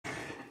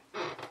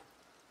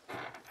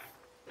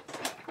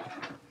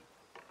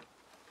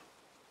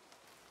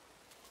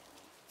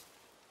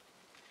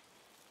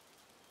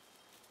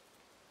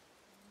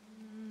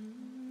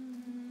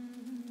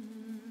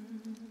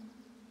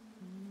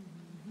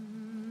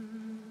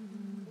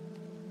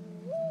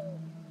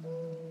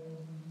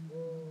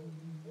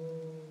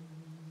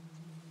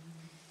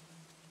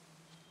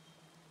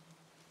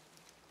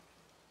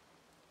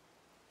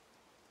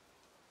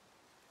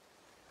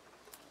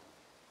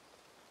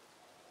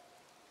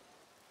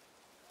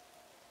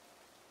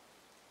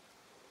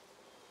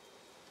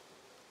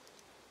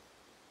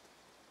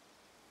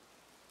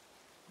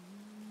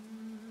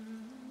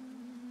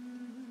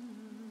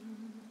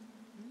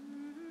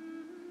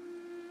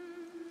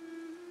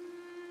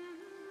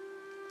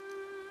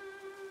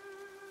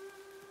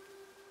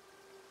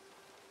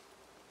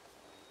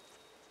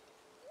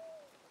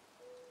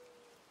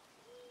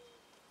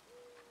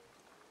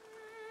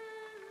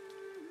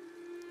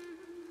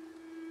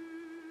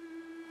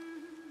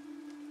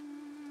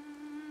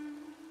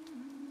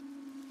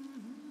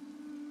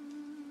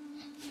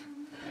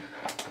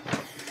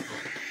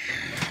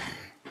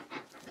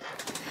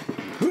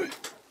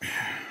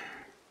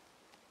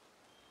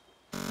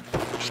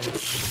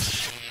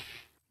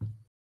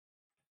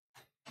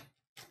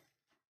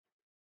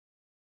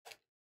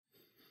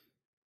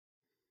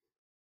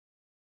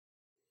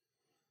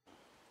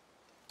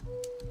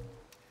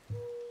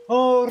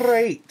All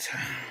right.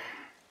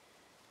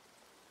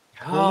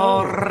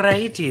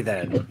 Alrighty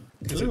then.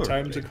 Is it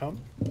time to come?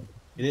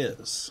 It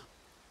is.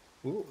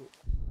 Ooh.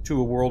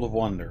 To a world of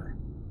wonder.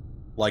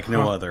 Like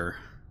no other.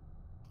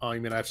 Oh,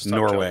 you mean I have to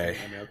stop Norway.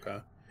 joking. I mean, okay.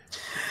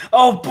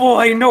 Oh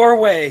boy,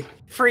 Norway!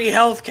 Free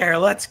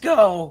healthcare, let's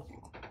go!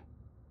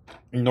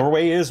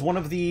 Norway is one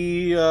of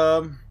the...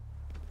 Oh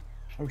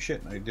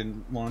shit, I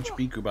didn't launch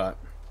Bikubot.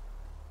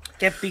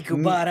 Get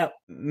Bikubot up.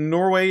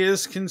 Norway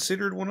is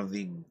considered one of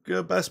the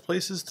best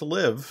places to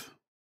live.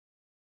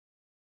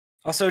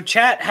 Also,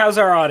 chat, how's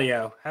our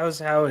audio? How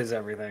is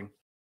everything?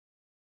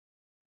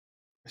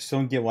 I still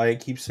don't get why it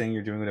keeps saying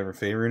you're doing whatever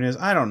favoring is.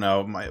 I don't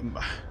know.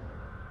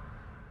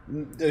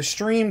 The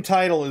stream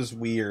title is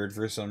weird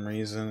for some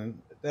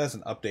reason. It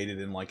hasn't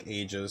updated in like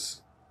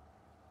ages.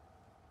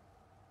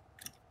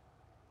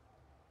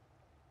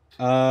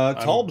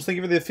 Talbs, thank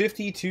you for the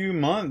 52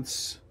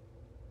 months.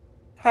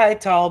 Hi,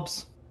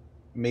 Talbs.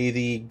 May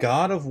the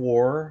God of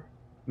War...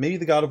 Maybe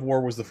the God of War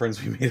was the friends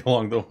we made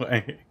along the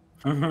way.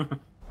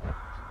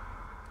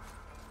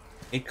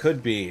 It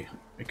could be.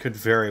 It could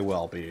very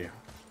well be.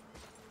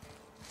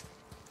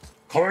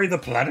 Corey the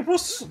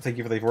Platypus? Thank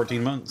you for the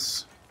 14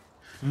 months.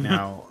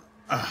 Now,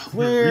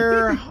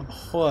 where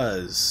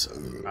was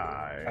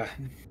I?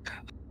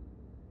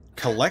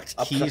 Collect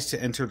keys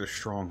to enter the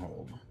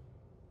stronghold.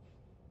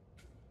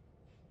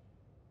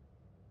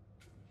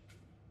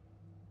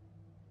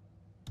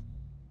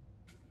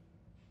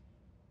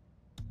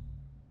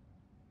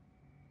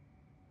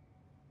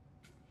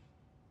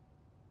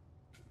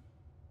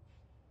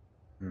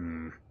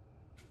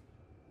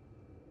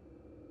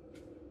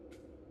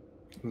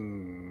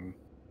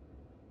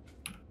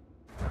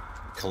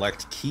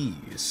 Collect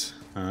keys,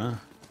 huh?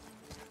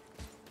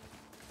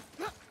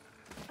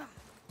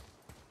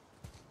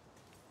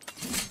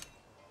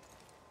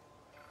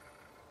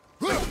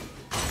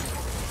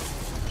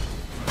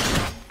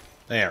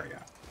 There we go.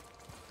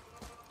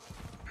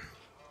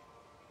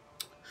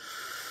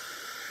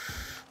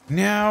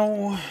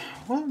 Now,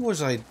 what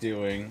was I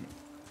doing?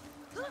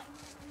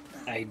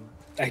 I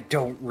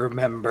don't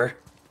remember.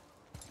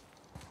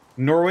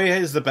 Norway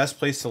is the best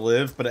place to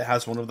live, but it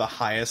has one of the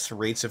highest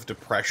rates of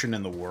depression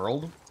in the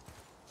world.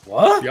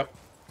 What? Yep.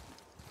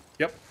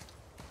 Yep.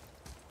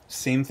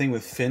 Same thing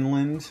with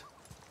Finland.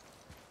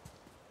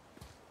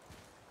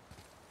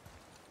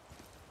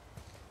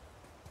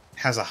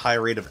 Has a high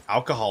rate of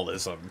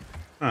alcoholism.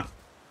 Huh.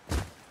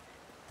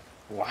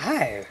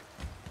 Why?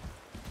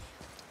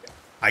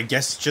 I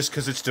guess just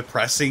because it's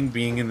depressing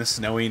being in the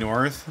snowy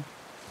north.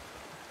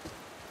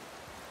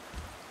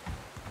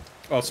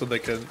 Also, they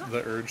can't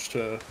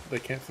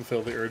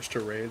fulfill the urge to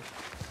raid.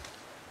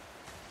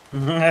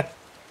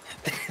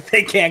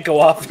 They can't go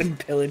off and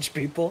pillage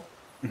people.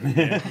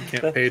 Yeah,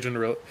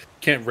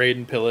 can't raid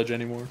and pillage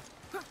anymore.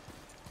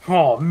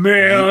 Oh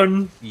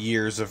man!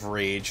 Years of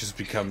rage has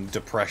become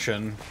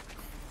depression.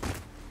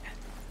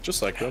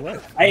 Just like real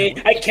life.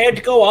 I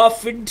can't go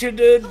off into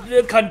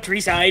the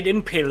countryside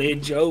and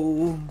pillage.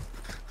 Oh.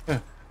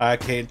 I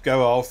can't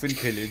go off and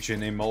pillage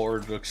anymore.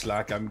 It looks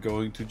like I'm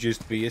going to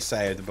just be a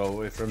sad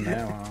boy from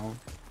now on.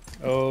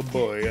 Oh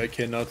boy, I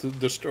cannot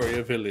destroy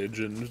a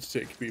village and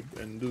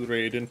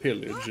raid and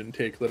pillage and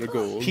take their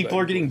gold. People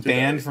are getting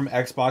banned from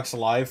Xbox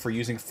Live for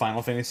using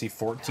Final Fantasy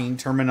XIV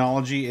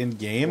terminology in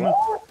game.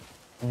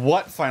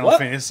 What Final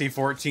Fantasy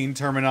XIV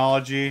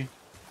terminology?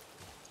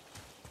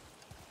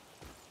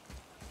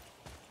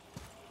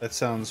 That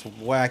sounds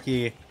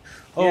wacky.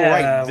 Oh,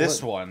 yeah, right,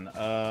 this one.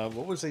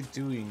 What was I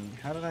doing?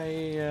 How did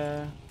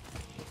I,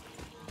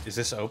 Is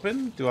this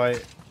open?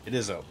 It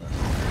is open.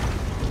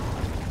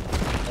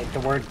 Like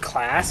the word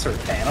class or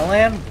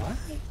Thanalan? What?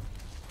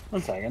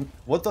 1 second.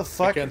 What the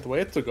fuck? I can't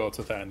wait to go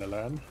to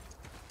Thanalan.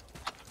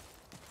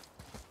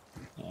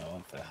 Oh,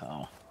 what the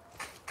hell?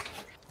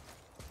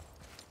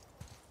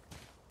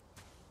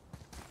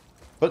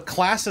 But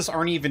classes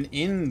aren't even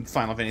in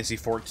Final Fantasy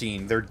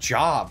XIV. They're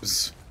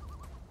jobs.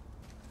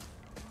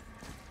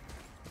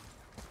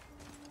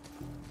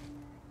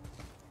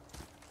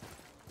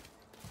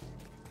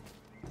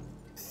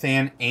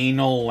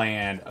 Anal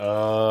land.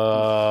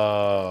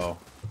 Oh.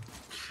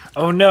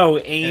 Oh no,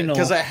 anal.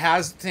 Because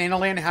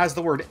Thanalan has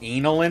the word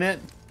anal in it.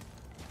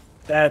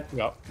 That.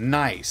 Yep.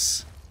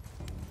 Nice.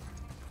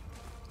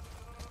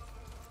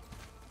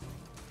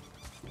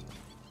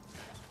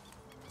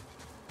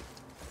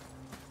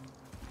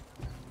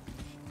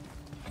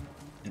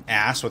 An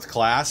ass with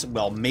class?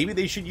 Well, maybe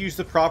they should use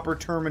the proper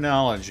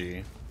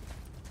terminology.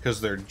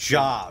 Because they're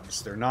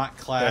jobs. They're not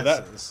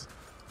classes.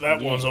 That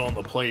one's on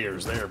the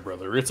players there,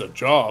 brother. It's a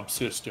job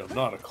system,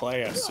 not a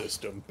class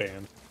system,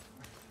 man.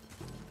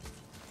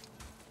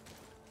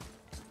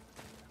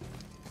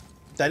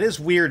 That is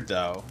weird,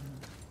 though.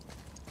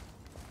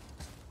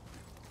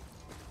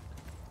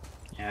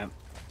 Yeah.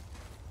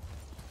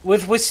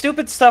 With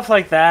stupid stuff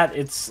like that,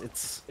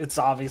 it's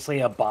obviously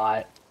a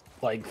bot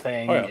like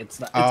thing. Oh, yeah. It's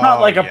not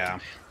like a yeah.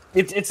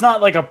 it's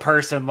not like a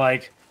person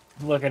like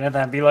looking at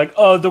that and be like,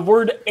 oh, the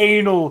word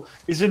anal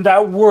is in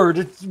that word.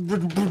 It's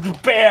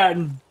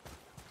bad.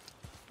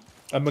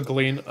 I'm a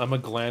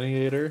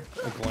glaniator.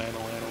 A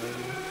glanolanator.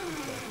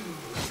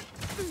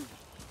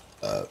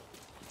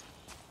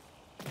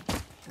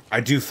 I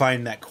do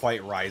find that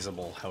quite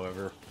risible,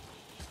 however.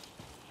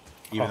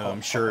 Even though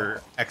I'm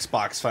sure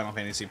Xbox Final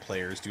Fantasy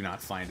players do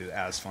not find it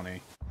as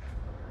funny.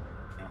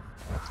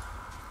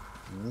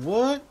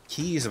 What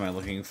keys am I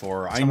looking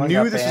for? Someone I knew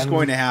got this was banned.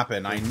 going to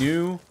happen. I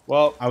knew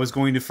Well, I was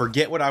going to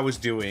forget what I was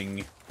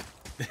doing.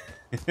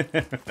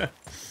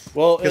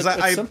 well, 'Cause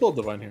it's simple,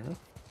 Divine Hero.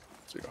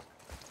 So you go.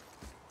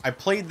 I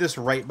played this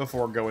right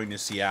before going to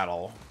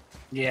Seattle.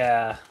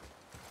 Yeah.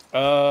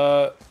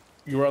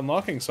 You were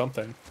unlocking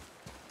something.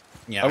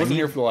 Yeah, I wasn't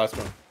here for the last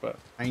one, but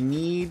I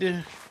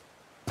need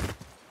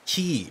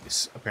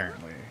keys,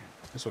 apparently.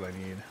 That's what I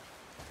need.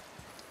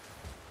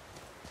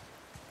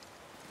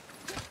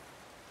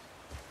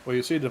 well,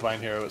 you see,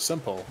 Divine Hero, it's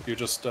simple. You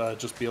just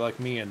be like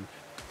me and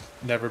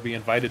never be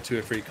invited to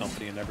a free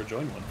company and never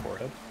join one,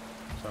 forehead.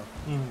 So.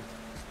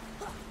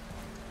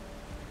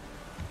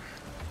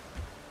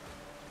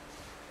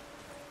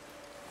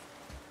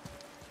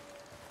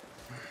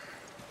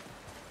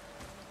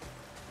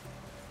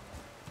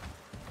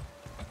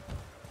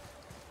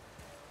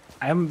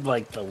 I'm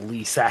like the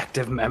least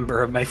active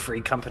member of my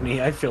free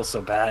company. I feel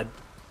so bad.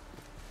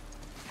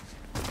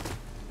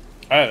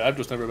 I've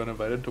just never been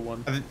invited to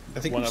one. I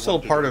think one I'm I still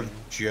wanted to part join.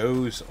 of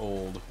Joe's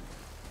old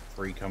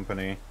free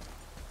company.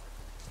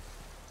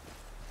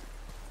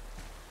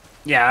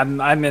 Yeah,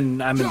 I'm in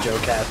Joe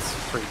Cat's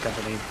free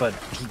company, but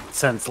he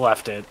since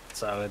left it,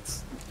 so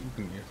it's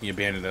He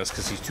abandoned us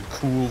because he's too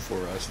cool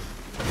for us.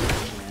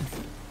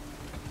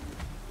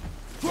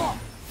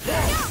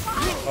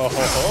 Oh ho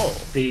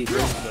ho! the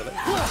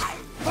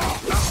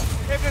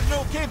Everything's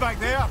okay back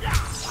there.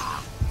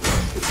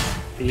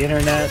 the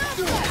internet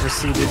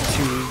proceeded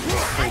to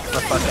freak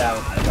the fuck out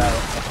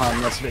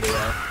upon this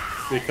video.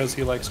 Because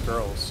he likes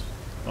girls.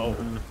 Oh,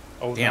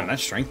 oh Damn, no. that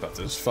strength buff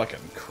is fucking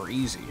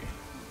crazy.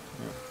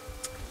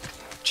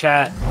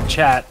 Chat,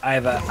 I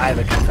have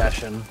a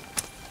confession.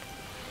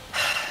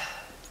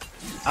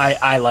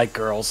 I like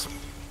girls.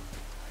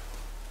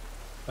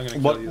 I'm gonna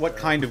kill you What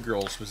there. kind of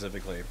girl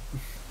specifically?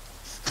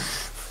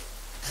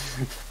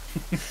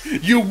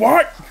 You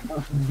what?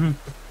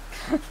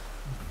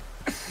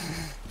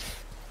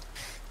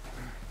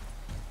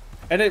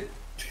 And it.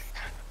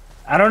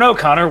 I don't know,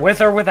 Connor,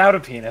 with or without a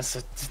penis.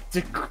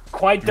 It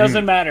quite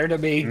doesn't matter to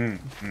me.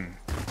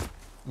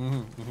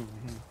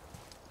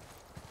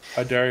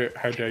 How dare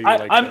you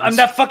like I'm this?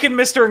 that fucking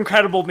Mr.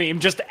 Incredible meme.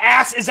 Just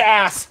ass is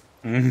ass.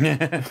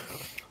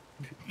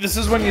 This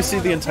is when you see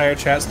the entire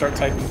chat start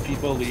typing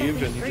people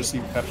leave and you just see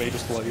Pepe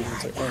just leave and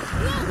it's like,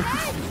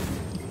 oh.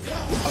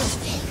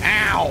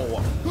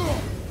 Ow!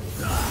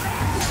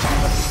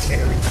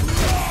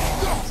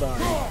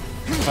 Sorry.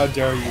 How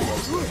dare you,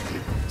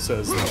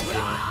 says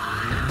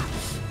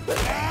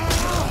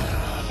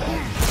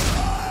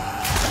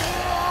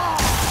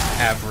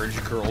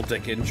Average girl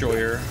dick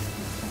enjoyer.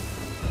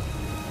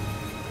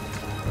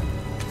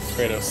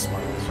 Kratos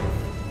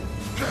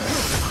smiles.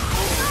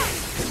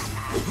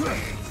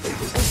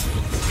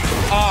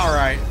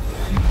 Alright.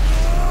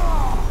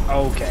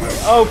 Okay,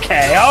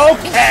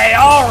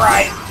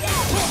 alright.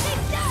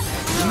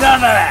 None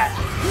of that.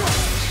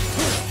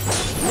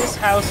 This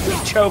house we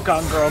choke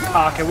on girl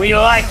cock and we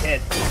like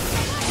it.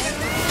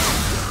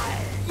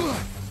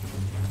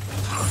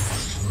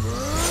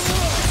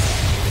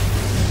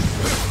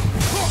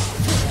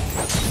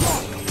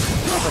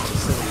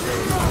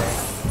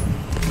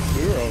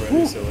 We were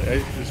already silly.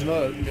 Did you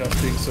know that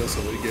us being so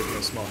silly gave me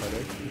a small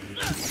headache?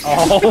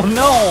 Oh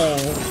no.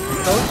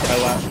 I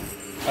laughed.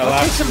 I Take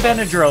laughed. some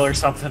Benadryl or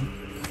something.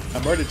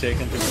 I'm already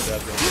taken to my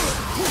dad.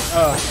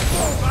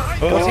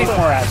 Go take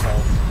more Advil.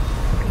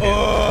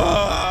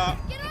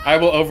 I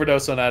will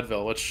overdose on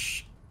Advil,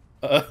 which...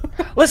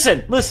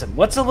 Listen.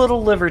 What's a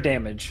little liver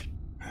damage?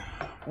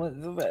 What,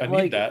 I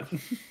need that.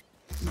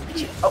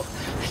 Oh,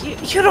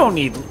 you don't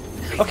need.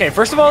 Okay,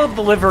 first of all,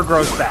 the liver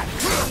grows back.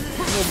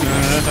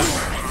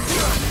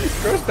 It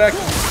grows back if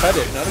you cut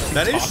it, not if you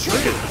That is toss it.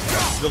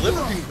 true. The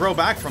liver can grow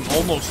back from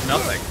almost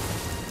nothing.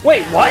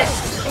 Wait, what?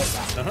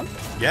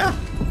 Yeah.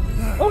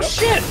 Oh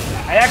shit!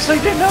 I actually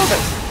didn't know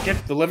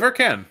this. The liver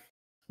can,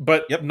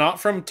 but not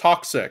from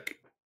toxic.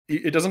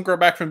 It doesn't grow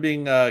back from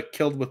being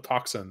killed with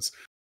toxins.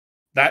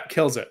 That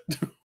kills it.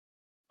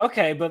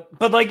 Okay, but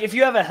like if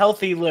you have a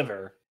healthy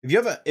liver, If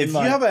you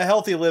have a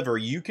healthy liver,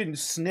 you can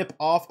snip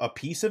off a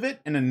piece of it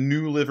and a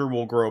new liver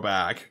will grow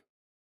back.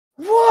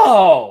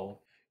 whoa!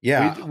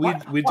 Yeah.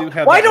 We do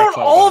have. Why don't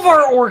all of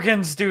our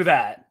organs do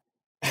that?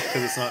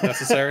 Because it's not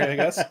necessary, I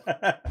guess.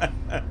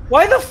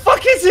 Why the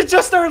fuck is it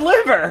just our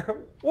liver?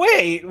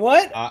 Wait,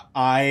 what?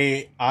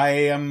 I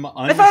am unsure.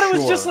 I thought it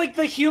was just like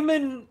the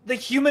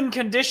human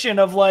condition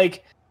of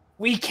like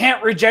we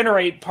can't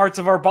regenerate parts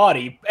of our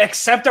body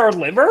except our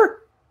liver.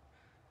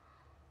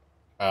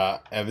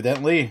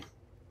 Evidently.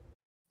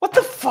 What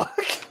the fuck?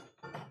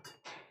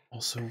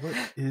 Also, what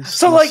is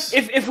So this?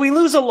 like if we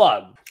lose a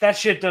lung, that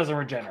shit doesn't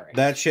regenerate.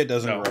 That shit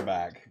doesn't No. grow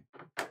back.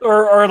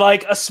 Or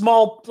like a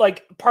small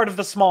like part of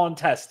the small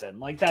intestine,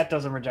 like that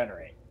doesn't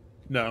regenerate.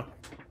 No.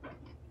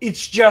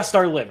 It's just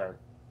our liver.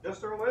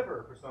 Just our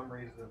liver for some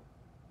reason.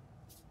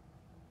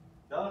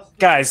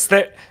 Guys,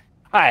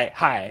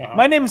 hi.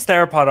 My name's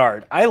Therapod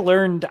Art. I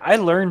learned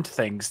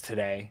things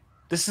today.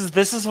 This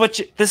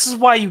is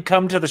why you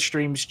come to the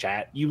streams,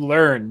 chat. You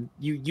learn.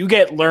 You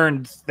get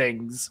learned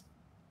things.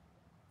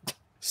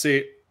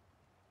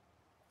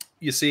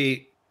 You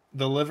see,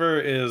 the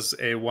liver is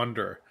a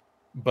wonder,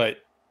 but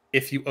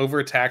if you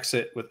overtax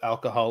it with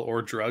alcohol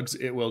or drugs,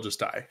 it will just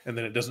die, and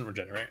then it doesn't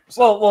regenerate.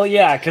 So. Well,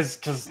 yeah,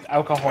 because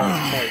alcohol is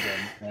poison,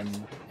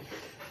 and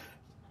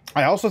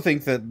I also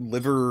think that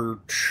liver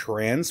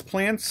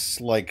transplants,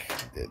 like,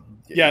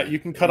 yeah, you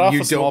can cut off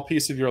a small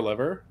piece of your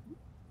liver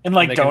and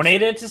like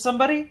donate it to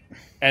somebody,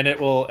 and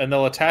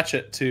they'll attach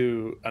it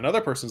to another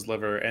person's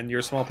liver, and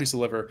your small piece of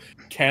liver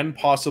can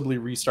possibly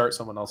restart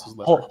someone else's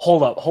liver.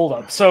 Hold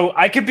up. So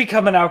I could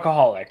become an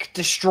alcoholic,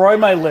 destroy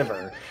my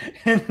liver,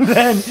 and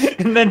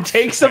then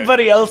take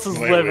somebody else's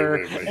liver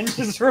and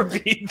just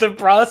repeat the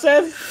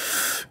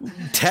process.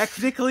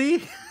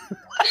 Technically,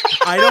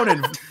 I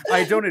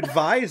don't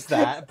advise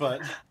that,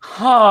 but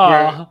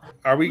are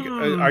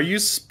you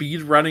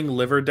speed running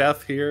liver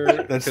death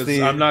here? Because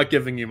I'm not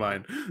giving you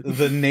mine.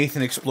 The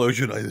Nathan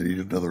explosion. I need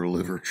another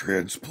liver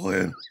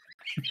transplant.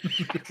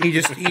 he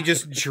just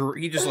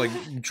like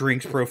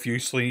drinks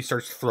profusely. He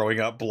starts throwing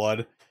up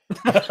blood.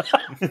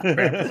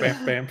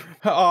 Bam.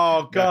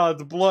 Oh god,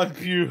 the blood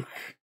puke.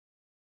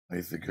 I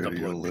think I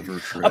need a liver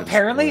transplant.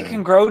 Apparently, it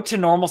can grow to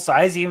normal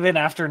size even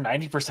after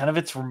 90% of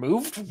it's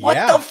removed.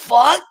 What the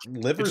fuck?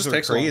 Livers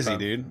are crazy,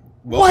 dude.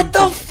 What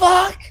the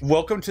fuck?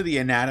 Welcome to the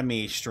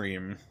anatomy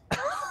stream.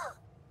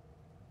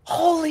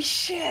 Holy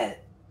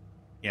shit.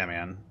 Yeah,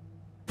 man.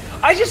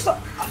 I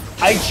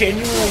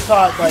genuinely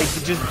thought, like,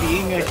 just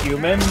being a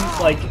human,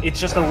 like, it's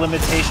just a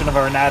limitation of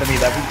our anatomy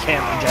that we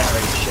can't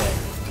regenerate shit.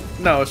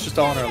 No, it's just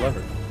all in our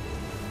liver.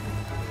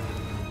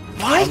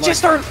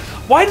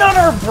 Why not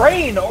our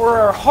brain or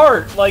our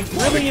heart? Like,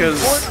 really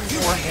important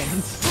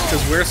organs.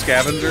 Because we're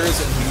scavengers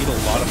and we eat a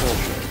lot of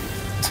bullshit.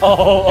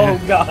 Oh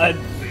god.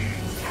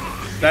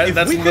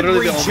 That's we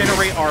literally could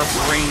regenerate our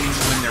brains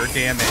when they're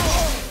damaged,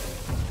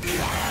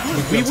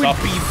 we would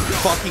be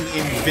fucking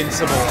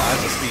invincible as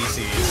a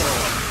species.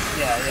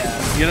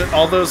 Yeah. You know,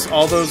 all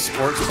those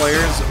sports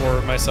players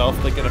or myself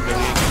that get a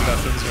million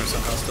concussions are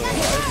somehow still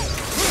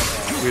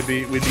alive. We'd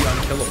be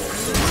unkillable.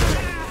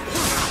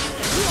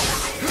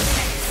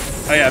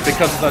 Oh yeah,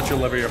 because without your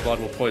liver, your blood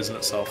will poison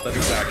itself. That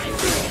is actually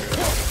true.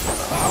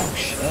 Oh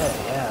shit,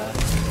 yeah.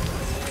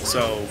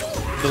 So,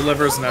 the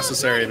liver is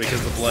necessary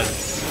because the blood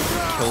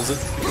kills it,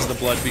 because the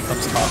blood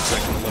becomes toxic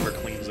and the liver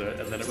cleans it,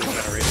 and then it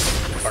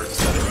regenerates the parts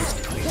that it used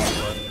to clean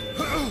the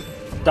blood.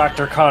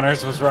 Dr.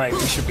 Connors was right.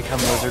 We should become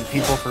lizard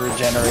people for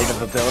regenerative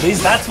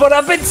abilities. That's what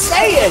I've been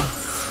saying!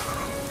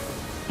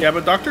 Yeah,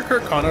 but Dr.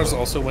 Kirk Connors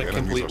also went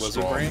complete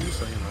lizard brain,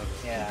 so you know.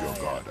 Yeah.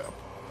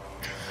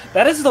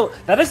 That is the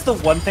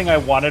one thing I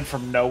wanted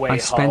from No Way Home. I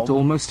spent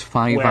almost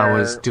 5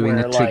 hours doing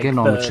a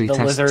trigonometry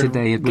test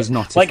today. It was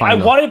not like I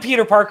wanted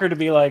Peter Parker to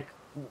be like,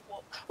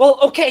 well,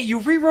 okay, you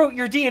rewrote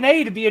your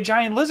DNA to be a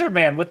giant lizard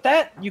man. With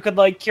that, you could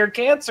like cure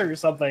cancer or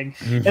something.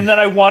 And then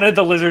I wanted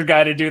the lizard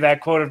guy to do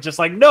that quote of just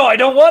like, no, I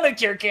don't want to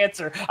cure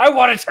cancer. I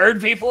want to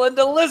turn people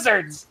into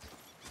lizards.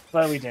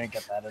 But we didn't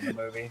get that in the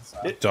movie. So.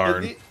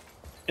 Darn.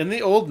 In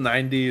the old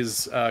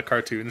 90s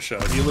cartoon show,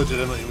 he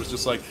legitimately was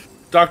just like,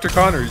 Dr.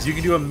 Connors, you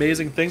can do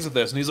amazing things with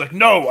this. And he's like,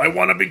 no, I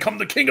want to become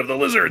the king of the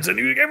lizards and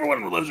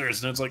everyone with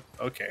lizards. And it's like,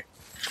 okay.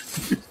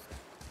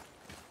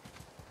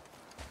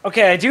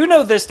 Okay, I do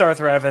know this, Darth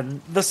Revan.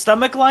 The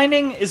stomach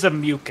lining is a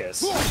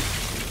mucus.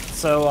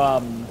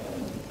 So,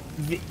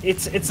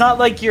 it's not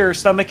like your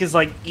stomach is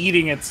like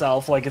eating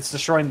itself, like it's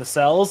destroying the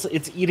cells.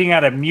 It's eating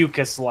out a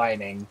mucus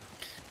lining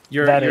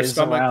that is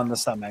around the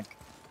stomach.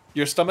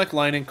 Your stomach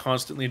lining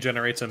constantly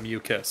generates a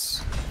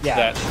mucus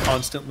that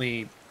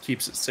constantly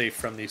keeps it safe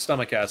from the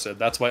stomach acid.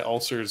 That's why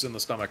ulcers in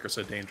the stomach are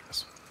so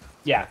dangerous.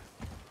 Yeah.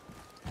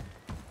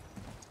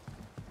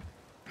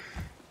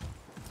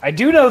 I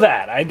do know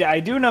that. I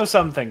do know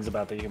some things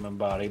about the human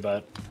body,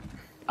 but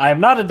I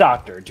am not a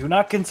doctor. Do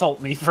not consult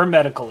me for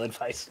medical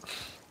advice.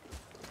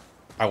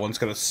 I once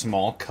got a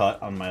small cut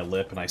on my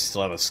lip, and I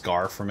still have a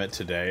scar from it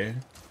today.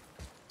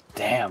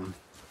 Damn.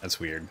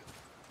 That's weird.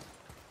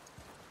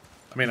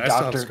 I mean, I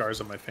still have scars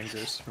on my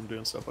fingers from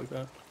doing stuff like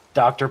that.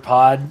 Dr.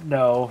 Pod?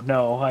 No,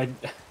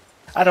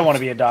 I don't want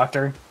to be a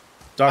doctor.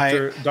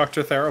 Dr.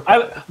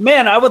 Therapod.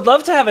 Man, I would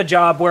love to have a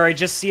job where I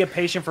just see a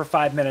patient for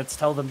 5 minutes,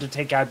 tell them to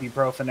take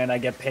ibuprofen, and I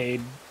get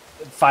paid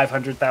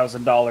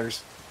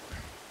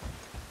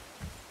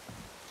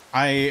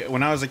 $500,000.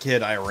 When I was a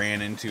kid, I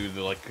ran into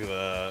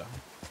the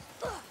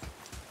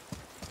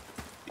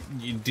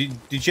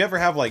did you ever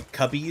have like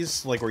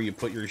cubbies, like where you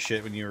put your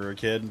shit when you were a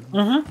kid?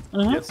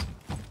 Mm-hmm. Yes.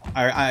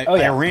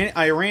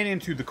 I ran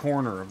into the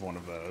corner of one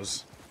of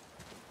those.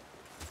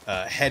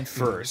 Head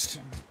first.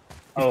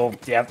 Oh,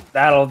 yeah,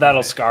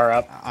 that'll scar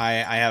up. I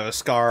have a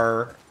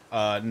scar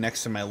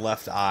next to my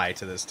left eye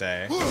to this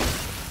day.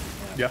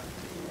 Yeah.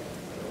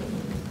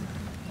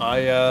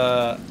 I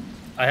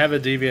I have a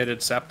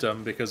deviated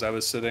septum because I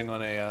was sitting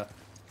on a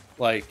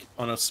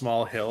on a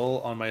small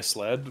hill on my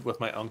sled with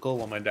my uncle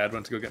while my dad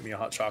went to go get me a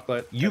hot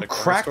chocolate. You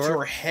cracked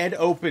your head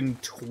open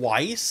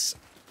twice?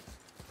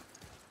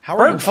 How are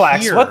Burn you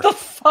flax, here? what the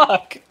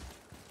fuck?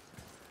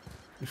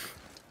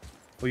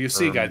 Well, you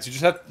see, guys,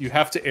 you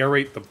have to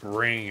aerate the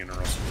brain, or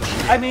else.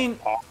 I mean,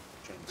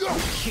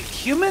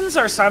 humans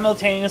are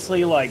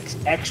simultaneously like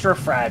extra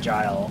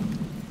fragile.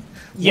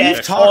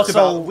 We've talked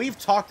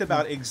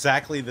about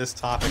exactly this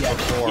topic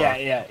before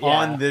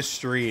on this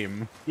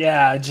stream.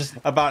 Yeah, just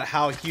about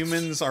how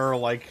humans are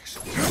like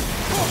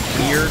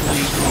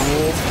weirdly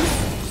cool,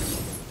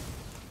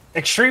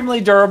 extremely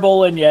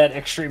durable and yet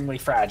extremely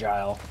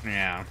fragile.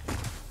 Yeah.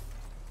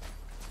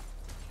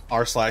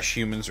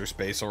 r/humans or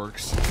space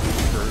orcs.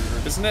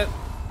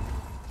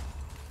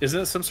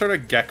 Isn't it some sort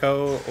of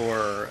gecko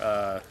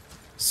or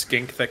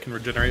skink that can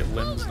regenerate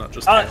limbs, not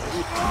just hands?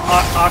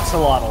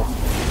 Axolotl.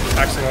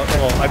 Axolotl.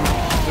 Well, I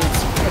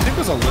think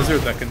there's a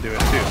lizard that can do it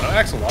too. No,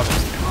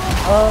 axolotls.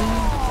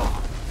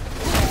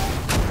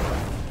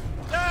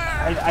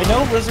 I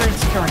know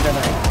lizards can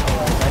regenerate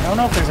tails. I don't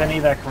know if there's any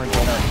that can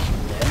regenerate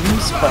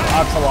limbs, but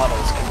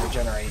axolotls can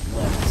regenerate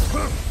limbs.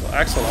 Well,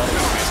 axolotls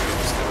are basically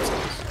just stem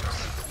cells.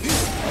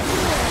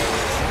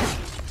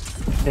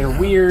 They're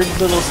weird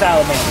little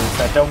salamanders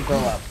that don't grow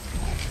up.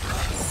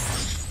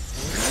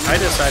 I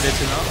decided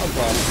to not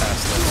evolve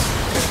past this.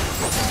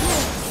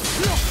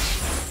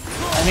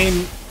 I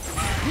mean,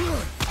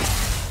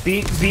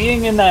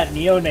 being in that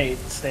neonate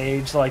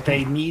stage, like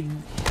they need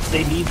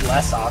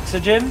less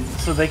oxygen,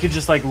 so they could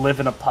just like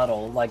live in a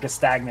puddle, like a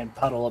stagnant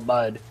puddle of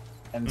mud,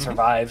 and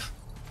survive.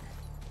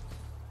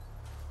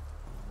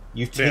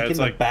 You've taken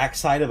the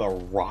backside of a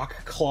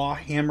rock claw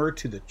hammer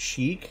to the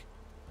cheek.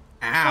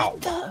 Ow!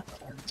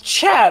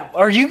 Chat,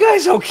 are you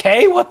guys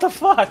okay? What the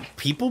fuck?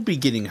 People be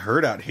getting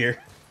hurt out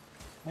here.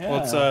 Yeah.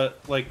 Well, it's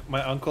like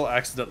my uncle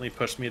accidentally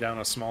pushed me down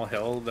a small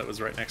hill that was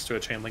right next to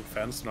a chain link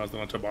fence when I was on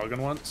a toboggan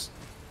once.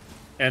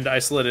 And I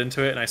slid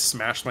into it and I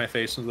smashed my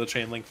face into the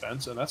chain link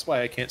fence, and that's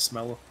why I can't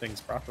smell things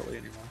properly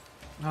anymore.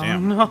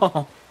 Damn.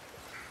 Oh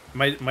no.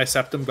 My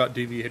septum got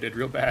deviated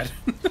real bad.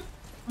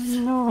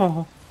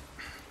 No.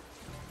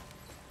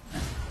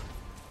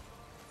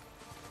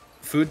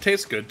 Food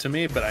tastes good to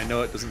me, but I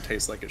know it doesn't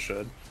taste like it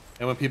should.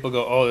 And when people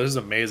go, "Oh, this is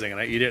amazing,"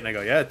 and I eat it and I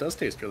go, "Yeah, it does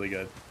taste really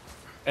good."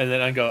 And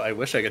then I go, "I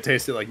wish I could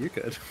taste it like you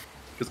could,"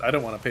 because I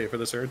don't want to pay for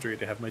the surgery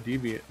to have my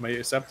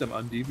septum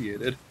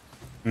undeviated.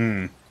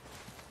 Hmm.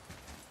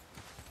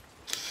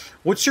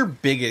 What's your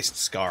biggest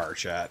scar,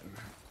 chat?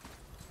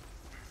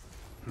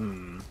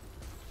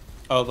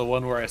 Oh, the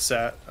one where I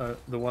sat.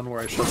 The one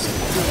where I should.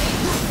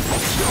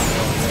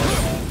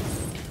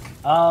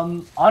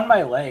 On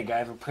my leg, I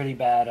have a pretty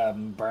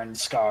bad burn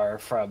scar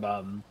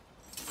from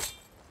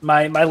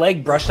my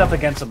leg brushed up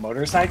against a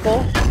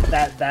motorcycle.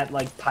 That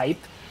like pipe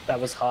that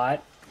was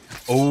hot.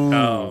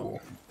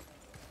 Oh.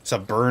 It's a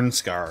burn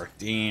scar.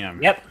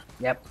 Damn. Yep.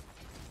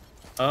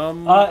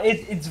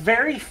 It's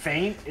very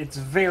faint. It's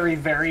very,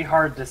 very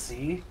hard to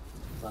see,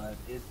 but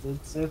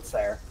it's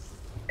there.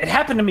 It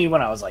happened to me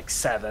when I was like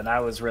 7. I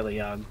was really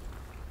young.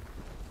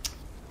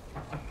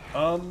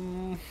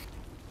 I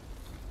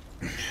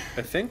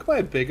think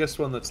my biggest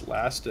one that's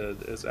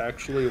lasted is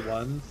actually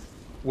one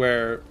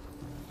where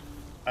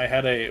I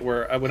had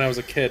when I was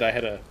a kid, I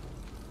had a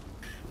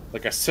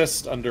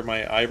cyst under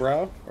my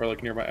eyebrow, or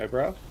like near my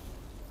eyebrow,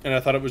 and I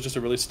thought it was just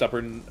a really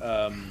stubborn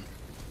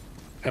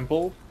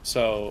pimple.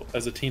 So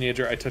as a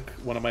teenager, I took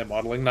one of my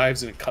modeling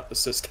knives and it cut the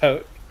cyst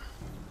out.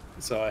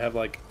 So I have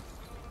like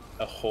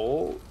a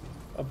hole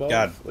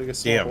above, like a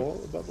small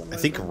hole above one of my I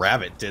think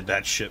Rabbit did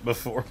that shit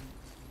before.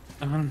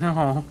 Oh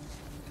no.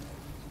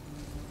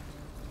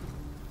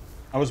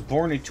 I was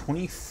born a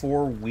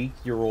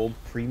 24-week-old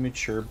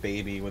premature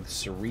baby with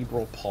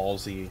cerebral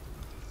palsy.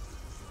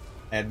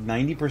 I had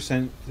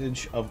 90%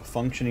 of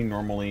functioning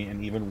normally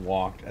and even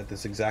walked. At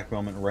this exact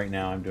moment right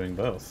now, I'm doing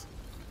both.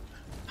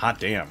 Hot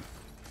damn.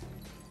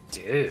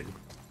 Dude.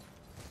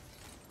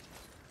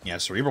 Yeah,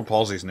 cerebral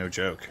palsy is no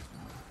joke.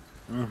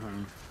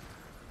 Mm-hmm.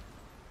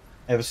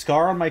 I have a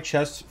scar on my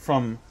chest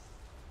from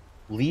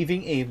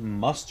leaving a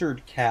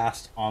mustard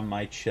cast on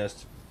my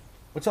chest.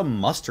 What's a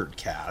mustard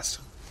cast?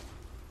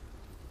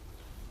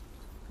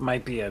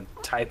 Might be a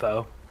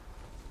typo.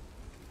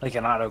 Like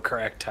an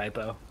autocorrect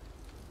typo.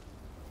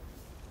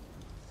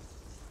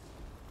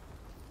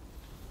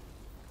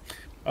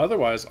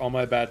 Otherwise, all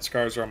my bad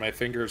scars are on my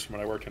fingers from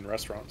when I worked in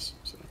restaurants.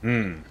 So.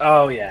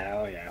 Oh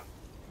yeah.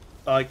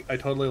 I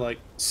totally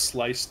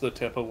sliced the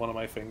tip of one of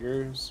my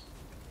fingers.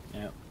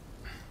 Yeah.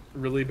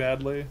 Really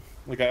badly.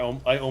 Like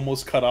I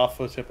almost cut off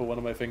the tip of one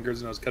of my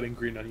fingers and I was cutting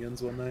green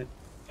onions one night.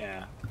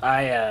 Yeah.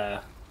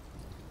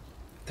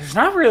 There's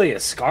not really a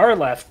scar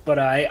left, but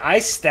I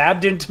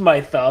stabbed into my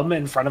thumb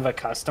in front of a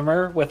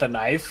customer with a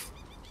knife,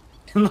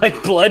 and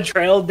blood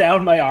trailed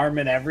down my arm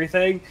and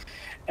everything.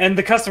 And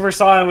the customer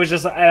saw it and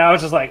I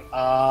was just like,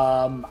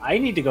 I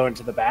need to go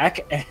into the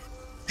back.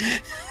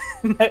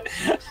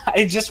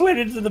 I just went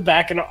into the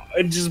back and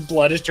just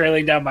blood is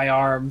trailing down my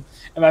arm.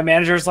 And my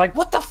manager's like,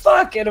 "What the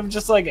fuck?" And I'm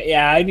just like,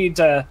 "Yeah, I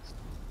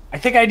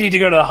think I need to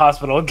go to the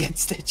hospital and get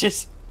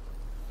stitches."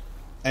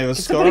 I have a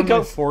scar on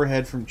my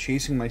forehead from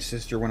chasing my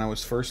sister when I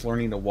was first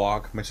learning to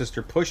walk. My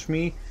sister pushed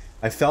me,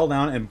 I fell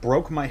down and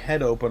broke my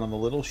head open on the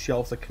little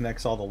shelf that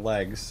connects all the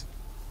legs.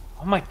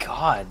 Oh my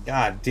god.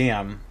 God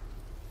damn.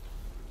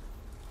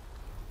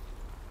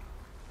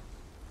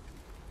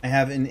 I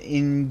have an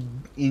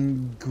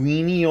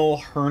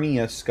inguinal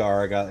hernia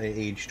scar I got at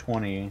age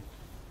 20.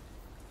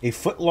 A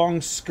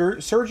foot-long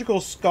surgical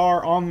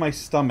scar on my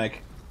stomach.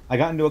 I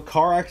got into a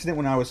car accident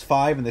when I was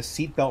 5 and the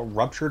seatbelt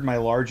ruptured my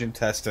large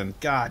intestine.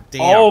 God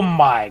damn. Oh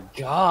my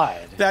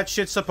god. That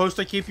shit's supposed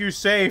to keep you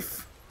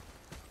safe.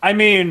 I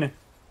mean,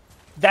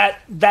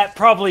 that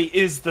probably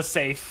is the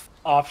safe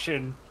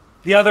option.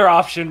 The other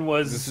option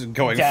was this is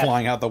going death.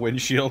 Flying out the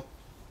windshield.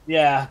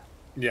 Yeah.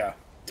 Yeah.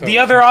 Totally. The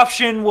other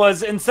option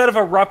was, instead of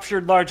a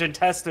ruptured large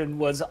intestine,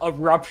 was a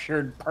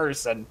ruptured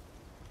person.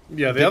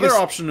 Yeah, the other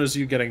option is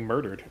you getting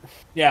murdered.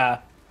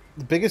 Yeah.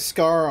 The biggest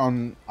scar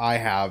I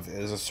have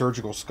is a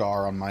surgical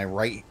scar on my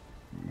right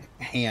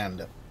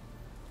hand.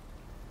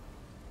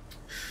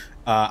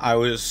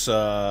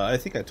 I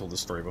think I told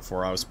this story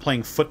before. I was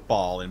playing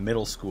football in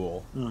middle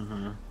school,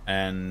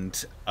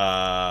 and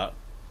I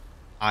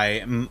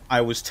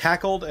was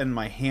tackled and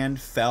my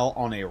hand fell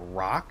on a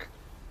rock.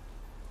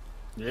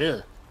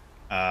 Yeah.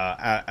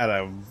 At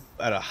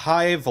a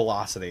high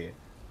velocity,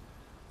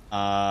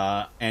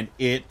 and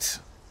it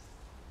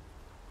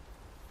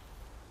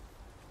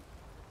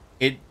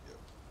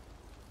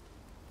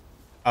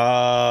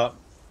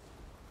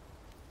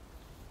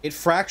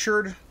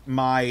fractured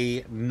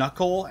my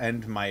knuckle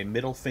and my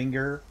middle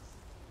finger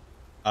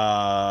in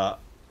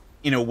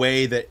a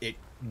way that it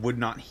would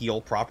not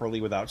heal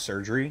properly without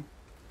surgery.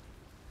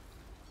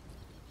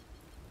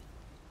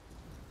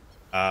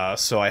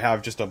 So I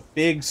have just a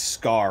big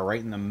scar right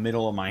in the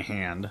middle of my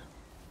hand.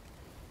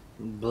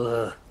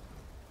 Blah.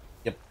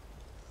 Yep.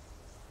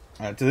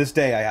 To this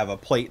day, I have a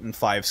plate and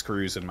 5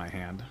 screws in my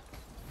hand.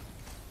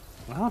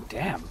 Oh,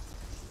 damn.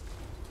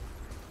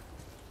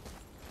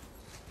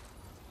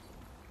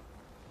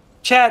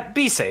 Chat,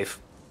 be safe.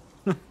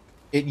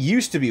 It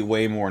used to be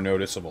way more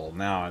noticeable.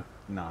 Now,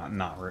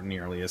 not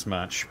nearly as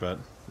much. But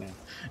yeah.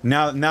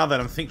 Now that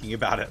I'm thinking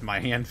about it, my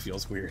hand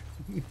feels weird.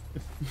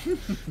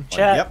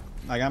 Chat. Yep,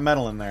 I got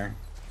metal in there.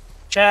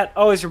 Chat,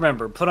 always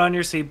remember, put on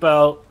your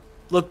seatbelt,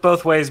 look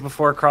both ways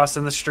before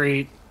crossing the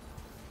street.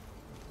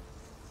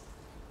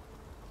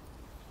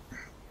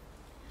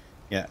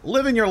 Yeah,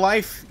 living your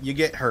life, you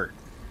get hurt.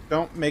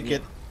 Don't make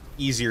it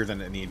easier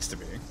than it needs to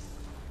be.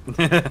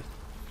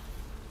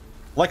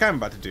 Like I'm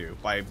about to do,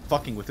 by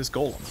fucking with this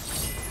golem.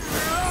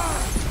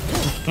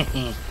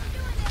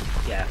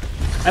 Yeah.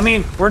 I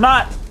mean, we're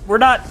not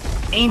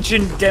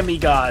ancient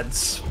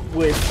demigods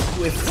with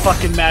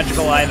fucking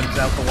magical items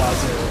out the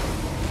wazoo.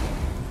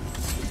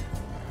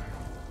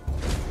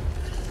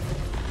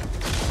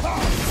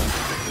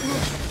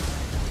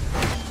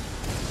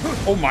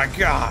 Oh my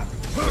god!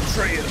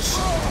 Atreus!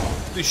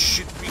 This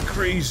shit be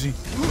crazy.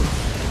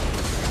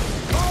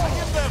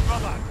 Get there,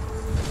 brother!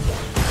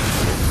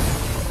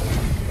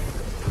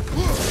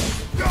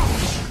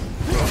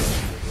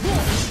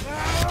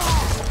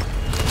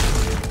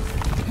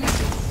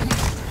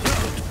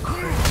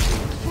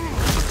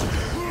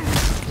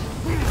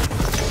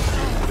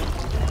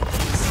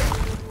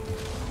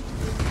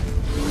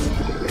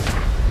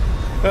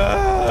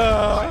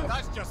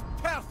 That's just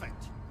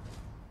perfect.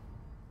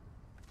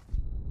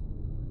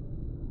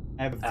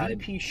 I have a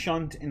VP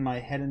shunt in my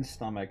head and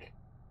stomach.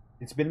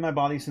 It's been in my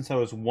body since I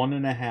was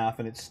 1.5,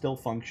 and it's still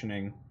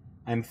functioning.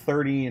 I'm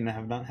 30 and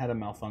have not had a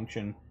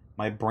malfunction.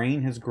 My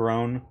brain has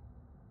grown.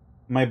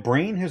 My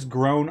brain has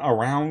grown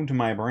around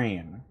my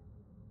brain.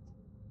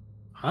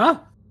 Huh?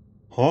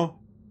 Huh?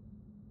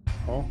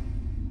 Oh.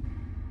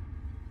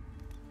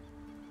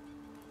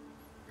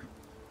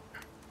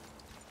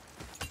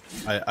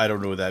 I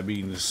don't know what that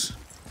means.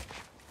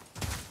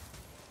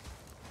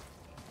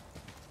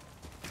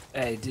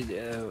 Hey, Shit.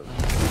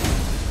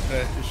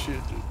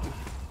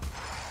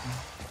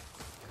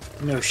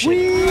 no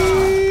shit.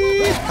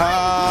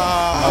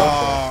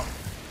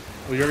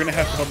 Well, you're gonna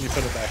have to help me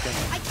put it back in.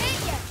 I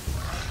can't yet.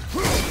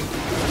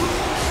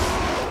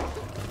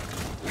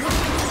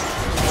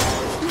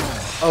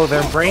 Oh,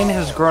 their brain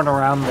has grown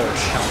around their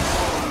shunt.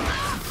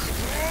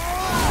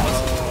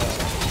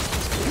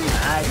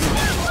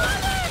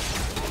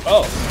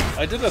 Oh,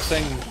 I did a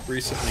thing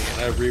recently,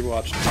 and I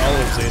rewatched all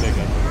of Zeta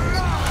Gundam.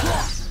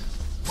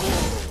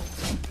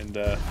 And,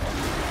 man.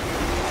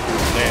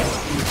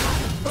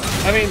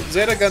 I mean,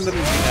 Zeta Gundam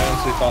is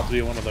honestly thought to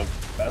be one of the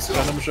best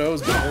Gundam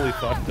shows, but holy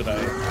fuck did I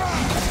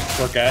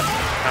forget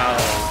how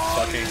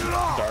fucking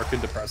dark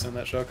and depressing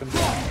that show can be.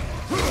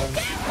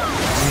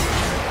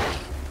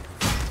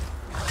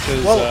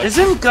 Well,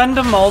 isn't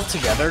Gundam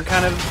altogether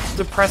kind of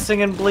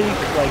depressing and bleak?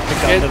 Like, the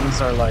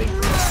Gundams are like...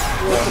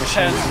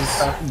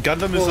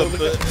 Gundam is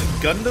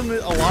Gundam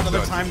a lot of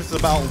the time is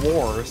about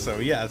war, so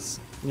yes.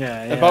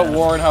 Yeah, about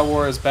war and how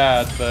war is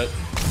bad, but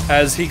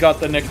as he got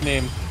the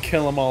nickname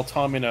Kill 'Em All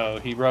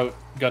Tomino, he wrote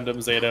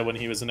Gundam Zeta when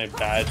he was in a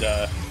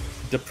bad,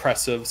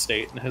 depressive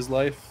state in his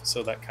life,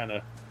 so that kind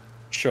of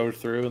showed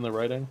through in the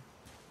writing.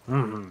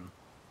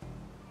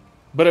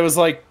 But it was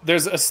like,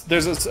 there's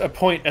a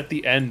point at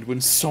the end when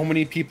so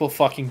many people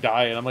fucking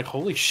die, and I'm like,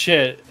 holy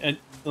shit, and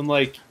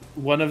like,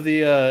 one of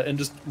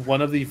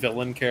the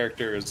villain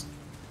characters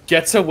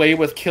gets away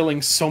with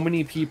killing so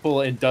many people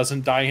and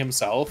doesn't die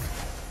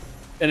himself.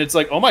 And it's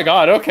like, oh my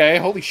god, okay,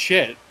 holy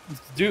shit.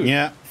 Dude,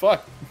 Yeah.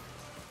 fuck.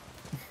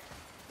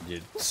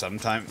 Dude,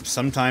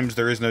 sometimes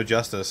there is no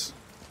justice.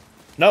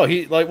 No,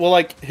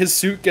 his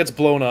suit gets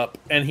blown up,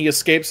 and he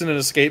escapes in an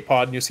escape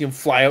pod, and you see him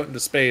fly out into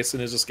space in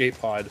his escape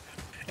pod.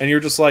 And you're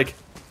just like,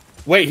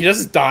 wait, he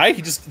doesn't die?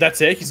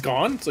 That's it? He's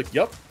gone? It's like,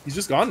 yep, he's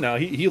just gone now.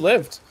 He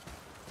lived.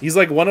 He's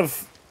like one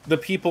of the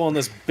people in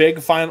this big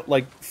final,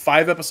 like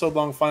 5-episode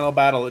long final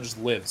battle that just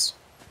lives.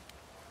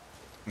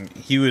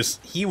 He was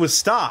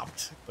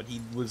stopped, but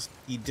he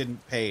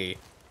didn't pay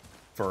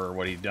for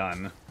what he'd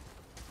done.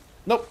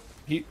 Nope.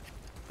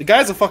 The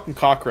guy's a fucking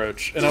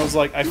cockroach, and I was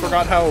like, I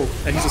forgot how,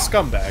 and he's a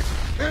scumbag.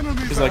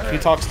 He's like, he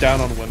talks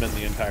down on women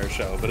the entire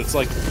show, but it's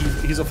like,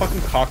 he's a fucking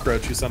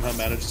cockroach who somehow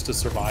manages to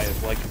survive,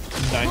 like,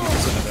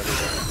 90% of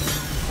everything.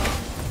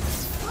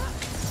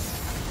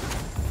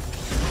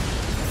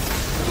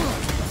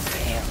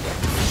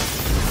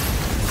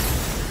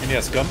 And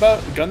yes,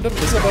 Gundam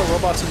is about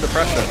robots and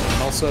depression,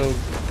 and also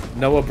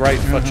Noah Bright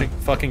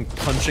fucking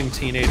punching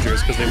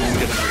teenagers because they won't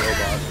get in a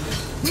robot.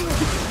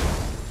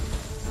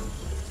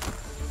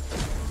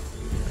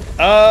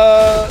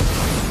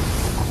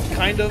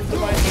 Kind of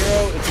Divine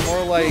Hero. It's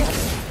more like,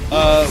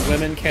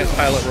 women can't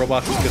pilot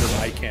robots as good as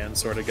I can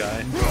sort of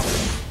guy.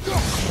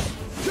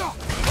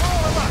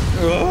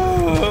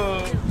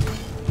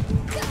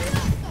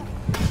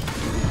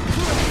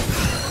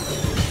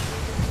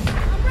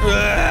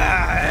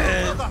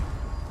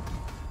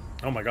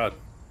 Oh my god.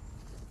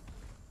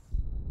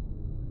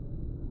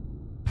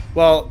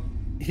 Well,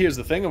 here's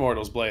the thing,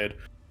 Immortals Blade.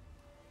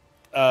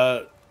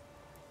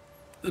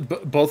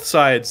 Both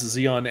sides,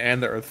 Zeon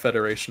and the Earth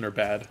Federation, are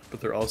bad, but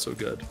they're also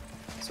good.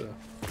 So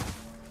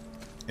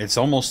It's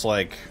almost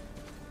like,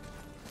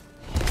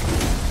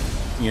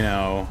 you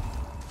know,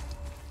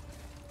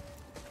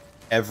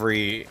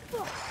 everybody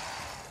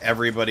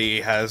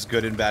has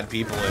good and bad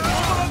people,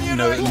 and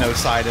no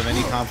side of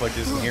any conflict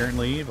is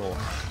inherently evil.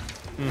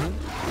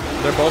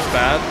 they're both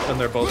bad and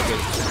they're both good.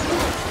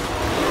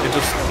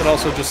 It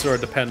also just sort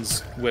of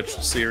depends which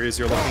series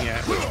you're looking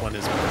at, which one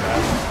is more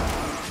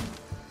bad.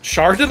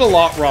 Char did a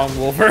lot wrong,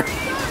 Wolver.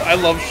 I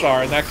love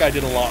Char, and that guy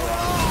did a lot wrong.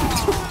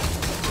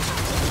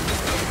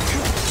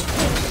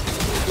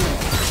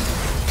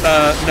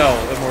 No,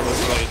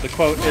 Immortals Blade. The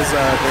quote is, there's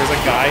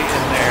a guy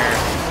in there,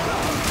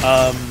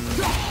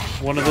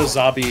 one of the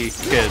Zabi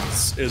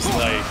kids is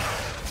like,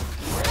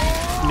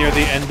 near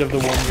the end of the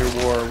One-Year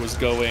War was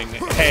going,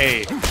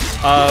 hey,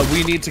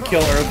 we need to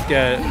kill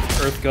the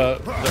Earth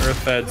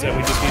Feds, and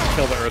we just need to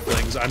kill the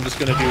Earthlings. I'm just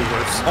gonna do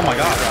worse. Oh my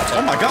god!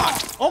 Oh my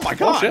god! Oh my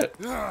god! Oh shit!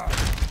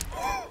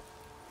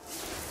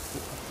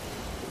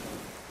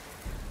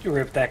 You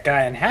ripped that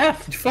guy in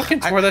half. You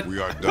fucking tore that. We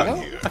are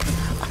done here.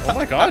 Oh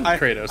my god,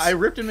 Kratos! I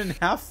ripped him in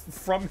half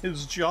from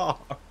his jaw.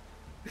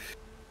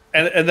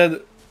 And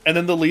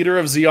then the leader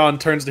of Zeon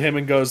turns to him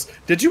and goes,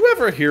 "Did you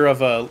ever hear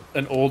of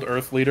an old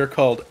Earth leader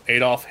called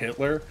Adolf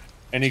Hitler?"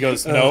 And he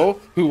goes, "No.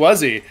 Who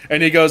was he?"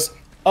 And he goes,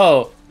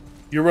 "Oh,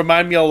 you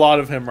remind me a lot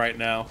of him right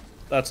now.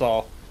 That's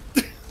all."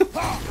 Here we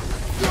go.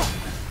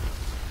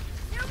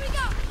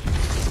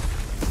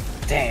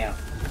 Damn.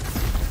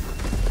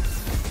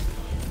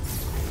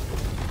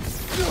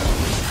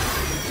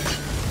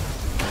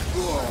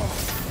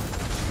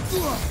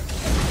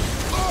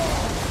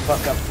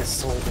 Fuck up this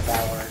Soul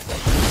Devourer.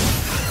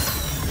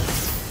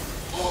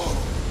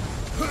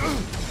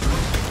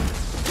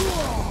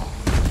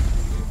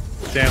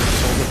 Damn, the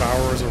Soul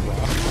Devourer is a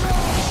rock.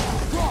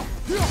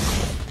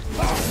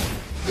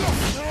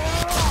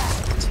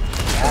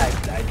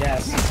 I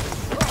guess.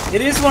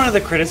 It is one of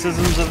the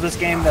criticisms of this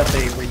game that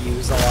they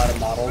reuse a lot of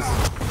models.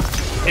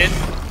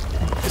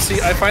 See,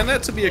 I find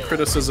that to be a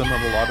criticism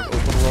of a lot of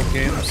open world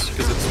games,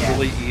 because it's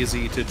really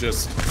easy to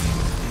just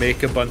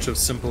make a bunch of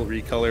simple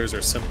recolors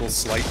or simple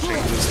slight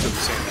changes to the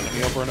same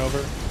enemy over and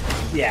over.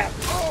 Yeah.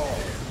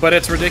 But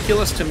it's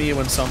ridiculous to me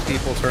when some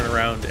people turn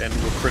around and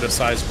will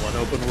criticize one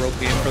open world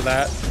game for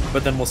that,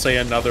 but then will say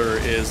another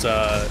is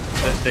that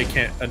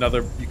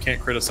you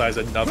can't criticize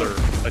a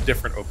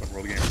different open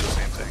world game for the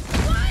same thing.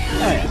 Oh,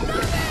 yeah.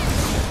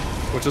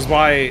 Which is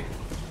why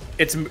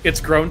it's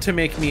grown to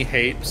make me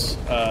hate,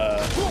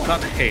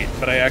 not hate,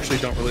 but I actually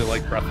don't really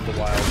like Breath of the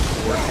Wild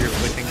or Tears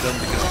of the Kingdom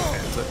because of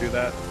fans that do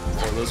that.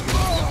 Or those games.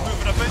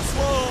 Moving a bit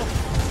slow.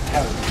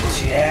 How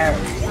dare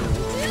you?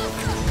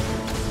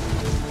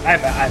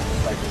 I've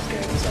played this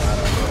game, so I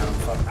don't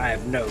know. I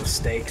have no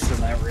stakes in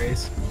that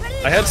race.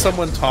 I had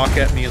someone talk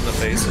at me in the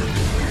face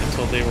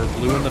until they were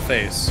blue in the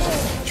face,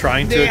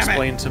 trying to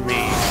explain to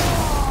me.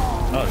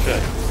 Oh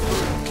shit.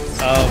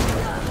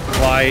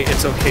 why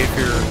it's okay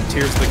for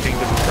Tears of the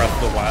Kingdom and Breath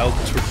of the Wild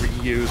to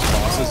reuse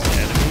bosses and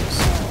enemies,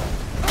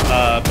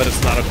 but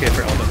it's not okay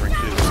for Elden Ring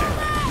to do the same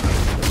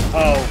thing.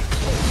 Oh.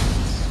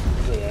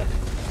 Yeah.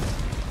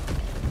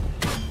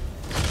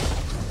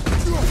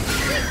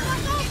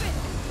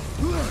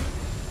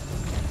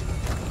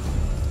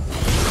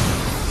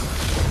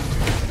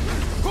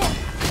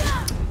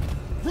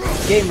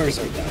 Gamers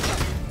are dumb.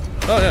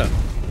 Oh yeah.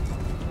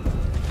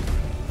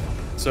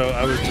 So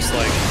I was just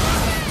like,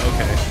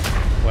 okay,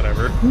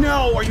 whatever.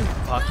 No, are you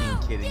fucking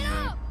kidding me?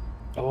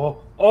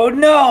 Oh, oh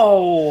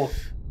no!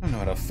 I don't know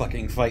how to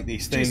fucking fight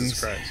these things. Jesus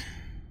Christ.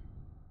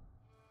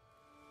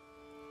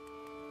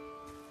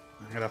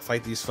 I gotta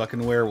fight these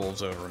fucking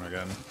werewolves over and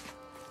again.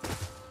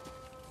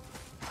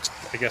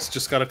 I guess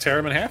just gotta tear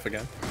him in half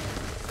again.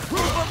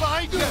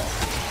 Behind you!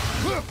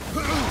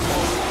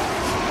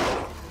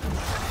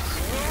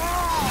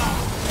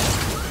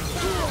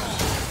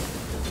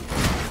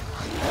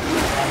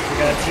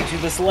 I gotta teach you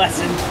this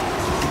lesson.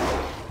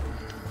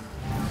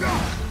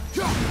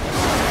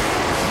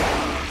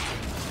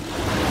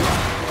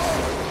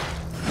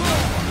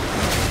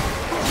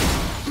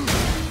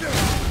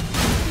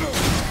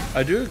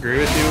 I do agree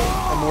with you,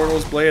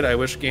 Immortals Blade. I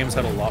wish games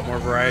had a lot more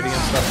variety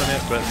and stuff in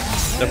it, but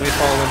then we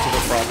fall into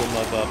the problem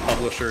of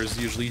publishers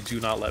usually do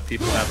not let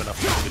people have enough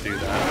time to do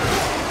that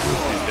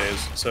these days.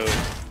 So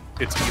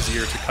it's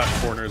easier to cut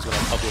corners when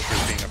a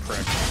publisher's being a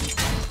prick.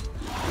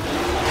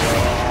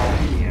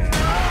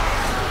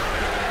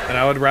 And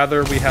I would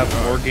rather we have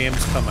more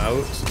games come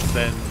out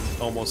than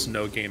almost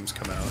no games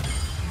come out,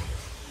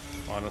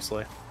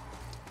 honestly.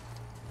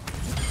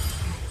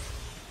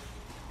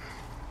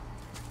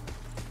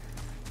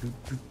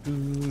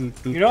 You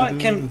know what?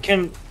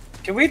 Can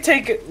we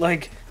take it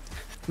like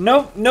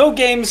no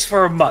games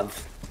for a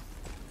month?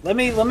 Let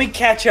me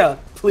catch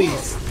up,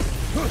 please.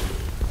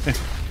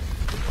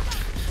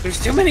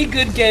 There's too many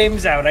good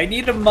games out. I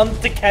need a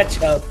month to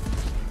catch up.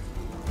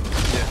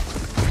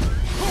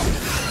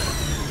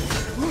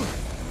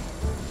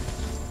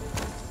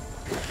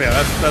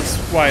 Yeah, that's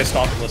why I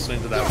stopped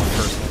listening to that one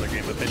person on their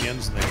game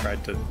opinions, and they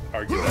tried to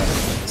argue that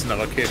it's not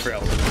okay for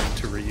Elden Ring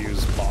to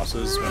reuse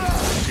bosses when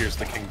Tears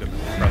of the Kingdom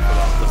and Breath of the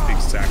Wild does the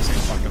exact same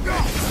fucking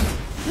thing.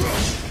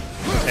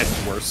 And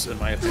worse, in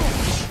my opinion.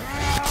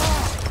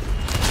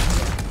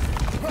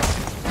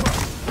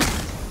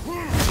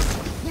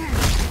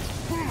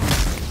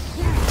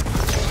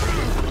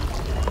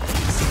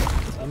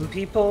 Some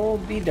people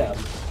be dumb.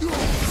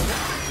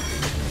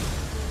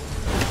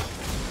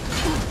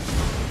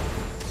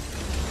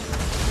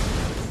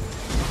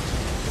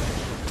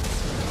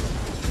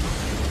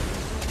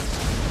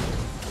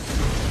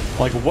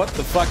 Like, what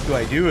the fuck do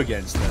I do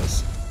against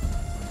this?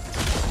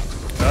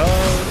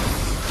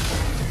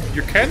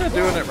 You're kind of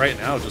doing it right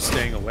now, just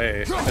staying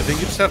away. I think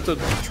you just have to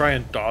try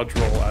and dodge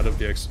roll out of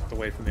the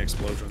away from the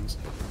explosions.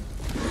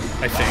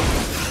 I think.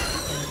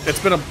 It's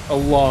been a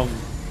long...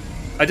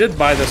 I did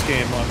buy this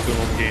game on Good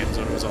Old Games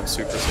when it was on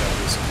Super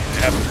Sale recently.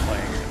 I haven't been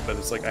playing it, but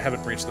it's like I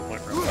haven't reached the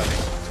point where I'm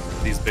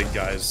fighting these big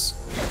guys.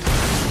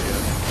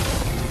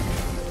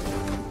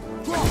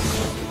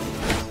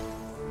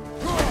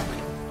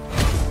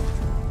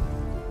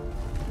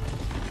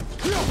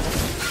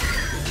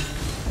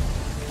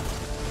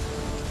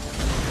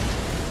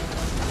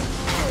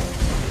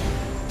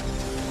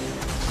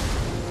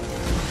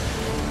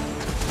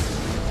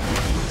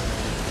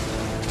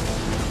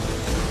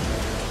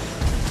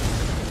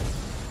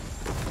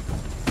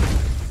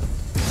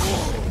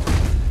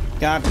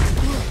 God.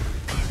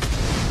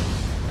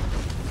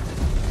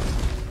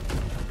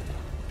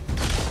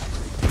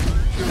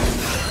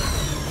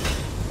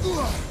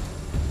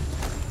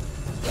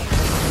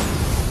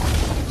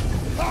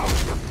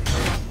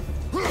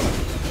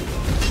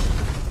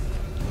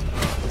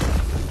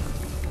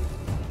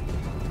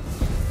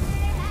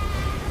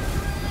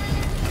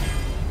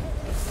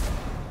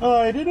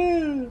 I did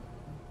it!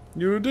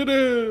 You did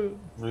it!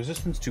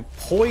 Resistance to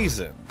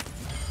poison.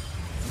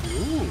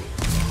 Ooh.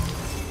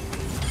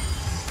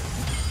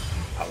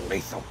 A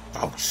lethal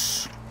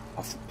dose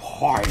of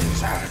poison.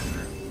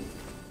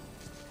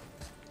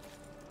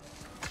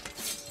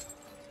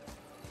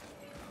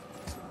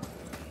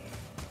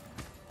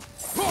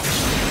 Clear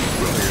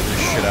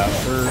this shit out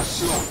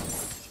first.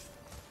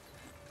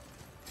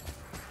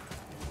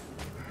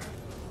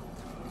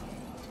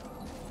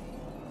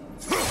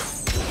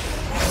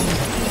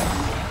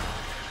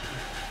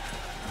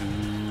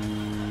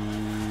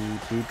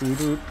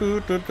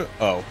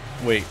 Oh,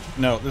 wait.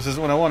 No, this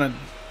isn't what I wanted.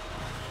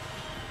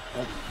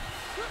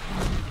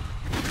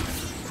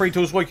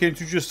 Kratos, why can't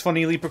you just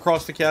funny leap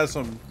across the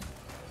chasm?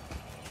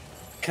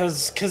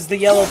 Cause the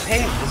yellow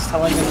paint is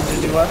telling him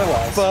to do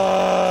otherwise.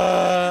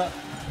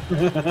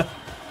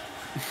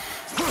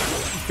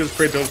 Because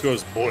Kratos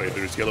goes, boy,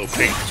 there's yellow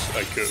paint.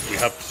 We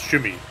have to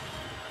shimmy.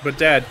 But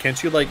Dad,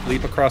 can't you like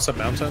leap across a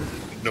mountain?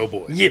 No,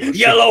 boy.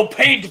 Yellow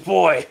paint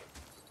boy.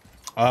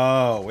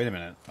 Oh, wait a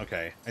minute.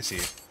 Okay, I see.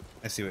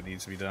 I see what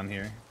needs to be done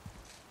here.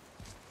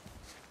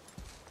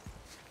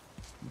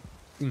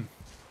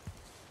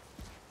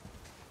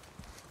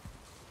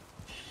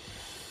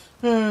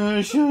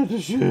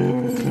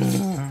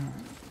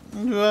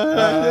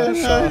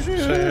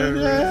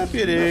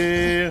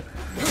 Deputy.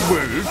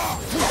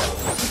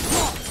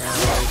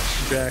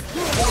 Jack.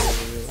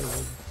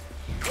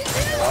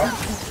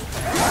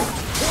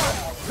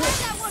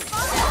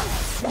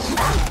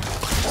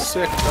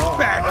 Sick dog.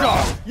 Back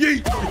off!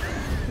 Yeet!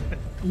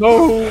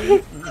 No!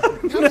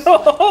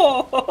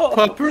 No!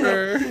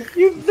 Pupper!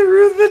 You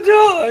threw the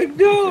dog!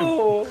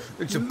 No!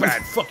 It's a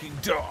bad fucking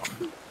dog.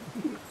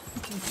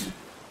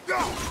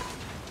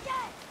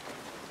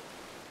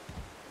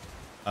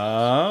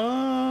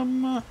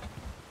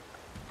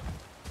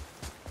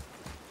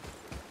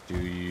 Do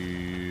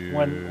you...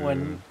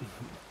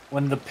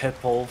 When the pit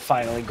bull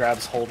finally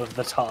grabs hold of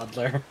the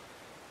toddler.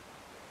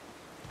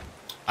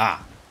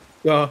 Ah.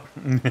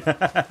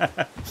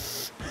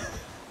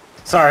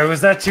 Sorry,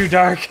 was that too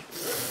dark?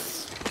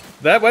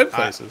 That went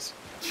places.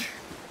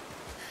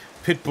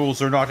 Pit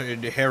bulls are not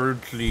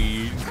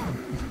inherently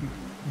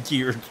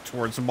geared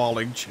towards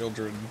mauling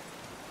children.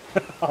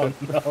 Oh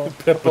no.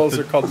 Pit bulls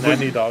are called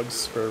nanny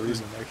dogs for a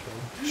reason,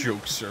 actually.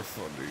 Jokes are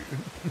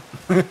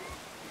funny.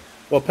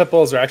 Well, pit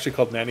bulls are actually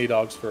called nanny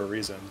dogs for a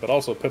reason, but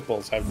also pit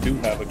bulls do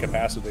have a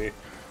capacity.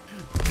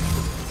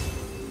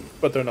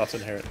 But they're not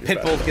inherently Pit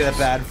bad bulls dogs. get a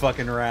bad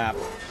fucking rap.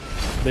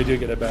 They do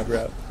get a bad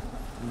rap.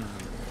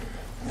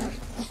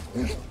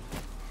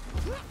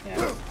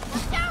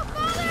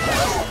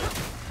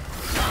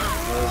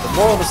 The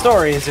moral of the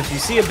story is if you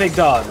see a big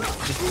dog,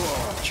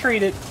 just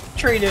treat it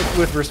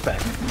with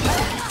respect.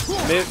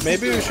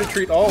 Maybe we should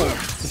treat all.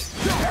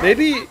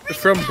 Maybe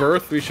from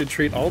birth we should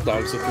treat all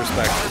dogs with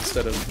respect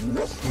instead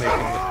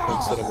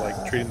of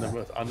like treating them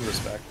with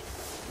unrespect.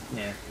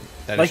 Yeah.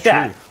 That Like is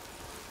that. true.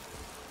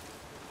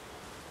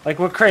 Like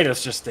what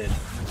Kratos just did.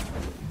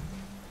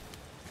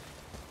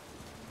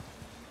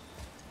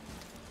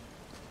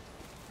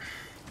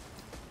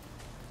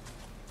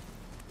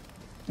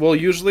 Well,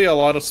 usually a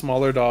lot of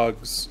smaller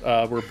dogs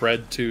were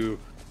bred to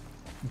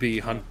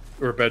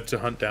bred to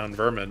hunt down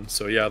vermin.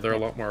 So yeah, they're a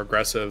lot more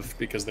aggressive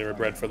because they were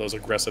bred for those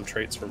aggressive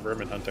traits for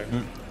vermin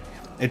hunting.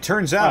 It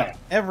turns out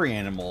every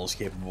animal is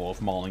capable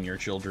of mauling your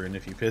children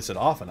if you piss it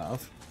off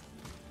enough.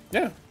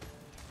 Yeah.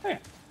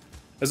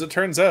 As it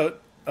turns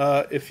out,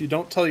 if you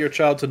don't tell your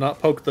child to not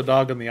poke the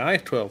dog in the eye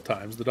 12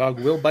 times, the dog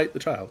will bite the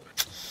child.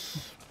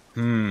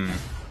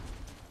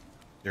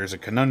 There's a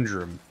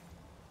conundrum.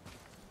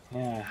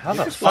 Yeah, how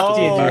the fuck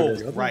do you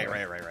do this? Right.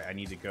 I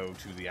need to go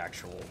to the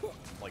actual,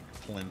 like,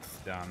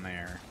 plinth down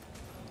there.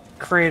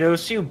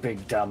 Kratos, you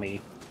big dummy.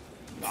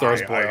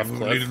 Throws boy off I'm a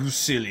cliff. little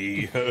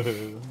silly.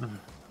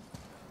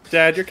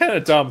 Dad, you're kind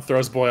of dumb.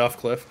 Throws boy off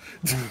cliff.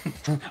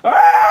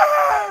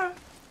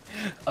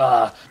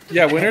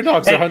 Yeah, winter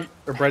dogs are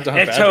bred to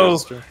hunt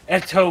badgers.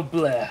 Eto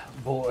bleh,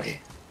 boy.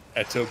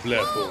 Eto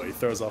bleh boy.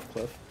 Throws off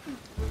cliff.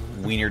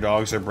 Wiener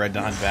dogs are bred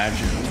to hunt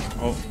badgers.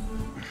 Oh,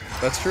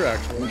 That's true,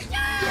 actually.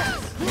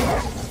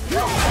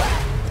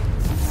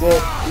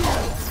 Well,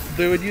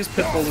 they would use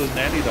pit bulls as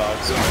nanny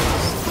dogs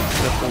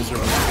because pit bulls are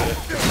really good at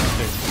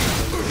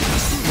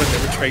hunting when they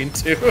were trained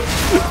to.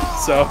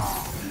 So,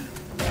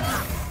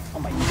 Oh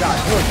my god,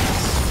 look,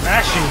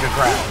 smashing the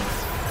ground.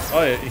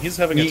 oh yeah, he's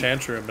having a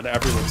tantrum and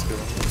everyone's doing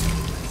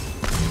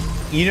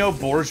it. you know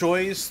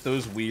Bourgeois,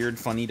 those weird,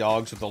 funny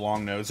dogs with the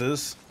long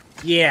noses.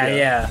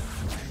 Yeah.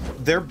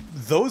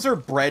 Those are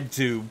bred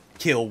to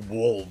kill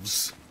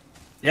wolves.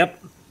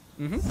 Yep.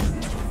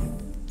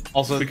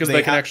 Also, Because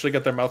they can actually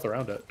get their mouth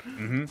around it.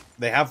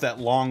 they have that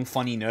long,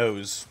 funny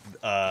nose,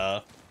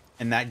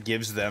 and that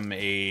gives them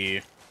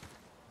a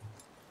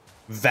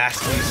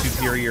vastly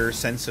superior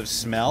sense of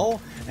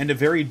smell and a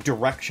very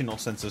directional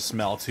sense of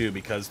smell too,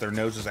 because their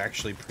nose is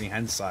actually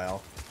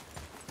prehensile.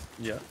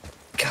 Yeah.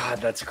 God,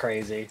 that's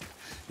crazy.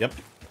 Yep.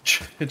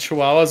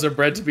 Chihuahuas are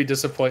bred to be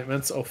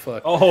disappointments. Oh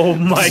fuck. Oh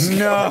my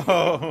god.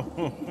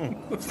 No.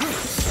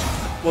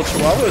 Well,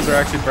 Chihuahuas are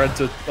actually bred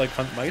to like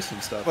hunt mice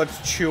and stuff. But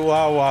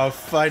Chihuahua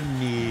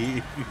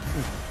funny.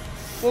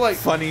 Well, like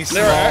Funny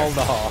they're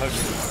small dog.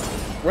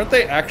 weren't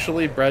they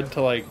actually bred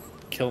to like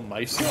kill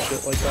mice and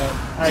shit like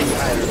that? I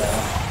don't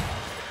know.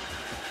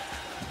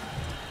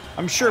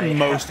 I'm sure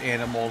most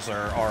animals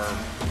are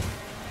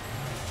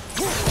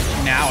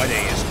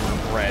nowadays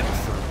bred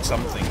for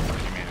something for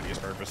humanity's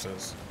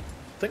purposes.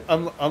 I think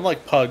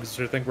unlike pugs,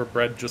 I think we're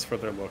bred just for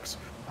their looks.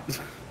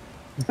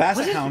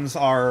 Basset hounds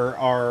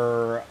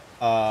are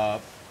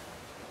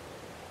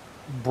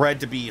bred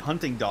to be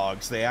hunting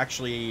dogs. They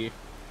actually,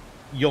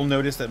 you'll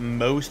notice that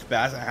most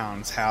basset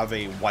hounds have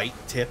a white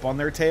tip on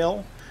their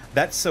tail.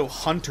 That's so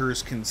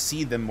hunters can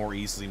see them more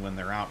easily when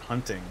they're out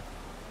hunting.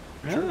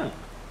 Yeah.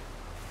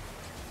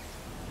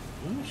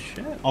 Oh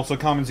shit. Also,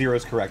 Common Zero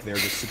is correct. They're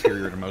just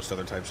superior to most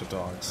other types of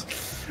dogs.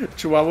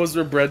 Chihuahuas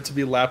were bred to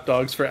be lap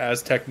dogs for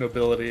Aztec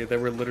nobility. They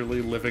were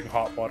literally living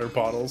hot water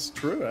bottles.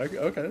 True.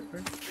 Okay.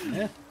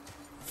 Yeah.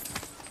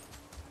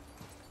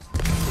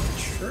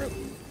 True.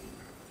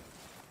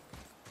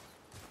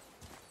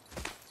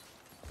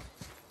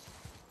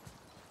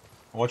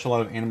 I watch a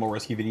lot of animal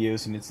rescue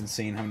videos, and it's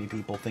insane how many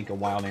people think a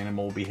wild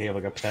animal will behave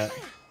like a pet.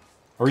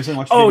 I recently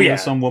watched a video of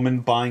some woman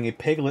buying a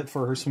piglet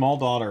for her small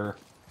daughter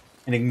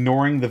and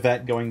ignoring the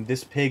vet going,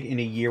 this pig in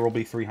a year will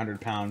be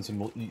 300 pounds and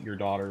will eat your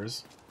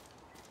daughters.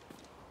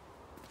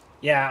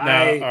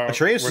 Yeah,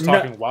 Atreus, we're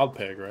talking wild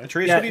pig, right?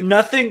 Atreus, yeah,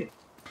 nothing...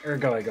 Or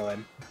go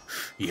ahead.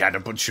 He had a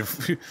bunch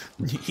of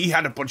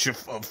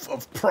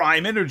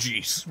prime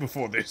energies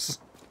before this.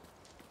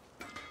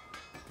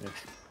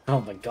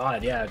 Oh my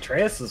god, yeah,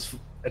 Atreus has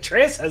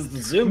the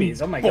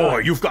zoomies. Oh my Boy,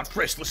 god. you've got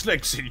restless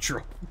leg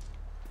syndrome.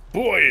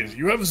 Boys,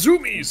 you have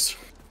zoomies.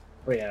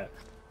 Oh yeah.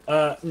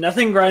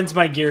 Nothing grinds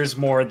my gears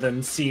more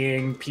than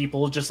seeing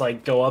people just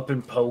like go up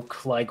and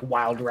poke like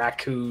wild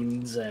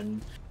raccoons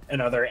and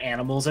other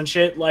animals and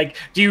shit. Like,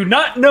 do you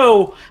not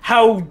know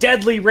how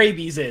deadly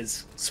rabies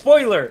is?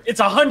 Spoiler,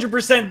 it's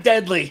 100%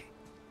 deadly.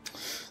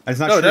 That's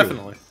not true.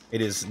 Definitely.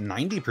 It is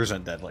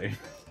 90% deadly.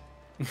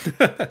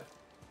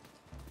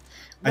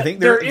 I think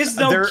there is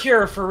no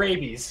cure for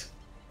rabies.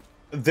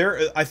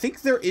 I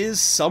think there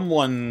is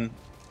someone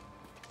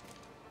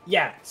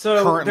Yeah,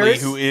 so currently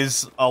who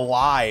is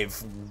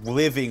alive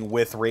living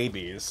with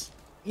rabies.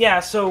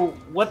 Yeah, so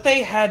what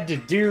they had to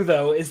do,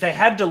 though, is they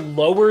had to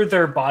lower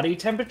their body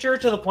temperature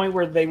to the point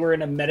where they were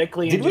in a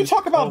medically induced Did we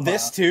talk about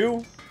this,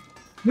 too?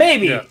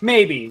 Maybe,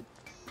 maybe.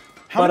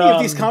 How many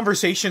of these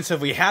conversations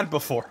have we had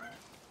before?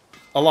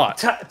 A lot.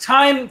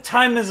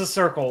 Time is a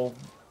circle.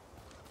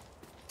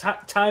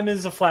 Time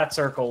is a flat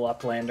circle,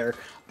 Uplander.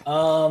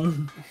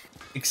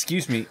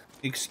 Excuse me.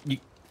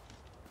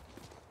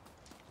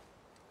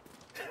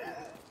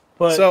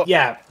 But, so,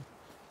 yeah.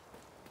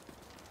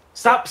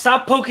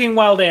 Stop poking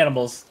wild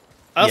animals.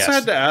 I also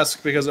had to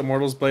ask, because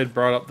Immortals Blade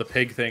brought up the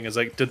pig thing, is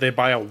like, did they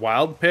buy a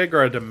wild pig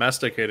or a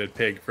domesticated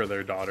pig for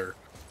their daughter?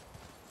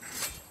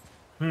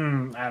 I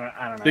don't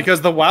know.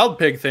 Because the wild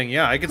pig thing,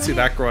 yeah, I could see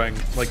that growing.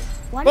 Like,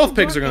 both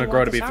pigs are going to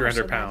grow to be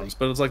 300 pounds,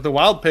 but it's like the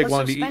wild pig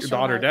wanted to eat your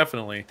daughter,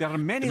 definitely.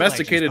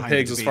 Domesticated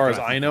pigs, as far as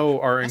I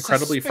know, are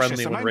incredibly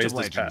friendly when raised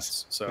as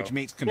pets. So. Which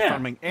makes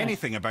confirming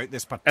anything about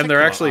this particular and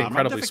they're actually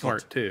incredibly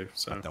smart, too.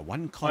 So. The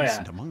one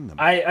constant among them.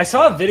 I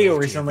saw a video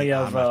recently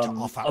of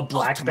a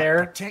black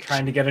bear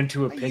trying to get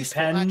into a pig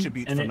pen,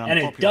 and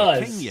it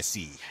does.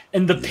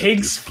 And the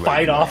pigs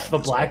fight off the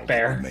black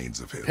bear.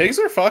 Pigs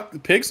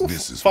will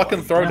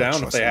fucking throw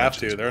down if they have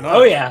to. They're not.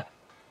 Oh yeah.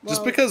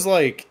 Just because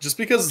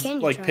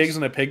pigs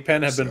in a pig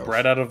pen have been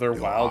bred out of their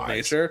wild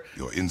nature.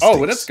 Oh,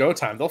 when it's go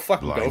time, they'll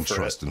fucking go for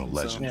trust it. in a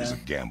legend is a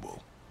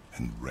gamble,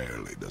 and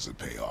rarely does it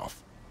pay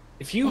off.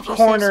 If you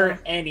corner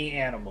any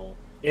animal,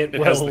 it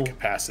will has the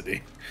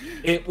capacity.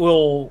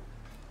 It'll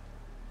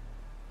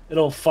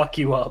fuck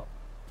you up.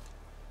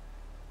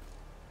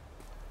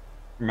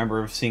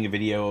 Remember seeing a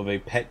video of a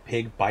pet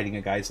pig biting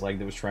a guy's leg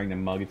that was trying to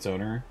mug its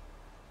owner?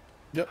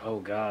 Yep. Oh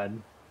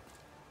god.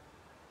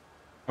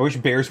 I wish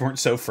bears weren't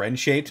so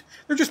friend-shaped.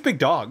 They're just big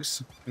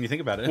dogs, when you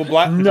think about it. Well,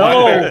 black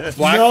bears.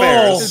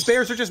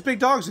 Bears are just big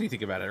dogs when you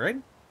think about it, right?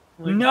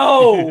 Like,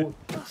 no!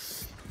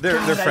 They're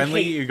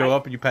friendly, you go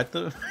up and you pet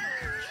them.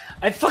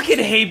 I fucking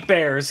hate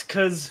bears,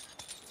 because,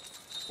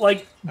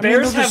 like,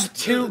 bears have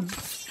two...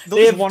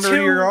 They'll just wander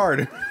in your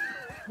yard.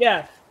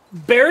 Yeah.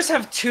 Bears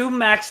have two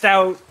maxed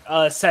out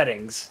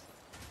settings.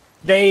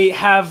 They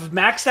have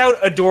maxed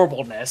out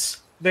adorableness.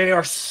 They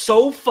are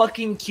so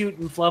fucking cute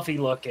and fluffy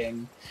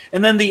looking.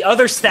 And then the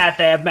other stat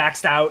they have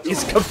maxed out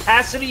is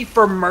capacity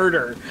for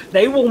murder.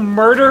 They will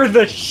murder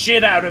the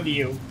shit out of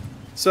you.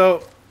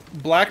 So,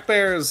 black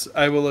bears,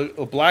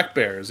 black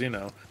bears, you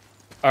know,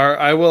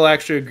 I will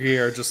actually agree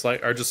are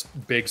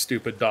just big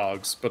stupid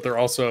dogs, but they're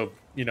also,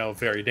 you know,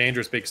 very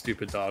dangerous big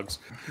stupid dogs.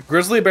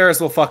 Grizzly bears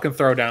will fucking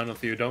throw down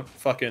with you. Don't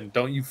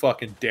you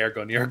fucking dare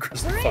go near a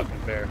grizzly fucking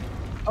bear.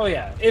 Oh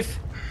yeah, if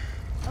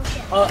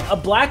a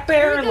black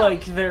bear,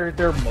 like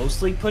they're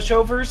mostly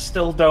pushovers,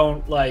 still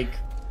don't like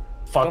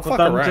fuck with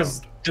them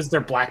because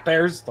they're black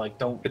bears. Like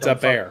It's a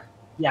bear.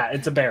 Yeah,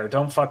 it's a bear.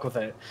 Don't fuck with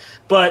it.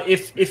 But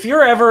if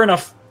you're ever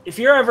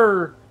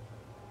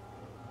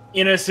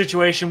in a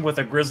situation with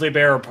a grizzly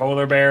bear or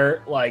polar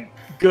bear, like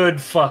good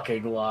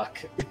fucking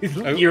luck.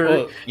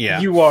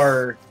 You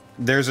are.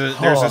 There's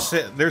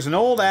an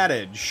old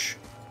adage: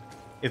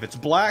 if it's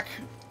black,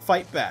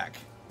 fight back.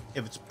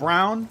 If it's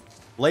brown,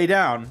 lay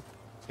down.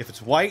 If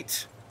it's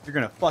white, you're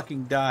gonna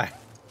fucking die.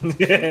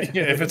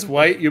 If it's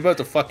white, you're about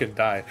to fucking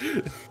die.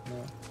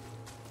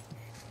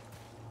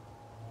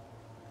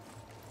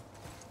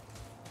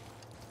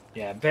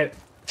 Yeah, but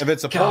if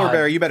it's a polar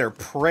bear, you better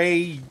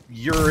pray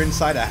you're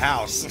inside a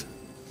house.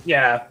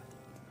 Yeah.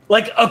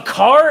 Like, a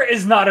car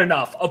is not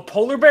enough. A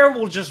polar bear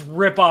will just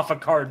rip off a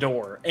car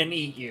door and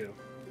eat you.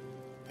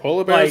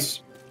 Polar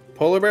bears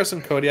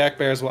and Kodiak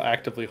bears will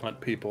actively hunt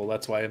people.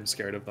 That's why I'm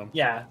scared of them.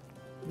 Yeah.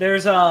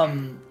 There's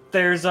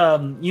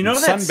you know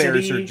that sun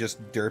bears are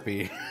just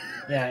derpy.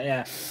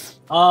 Yeah.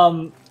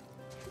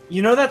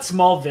 You know that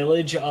small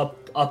village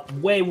up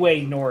way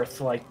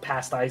north, like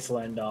past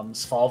Iceland,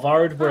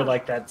 Svalbard, where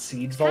like that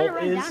seed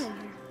vault is?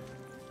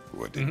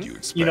 What did you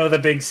expect? You know the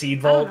big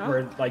seed vault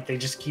where like they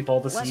just keep all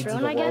the seeds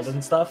of the world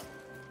and stuff?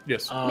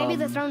 Yes. Maybe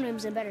the throne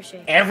room's in better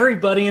shape.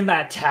 Everybody in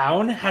that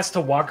town has to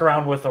walk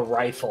around with a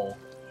rifle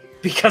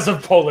because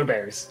of polar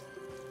bears.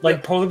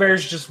 Like, polar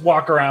bears just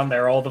walk around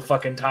there all the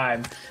fucking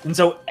time. And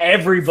so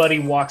everybody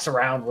walks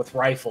around with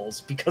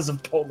rifles because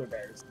of polar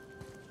bears.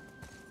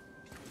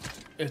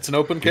 It's an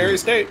open carry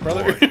state,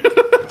 brother.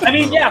 I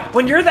mean, yeah,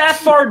 when you're that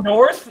far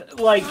north,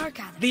 like,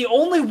 the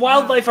only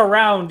wildlife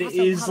around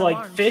is,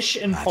 like, fish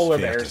and polar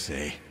bears.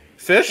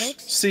 Fish,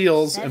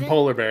 seals, and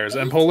polar bears.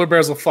 And polar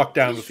bears will fuck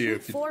down with you.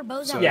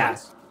 Yeah,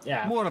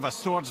 yeah. More of a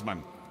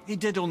swordsman. He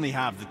did only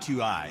have the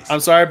 2 eyes. I'm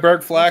sorry,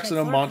 Berg Flax. I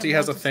know Monty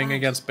has a thing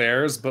against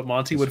bears, but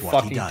Monty would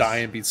fucking die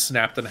and be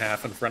snapped in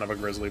half in front of a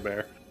grizzly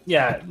bear.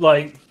 Yeah,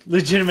 like,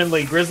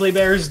 legitimately, grizzly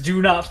bears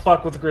do not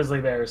fuck with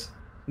grizzly bears.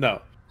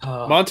 No.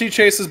 Monty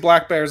chases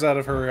black bears out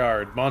of her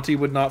yard. Monty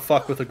would not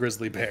fuck with a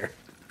grizzly bear.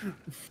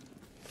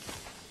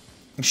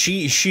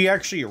 She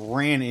actually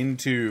ran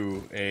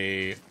into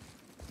a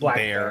black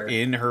bear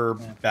in her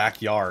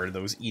backyard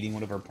that was eating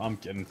one of her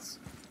pumpkins.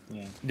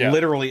 Yeah.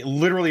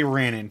 Literally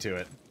ran into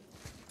it.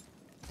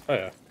 Oh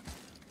yeah.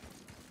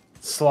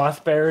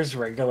 Sloth bears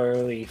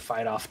regularly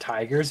fight off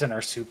tigers and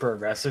are super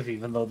aggressive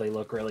even though they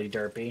look really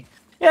derpy.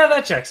 Yeah,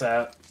 that checks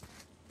out.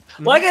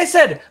 Like I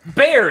said,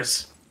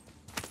 bears!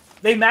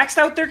 They maxed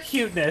out their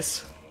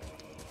cuteness,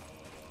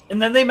 and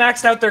then they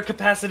maxed out their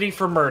capacity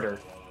for murder.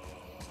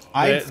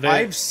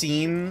 I've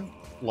seen,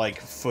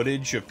 like,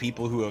 footage of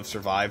people who have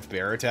survived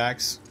bear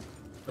attacks.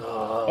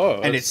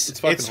 And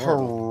it's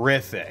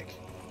horrific.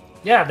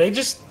 Yeah, they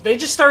just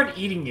start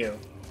eating you.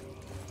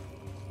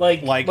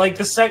 Like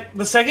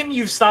the second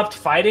you've stopped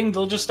fighting,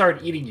 they'll just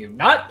start eating you.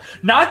 Not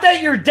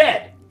that you're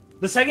dead.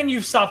 The second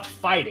you've stopped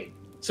fighting,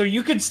 so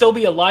you could still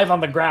be alive on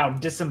the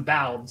ground,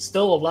 disemboweled,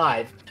 still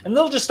alive, and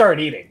they'll just start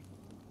eating.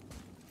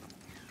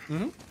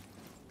 Mm-hmm.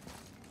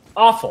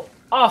 Awful,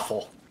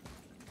 awful.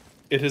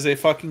 It is a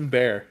fucking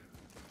bear.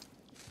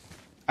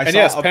 And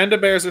yes, panda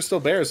bears are still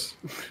bears.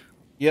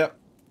 Yep,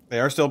 they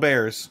are still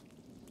bears.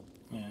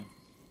 Yeah.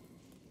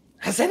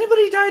 Has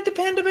anybody died to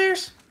panda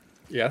bears?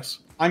 Yes,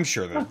 I'm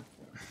sure that.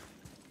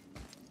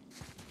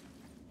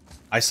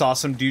 I saw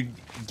some dude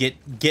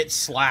get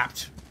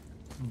slapped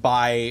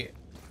by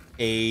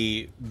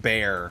a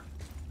bear,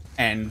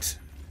 and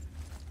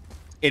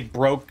it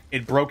broke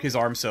his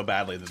arm so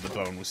badly that the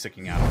bone was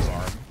sticking out of his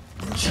arm.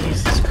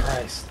 Jesus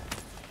Christ!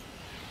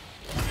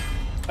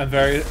 I'm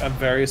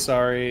very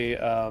sorry,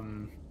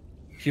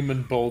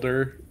 Human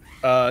Boulder.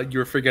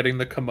 You're forgetting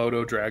the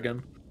Komodo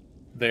dragon.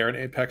 They are an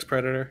apex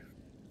predator.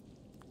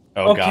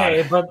 Oh,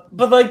 okay, God.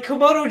 but like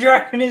Komodo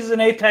dragon is an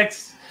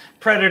apex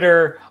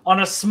predator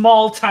on a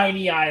small,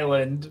 tiny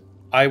island.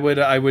 I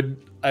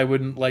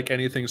wouldn't like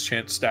anything's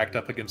chance stacked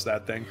up against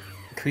that thing.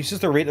 Increases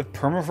the rate of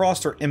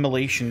permafrost or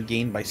immolation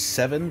gained by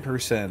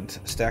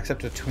 7%. Stacks up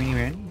to 20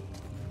 rand.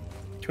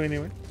 20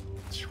 rand.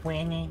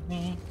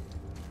 20.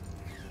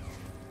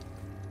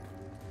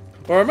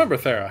 Well, remember,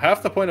 Thera,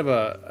 half the point of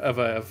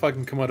a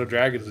fucking Komodo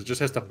dragon is it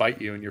just has to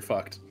bite you and you're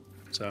fucked.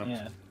 So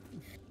yeah.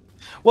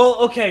 Well,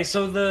 okay,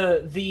 so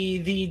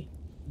the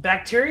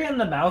bacteria in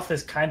the mouth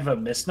is kind of a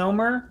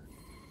misnomer.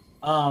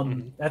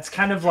 That's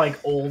kind of like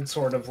old,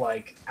 sort of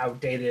like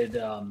outdated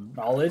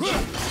knowledge.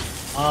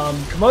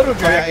 Komodo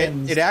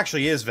dragons. It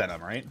actually is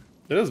venom, right?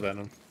 It is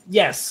venom.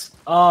 Yes.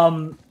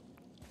 And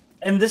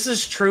this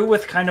is true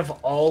with kind of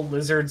all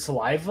lizard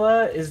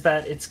saliva, is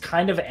that it's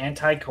kind of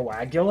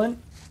anticoagulant.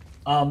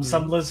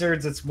 Some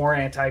lizards, it's more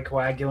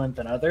anticoagulant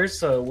than others.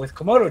 So with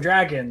Komodo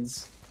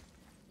dragons,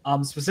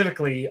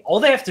 specifically, all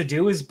they have to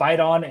do is bite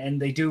on and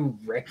they do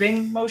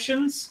ripping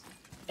motions,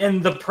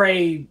 and the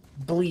prey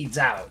bleeds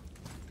out.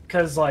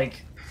 Because,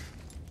 like,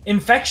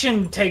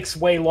 infection takes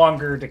way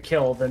longer to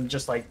kill than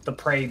just, like, the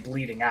prey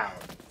bleeding out.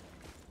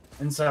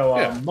 And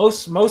so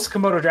most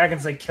Komodo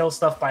dragons, they kill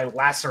stuff by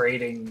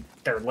lacerating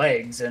their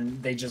legs,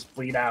 and they just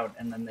bleed out,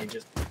 and then they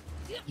just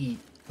eat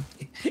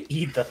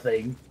the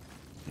thing.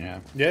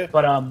 Yeah. Yeah.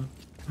 But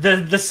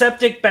the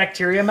septic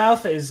bacteria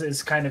mouth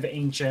is kind of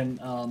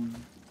ancient.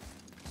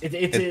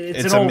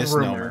 It's an old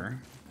misnomer.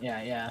 rumor.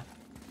 Yeah.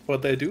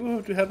 But they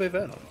do have a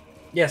venom.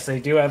 Yes, they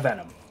do have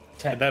venom.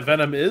 And that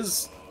venom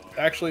is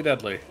actually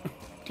deadly.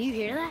 Do you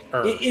hear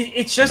that?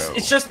 It's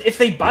just if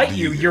they bite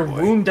you, your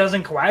wound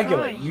doesn't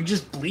coagulate. You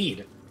just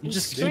bleed. You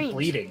just keep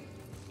bleeding.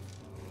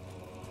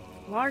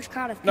 Large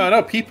crowd of people.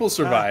 No, people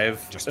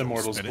survive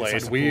Immortal's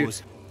Blade.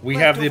 We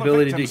have the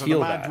ability to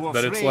heal that,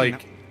 but it's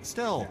like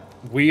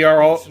we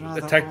are all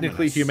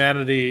technically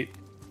humanity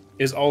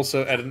is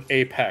also at an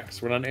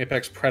apex. We're not an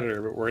apex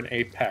predator, but we're an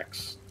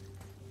apex.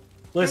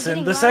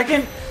 Listen, the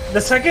second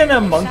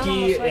a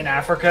monkey in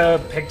Africa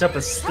picked up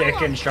a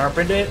stick and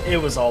sharpened it, it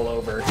was all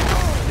over.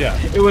 Yeah,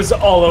 it was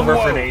all over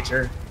for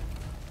nature.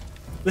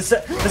 The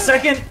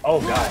second, oh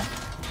god,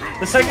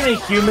 the second a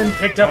human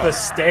picked up a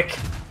stick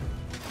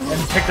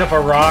and picked up a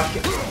rock,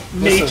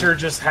 nature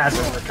just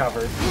hasn't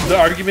recovered. The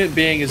argument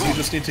being is you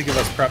just need to give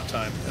us prep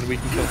time, and we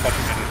can kill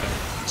fucking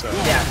anything. So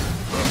yeah,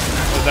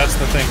 that's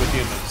the thing with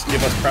humans.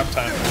 Give us prep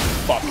time, and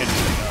fuck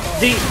anything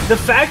else. The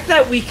fact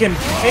that we can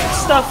pick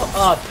stuff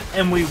up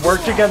and we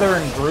work together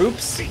in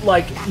groups,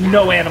 like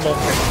no animal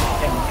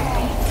can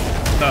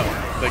compete. No,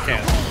 they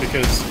can't,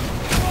 because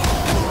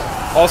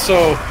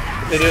also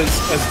it is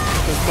as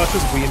as much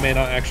as we may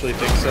not actually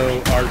think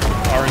so,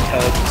 our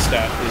intelligence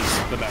stat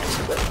is the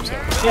maximum. So.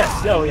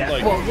 Yes. Oh yeah.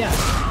 Like, well, yeah.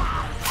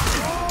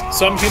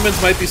 Some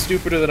humans might be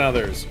stupider than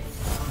others,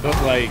 but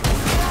like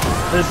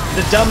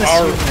the dumbest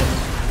human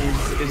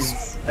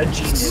is a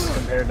genius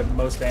compared to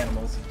most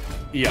animals.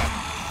 Yeah.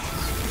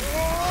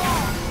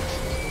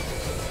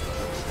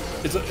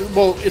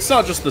 It's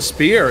not just the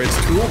spear; it's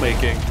tool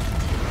making.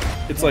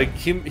 It's like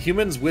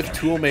humans with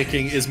tool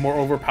making is more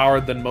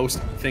overpowered than most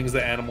things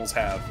that animals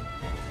have.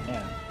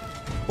 Yeah.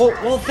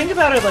 Well, think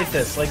about it like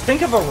this. Like,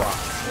 think of a rock,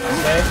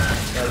 okay?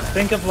 Like,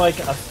 think of like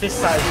a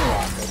fist-sized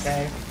rock,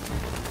 okay?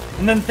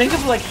 And then think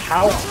of like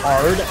how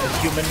hard a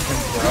human can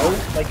throw.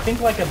 Like,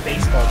 think like a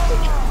baseball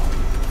pitcher,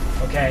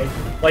 okay?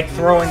 Like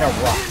throwing a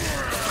rock.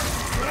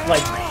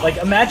 Like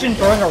imagine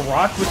throwing a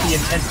rock with the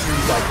intent to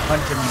like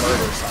hunt and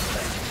murder something.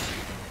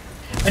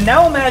 And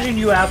now imagine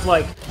you have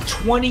like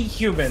 20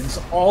 humans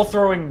all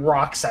throwing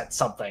rocks at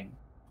something.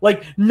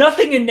 Like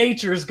nothing in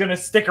nature is gonna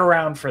stick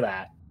around for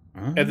that.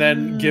 And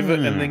then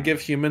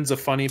give humans a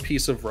funny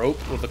piece of rope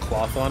with a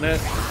cloth on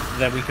it.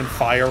 Then we can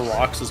fire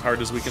rocks as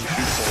hard as we can shoot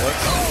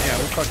bullets. Yeah,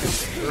 we're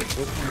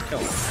gonna kill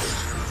them.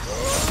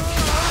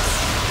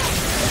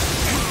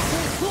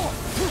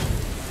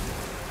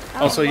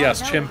 Also,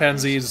 yes,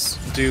 chimpanzees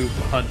do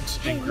hunt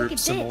in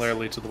groups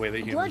similarly to the way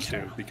that humans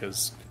do,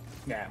 because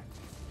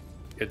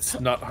it's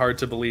not hard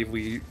to believe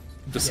we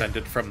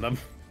descended from them.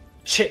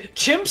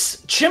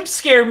 Chimps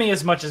scare me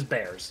as much as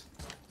bears.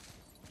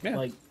 Yeah.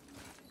 Like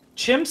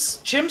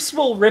chimps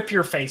will rip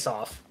your face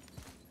off.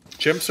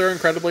 Chimps are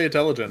incredibly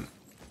intelligent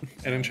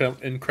and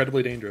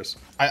incredibly dangerous.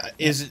 I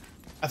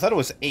thought it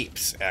was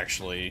apes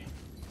actually.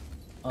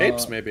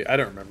 Apes maybe, I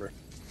don't remember.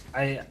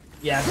 I'm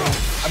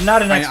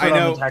not an expert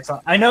on the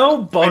taxon. I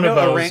know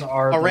bonobos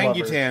are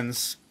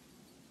orangutans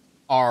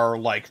are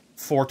like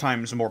 4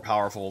 times more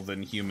powerful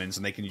than humans,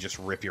 and they can just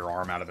rip your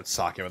arm out of its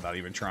socket without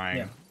even trying.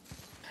 Yeah.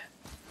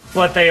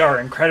 But they are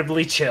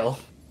incredibly chill.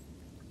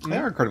 They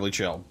are incredibly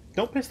chill.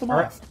 Don't piss them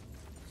off.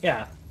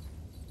 Yeah.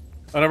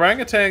 An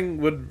orangutan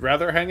would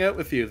rather hang out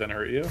with you than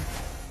hurt you.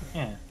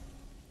 Yeah.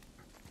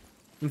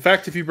 In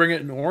fact, if you bring it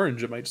in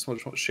orange, it might just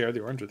want to share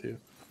the orange with you.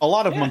 A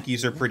lot of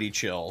monkeys are pretty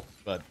chill,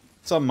 but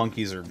some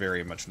monkeys are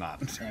very much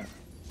not.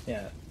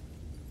 Yeah.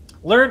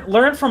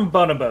 Learn from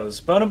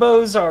bonobos.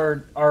 Bonobos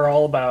are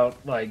all about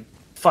like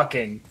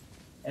fucking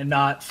and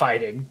not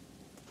fighting.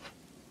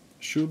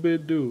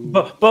 Shooby-doo.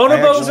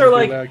 Bonobos are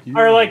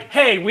like,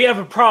 hey, we have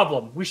a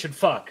problem. We should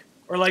fuck.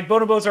 Or like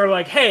bonobos are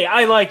like, hey,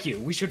 I like you.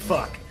 We should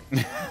fuck.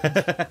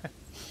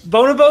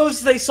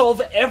 Bonobos, they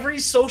solve every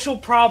social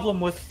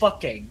problem with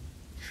fucking.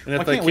 And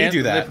if they can't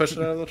do that, they push it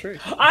out of the tree.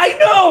 I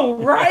know,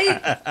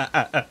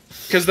 right?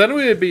 Because then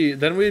we'd be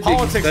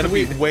politics would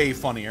be way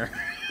funnier.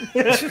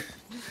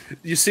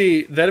 You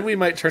see, then we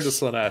might turn to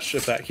Slaanesh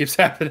if that keeps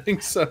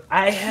happening. So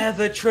I have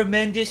a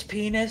tremendous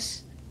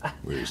penis.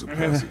 Where's the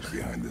passage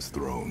behind this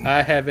throne?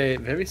 I have a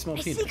very small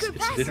penis.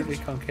 It's literally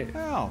concave.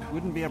 Well,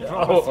 wouldn't be a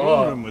proper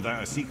throne room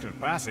without a secret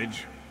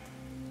passage.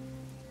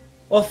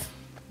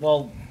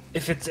 Well,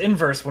 if it's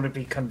inverse, would it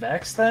be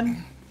convex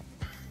then?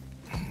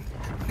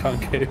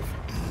 Concave.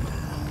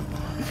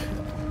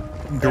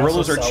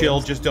 Gorillas are chill.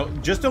 Just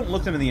don't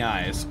look them in the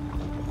eyes.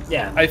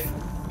 Yeah.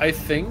 I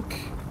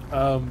think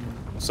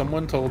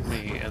someone told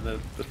me, and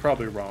that's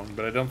probably wrong,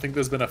 but I don't think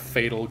there's been a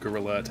fatal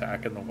gorilla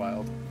attack in the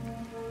wild.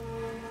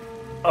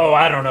 Oh,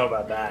 I don't know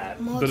about that.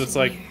 But it's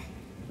like,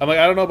 I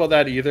don't know about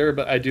that either,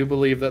 but I do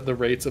believe that the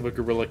rates of a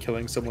gorilla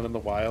killing someone in the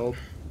wild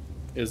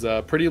is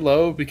pretty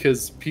low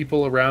because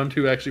people around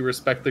who actually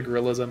respect the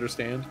gorillas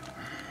understand.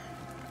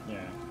 Yeah.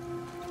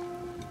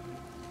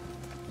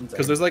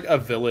 Because there's like a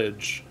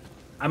village.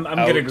 I'm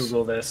gonna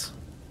Google this.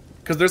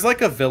 Because there's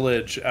like a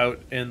village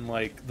out in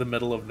like the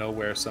middle of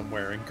nowhere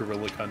somewhere in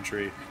gorilla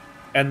country,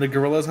 and the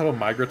gorillas have a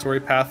migratory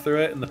path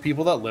through it, and the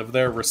people that live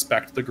there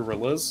respect the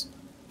gorillas,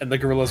 and the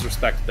gorillas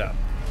respect them.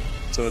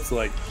 So it's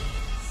like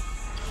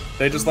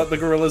they just let the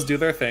gorillas do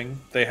their thing.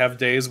 They have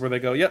days where they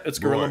go, "Yep, it's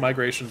gorilla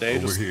migration day.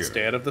 Just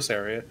stay out of this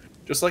area."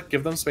 Just like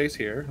give them space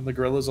here, and the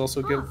gorillas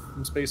also give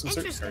them space in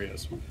certain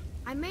areas.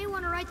 I may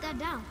want to write that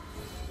down.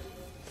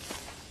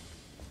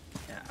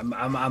 Yeah,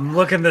 I'm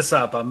looking this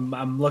up.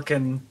 I'm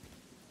looking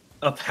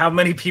up how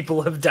many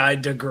people have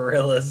died to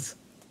gorillas.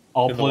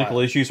 All political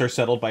issues are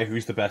settled by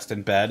who's the best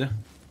in bed.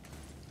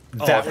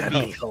 That'd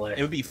be hilarious.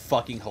 It would be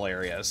fucking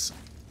hilarious.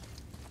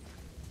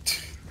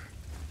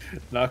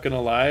 Not gonna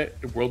lie,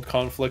 world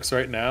conflicts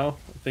right now.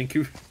 Thank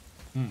you.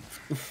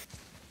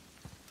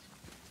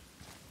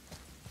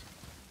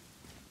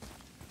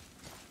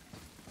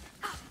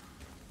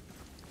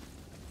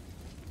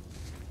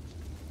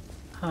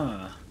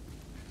 Huh.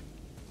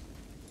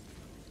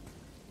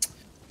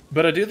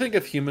 But I do think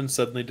if humans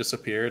suddenly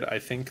disappeared, I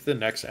think the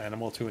next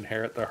animal to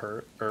inherit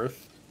the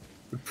Earth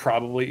would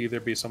probably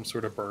either be some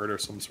sort of bird or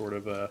some sort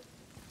of a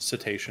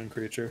cetacean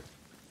creature.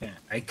 Yeah,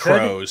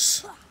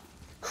 Crows.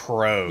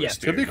 Crows. Yeah,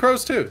 dude. Could be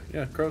crows too.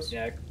 Yeah, crows.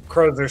 Yeah,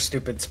 crows are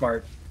stupid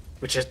smart,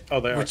 which is they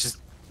are. Which is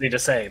easy to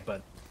say,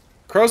 but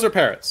crows are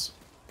parrots,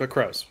 but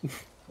crows.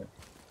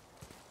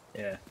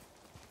 Yeah.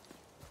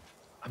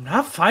 I'm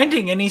not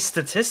finding any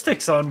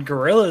statistics on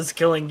gorillas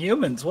killing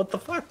humans. What the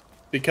fuck?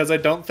 Because I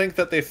don't think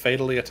that they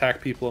fatally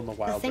attack people in the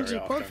wild The things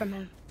very you quote often. from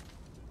him.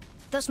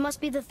 Those must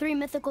be the 3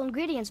 mythical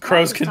ingredients. Brad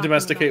Crows was can talking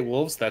domesticate about.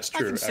 wolves? That's I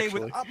true, can say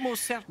actually. with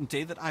utmost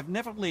certainty that I've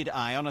never laid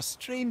eye on a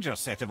stranger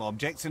set of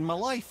objects in my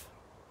life.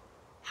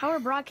 How are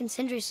Brock and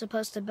Sindri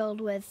supposed to build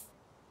with...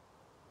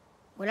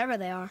 whatever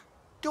they are?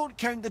 Don't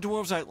count the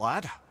dwarves out,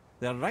 lad.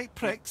 They're right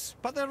pricks,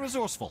 but they're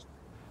resourceful.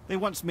 They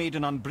once made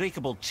an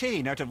unbreakable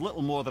chain out of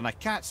little more than a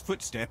cat's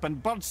footstep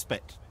and bird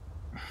spit.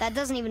 That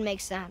doesn't even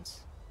make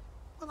sense.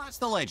 Well, that's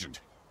the legend.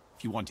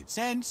 If you wanted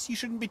sense, you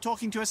shouldn't be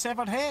talking to a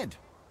severed head.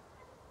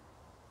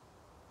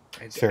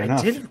 Fair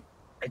enough.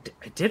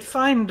 I did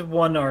find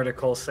one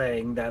article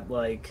saying that,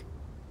 like,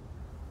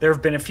 there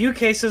have been a few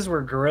cases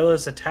where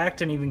gorillas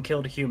attacked and even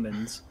killed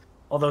humans,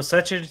 although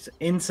such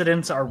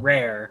incidents are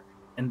rare,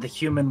 and the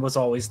human was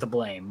always to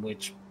blame,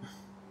 which,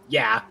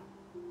 yeah.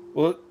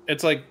 Well,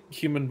 it's like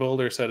Human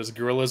Boulder said, is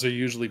gorillas are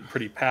usually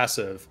pretty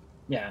passive.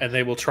 Yeah. And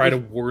they will try to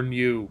warn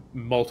you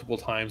multiple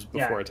times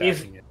before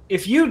attacking you.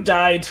 If you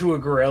die to a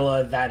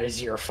gorilla, that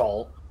is your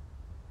fault.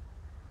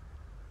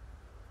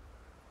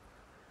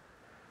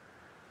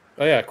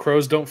 Oh yeah,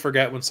 crows don't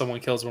forget when someone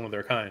kills one of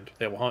their kind.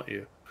 They will haunt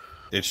you.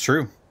 It's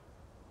true.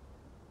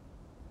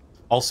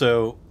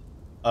 Also,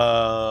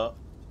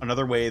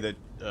 another way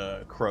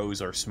that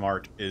crows are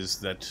smart is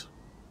that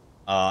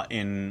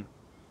in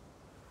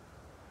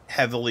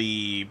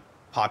heavily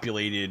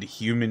populated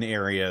human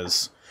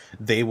areas,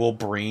 they will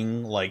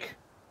bring, like,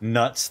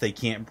 nuts they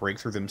can't break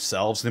through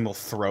themselves, and then will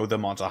throw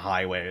them onto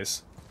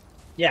highways.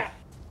 Yeah.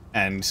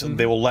 And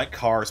they will let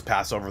cars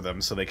pass over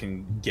them so they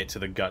can get to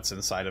the guts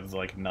inside of,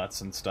 like,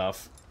 nuts and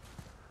stuff.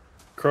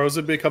 Crows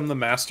have become the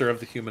master of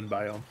the human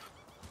biome.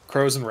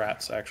 Crows and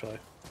rats, actually.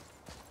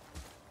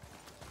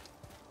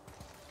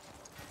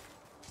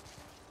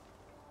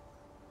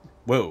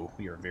 Whoa,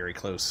 you're very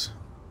close.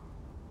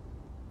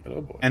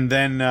 Oh boy. And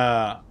then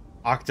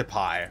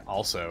octopi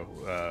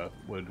also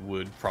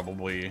would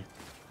probably...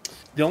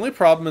 The only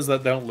problem is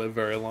that they don't live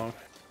very long.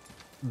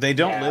 They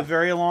don't live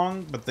very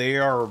long, but they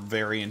are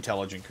very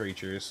intelligent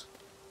creatures.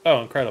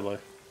 Oh, incredibly.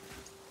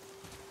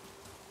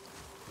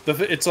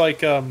 It's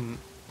like,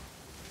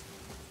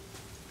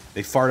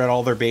 They fart out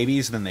all their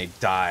babies, and then they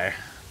die.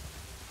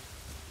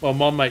 well,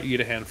 Mom might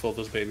eat a handful of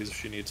those babies if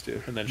she needs to,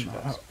 and then she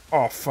does.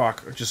 Oh,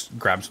 fuck. Just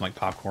grab some, like,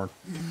 popcorn.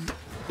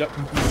 Yep.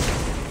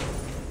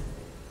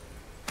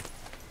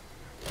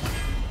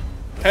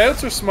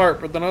 Coyotes are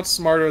smart, but they're not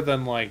smarter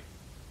than, like,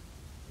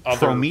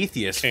 other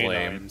Prometheus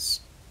canines.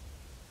 Flame.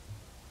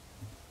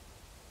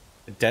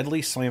 A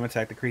deadly slam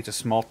attack that creates a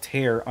small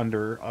tear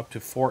under up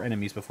to 4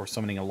 enemies before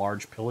summoning a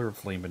large pillar of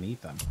flame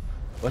beneath them.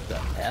 What the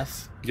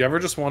F? You ever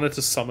just wanted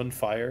to summon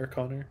fire,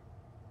 Connor?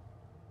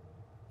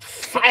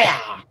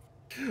 Fire!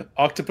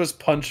 Octopus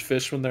punch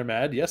fish when they're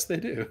mad? Yes, they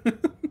do.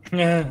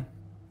 Yeah.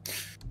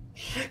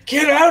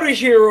 Get out of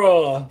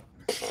here!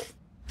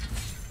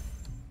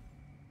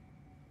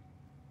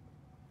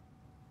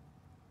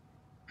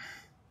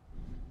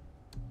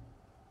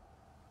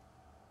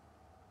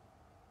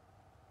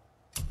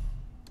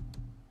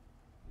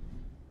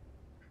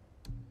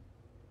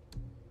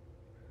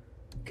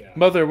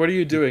 Mother, what are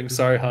you doing?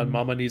 Sorry, hon.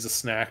 Mama needs a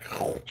snack.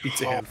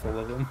 Eats a handful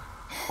of them.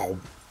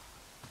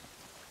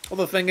 Well,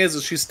 the thing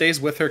is she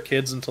stays with her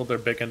kids until they're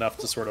big enough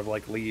to sort of,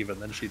 like, leave,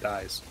 and then she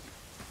dies.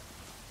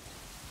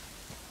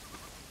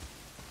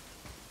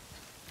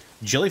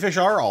 Jellyfish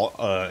are all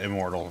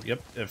immortal.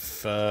 Yep.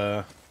 If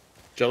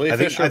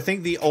Jellyfish I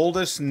think the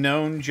oldest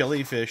known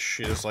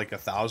jellyfish is like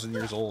 1,000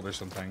 years old or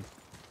something.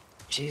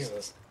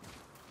 Jesus.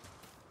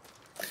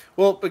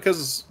 Well,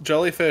 because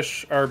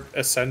jellyfish are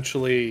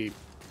essentially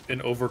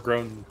an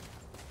overgrown...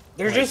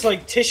 They're just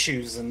like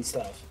tissues and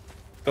stuff.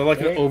 They're like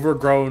right? an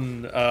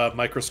overgrown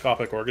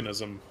microscopic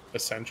organism,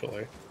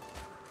 essentially.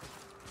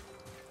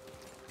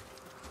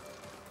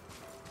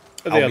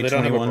 I'll be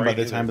 21 by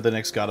the time of the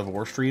next God of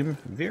War stream.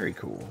 Very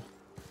cool.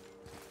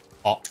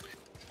 Oh.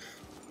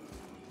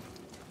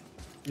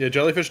 Yeah,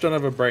 jellyfish don't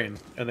have a brain,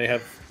 and they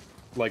have,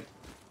 like,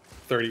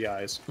 30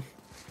 eyes.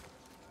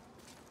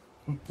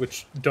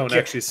 Which don't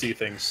actually see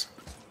things.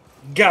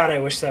 God, I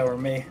wish that were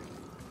me.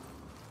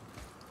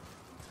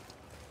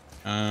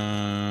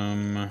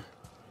 Oh.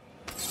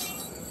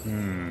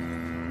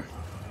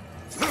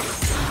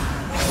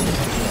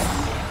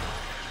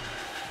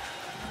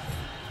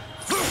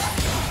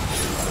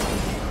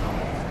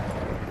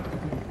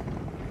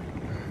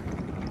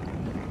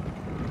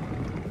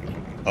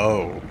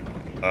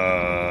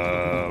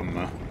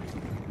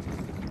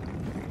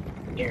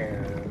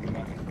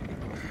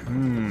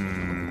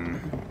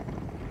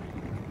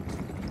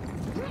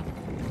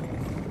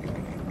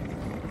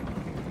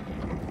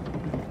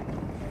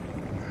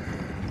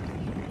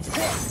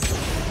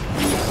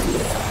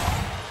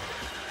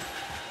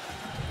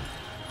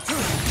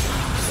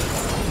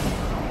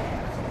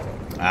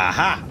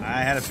 Aha!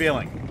 I had a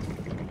feeling.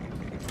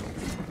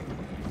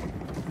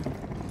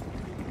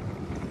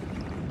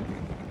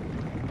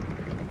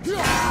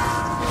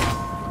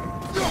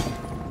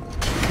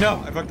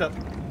 No, I fucked up.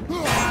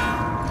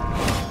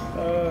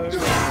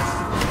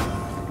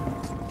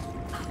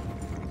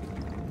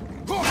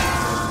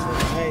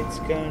 It's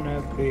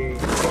gonna be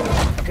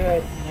a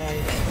good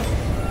night.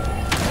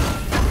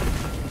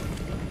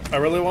 I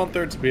really want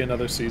there to be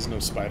another season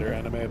of Spider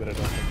anime, but I don't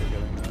think we're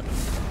getting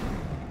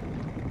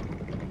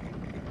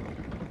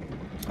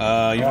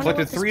that. You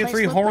collected 3 of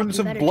 3 horns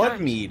of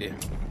Bloodmead.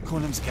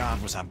 Conan's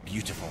Guard was a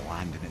beautiful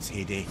land in its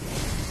heyday.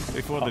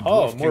 Before the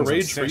more Dwarf King's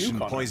rage for you, obsession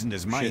Conan. poisoned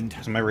his mind.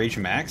 Is my rage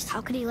maxed? How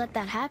could he let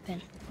that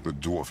happen? The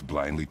dwarf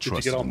blindly you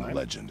trusted get all in the nine?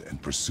 legend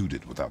and pursued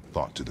it without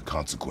thought to the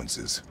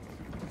consequences.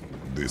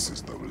 This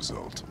is the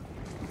result.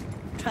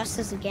 Trust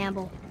is a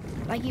gamble,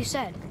 like you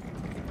said.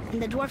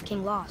 And the Dwarf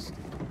King lost.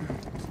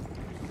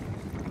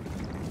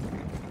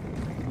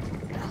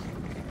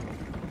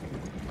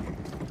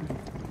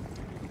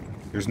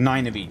 There's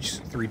 9 of each,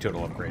 3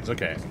 total upgrades.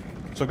 Okay,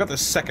 so I've got the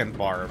second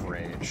bar of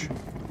rage.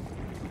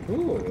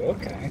 Ooh,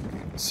 okay.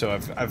 So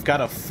I've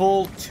got a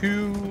full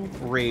 2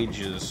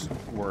 rages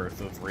worth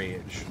of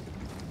rage.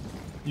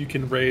 You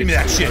can rage. Give me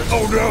that shit!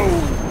 Oh no!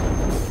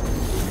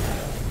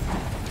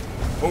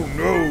 Oh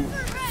no!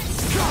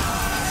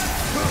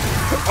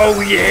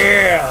 Oh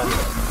yeah!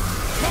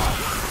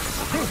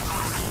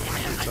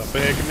 It's a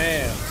big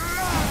man.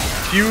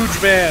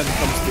 Huge man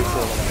comes through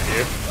for one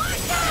here.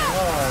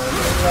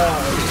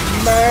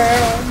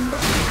 Man!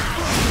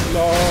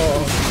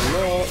 Lord.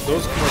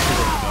 Those commercials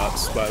are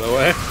nuts, by the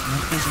way.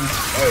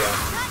 Oh yeah.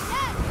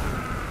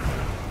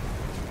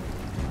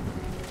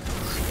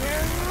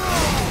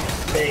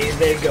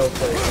 They go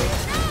crazy.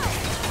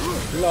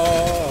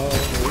 Long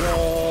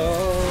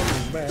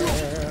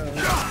man.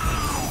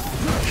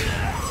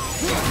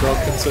 Girl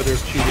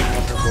considers cheating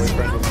on her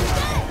boyfriend with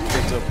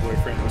turns out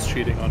boyfriend was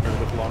cheating on her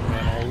with long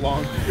man all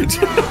along.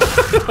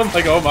 I'm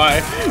like, oh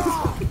my.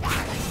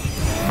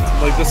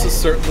 Like, this is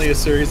certainly a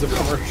series of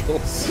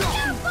commercials.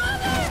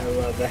 I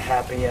love the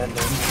happy ending.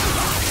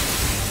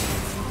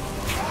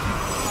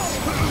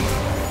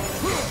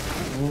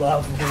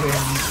 Love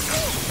wins.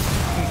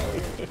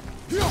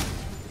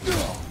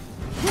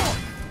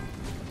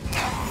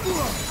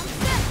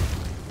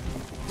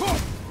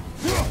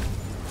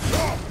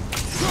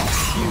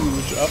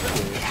 Huge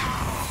upgrade.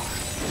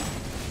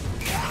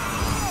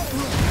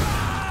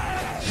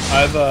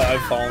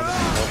 I've fallen in love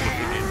with the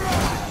game.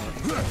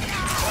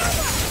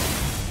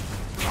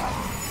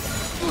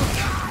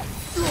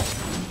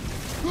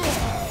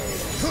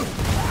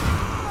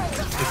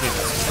 The game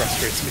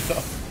frustrates me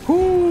though.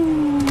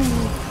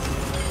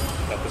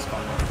 Got this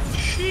fun one.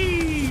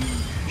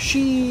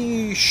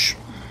 Sheesh.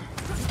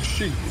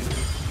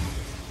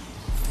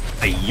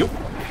 Ayo.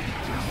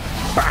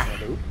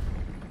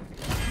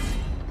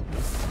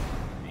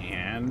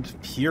 And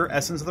Pure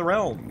Essence of the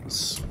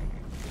Realms.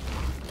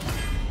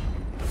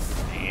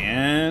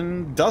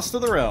 And Dust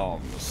of the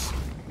Realms.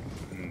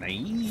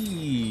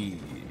 Nice.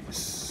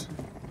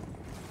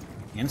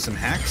 And some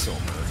hack silver.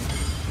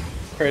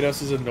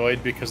 Kratos is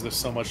annoyed because there's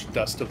so much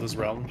dust of this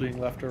realm being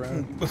left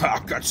around.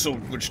 I've got so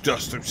much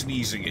dust, I'm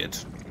sneezing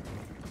it.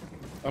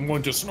 I'm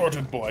going to snort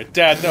it, boy.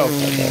 Dad, no.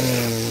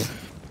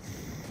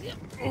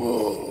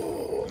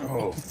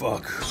 Oh,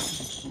 fuck.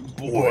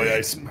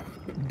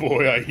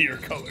 Boy, I hear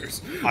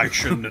colors. I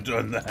shouldn't have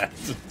done that.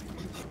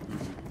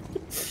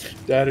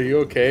 Dad, are you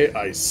okay?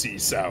 I see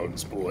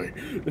sounds, boy.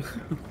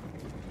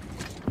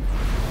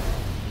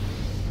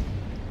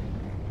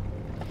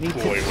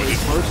 Boy, what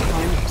is First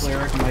time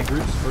cleric. My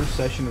group's first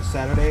session is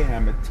Saturday, and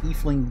I'm a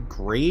tiefling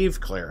grave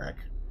cleric.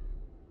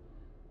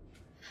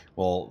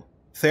 Well,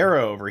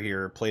 Thera over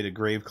here played a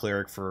grave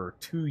cleric for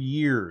 2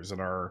 years in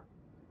our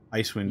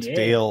Icewind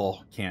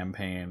Dale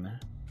campaign.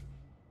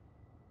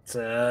 It's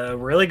a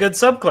really good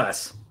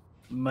subclass.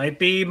 Might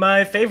be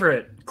my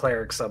favorite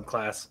cleric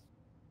subclass.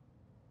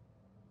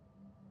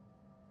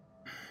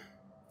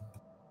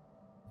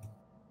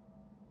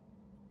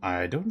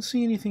 I don't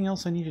see anything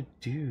else I need to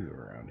do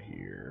around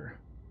here.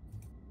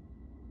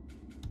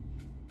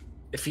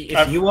 If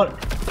you want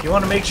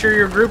to make sure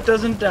your group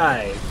doesn't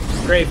die,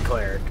 grave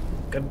cleric.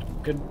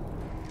 Good.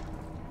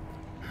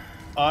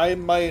 I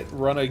might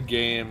run a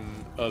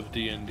game of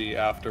D&D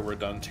after we're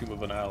done Tomb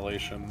of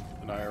Annihilation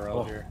in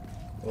IRL here.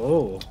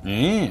 Oh.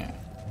 Yeah.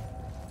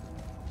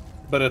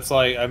 But it's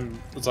like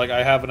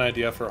I have an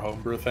idea for a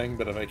homebrew thing,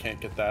 but if I can't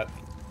get that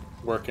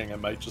working, I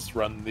might just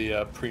run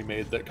the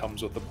pre-made that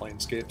comes with the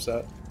Planescape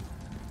set.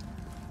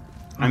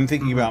 I'm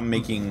thinking about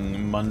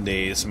making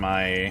Mondays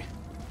my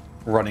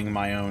running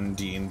my own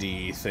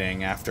D&D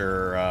thing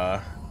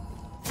after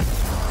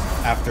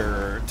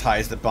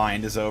Ties That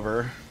Bind is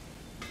over.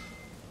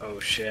 Oh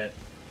shit.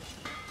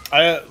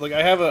 I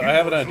have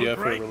an idea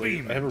for a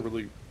really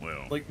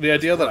like the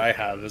idea that I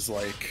have is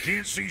like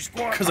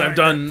because I've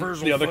done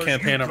the other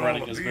campaign I'm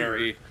running is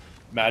very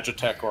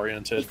Magitech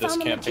oriented. This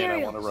campaign I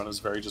want to run is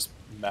very just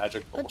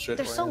magic bullshit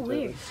they're so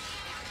oriented. weird.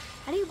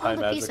 How do you build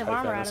a piece of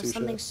armor out of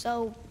something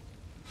so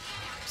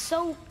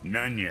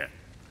None ya.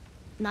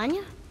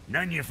 Nanya?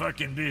 None your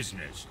fucking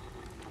business.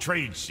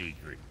 Trade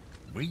secret.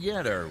 We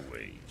got our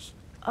ways.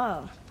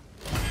 Oh.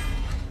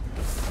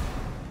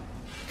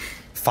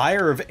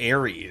 Fire of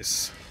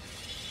Ares.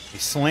 A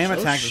slam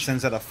attack that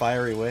sends out a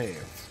fiery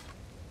wave.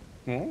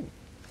 Oh.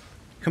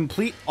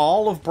 Complete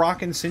all of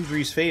Brock and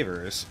Sindri's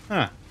favors.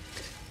 Huh.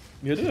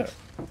 You did it.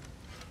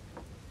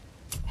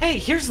 Hey,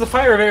 here's the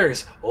Fire of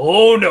Ares.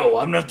 Oh no,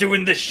 I'm not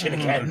doing this shit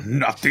again.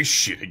 Not this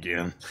shit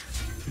again.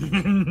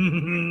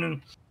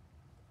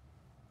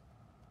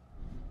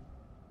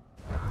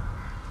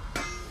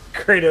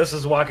 Kratos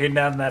is walking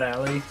down that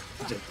alley.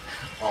 Just,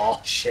 oh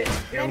shit,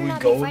 here Better we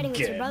not go be fighting with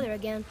your again. brother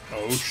again.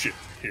 Oh shit,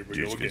 here we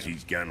Just go because again.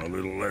 he's gotten a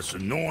little less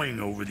annoying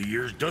over the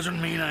years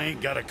doesn't mean I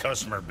ain't got a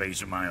customer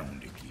base of my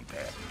own to keep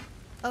happy.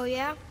 Oh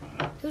yeah?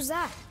 Who's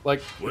that?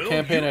 Like, Well, the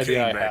campaign you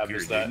idea I came back have here,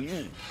 is that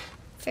didn't you?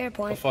 Fair a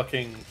point.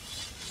 fucking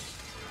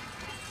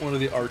one of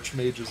the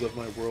archmages of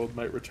my world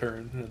might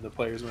return, and the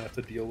players might have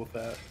to deal with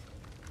that.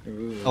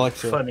 Ooh,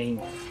 Alexa, funny,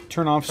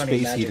 turn off funny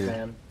space magic heater.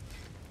 man.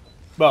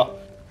 Well,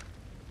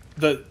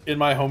 in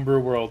my homebrew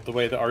world, the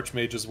way the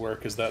archmages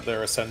work is that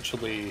they're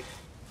essentially,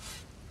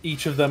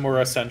 each of them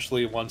were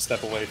essentially one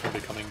step away from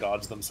becoming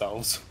gods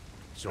themselves.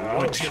 So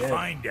what'd you shit.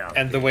 find out?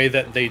 And the way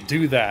that they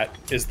do that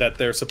is that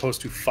they're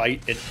supposed to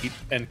fight and eat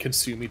and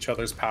consume each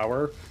other's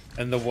power,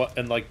 and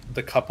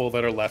the couple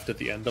that are left at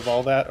the end of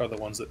all that are the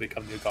ones that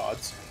become new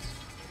gods.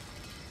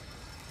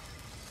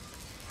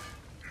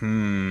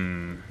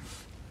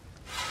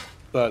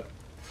 But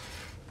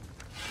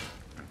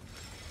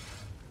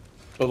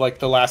like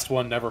the last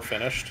one never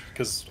finished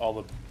because all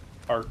the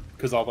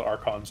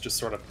archons just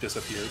sort of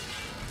disappeared.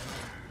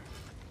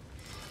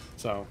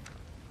 So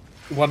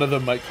one of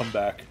them might come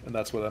back, and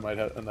that's what I might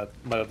have, and that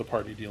might have the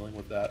party dealing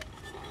with that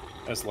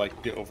as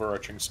like the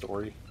overarching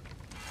story.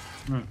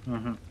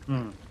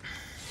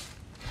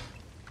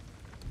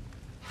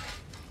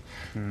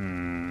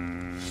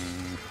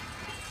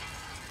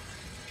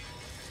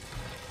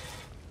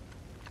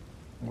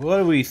 What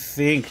do we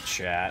think,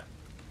 chat?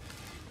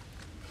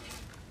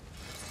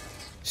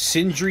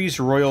 Sindri's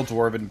Royal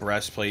Dwarven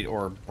Breastplate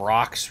or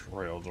Brock's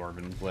Royal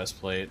Dwarven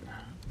Breastplate?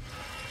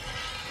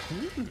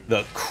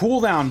 The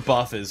cooldown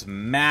buff is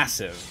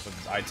massive.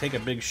 But I take a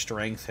big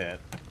strength hit.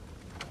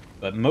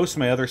 But most of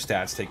my other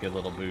stats take a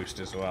little boost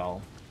as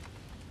well.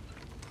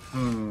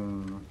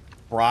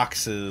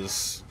 Brock's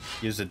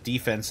gives a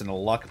defense and a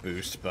luck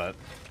boost, but...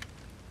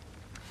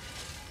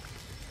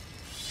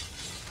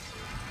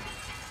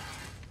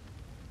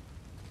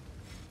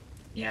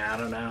 Yeah, I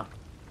don't know.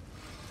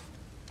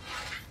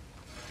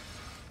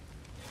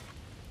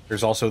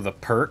 There's also the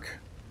perk.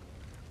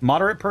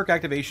 Moderate perk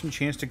activation,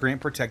 chance to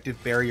grant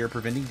protective barrier,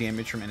 preventing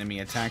damage from enemy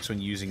attacks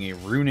when using a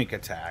runic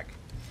attack.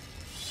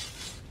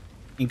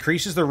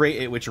 Increases the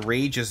rate at which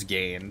rage is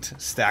gained.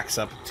 Stacks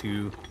up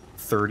to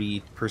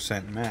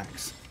 30%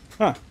 max.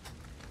 Huh.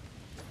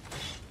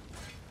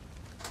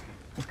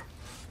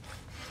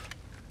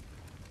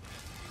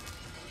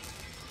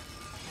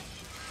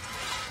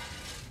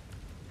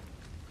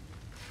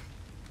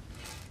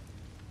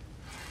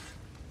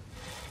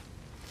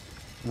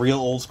 Real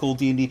old school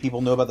D&D people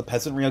know about the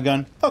peasant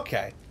railgun?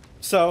 Okay.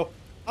 So,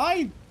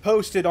 I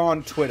posted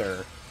on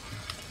Twitter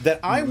that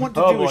I want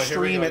to do a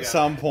stream at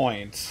some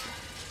point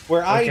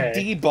where I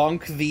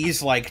debunk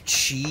these, like,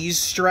 cheese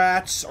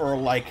strats or,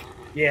 like,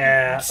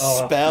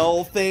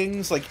 spell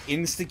things, like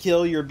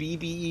insta-kill your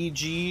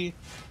BBEG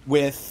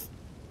with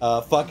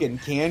fucking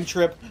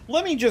cantrip.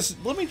 Let me just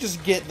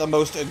get the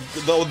most,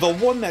 the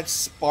one that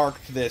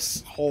sparked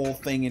this whole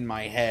thing in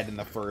my head in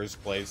the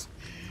first place.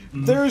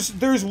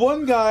 There's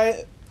one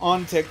guy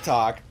on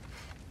TikTok.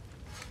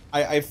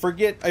 I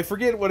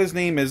forget what his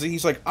name is.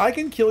 He's like, I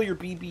can kill your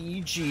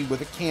BBEG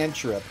with a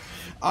cantrip.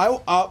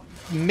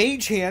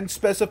 Mage Hand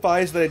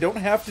specifies that I don't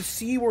have to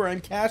see where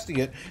I'm casting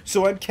it,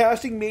 so I'm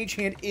casting Mage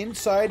Hand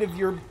inside of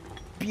your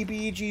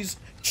BBEG's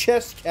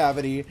chest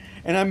cavity,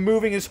 and I'm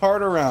moving his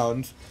heart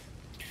around.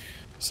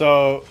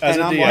 So, as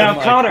a DM,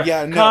 now,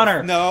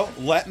 Connor, no,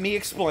 let me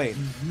explain.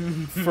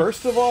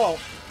 First of all,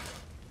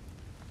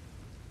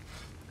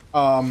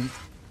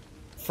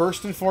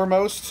 first and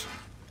foremost,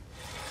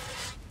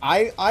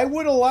 I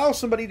would allow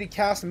somebody to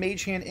cast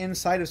Mage Hand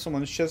inside of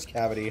someone's chest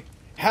cavity.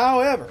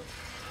 However,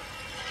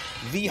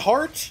 the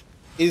heart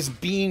is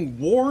being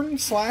worn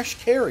 /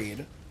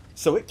 carried,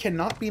 so it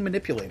cannot be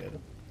manipulated.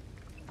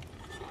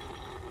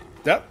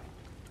 Yep.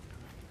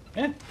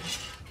 Yeah.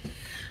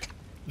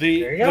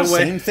 The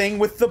same thing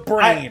with the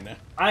brain.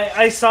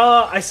 I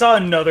saw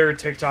another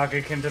TikTok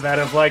akin to that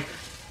of like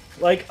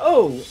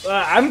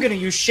I'm gonna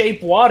use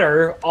shape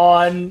water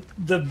on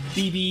the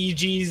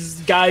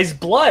BBEG's guy's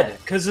blood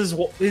because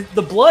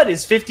the blood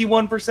is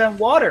 51%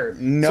 water.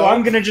 No, so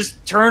I'm gonna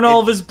just turn all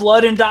of his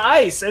blood into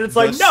ice, and it's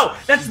like, no,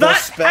 that's not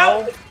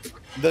spell.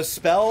 The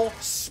spell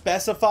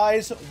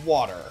specifies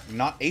water,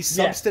 not a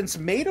substance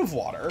made of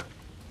water.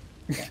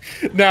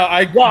 Now,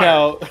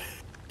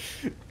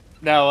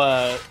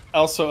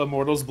 also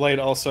Immortal's Blade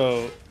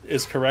also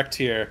is correct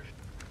here.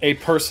 A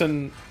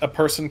person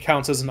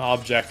counts as an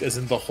object, as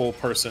in the whole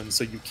person,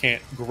 so you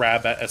can't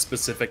grab at a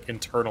specific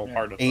internal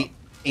part of them.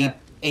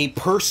 A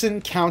person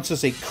counts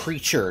as a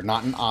creature,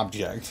 not an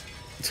object.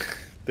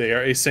 They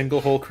are a single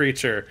whole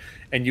creature,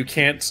 and you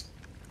can't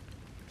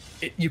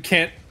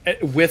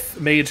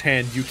with Mage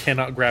Hand you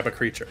cannot grab a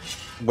creature.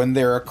 When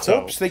they're a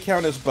corpse, they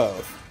count as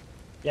both.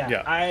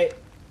 Yeah.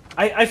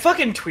 I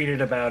fucking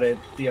tweeted about it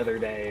the other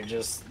day.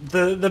 Just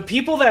the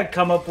people that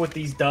come up with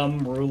these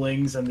dumb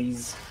rulings and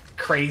these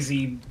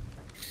crazy,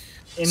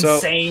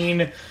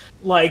 insane,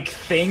 like,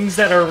 things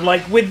that are,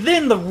 like,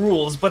 within the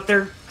rules, but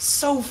they're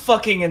so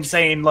fucking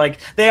insane. Like,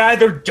 they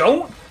either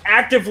don't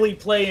actively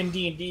play in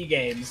D&D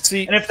games,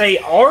 and if they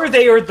are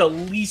the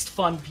least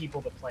fun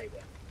people to play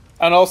with.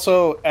 And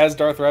also, as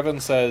Darth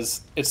Revan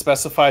says, it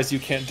specifies you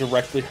can't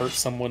directly hurt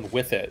someone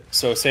with it.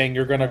 So saying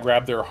you're going to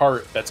grab their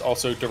heart, that's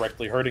also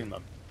directly hurting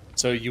them.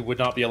 So you would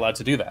not be allowed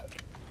to do that.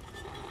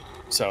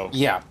 So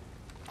yeah,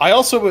 I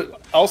also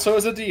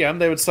as a DM,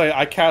 they would say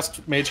I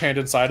cast Mage Hand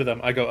inside of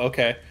them. I go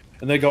okay,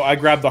 and they go I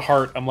grab the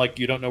heart. I'm like,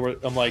 you don't know where.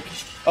 I'm like,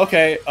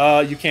 okay,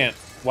 you can't.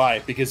 Why?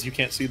 Because you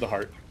can't see the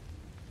heart.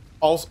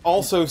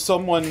 Also,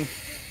 someone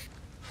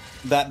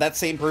that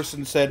same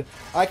person said,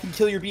 I can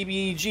kill your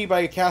BBEG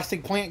by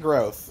casting plant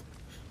growth.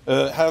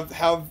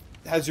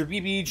 Has your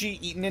BBEG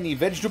eaten any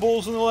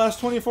vegetables in the last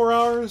 24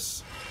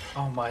 hours?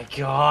 Oh my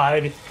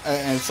god.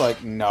 And it's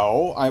like,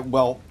 no.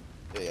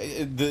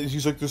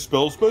 He's like, the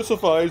spell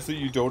specifies that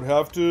you don't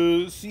have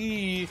to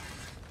see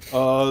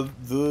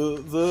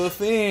the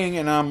thing.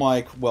 And I'm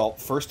like, well,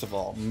 first of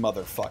all,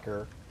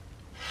 motherfucker.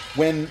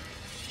 When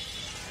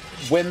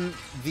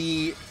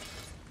the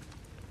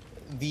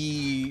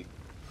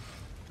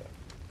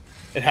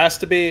it has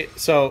to be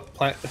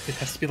plant. It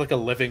has to be like a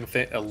living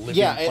thing.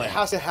 Yeah, plant. it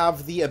has to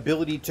have the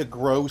ability to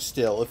grow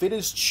still. If it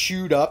is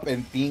chewed up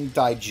and being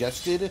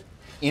digested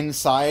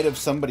inside of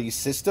somebody's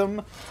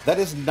system, that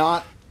is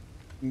no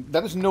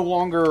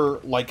longer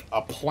like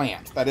a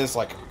plant. That is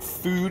like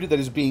food that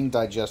is being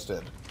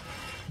digested.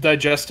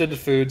 Digested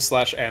food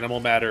 /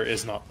 animal matter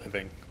is not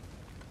living.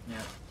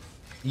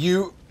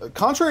 Yeah.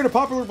 Contrary to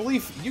popular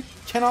belief, you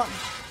cannot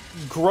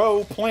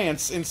grow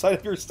plants inside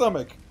of your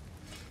stomach.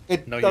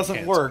 It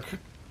doesn't work.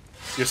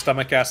 Your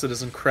stomach acid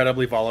is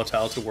incredibly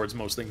volatile towards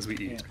most things we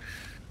eat.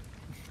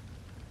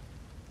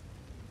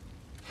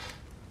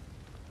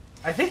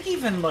 I think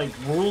even, like,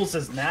 rules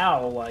is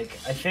now, like,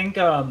 I think,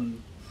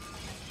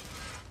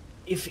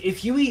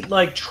 if you eat,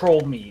 like,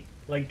 troll meat,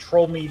 like,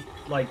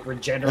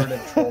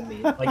 regenerative troll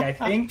meat, like, I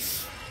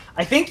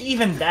think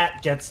even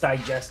that gets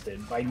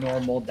digested by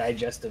normal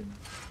digestive.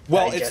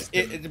 Well, it's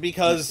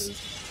because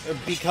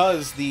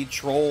the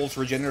troll's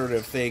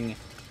regenerative thing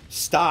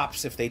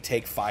stops if they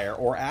take fire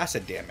or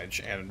acid damage,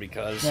 and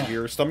because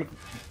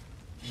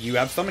you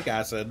have stomach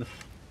acid,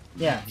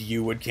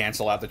 you would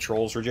cancel out the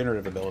troll's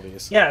regenerative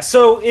abilities. Yeah,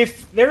 so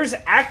if there's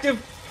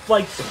active,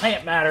 like,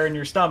 plant matter in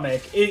your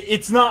stomach,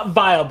 it's not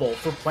viable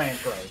for plant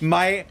growth.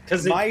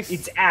 Because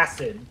it's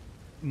acid.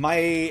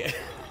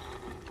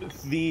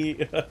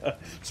 The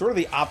sort of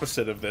the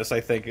opposite of this, I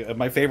think.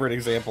 My favorite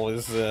example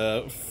is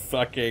the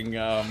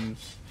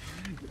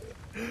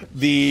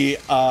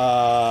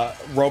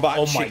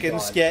robot chicken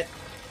skit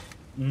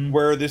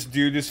where this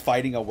dude is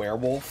fighting a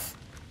werewolf,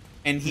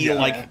 and he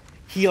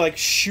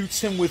shoots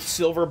him with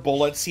silver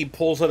bullets. He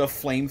pulls out a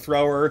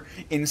flamethrower,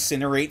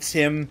 incinerates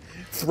him,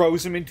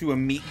 throws him into a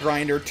meat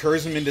grinder,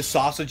 turns him into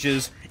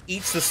sausages,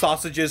 eats the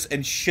sausages,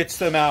 and shits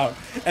them out.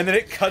 And then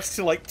it cuts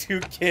to, like, two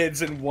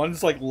kids, and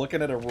one's, like,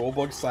 looking at a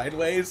rulebook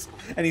sideways,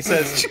 and he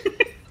says,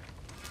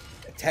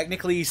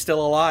 technically he's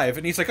still alive.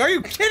 And he's like, are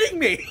you kidding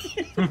me?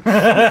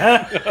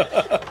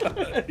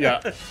 Yeah.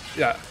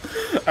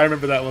 I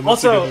remember that one.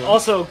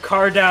 Also,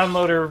 Car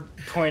Downloader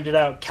pointed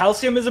out,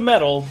 calcium is a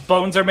metal.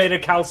 Bones are made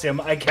of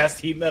calcium. I cast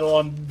heat metal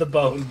on the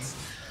bones.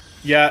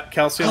 Yeah,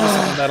 calcium is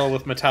a metal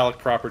with metallic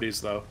properties,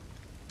 though.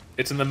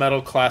 It's in the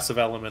metal class of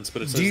elements,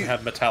 but it doesn't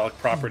have metallic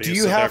properties. Do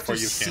you have to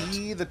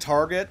see the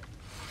target?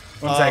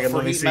 One second,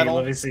 let me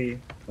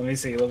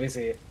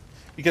see.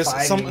 Because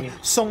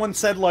someone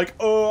said, like,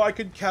 oh, I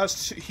could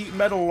cast heat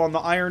metal on the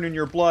iron in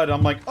your blood.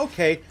 I'm like,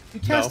 okay, you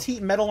cast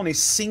heat metal on a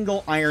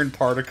single iron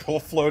particle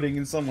floating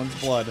in someone's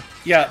blood.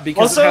 Yeah,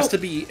 because it has to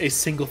be a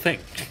single thing.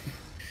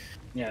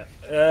 Yeah.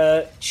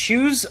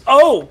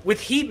 With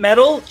heat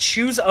metal,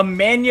 choose a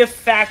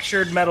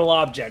manufactured metal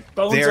object.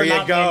 Bones are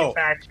not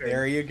manufactured.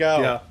 There you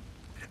go. Yeah.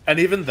 And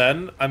even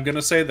then, I'm going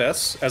to say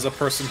this, as a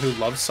person who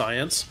loves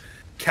science,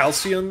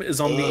 calcium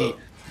is on the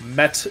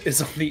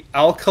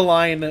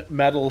alkaline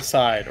metal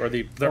side, or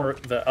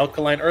the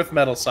alkaline earth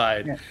metal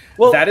side. Yeah.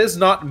 Well, that is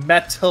not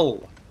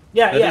metal.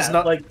 Yeah, that is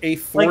not like a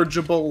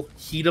forgeable,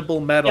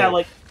 heatable metal.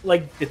 Yeah,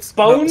 like it's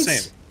bones. Not the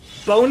same.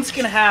 Bones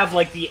can have,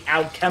 like, the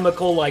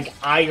alchemical, like,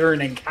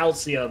 iron and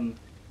calcium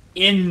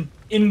in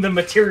the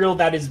material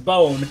that is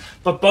bone,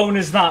 but bone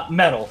is not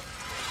metal.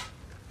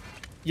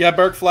 Yeah,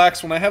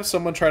 Bergflax, when I have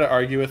someone try to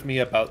argue with me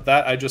about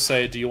that, I just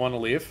say, do you want to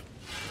leave?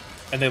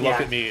 And they look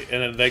at me, and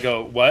then they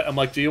go, what? I'm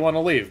like, do you want to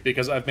leave?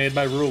 Because I've made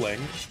my ruling,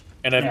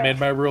 and I've made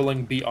my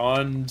ruling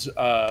beyond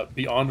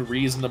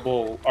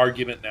reasonable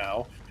argument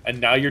now,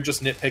 and now you're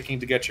just nitpicking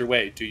to get your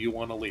way. Do you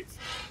want to leave?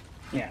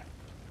 Yeah.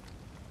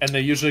 And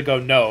they usually go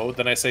no.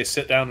 Then I say,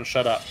 sit down and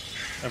shut up,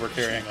 and we're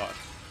carrying on.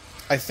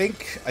 I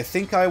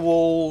think I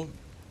will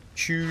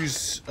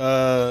choose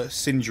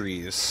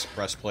Sindri's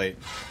breastplate.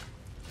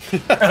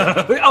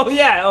 Oh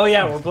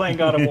yeah, we're playing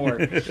God of War.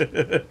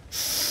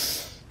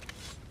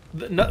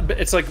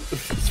 It's like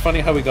it's funny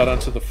how we got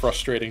onto the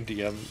frustrating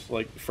DM,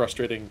 like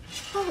frustrating.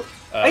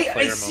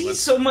 I see moment.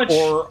 So much.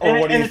 Or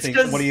what do you think?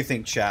 What do you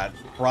think, Chad?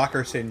 Brock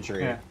or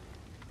Sindri? Yeah.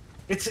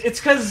 It's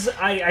because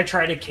I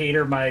try to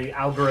cater my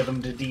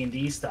algorithm to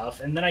D&D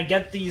stuff, and then I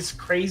get these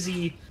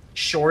crazy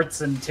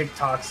shorts and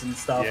TikToks and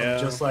stuff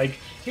of just like,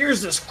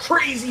 here's this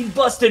crazy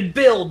busted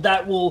build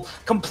that will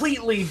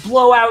completely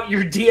blow out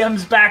your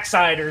DM's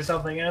backside or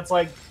something, and it's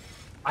like,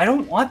 I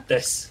don't want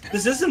this.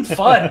 This isn't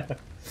fun.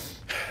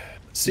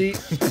 See,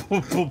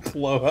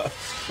 blow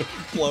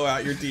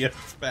out your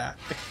DM's back.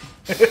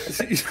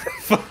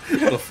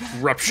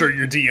 Rupture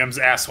your DM's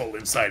asshole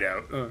inside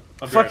out.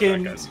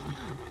 Fucking. Right back,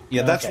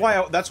 yeah, that's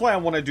why I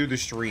want to do the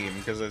stream,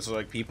 because it's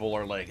like people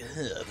are like,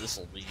 this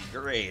will be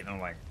great, and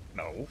I'm like,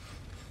 no.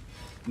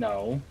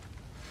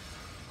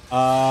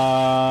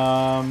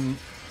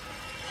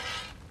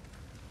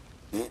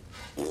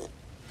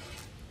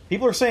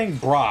 People are saying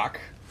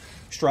Brock.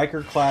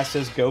 Striker class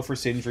says go for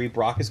Sindri.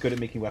 Brock is good at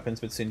making weapons,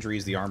 but Sindri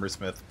is the armor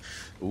smith.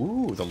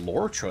 Ooh, the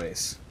lore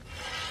choice.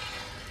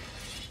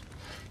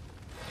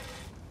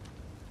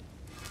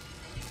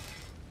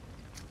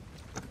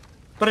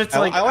 But it's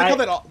like I like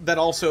how that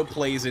also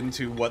plays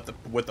into what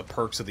the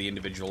perks of the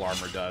individual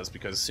armor does,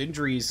 because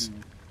Sindri's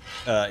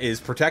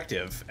is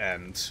protective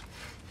and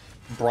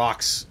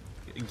Brock's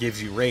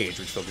gives you rage,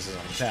 which focuses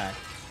on attack.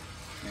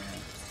 Yeah.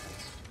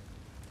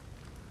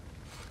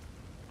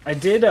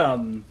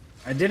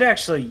 I did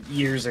actually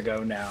years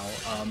ago now.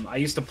 I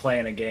used to play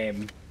in a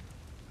game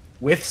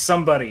with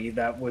somebody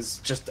that was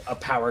just a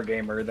power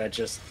gamer that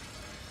just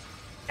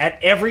at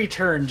every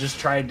turn just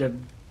tried to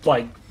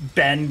like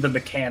bend the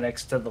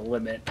mechanics to the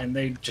limit, and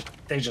they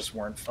just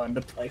weren't fun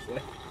to play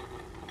with.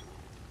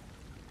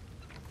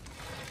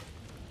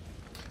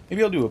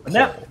 Maybe I'll do a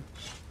poll.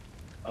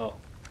 Oh,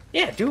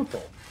 yeah, do a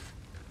poll.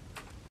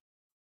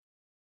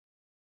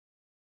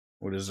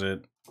 What is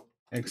it?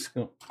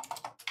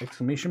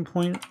 Exclamation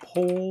point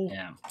poll?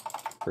 Yeah.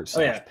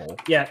 Poll.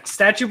 Yeah,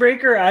 Statue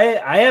Breaker,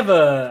 I have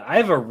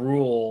a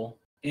rule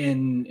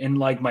in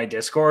like my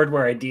Discord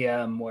where I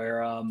DM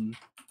where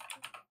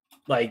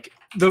like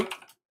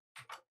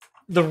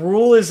the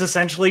rule is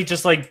essentially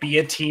just like be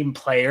a team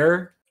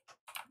player.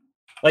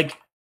 Like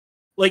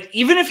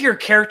even if your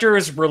character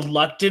is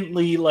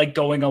reluctantly like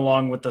going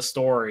along with the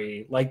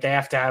story, like they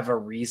have to have a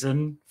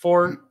reason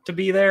to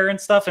be there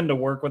and stuff and to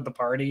work with the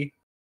party.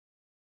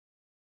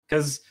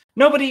 Because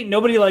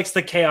nobody likes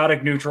the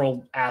chaotic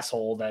neutral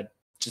asshole that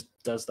just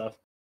does stuff.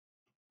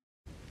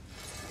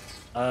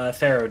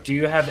 Thero, do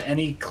you have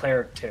any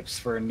cleric tips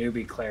for a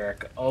newbie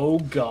cleric? Oh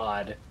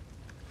god.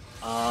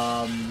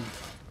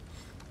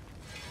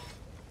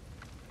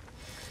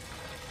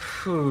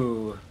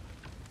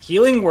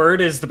 Healing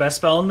Word is the best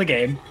spell in the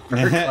game for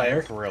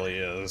cleric. It really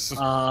is.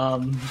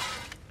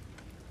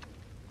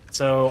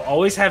 So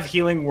always have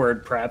Healing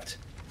Word prepped.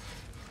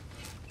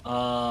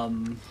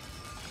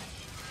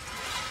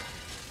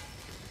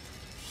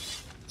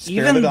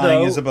 Spare the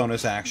Dying is a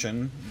bonus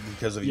action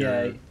because of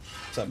your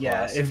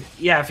subclass.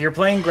 If you're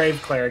playing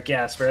Grave Cleric,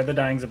 Spare the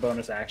Dying is a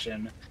bonus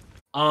action.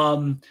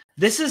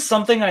 This is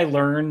something I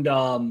learned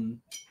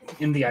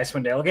in the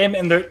Icewind Dale game,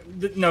 and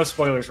no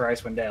spoilers for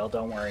Icewind Dale,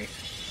 don't worry.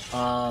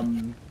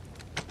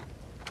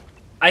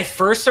 I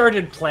first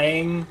started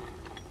playing.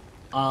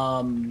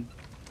 I'm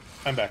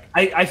back.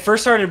 I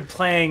first started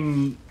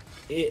playing.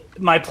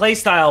 My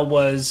playstyle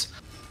was,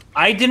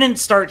 I didn't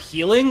start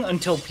healing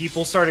until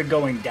people started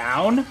going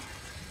down.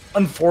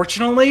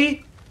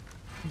 Unfortunately,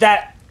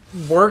 that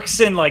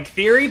works in like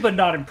theory, but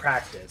not in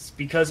practice.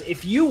 Because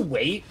if you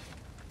wait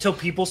till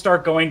people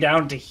start going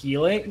down to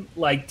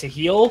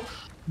heal,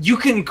 you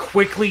can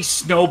quickly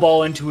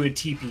snowball into a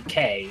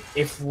TPK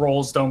if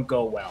rolls don't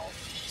go well.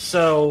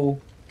 So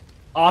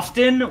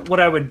often what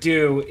I would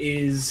do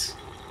is,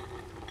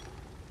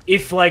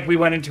 if like we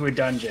went into a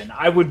dungeon,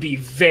 I would be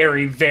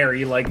very,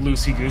 very like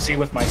loosey-goosey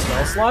with my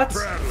spell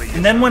slots.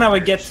 And then when I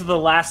would get to the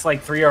last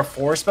like 3 or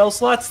 4 spell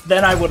slots,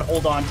 then I would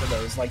hold on to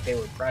those like they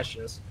were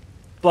precious.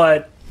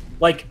 But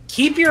like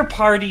keep your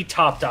party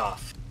topped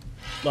off.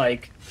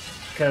 Like,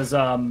 because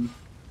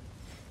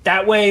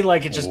that way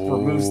like it just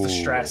removes the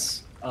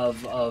stress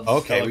of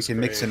okay, we can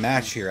mix and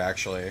match here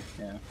actually.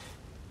 Yeah.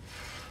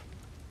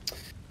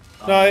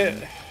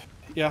 No,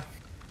 yeah.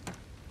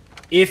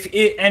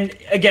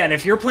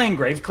 If you're playing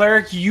Grave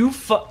Cleric, you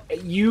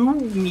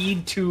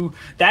need to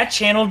that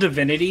Channel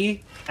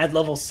Divinity at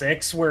level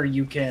 6 where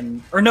you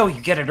can, or no, you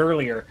get it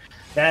earlier.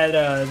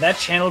 That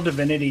Channel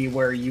Divinity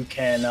where you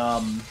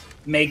can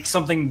make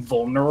something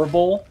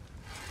vulnerable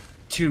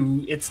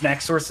to its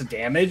next source of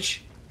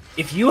damage.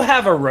 If you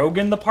have a rogue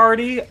in the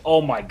party,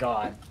 oh my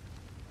god,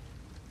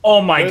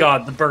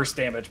 the burst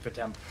damage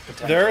potential.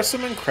 There are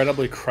some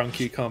incredibly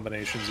crunky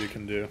combinations you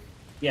can do.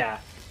 Yeah.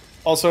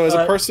 Also, as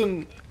a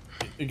person.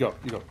 You go.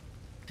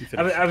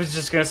 I was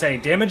just going to say,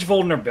 damage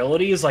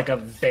vulnerability is like a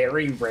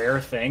very rare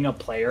thing a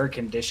player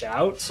can dish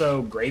out.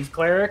 So Grave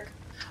Cleric,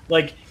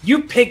 like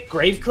you pick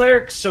Grave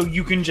Cleric so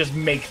you can just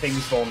make things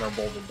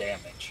vulnerable to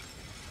damage.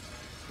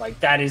 Like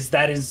that is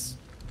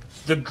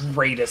the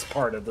greatest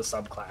part of the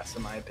subclass,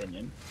 in my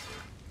opinion.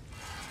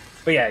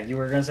 But yeah, you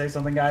were gonna say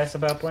something, guys,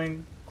 about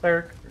playing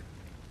cleric?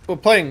 Well,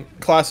 playing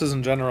classes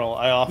in general,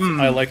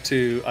 I like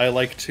to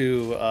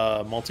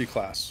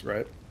multi-class,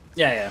 right?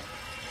 Yeah.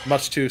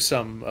 Much to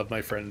some of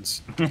my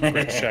friends'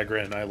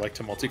 chagrin, I like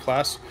to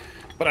multi-class.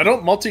 But I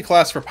don't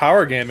multi-class for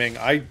power gaming.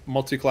 I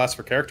multi-class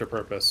for character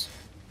purpose.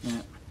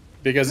 Yeah.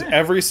 Because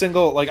every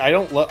single I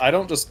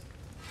don't just.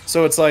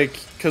 So it's like,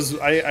 because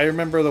I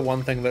remember the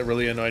one thing that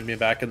really annoyed me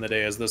back in the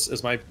day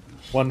is my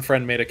one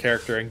friend made a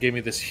character and gave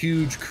me this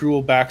huge,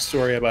 cruel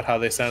backstory about how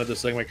they sounded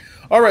this thing. Like,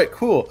 all right,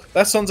 cool.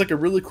 That sounds like a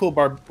really cool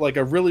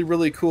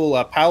really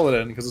cool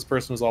paladin, because this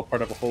person was all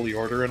part of a holy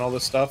order and all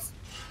this stuff.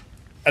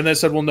 And they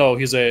said, well, no,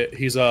 he's a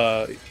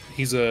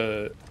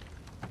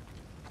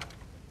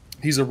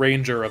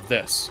ranger of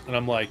this. And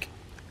I'm like,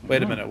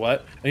 wait a minute,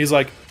 what? And he's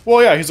like,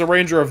 well, yeah, he's a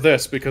ranger of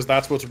this because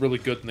that's what's really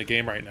good in the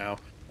game right now.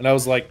 And I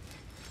was like,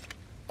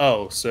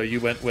 oh, so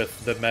you went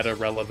with the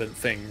meta-relevant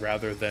thing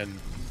rather than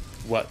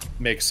what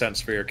makes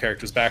sense for your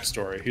character's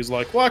backstory. He's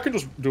like, well, I can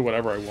just do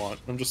whatever I want.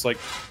 I'm just like,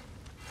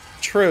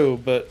 true,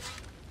 but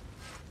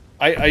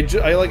I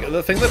like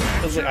the thing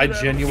that is, like, I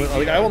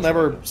genuinely I will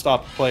never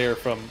stop a player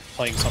from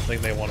playing something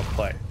they want to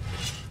play,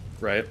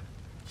 right?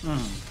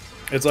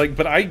 It's like,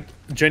 but I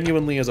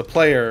genuinely, as a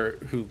player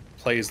who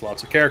plays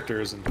lots of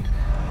characters and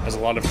has a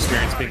lot of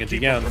experience being a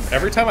GM,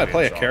 every time I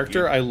play a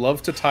character, I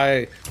love to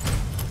tie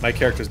my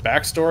character's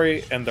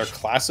backstory and their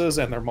classes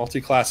and their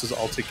multi-classes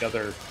all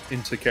together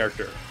into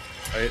character,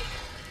 right?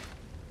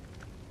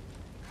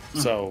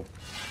 So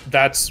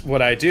that's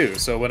what I do.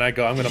 So when I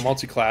go, I'm going to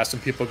multi-class,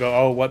 and people go,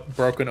 oh, what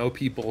broken OP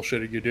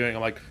bullshit are you doing?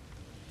 I'm like,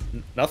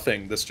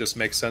 nothing. This just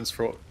makes sense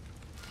for what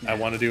I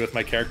want to do with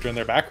my character and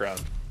their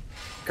background.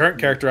 Current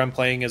character I'm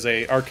playing is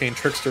a Arcane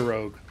Trickster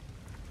Rogue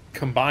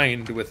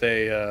combined with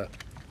a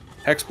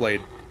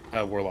Hexblade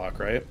Warlock,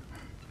 right?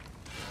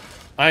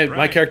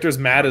 My character is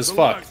mad as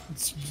fuck.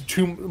 It's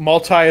too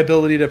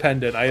multi-ability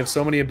dependent. I have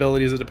so many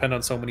abilities that depend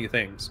on so many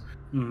things.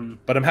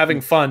 But I'm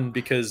having fun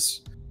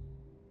because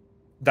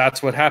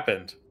that's what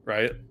happened,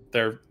 right?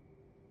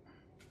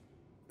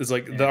 It's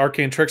like the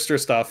Arcane Trickster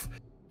stuff.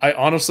 I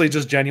honestly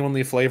just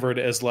genuinely flavored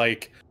as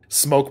like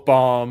smoke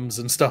bombs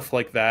and stuff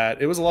like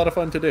that. It was a lot of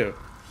fun to do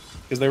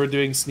because they were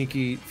doing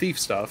sneaky thief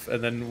stuff,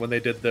 and then when they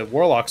did the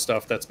Warlock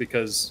stuff, that's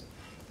because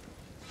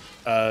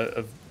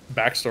of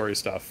backstory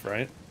stuff,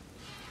 right?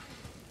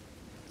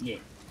 Yeah.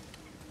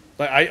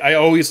 Like I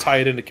always tie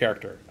it into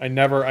character. I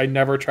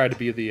never try to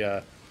be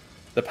the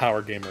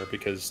power gamer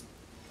because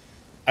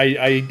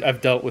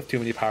I've dealt with too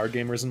many power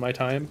gamers in my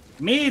time.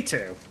 Me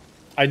too.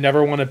 I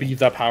never want to be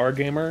the power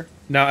gamer.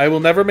 Now, I will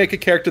never make a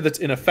character that's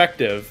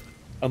ineffective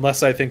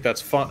unless I think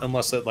that's fun,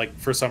 unless that, like,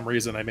 for some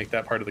reason I make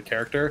that part of the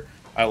character.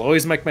 I'll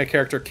always make my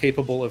character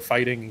capable of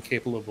fighting and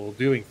capable of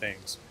doing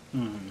things.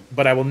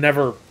 But I will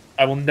never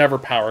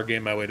power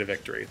game my way to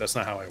victory. That's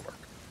not how I work.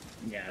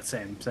 Yeah,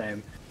 same.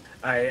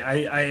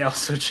 I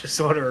also just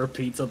want to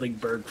repeat something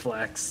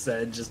Bergflax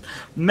said. Just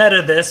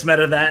meta this,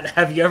 meta that.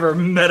 Have you ever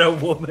met a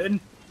woman?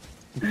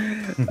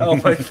 Oh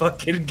my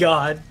fucking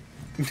god.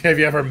 Have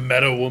you ever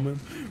met a woman?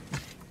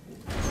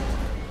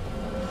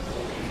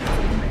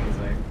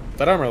 Amazing.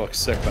 That armor looks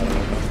sick, by the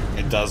way.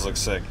 It does look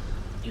sick.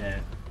 Yeah.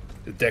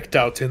 Decked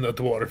out in the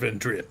dwarven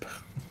drip.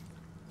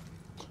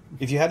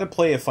 If you had to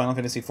play a Final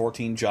Fantasy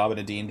XIV job in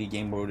a D&D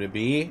game, what would it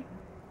be?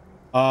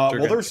 Well,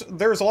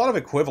 there's a lot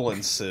of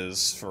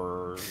equivalences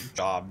for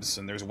jobs,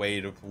 and there's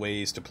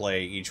ways to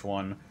play each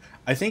one.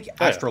 I think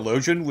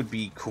Astrologian would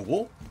be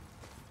cool.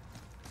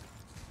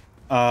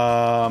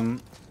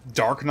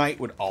 Dark Knight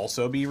would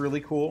also be really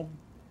cool.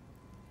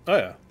 Oh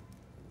yeah.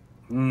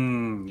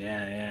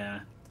 Yeah.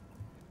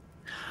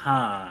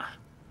 Huh.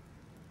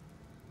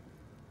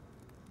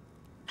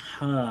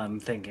 I'm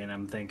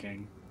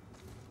thinking.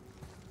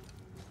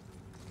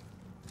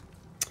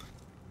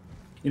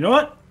 You know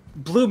what?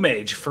 Blue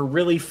Mage for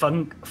really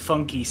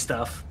funky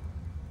stuff.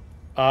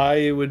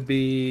 I would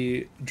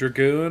be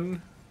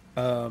Dragoon.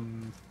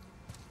 Blue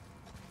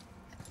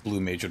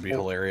Mage would be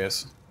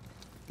hilarious.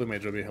 Blue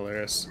Mage would be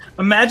hilarious.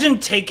 Imagine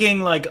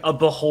taking like a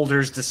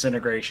Beholder's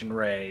Disintegration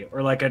Ray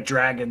or like a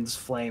Dragon's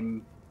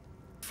Flame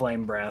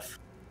Breath.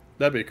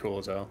 That'd be cool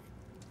as hell.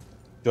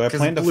 Do I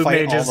plan to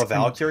fight all the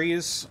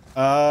Valkyries?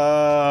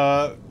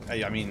 I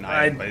mean,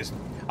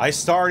 I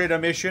started a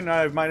mission.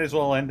 I might as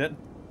well end it.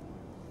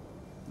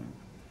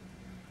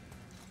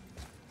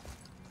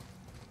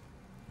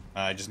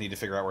 I just need to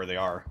figure out where they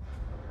are.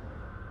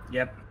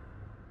 Yep.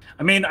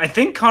 I mean, I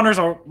think Connor's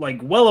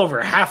like well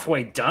over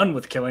halfway done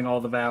with killing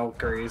all the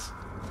Valkyries.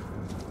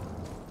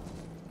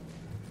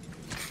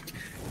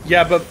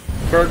 Yeah, but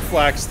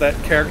Bergflax, that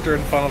character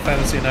in Final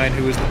Fantasy IX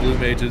who is the Blue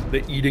Mage,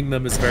 the eating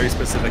them is very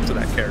specific to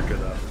that character,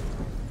 though.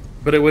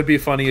 But it would be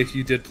funny if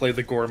you did play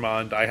the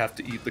Gourmand, I have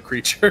to eat the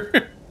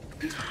creature.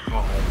 There's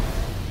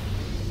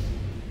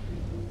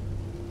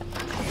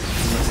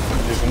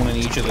one in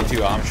each of the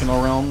two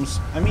optional realms.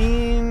 I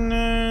mean...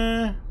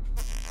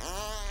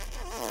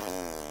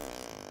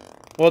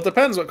 Well, it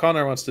depends what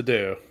Connor wants to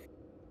do.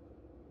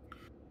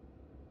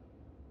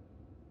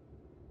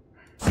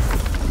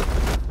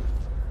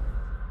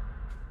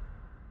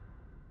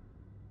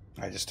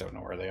 just don't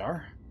know where they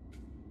are.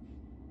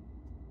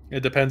 It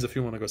depends if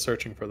you want to go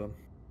searching for them.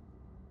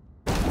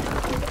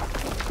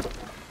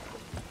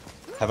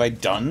 Have I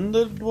done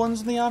the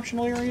ones in the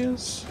optional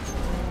areas?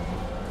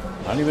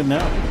 I don't even know.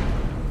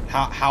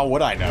 How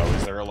would I know?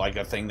 Is there like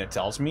a thing that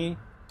tells me?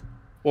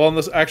 Well, in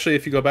this, actually,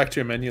 if you go back to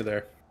your menu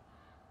there.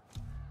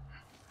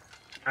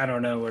 I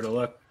don't know where to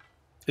look.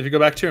 If you go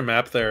back to your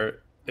map there,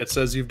 it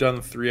says you've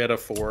done 3 out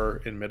of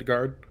 4 in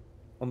Midgard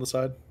on the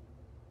side.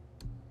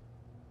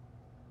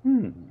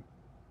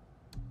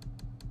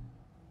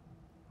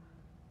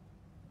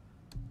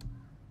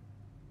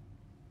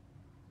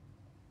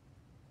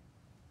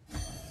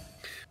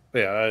 But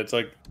yeah, it's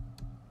like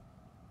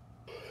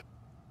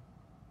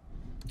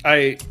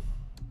I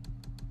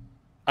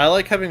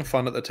like having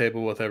fun at the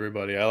table with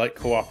everybody. I like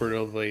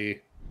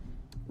cooperatively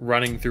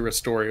running through a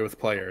story with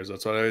players.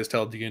 That's what I always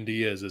tell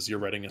D&D is you're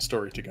writing a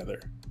story together,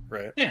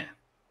 right? Yeah.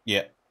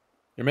 Yeah.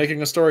 You're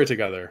making a story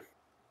together.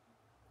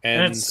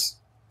 And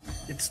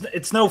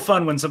it's no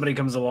fun when somebody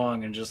comes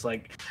along and just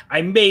like,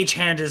 I mage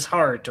hand his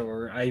heart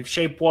or I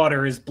shape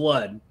water his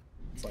blood.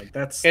 It's like,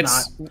 that's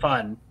not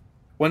fun.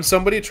 When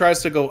somebody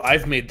tries to go,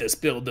 I've made this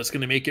build that's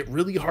going to make it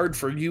really hard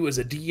for you as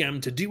a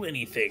DM to do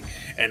anything,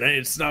 and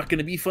it's not going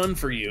to be fun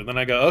for you. And then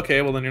I go,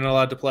 okay, well, then you're not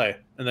allowed to play.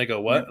 And they go,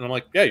 what? And I'm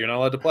like, yeah, you're not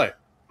allowed to play.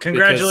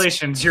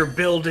 Congratulations, your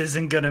build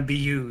isn't going to be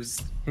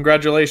used.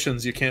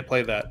 Congratulations, you can't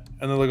play that.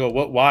 And then they go,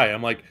 what? Why?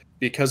 I'm like,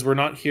 because we're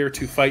not here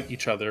to fight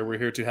each other. We're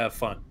here to have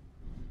fun.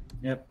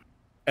 Yep.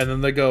 And then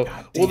they go,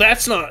 well,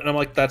 that's not. And I'm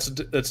like, that's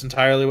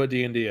entirely what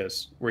D&D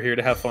is. We're here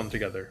to have fun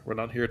together. We're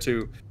not here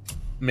to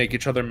make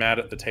each other mad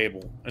at the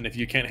table. And if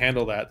you can't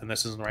handle that, then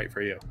this isn't right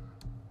for you.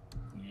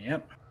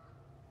 Yep.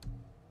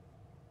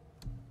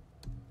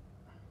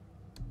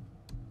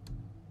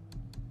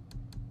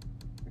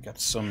 We got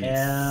some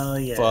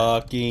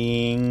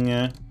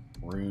fucking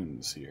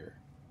runes here.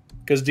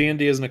 Because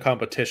D&D isn't a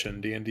competition.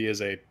 D&D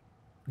is a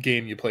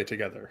game you play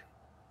together.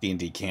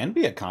 D&D can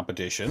be a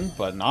competition,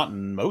 but not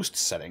in most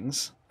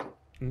settings.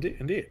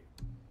 Indeed.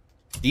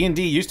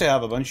 D&D used to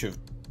have a bunch of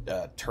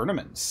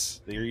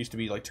tournaments. There used to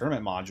be like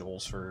tournament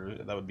modules for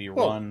that would be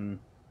run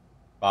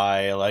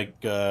by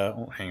like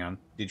oh, hang on,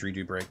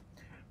 didgeridoo break.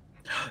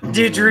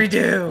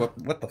 Didgeridoo.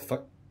 What the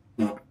fuck?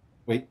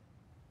 Wait.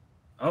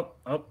 Oh.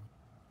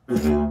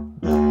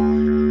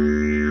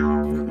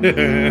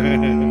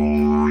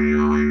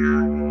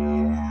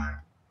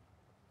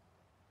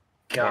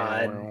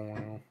 God.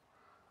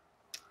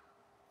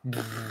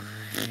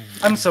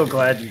 I'm so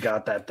glad you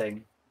got that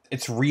thing.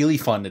 It's really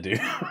fun to do.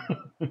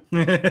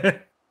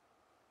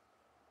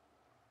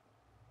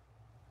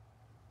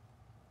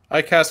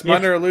 I cast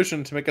Minor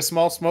Illusion to make a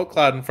small smoke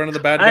cloud in front of the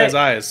bad guy's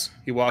eyes.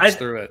 He walks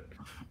through it.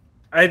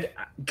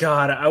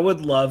 I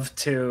would love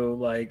to,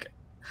 like,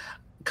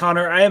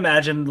 Connor, I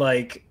imagine,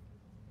 like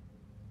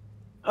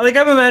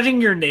I'm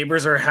imagining your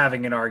neighbors are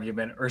having an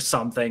argument or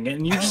something,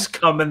 and you just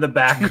come in the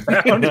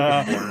background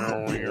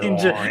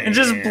and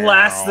just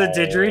blast the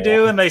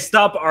didgeridoo, and they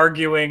stop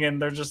arguing,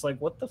 and they're just like,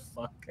 what the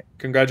fuck?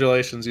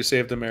 Congratulations, you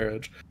saved a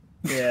marriage.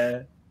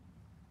 Yeah.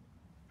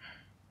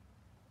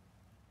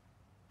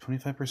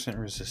 25%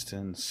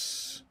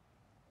 resistance.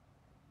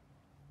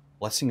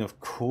 Blessing of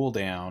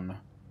cooldown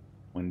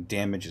when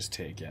damage is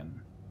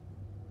taken.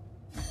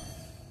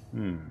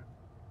 Okay.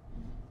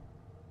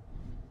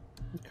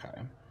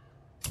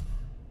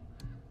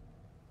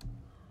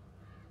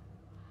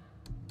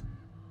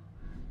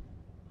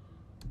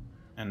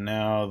 And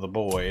now the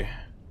boy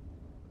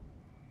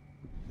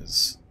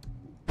is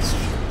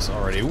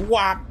already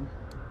whap.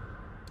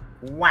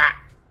 Whap.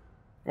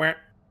 Whap.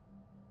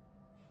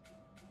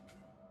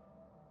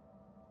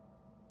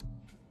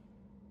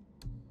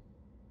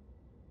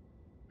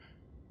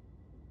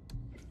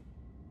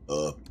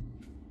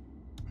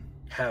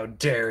 How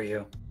dare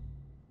you?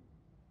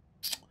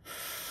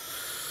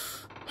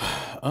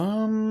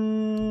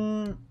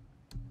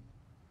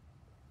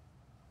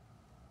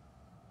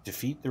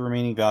 Defeat the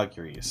remaining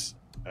Valkyries.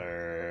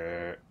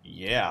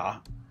 Yeah.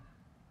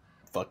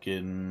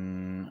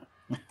 Fucking.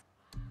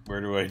 Where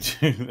do I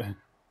do that?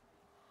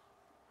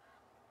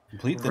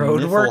 Complete the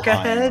road work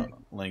ahead.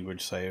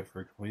 Language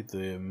cipher. Complete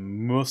the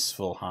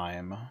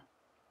Muspelheim.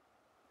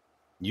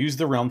 Use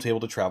the realm table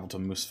to travel to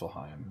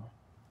Muspelheim.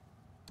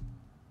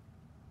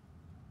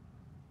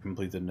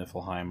 Complete the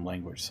Niflheim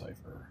language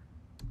cipher.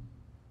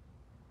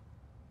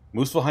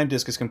 Muspelheim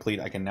disc is complete.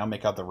 I can now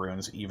make out the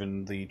runes,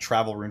 even the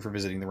travel rune for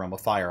visiting the Realm of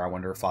Fire. I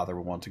wonder if Father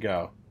would want to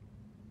go.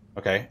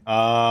 Okay.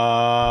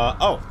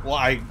 Oh, well,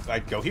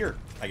 I'd go here,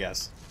 I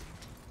guess.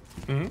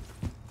 Mm-hmm.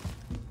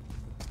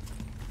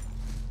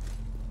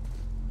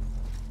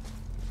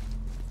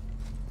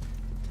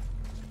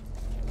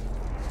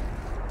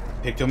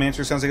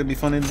 Pictomancer sounds like it'd be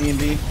fun in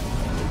D&D.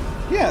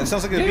 Yeah, it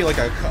sounds like it'd be like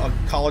a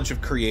College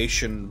of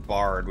Creation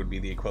bard would be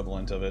the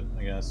equivalent of it,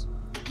 I guess.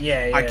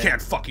 Yeah. I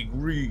can't fucking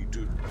read,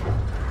 dude.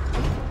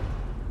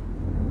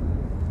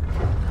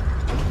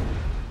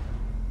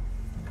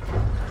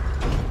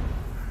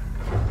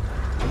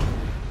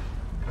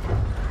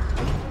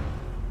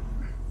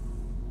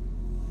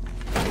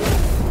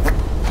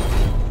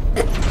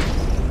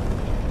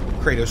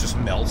 Kratos just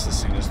melts as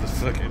soon as the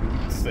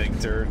fucking thing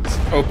turns.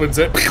 Opens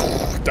it,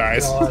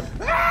 dies.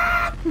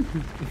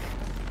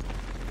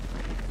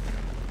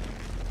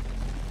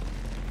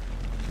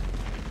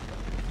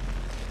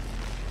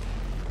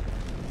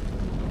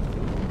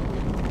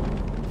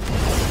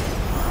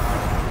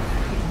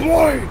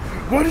 Boy,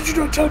 why did you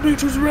not tell me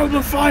it was around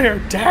the fire?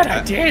 Dad,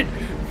 I did.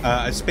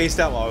 I spaced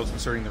out while I was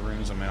inserting the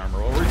runes on my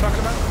armor. What were we talking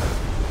about?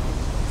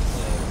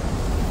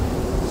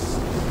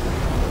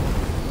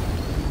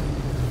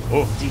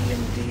 Oh,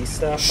 D&D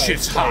stuff.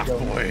 Shit's hot,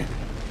 boy.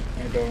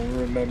 I don't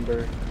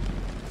remember.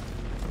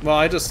 Well,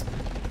 I just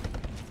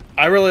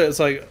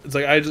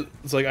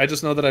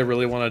know that I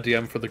really want to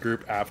DM for the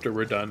group after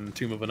we're done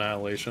Tomb of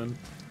Annihilation.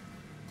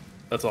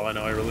 That's all I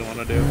know I really want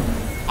to do.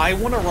 I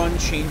want to run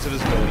Chains of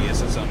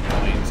Asmodeus at some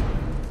point.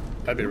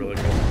 That'd be really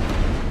cool.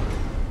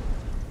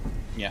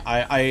 Yeah,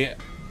 I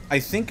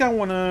think I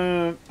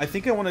wanna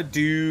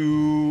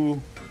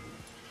do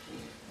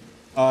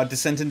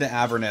Descent into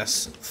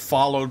Avernus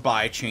followed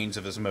by Chains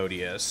of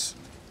Asmodeus.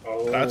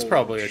 Oh, that's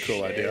probably a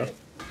cool idea.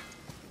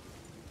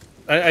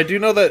 I do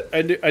know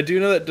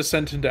that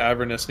Descent into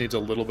Avernus needs a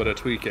little bit of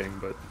tweaking,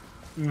 but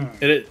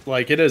it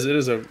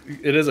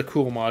is a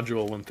cool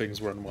module when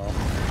things run well.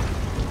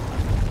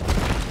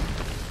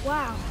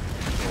 Wow.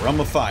 Realm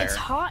of Fire. It's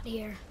hot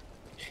here.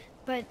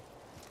 But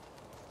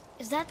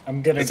is that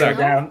I'm gonna go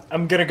down.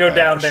 I'm gonna go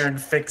down there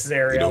and fix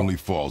Zariel. It only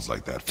falls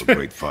like that for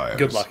great fires.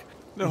 Good luck.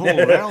 The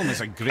whole realm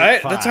is a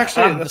great fire.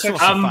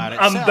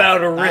 I'm about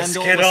to risk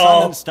and it the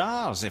all. sun and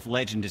stars, if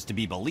legend is to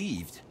be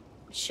believed.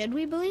 Should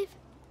we believe?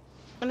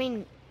 I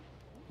mean,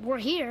 we're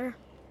here,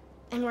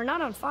 and we're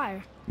not on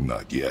fire.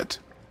 Not yet.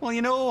 Well,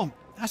 you know,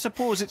 I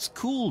suppose it's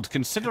cooled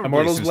considerably.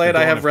 Immortal's since Blade, the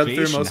I dawn have of read through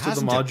creation, most of the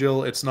hasn't it?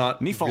 module. It's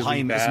not Niflheim really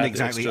isn't bad.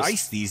 exactly It's just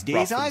ice these rough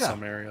days in either.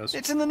 some areas.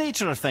 It's in the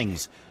nature of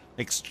things.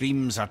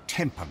 Extremes are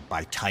tempered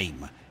by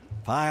time.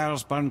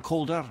 Fires burn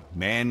colder,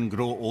 men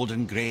grow old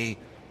and grey,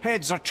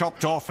 heads are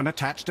chopped off and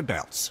attached to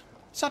belts.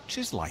 Such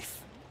is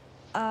life.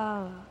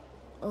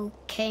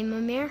 Okay,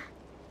 Mimir.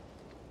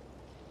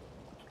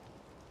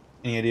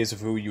 Any ideas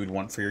of who you would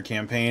want for your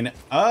campaign?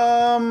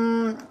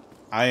 I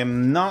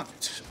am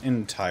not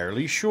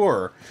entirely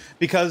sure.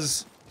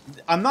 Because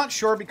a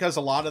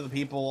lot of the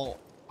people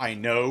I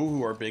know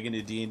who are big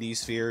into D&D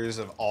spheres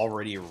have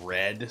already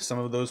read some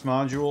of those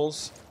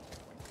modules.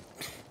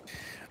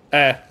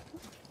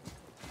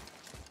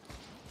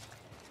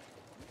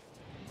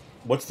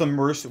 What's the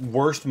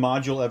worst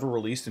module ever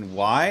released and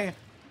why?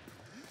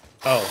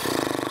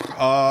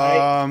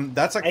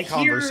 That's a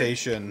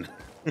conversation.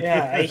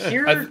 I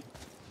hear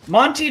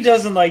Monty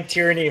doesn't like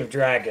Tyranny of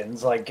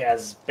Dragons, like,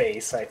 as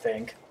base, I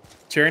think.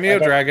 Tyranny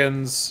of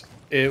Dragons,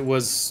 it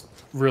was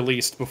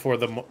released before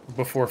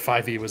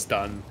 5e was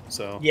done,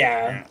 so...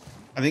 Yeah.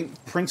 I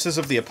think Princes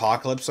of the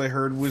Apocalypse, I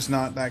heard, was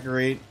not that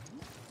great.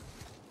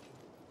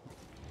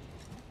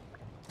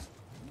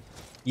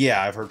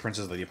 Yeah, I've heard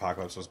Princes of the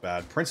Apocalypse was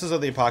bad. Princes of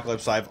the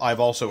Apocalypse, I've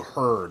also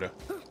heard,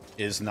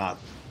 is not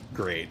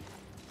great.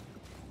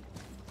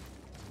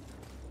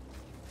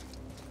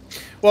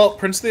 Well,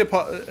 Prince of the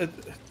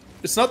Apocalypse...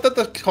 It's not that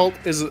the cult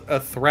isn't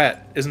a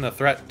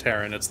threat,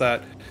 Terran. It's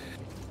that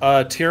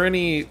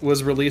Tyranny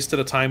was released at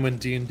a time when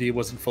D&D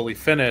wasn't fully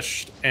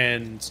finished,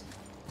 and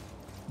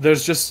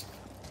there's just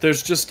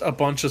a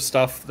bunch of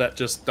stuff that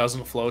just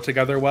doesn't flow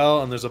together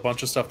well, and there's a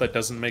bunch of stuff that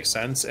doesn't make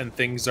sense, and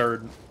things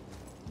are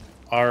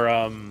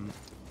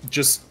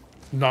just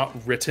not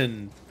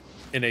written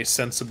in a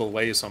sensible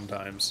way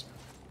sometimes.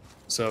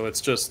 So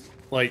it's just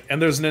like, and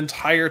there's an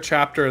entire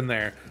chapter in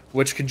there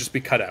which can just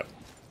be cut out.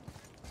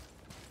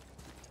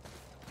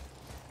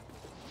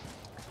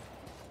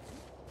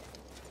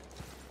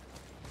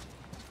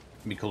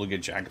 It'd be cool to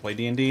get Jack to play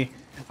D&D.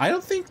 I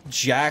don't think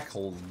Jack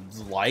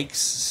likes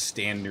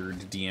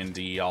standard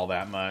D&D all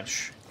that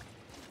much.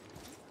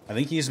 I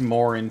think he's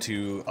more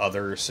into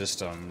other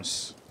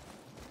systems.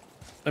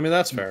 I mean,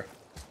 that's fair.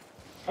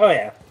 Oh,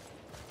 yeah.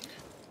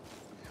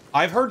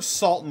 I've heard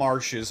Salt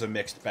Marsh is a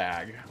mixed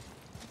bag.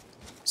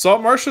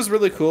 Salt Marsh is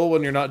really cool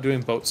when you're not doing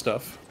boat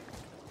stuff.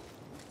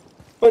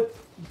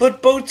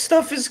 But boat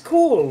stuff is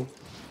cool.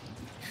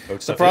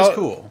 Boat stuff is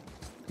cool.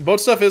 Boat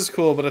stuff is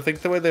cool, but I think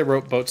the way they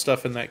wrote boat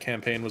stuff in that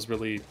campaign was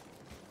really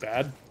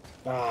bad.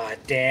 Ah,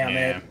 damn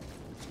it.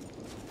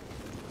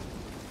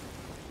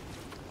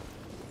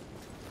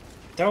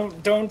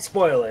 Don't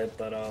spoil it,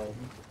 but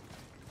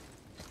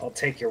I'll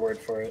take your word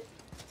for it.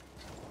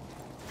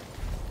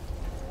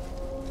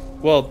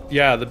 Well,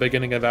 yeah, the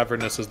beginning of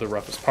Avernus is the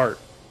roughest part,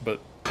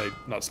 but like,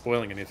 not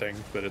spoiling anything,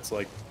 but it's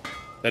like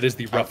that is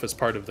the roughest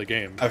part of the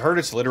game. I've heard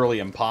it's literally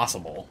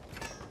impossible.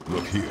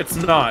 Look here. It's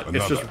not. Another.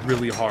 It's just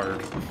really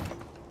hard.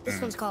 This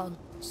one's called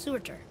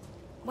Suitor.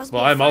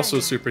 Well, I'm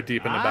also super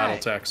deep into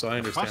BattleTech, so I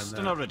understand First that.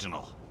 and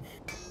original.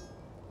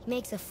 He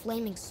makes a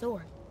flaming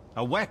sword.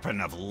 A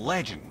weapon of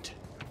legend.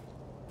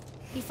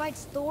 He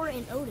fights Thor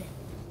and Odin.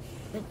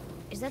 But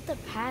is that the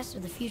past or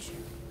the future?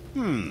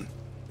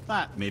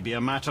 That may be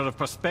a matter of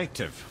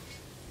perspective.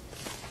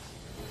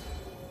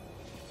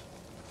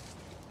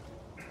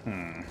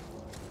 The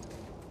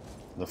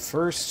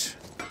first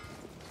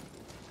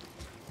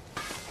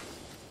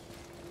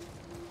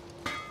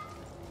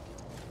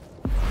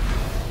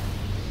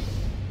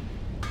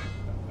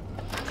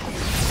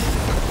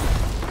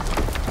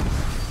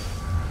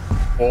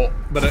Oh,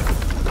 but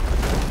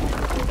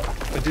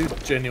I do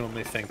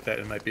genuinely think that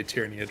it might be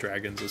Tyranny of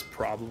Dragons is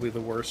probably the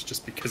worst,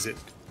 just because it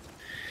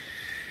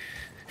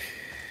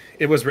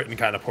was written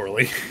kind of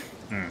poorly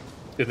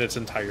in its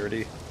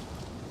entirety.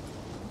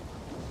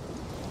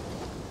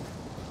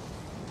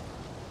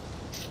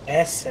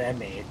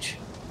 SMH.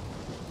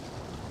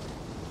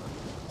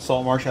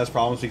 Saltmarsh has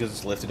problems because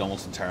it's lifted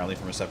almost entirely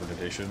from a separate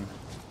edition.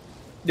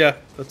 Yeah,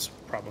 that's the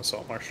problem with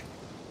Saltmarsh.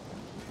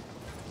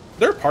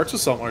 There are parts of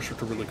Saltmarsh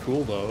which are really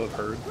cool, though, I've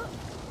heard.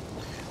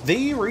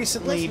 They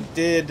recently Listen.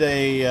 did I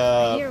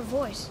a... hear a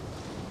voice.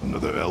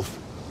 Another elf?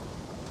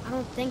 I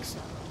don't think so.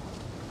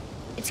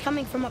 It's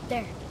coming from up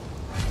there.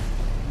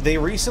 They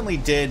recently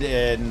did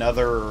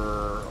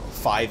another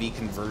 5e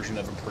conversion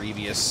of a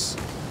previous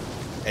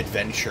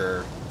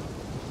adventure.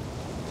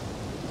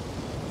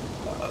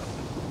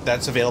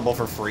 That's available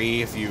for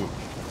free if you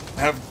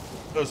have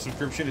a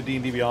subscription to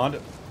D&D Beyond.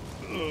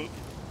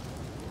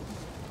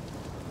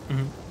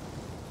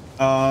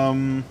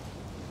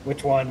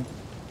 Which one?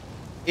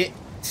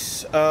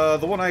 It's the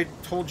one I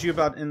told you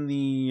about in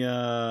the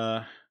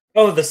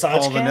Oh, the Saj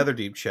Call of the Camp?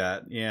 Netherdeep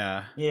chat.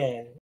 Yeah.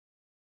 Yeah.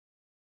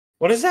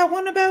 What is that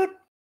one about?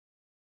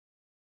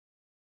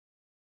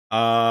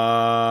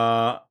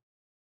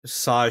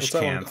 Saj What's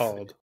that one Kanth.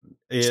 called?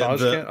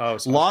 The Oh,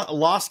 Saj.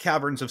 Lost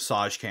Caverns of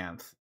Saj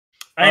Kanth.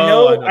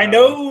 I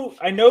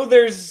know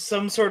there's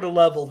some sort of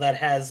level that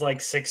has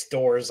like 6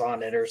 doors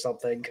on it or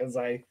something, because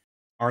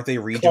Aren't they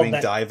redoing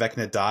that- Die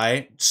Vecna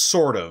Die?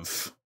 Sort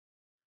of.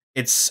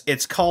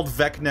 It's called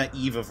Vecna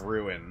Eve of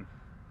Ruin.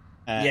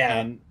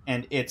 Yeah.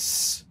 And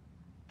it's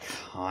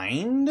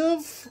kind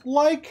of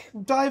like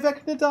Die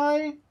Vecna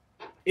Die.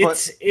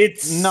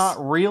 It's Not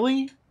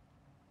really.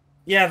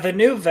 Yeah, the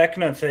new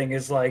Vecna thing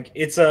is like,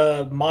 it's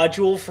a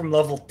module from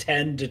level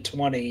 10 to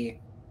 20,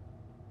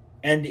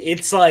 and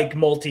it's like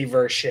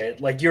multiverse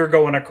shit. Like, you're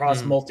going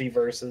across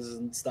multiverses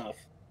and stuff.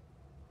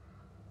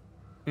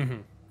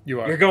 You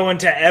are. You're going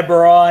to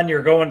Eberron,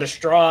 you're going to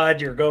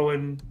Strahd, you're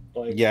going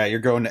like Yeah, you're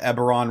going to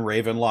Eberron,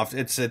 Ravenloft.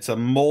 It's a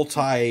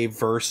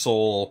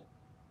multiversal,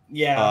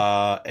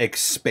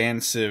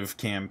 expansive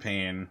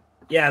campaign.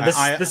 Yeah, this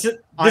I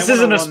isn't wanna a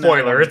run that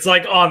spoiler. one. It's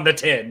like on the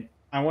tin.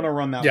 I want to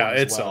run that Yeah, one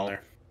as it's well. on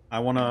there.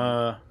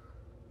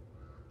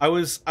 I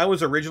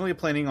was originally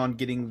planning on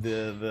getting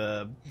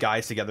the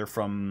guys together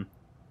from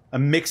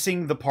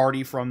mixing the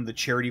party from the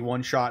charity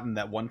one shot and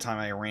that one time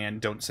I ran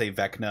Don't Say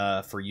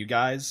Vecna for you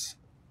guys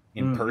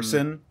in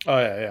person. Oh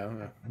yeah.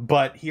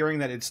 But hearing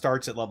that it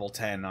starts at level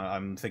 10,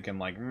 I'm thinking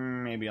like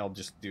maybe I'll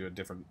just do a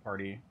different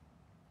party.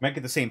 Might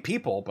get the same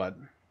people, but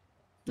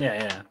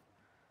Yeah.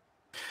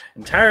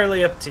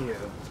 Entirely up to you.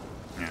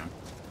 yeah.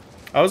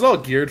 I was all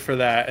geared for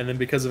that, and then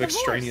because of The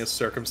extraneous voice.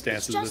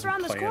 circumstances, It's just I've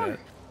around been this playing corner.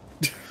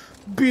 it.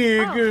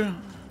 Big. Oh.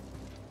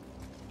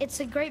 It's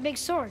a great big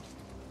sword.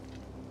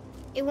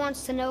 It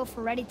wants to know if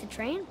we're ready to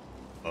train.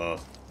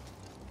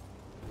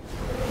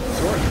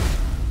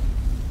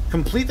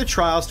 Complete the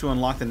trials to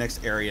unlock the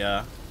next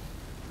area.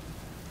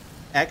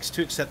 X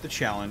to accept the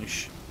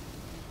challenge.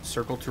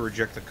 Circle to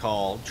reject the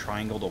call.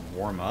 Triangle to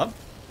warm up.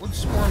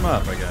 Let's warm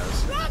up, I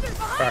guess.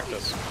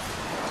 Practice.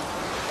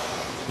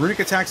 Runic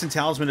attacks and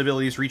talisman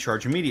abilities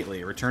recharge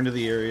immediately. Return to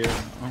the area.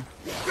 Oh.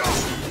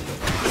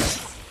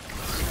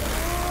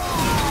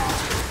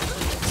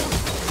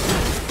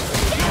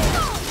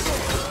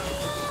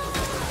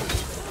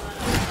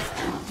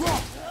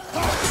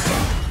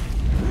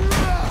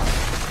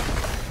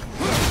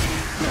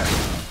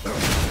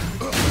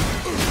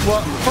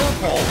 What?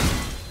 Purple!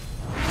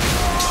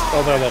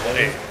 Oh, they're level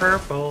 8.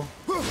 Purple.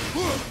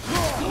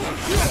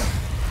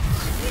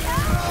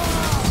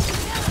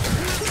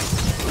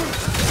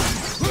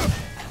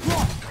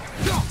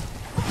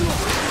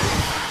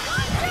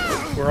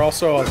 We're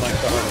also on like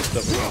the hardest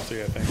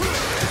difficulty, I think.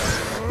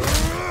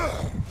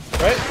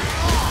 Right?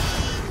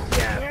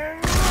 Yeah.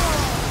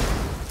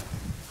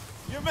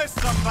 You missed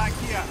some back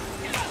here.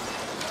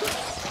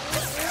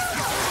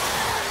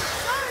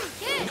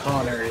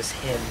 Connor is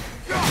him.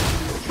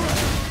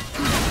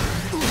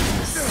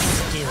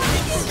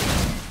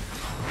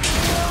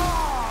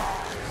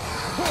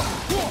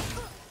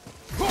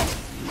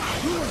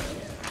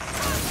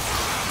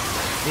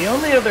 The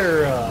only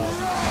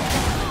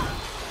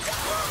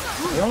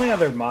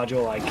other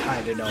module I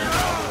kind of know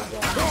about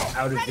is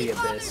Out of the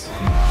Abyss.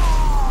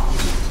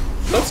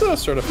 That's a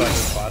certified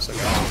classic.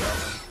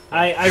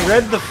 I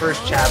read the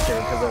first chapter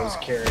because I was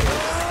curious,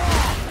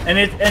 and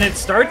it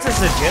starts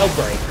as a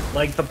jailbreak.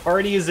 Like, the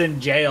party is in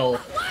jail,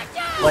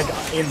 like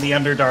in the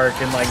Underdark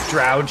in like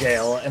Drow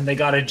jail, and they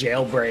got a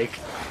jailbreak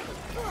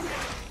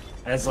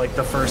as like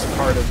the first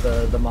part of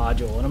the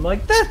module, and I'm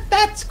like,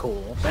 that's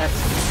cool.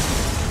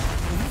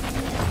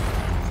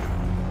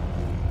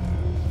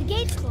 The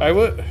gate's closed. I'd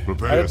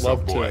yourself,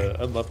 love boy.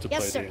 to. I'd love to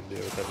Yes, play sir. D&D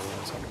with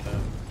everyone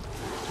sometime.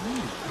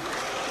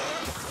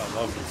 I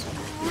love this one.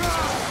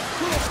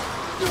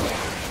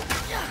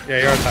 Yeah,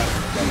 you're on time.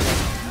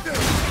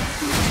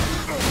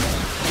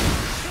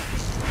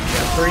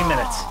 Yeah, 3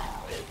 minutes.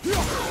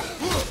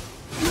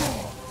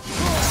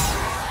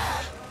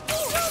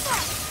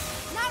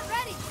 Not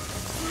ready.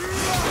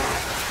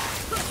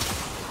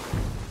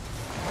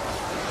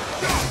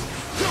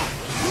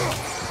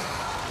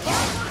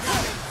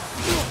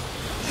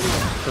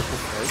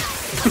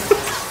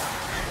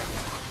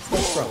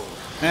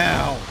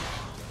 Ow.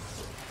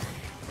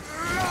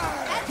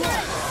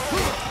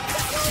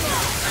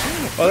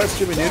 Oh, that's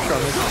Jimmy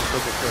Neutron. This is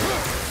perfect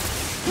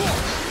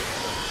for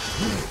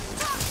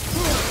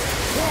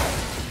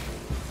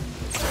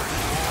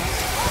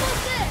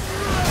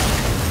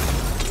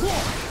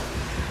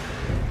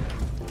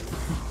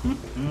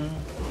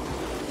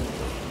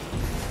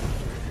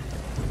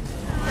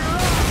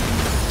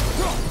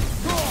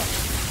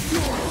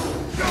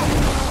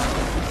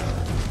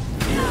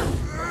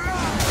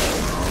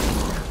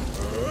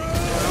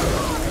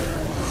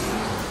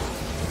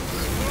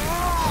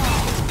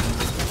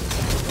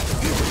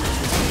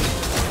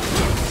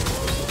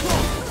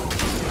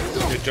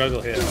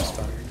juggle hit is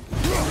fine.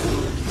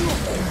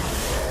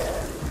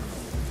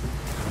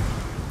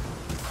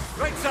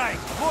 Right side,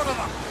 more of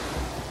them.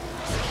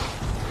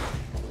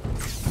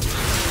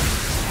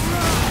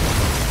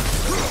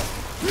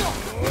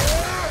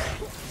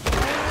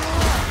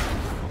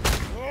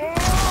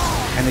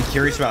 And I'm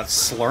curious about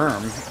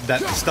Slurm.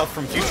 That stuff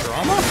from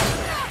Futurama?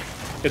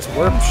 It's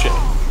worm shit.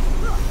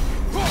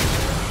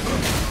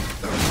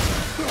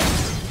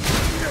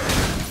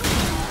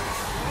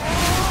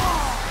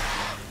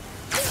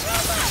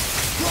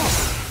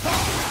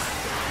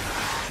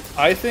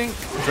 I think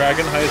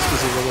Dragon Heist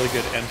is a really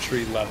good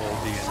entry-level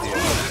D&D.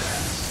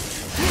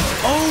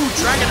 Oh,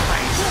 Dragon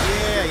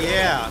Heist!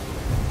 Yeah.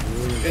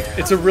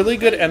 It's a really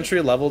good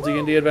entry-level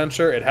D&D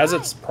adventure. It has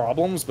its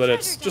problems, but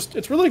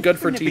it's really good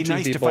for Wouldn't it be teaching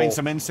nice people to find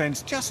some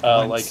incense just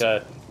like once?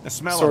 a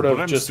smell sort of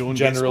of just brimstone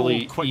gets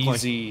generally old quickly.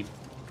 easy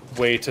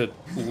way to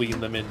lean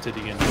them into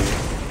D&D.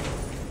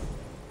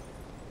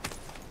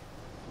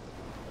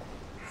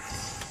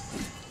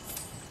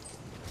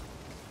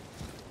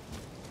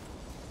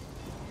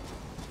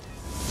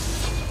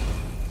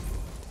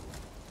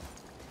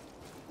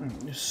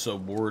 So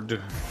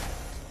bored.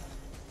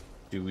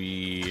 Do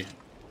we...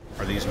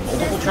 Are these multiple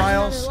There's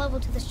trials? another level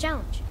to this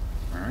challenge.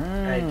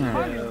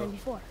 Harder than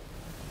before.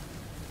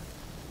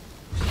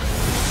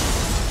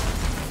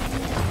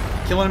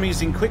 Kill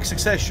enemies in quick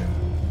succession.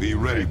 Be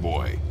ready,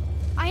 boy.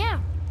 I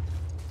am.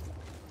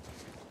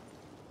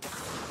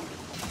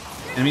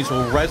 Enemies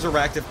will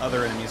resurrect if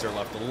other enemies are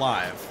left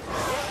alive.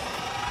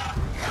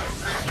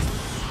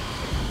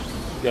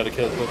 You gotta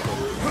kill it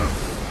quickly.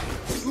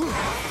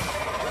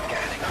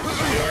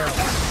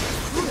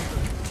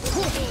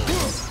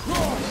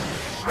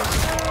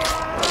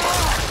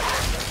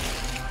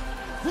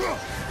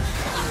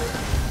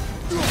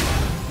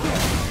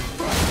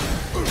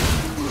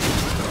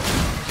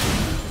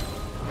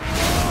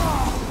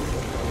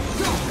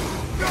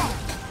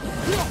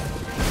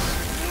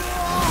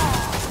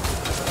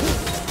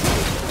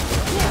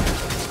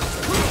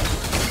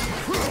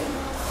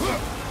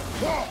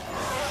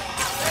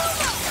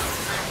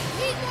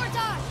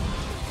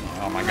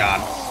 Oh my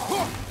god.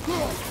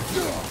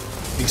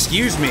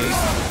 Excuse me.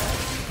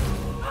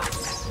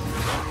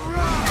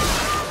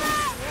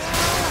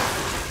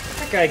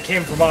 That guy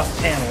came from off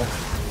panel.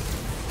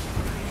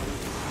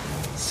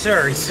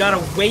 Sir, you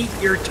gotta wait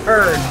your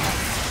turn.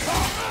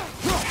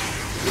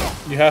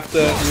 You have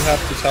to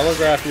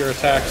telegraph your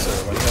attack, sir,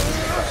 when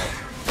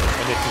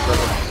it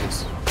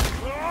converts.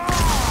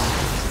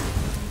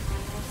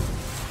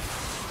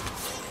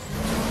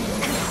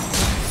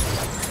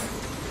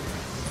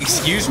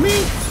 Excuse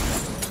me?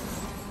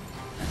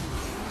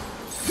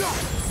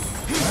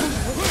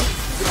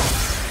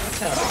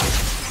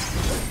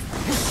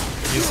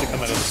 It used to come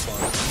out of the storm.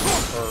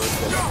 Or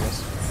earthquake,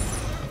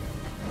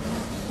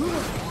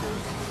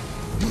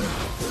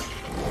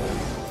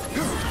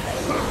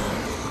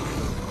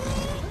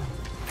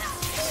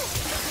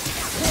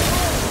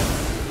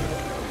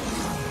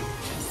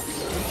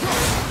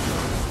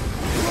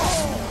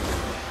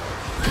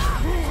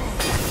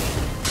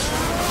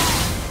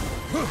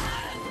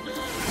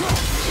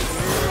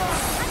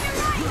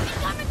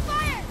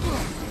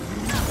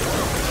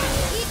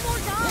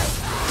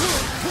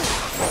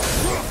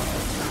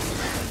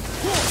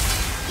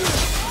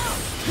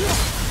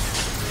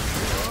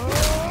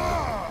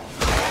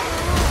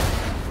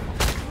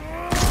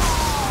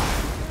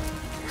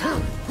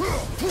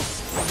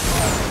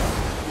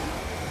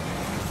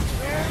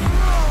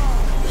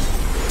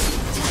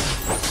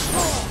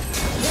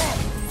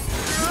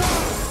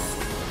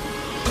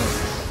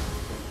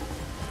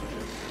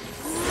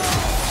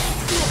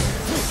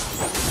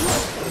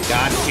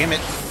 God damn it.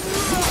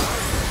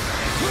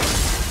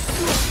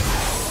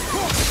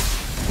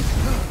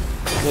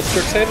 Well,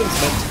 Strixhaven's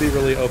meant to be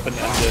really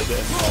open-ended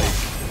and like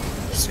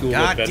school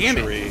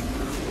adventure-y.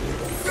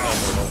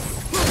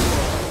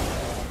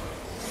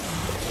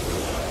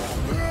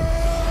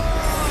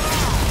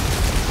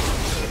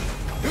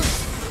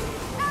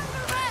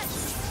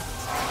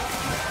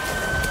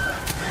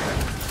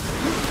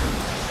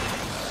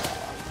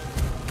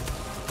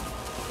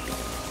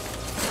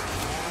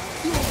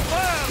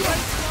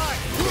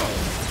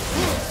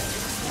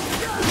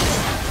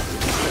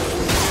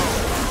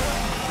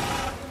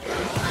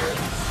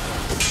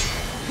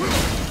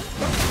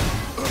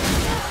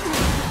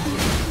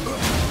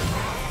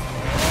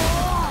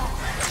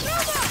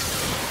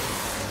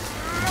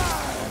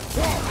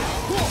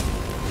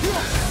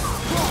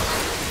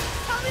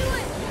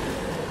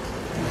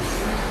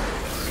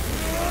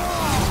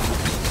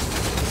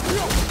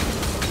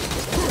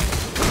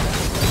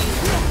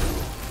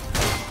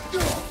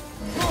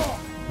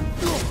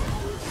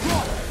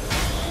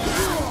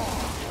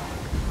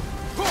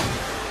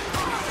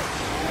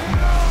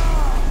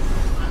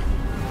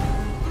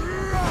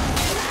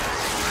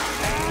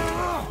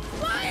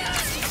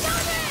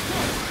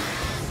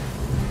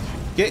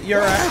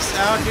 your ass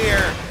out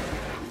here.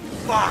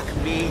 Fuck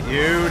me,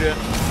 dude.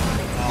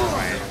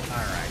 Alright.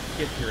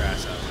 Get your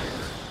ass out here.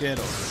 Get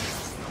over here.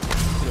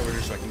 Get over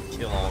here so I can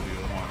kill all of you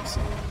at once.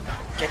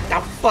 Get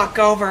the fuck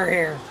over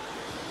here.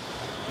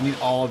 I need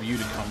all of you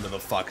to come to the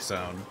fuck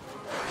zone.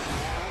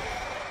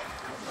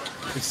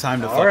 It's time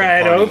to fucking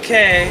Alright, party.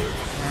 okay.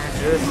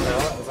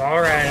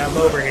 Alright, I'm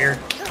over here.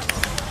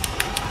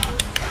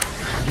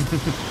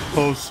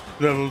 Post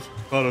levels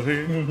out of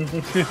here.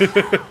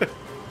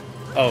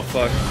 Oh,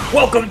 fuck.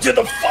 Welcome to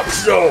the fuck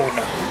zone!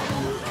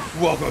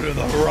 Welcome to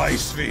the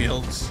rice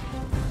fields.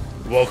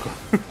 Welcome.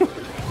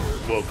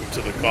 Welcome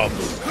to the combo.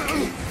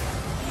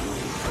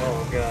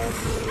 Oh, God.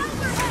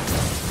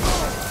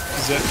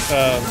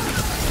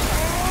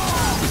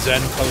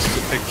 Zen posts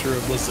a picture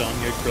of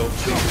lasagna grilled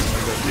cheese and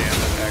I go, damn,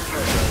 that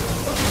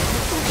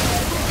actually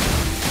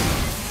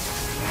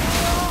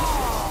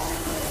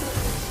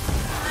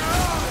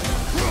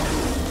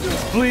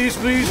Please,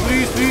 please,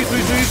 please, please,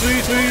 please, please,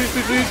 please, please,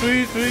 please,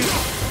 please, please.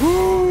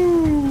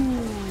 Woo!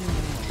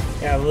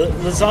 Yeah,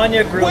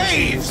 lasagna grilled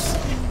cheese.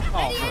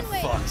 Oh,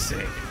 for fuck's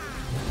sake.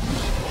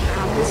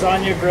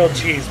 Lasagna grilled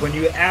cheese when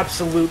you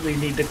absolutely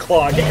need to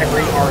clog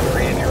every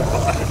artery in your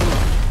body.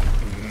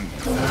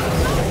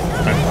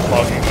 I'm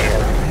clogging my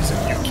arteries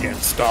and you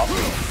can't stop me.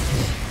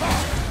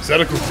 Is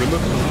that a gorilla?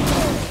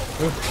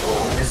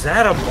 Is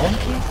that a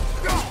monkey?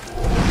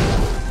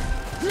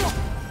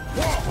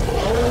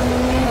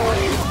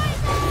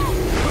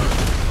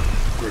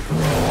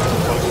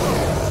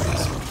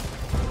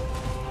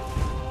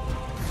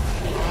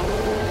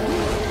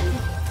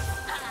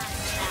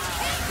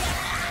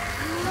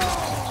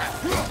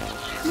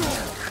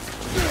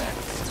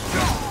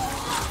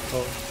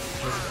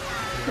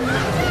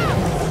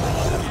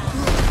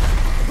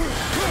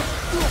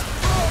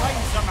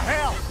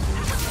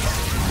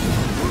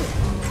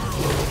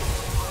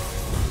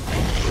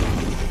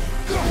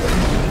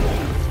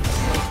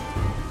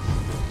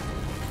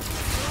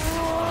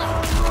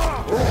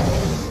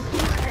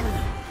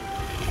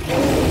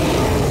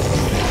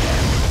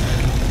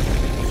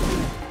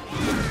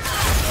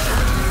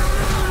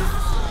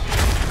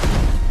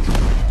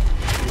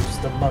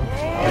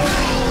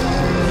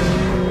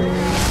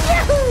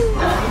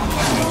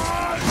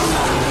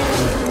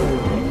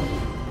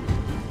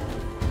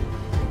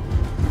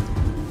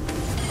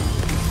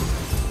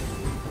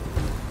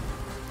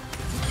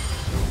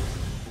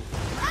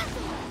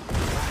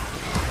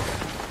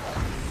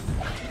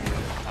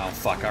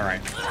 Fuck,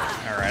 alright.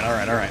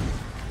 Alright.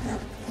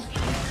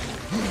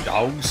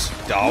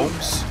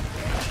 Dogs.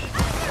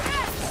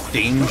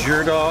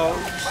 Danger dogs.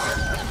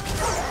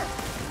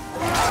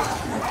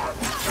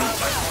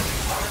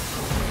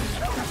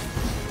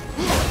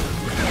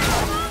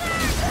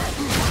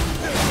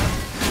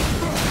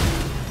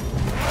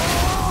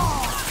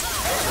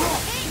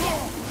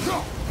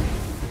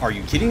 Are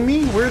you kidding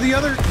me? Where are the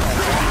other? Oh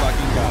my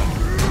fucking god.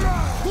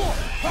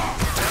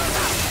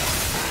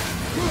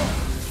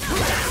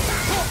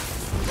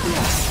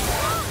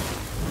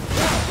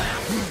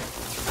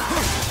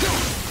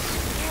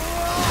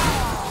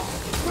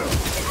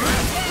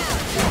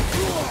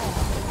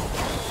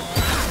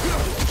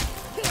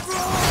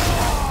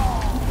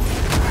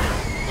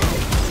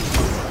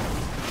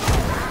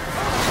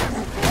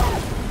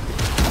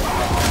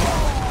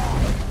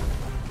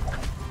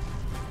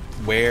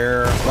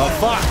 Where the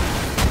fuck?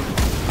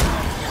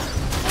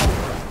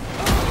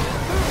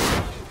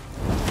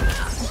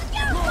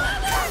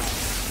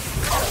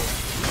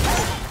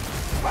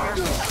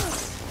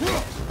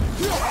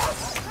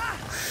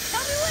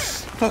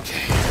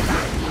 Okay.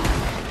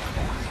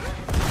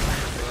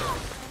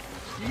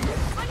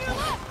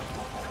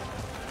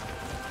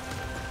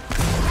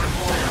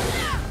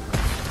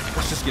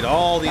 Let's just get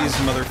all these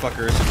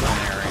motherfuckers in one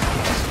area.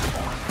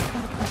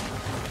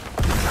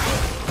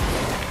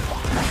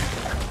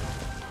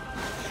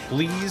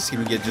 Please, can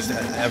we get just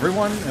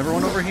everyone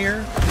over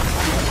here?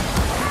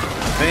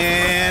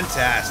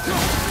 Fantastic.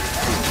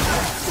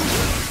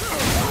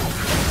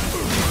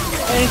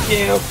 Thank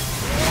you.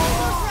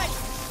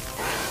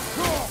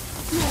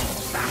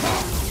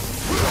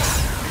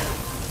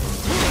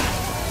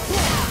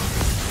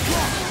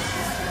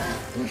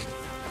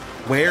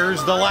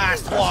 Where's the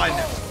last one?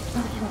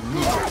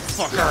 You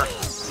fucker.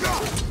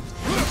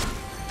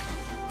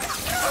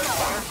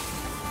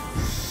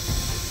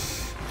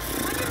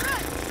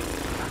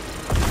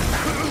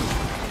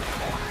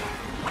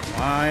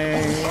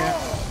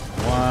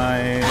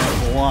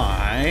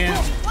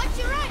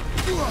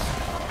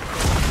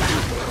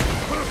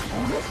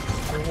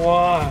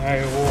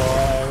 Why?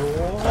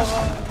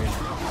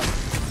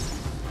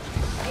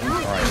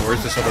 Alright,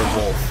 where's this other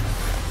wolf?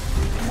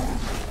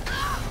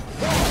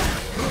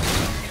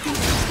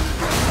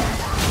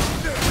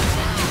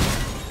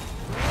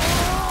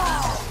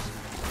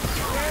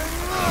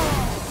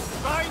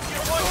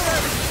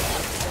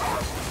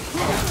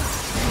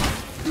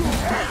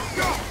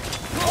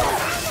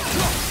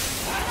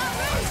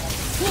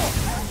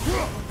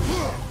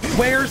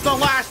 Where's the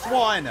last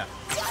one?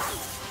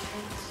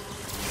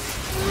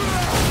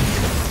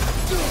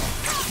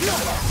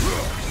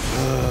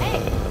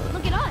 Hey,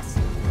 look at us.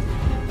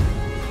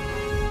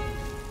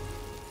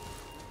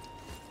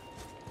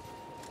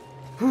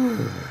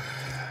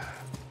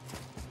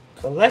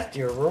 Collect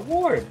your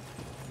reward.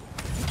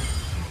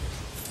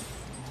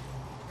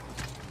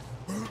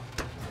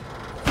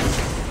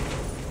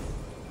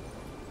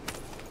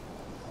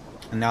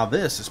 And now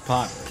this is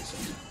pod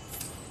racing.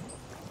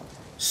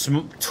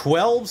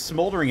 12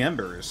 smoldering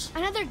embers.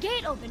 Another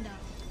gate opened up.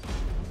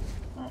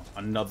 Oh,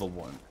 another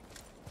one.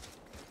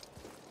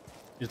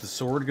 Is the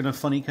sword gonna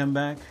funny come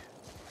back?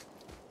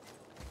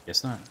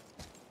 Guess not.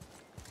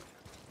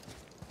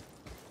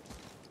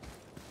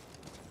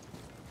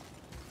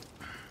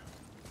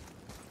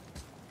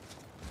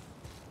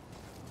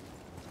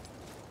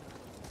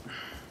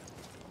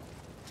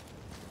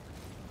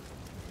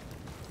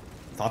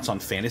 Thoughts on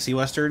fantasy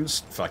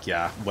westerns? Fuck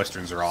yeah,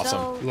 westerns are awesome.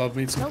 So, Love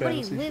me some nobody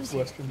fantasy lives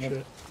western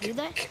shit. Do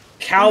they? Only a fire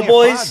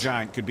Cowboys,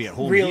 giant could be at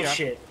home real here.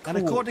 shit. And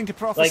Cool. according to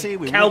prophecy, Like,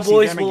 we cowboys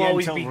won't see them will again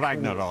always till be cool.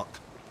 Ragnarok.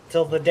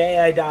 Till the day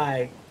I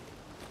die.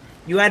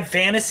 You add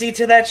fantasy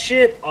to that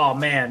shit? Oh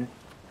man.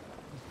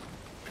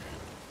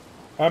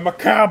 I'm a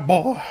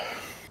cowboy.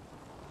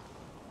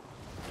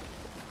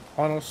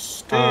 On a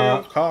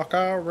steel cock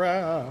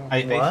around.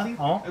 I What? think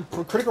Huh?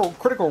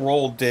 Critical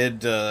Role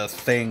did a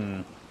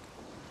thing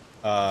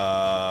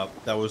that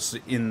was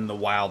in the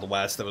Wild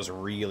West that was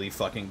really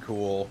fucking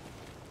cool.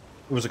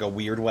 It was like a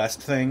Weird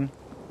West thing.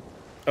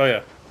 Oh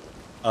yeah.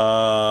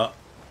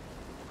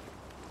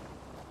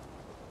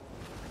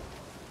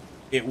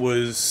 It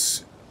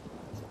was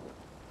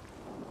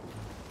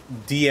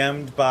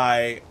DM'd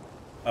by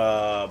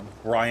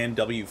Brian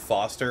W.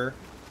 Foster,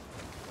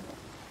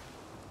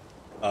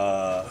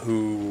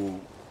 who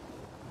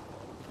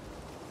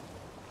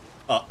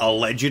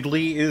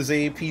allegedly is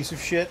a piece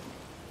of shit.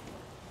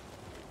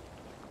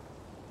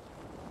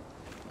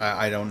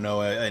 I don't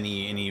know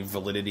any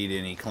validity to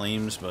any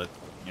claims, but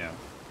you know.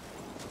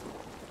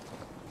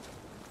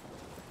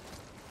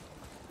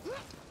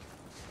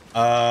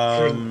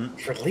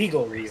 For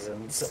legal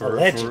reasons,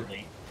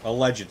 allegedly.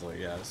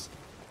 Allegedly, yes.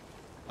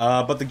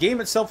 But the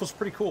game itself was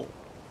pretty cool.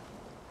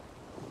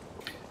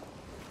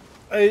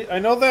 I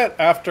know that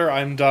after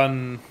I'm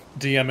done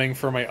DMing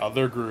for my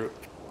other group,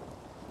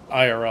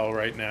 IRL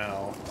right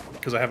now,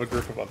 because I have a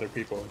group of other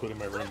people, including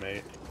my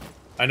roommate,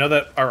 I know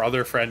that our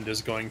other friend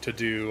is going to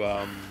do,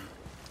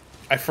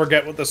 I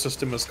forget what the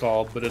system is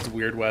called, but it's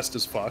Weird West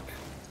as fuck.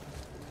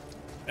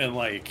 And,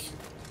 like,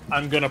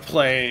 I'm gonna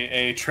play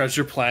a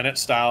Treasure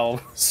Planet-style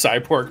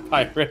cyborg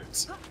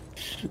pirate.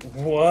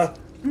 What?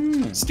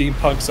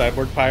 Steampunk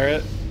cyborg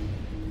pirate.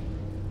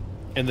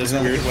 In this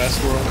Weird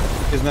West world.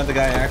 Isn't that the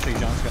guy actually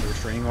John's got a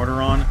restraining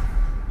order on?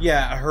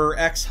 Yeah, her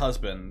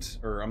ex-husband,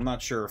 or I'm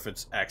not sure if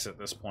it's ex at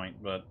this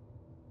point, but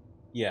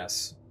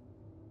yes.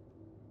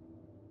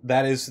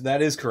 That is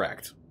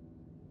correct.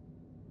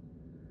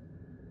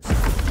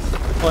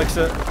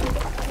 Alexa,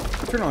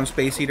 turn on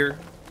Space Heater.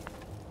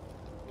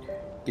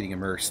 Getting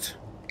immersed.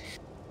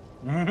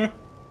 Mm-hmm.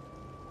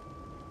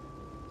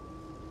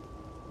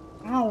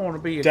 I want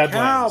to be a Deadlands.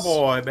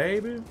 cowboy,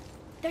 baby.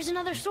 There's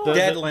another sword.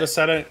 The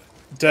setting...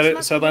 Must be the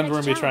Setland we're next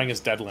going to be trying challenge.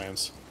 is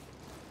Deadlands.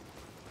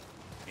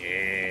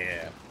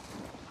 Yeah.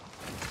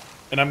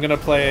 And I'm gonna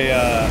play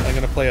a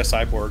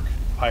cyborg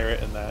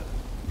pirate in that.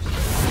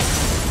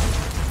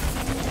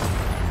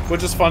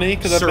 Which is funny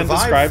because I've been Survive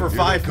described for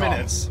 5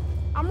 minutes.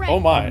 I'm ready. Oh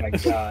my. Oh my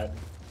god.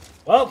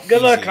 Well,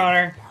 good luck, Easy.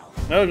 Connor.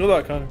 No, good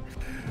luck, Connor.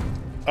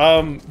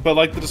 But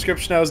like the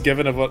description I was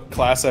given of what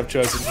class I've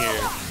chosen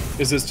here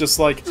is it's just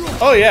like,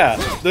 oh yeah,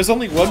 there's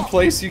only one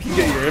place you can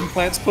get your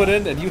implants put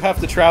in, and you have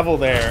to travel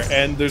there,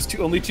 and there's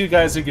only two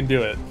guys who can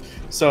do it.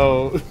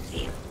 So,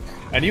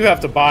 and you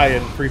have to buy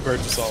and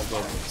pre-purchase all of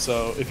them.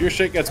 So if your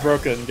shit gets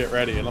broken, get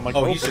ready. And I'm like,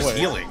 Oh, oh he's just boy.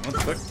 healing. What the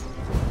fuck?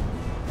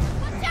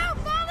 Watch out,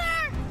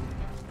 father!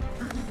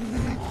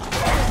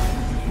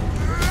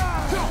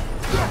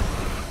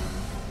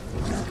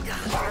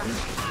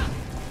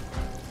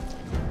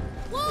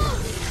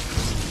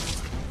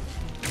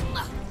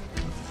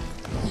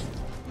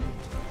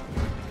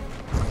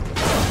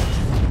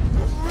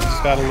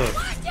 Just gotta live.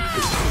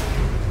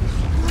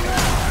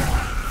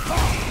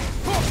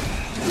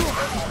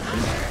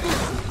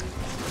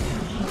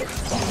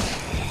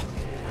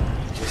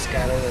 Just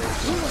gotta.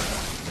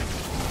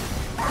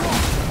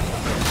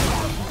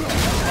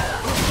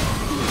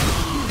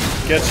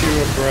 Get you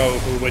a bro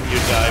who, when you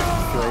die,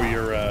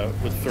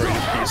 would throw your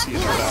PC in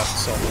your bath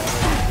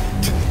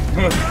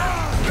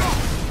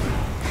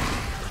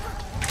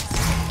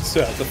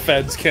so the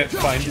feds can't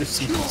find your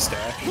secret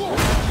stash.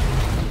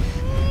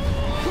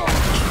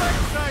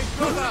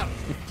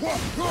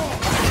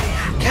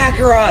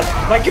 Kakarot!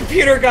 My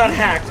computer got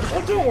hacked!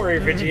 Oh, don't worry,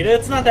 Vegeta.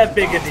 It's not that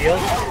big a deal.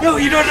 No,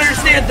 you don't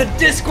understand. The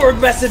Discord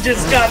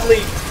messages got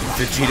leaked.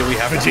 Vegeta, we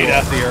have to blow Vegeta.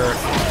 up the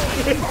Earth.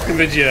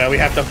 Vegeta, we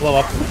have to blow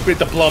up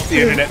the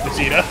internet,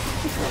 Vegeta.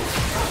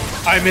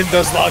 I'm in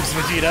those logs,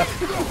 Vegeta.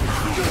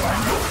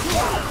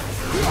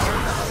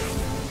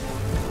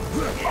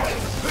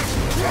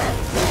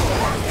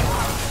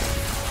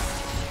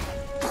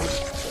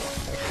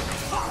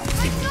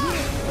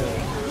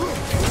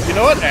 You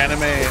know what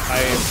anime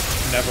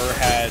I've never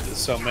had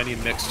so many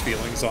mixed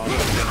feelings on but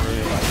didn't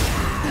really like?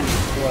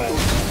 What?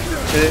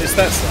 Is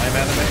that slime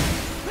anime?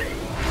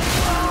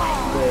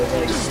 The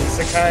like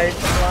isekai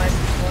slime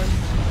one?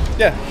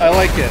 Yeah, I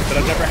like it, but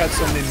I've never had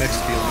so many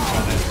mixed feelings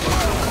on it.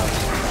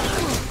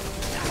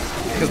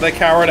 Because they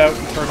cowered out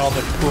and turned all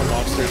the cool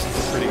monsters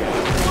into pretty good.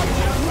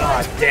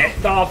 Aw, damn.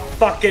 Oh,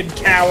 fucking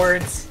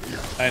cowards.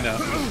 I know.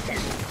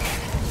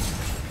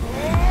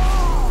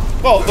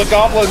 Well, the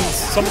goblins,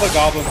 some of the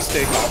goblins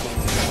stay goblins.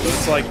 But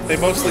it's like, they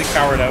mostly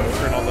cowered out and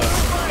turned all the...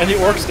 And the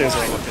orc stays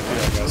like looking too,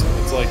 I guess.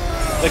 It's like,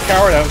 they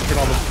cowered out and turned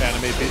all the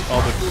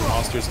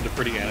monsters into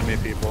pretty anime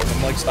people. And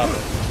I'm like, stop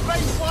it.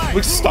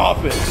 Like,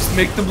 stop it. Just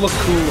make them look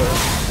cooler.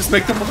 Just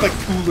make them look like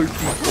cooler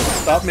people.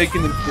 Stop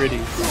making them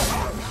pretty.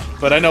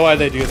 But I know why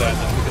they do that, and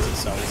that's because it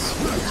sells.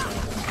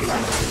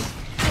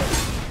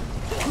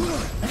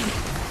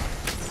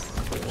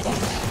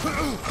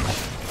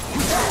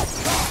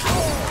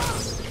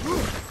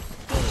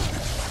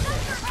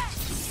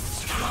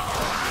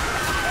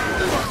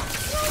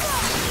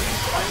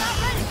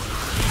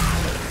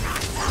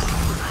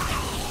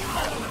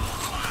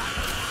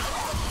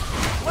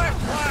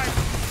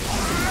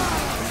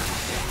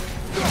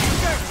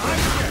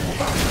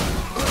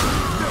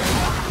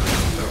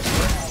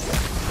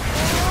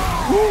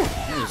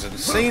 It is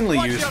insanely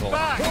useful.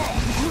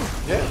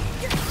 Yeah.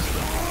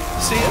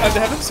 See, I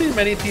haven't seen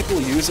many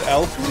people use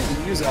Elf.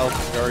 You use Elf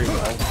very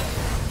well.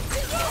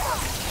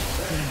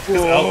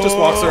 Because Elf just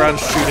walks around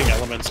shooting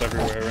elements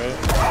everywhere, right?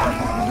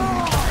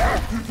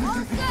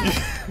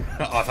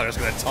 Oh, I thought I was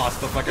gonna toss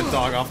the fucking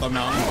dog off the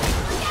mountain.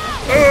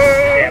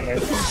 Damn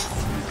it.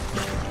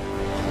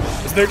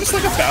 Is there just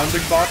like a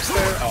bounding box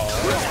there? Oh.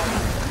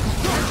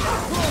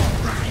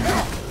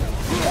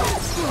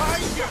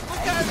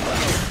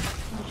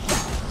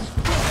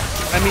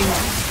 I mean,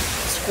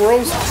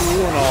 Squirrel's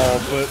cool and all,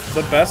 but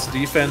the best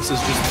defense is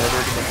just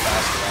murdering them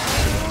fast.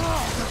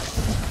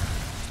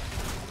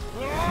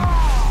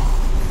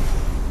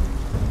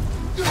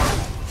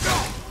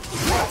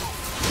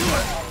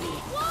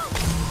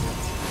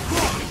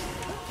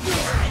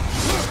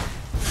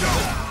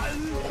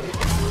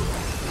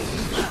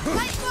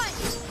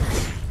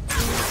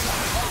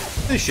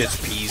 This shit's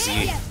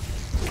peasy.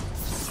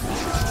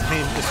 I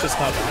mean, it's just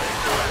not bad.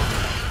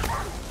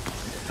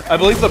 I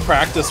believe the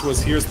practice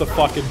was, here's the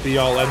fucking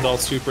be-all, end-all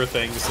super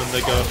things, and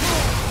they go,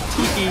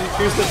 Tiki,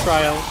 here's the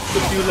trial, the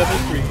few level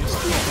 3s.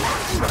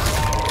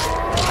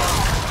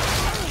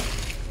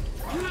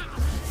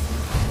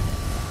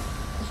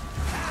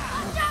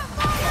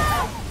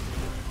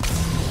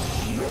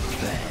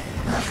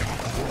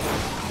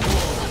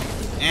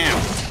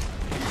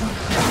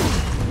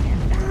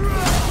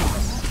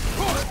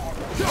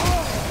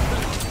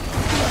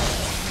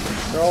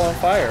 They're all on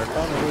fire.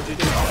 Connor, what'd you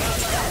do?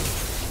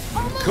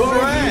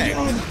 Correct!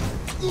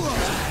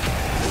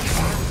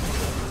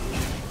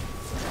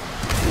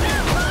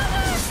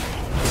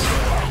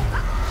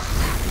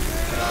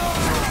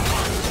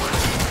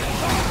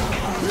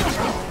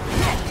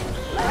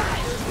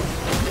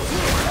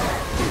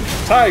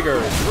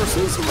 Tigers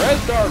versus Red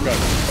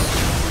Dargons.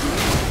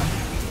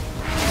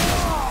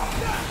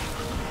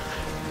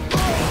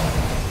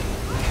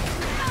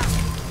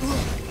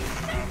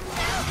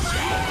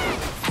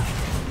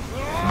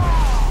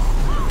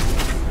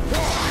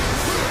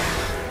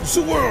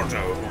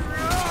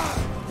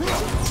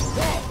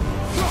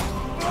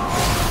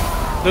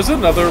 There's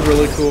another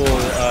really cool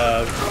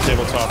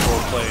tabletop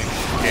role-playing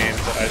game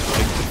that I'd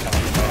like to tell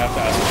you. I have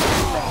to ask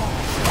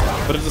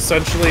you. But it's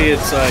essentially, you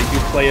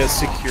play as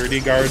security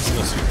guards in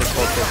a super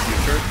cultural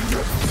future.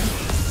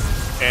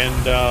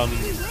 And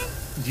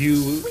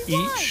you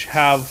each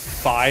have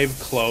 5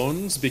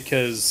 clones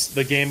because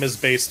the game is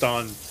based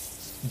on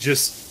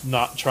just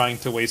not trying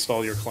to waste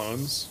all your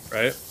clones,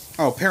 right?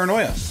 Oh,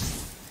 Paranoia.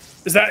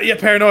 Is that... Yeah,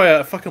 Paranoia.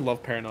 I fucking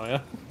love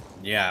Paranoia.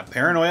 Yeah,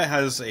 Paranoia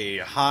has a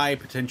high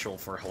potential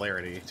for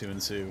hilarity to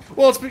ensue.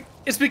 Well,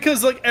 it's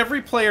because, like,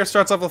 every player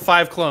starts off with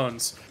 5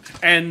 clones.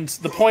 And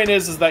the point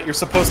is that you're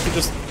supposed to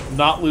just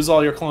not lose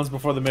all your clones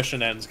before the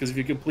mission ends. Because if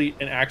you complete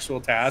an actual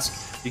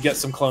task, you get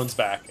some clones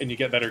back and you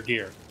get better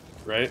gear,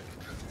 right?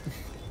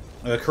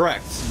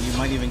 Correct. You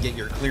might even get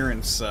your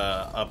clearance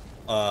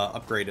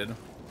upgraded.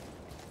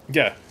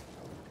 Yeah.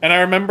 And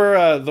I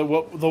remember the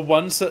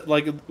ones that,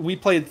 like, we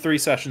played 3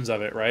 sessions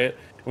of it, right?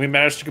 We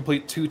managed to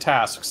complete 2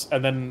 tasks,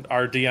 and then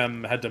our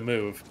DM had to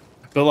move.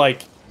 But,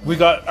 like, we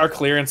got our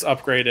clearance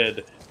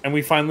upgraded, and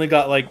we finally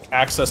got, like,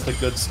 access to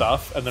good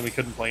stuff, and then we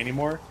couldn't play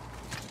anymore.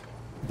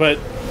 But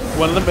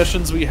one of the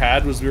missions we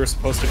had was we were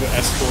supposed to go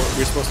escort, we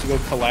were supposed to go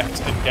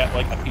collect and get,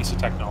 like, a piece of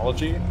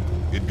technology.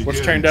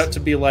 Which turned out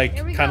to be, like,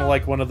 kind of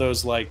like one of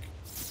those, like,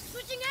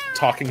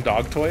 talking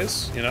dog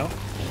toys, you know?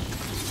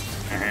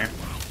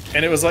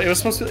 And it was like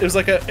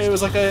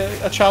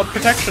a child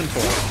protection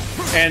toy,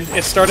 and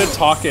it started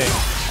talking,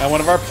 and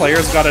one of our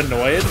players got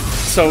annoyed,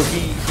 so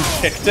he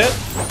kicked it,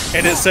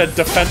 and it said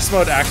defense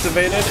mode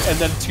activated, and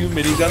then 2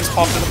 miniguns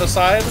popped into the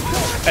side,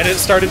 and it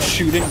started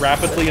shooting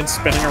rapidly and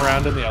spinning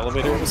around in the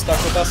elevator. It was stuck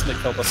with us, and it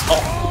killed us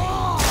all.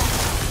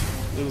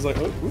 It was like,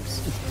 oh, oops.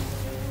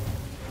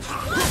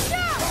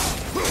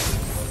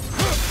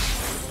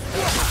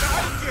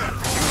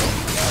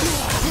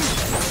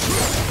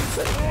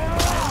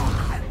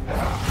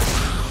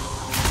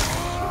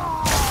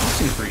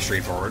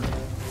 straightforward.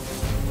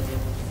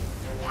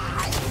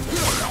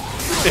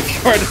 If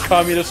you are the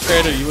communist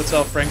trader, you would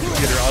sell Frank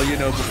Computer all you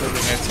know before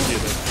being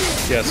executed.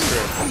 Yes,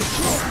 true.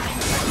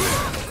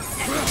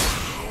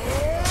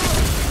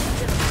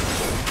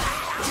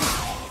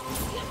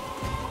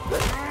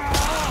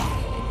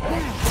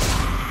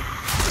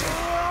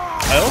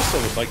 I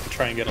also would like to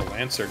try and get a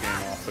Lancer game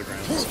off the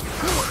ground.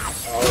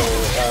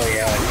 Oh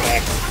yeah.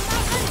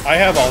 I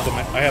have all the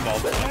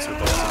Lancer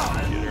builds on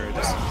the computer.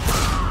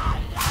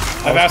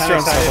 I've asked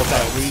around several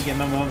times. League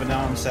MMO, but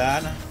now I'm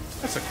sad.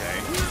 That's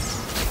okay.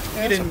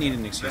 You didn't need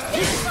an excuse to try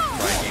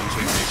games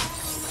with me.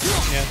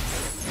 Yeah.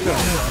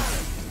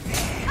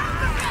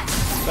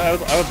 I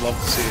would love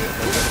to see it.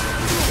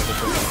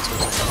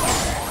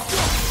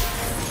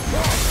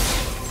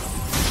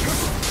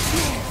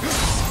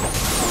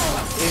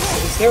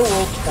 Is there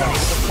World 20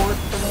 support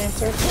for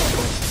Lancer?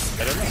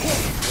 I don't know.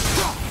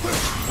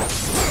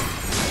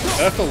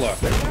 I have to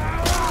look.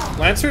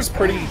 Lancer's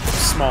pretty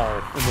small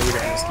in the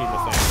grand scheme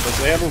of things, but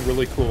they have a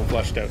really cool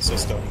fleshed out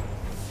system.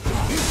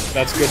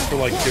 That's good for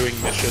like doing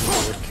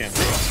missions or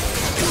campaigns.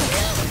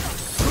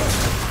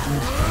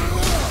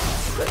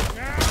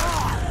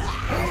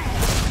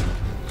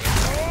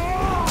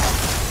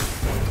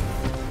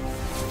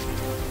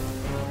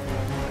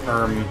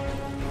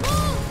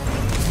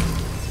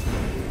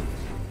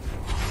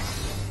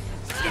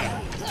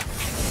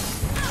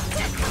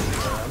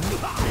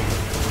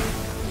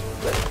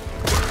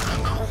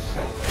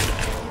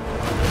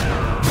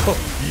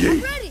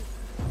 Yeet.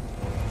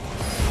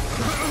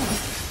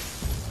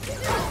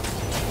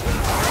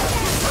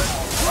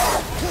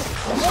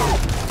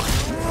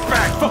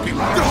 Bad fucking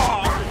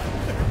dog!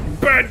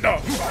 Bad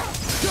dog!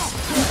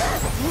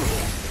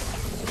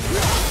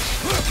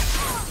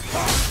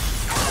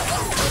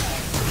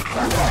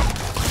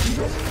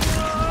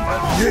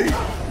 Yeet.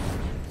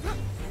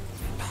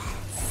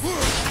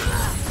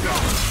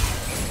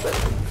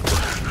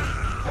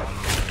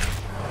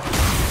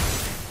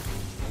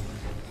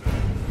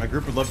 My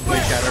group would love to play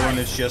Shadowrun.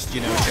 It's just, you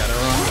know,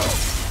 Shadowrun.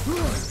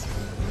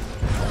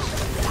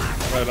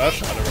 Right about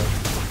Shadowrun.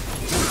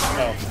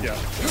 Oh, yeah.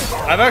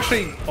 I've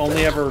actually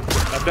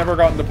I've never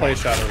gotten to play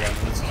Shadowrun. I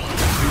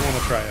do want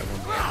to try it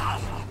one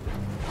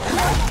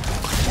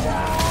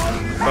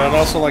day. But I'd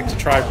also like to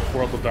try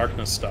World of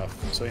Darkness stuff,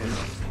 so you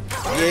know.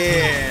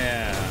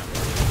 Yeah!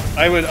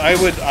 I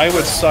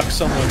would suck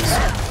someone's,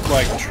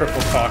 like,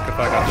 triple cock if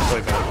I got to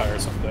play Vampire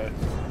someday.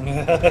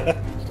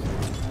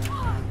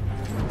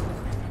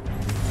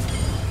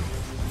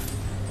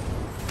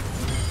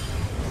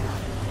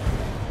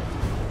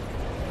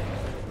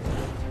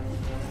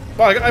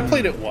 Well, I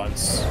played it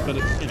once, but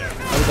it, you know,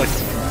 I would like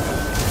to.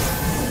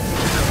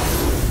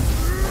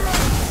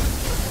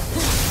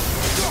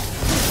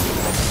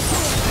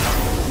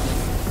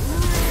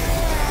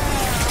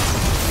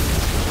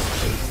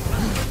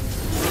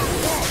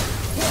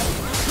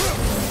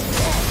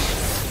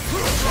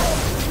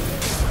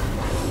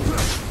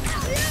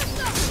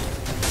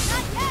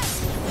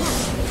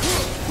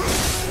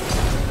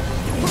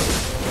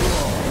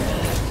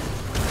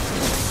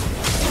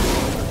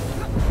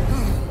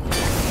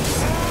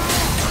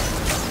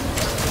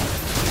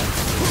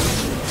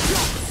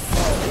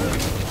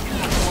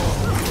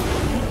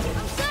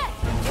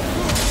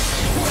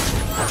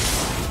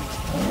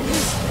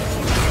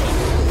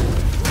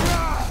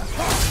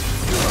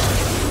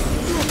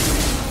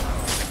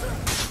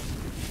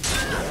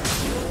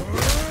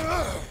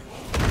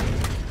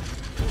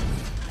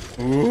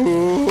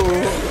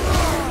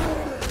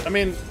 I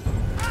mean,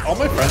 all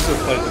my friends who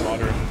have played the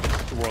modern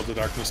World of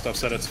Darkness stuff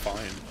said it's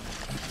fine.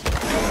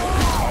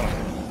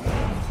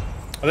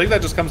 I think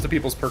that just comes to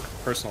people's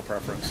personal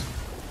preference.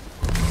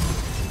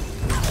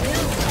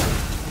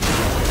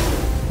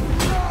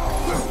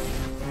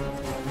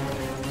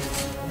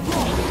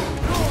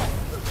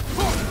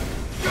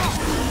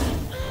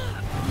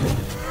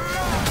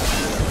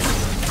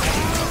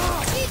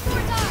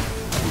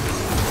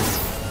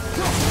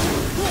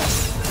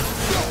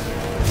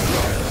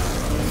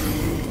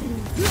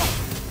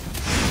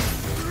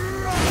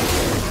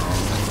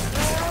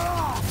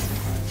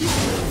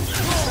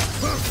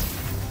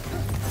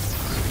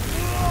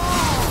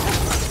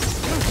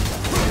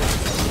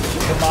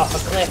 Off a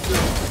cliff.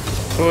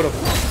 Put him.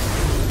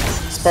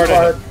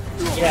 Sparta.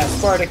 Yeah,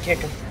 Sparta kick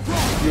him.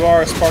 You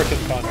are a Spartan,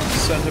 Connor.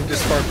 Send him to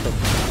Sparta.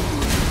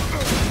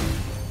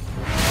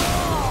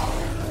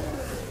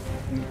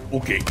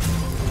 Okay.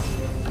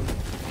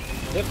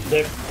 Yep,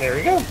 there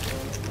we go.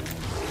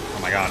 Oh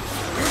my god.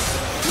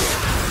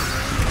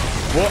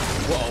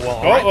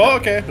 Oh,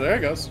 okay. There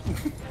it goes.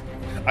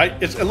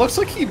 It looks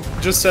like he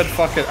just said,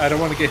 fuck it, I don't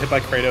want to get hit by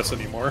Kratos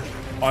anymore.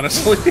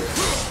 Honestly.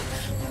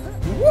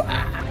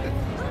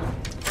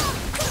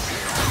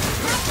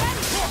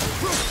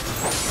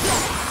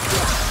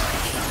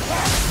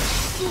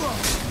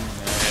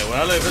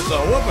 Well, if it's a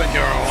whooping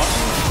you're on.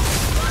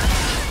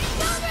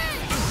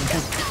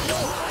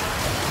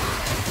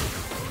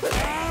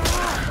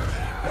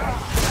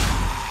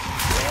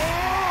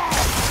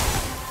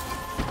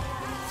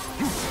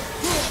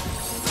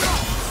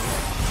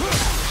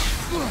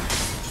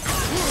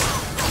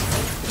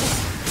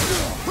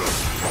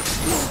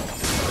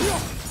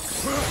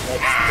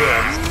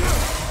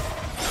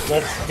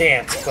 Let's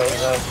dance,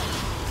 Bozo.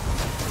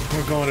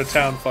 We're going to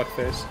town,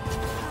 fuckface.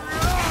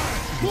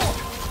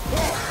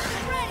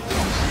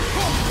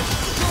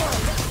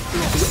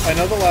 I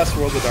know the last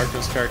World of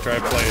Darkness character I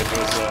played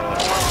was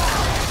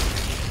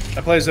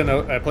I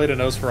played a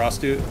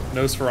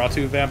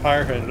Nosferatu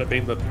vampire who ended up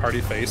being the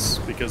party face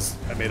because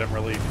I made him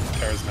really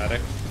charismatic.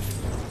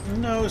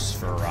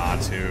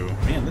 Nosferatu.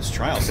 Man, this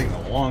trial's taking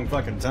a long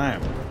fucking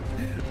time.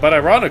 But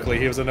ironically,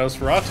 he was a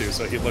Nosferatu,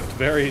 so he looked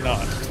very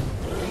not.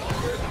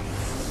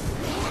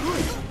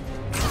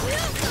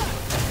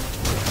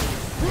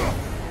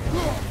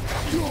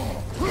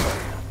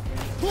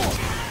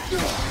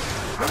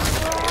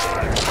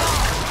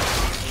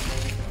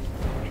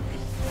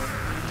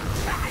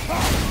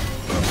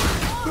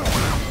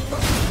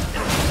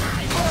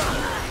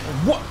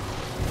 What?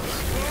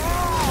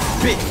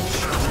 Bitch!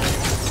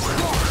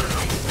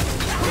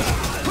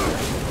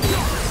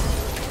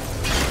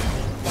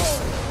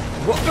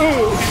 What?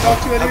 Ooh, he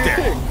knocked you out of your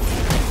thing.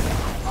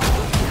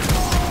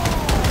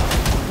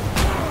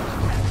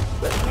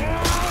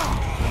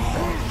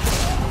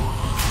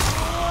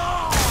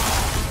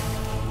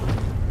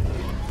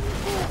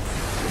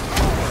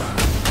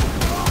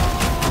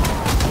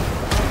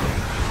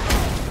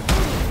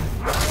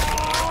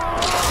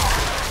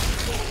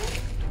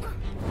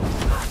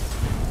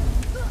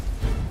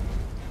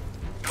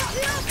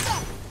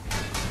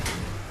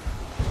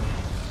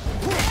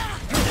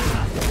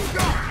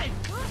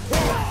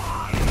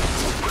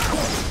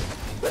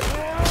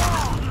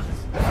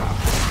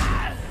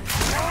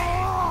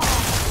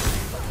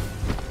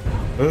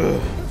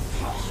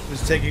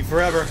 It's taking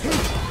forever.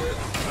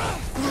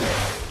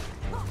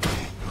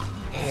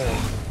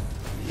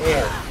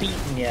 They're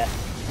beating you.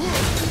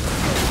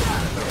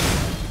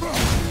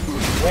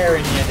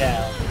 Wearing you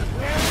down.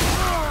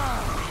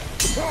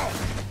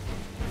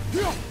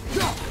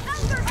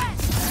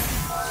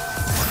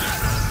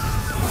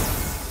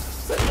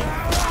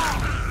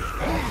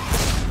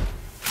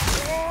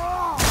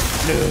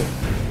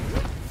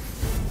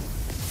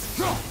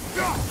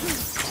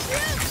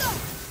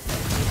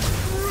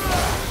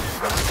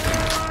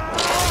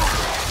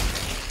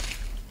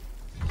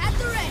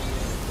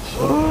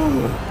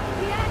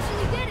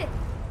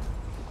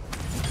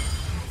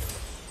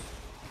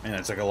 Man,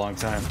 that took a long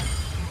time.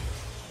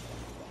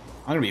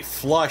 I'm gonna be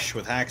flush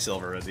with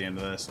Hacksilver at the end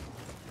of this.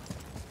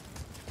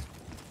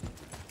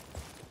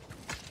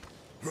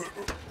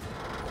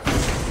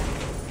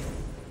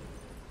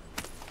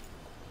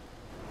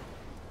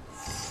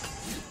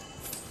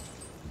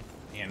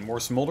 And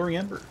more Smoldering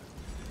Ember.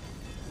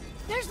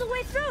 There's the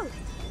way through.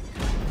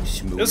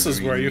 This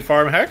is where you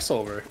farm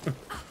Hacksilver.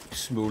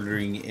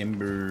 Smoldering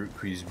Ember,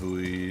 Chris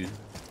boy.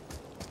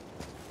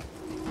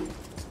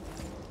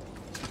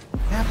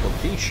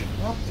 Application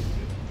updated.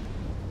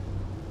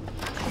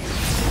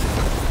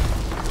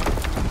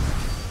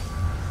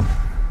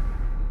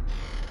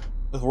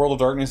 With World of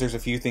Darkness, there's a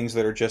few things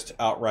that are just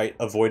outright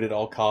avoid at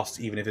all costs,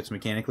 even if it's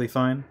mechanically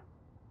fine.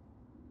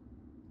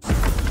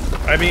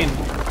 I mean,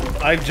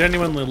 I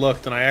genuinely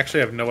looked, and I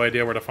actually have no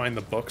idea where to find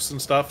the books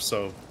and stuff,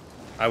 so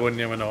I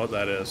wouldn't even know what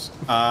that is.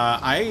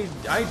 I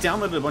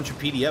downloaded a bunch of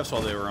PDFs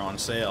while they were on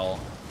sale.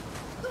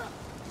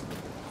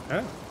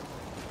 Yeah.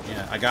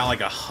 Yeah, I got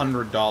like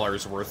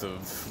 $100 worth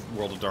of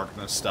World of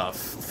Darkness stuff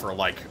for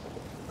like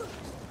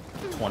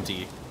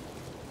 20.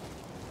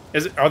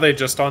 Are they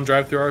just on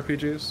drive-thru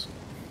RPGs?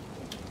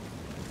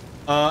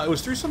 It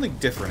was through something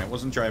different. It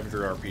wasn't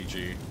drive-thru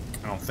RPG.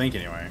 I don't think,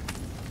 anyway.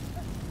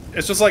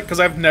 It's just like,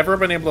 because I've never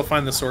been able to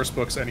find the source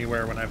books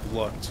anywhere when I've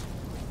looked.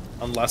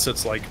 Unless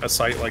it's like a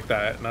site like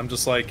that. And I'm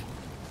just like,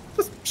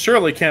 this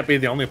surely can't be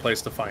the only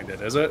place to find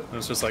it, is it? And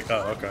it's just like,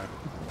 oh, okay.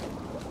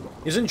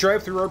 Isn't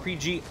drive-thru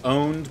RPG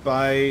owned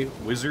by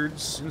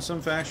Wizards in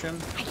some fashion?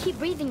 I keep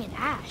breathing in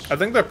ash. I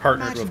think they're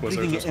partnered Imagine with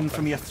Wizards. breathing it in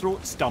from your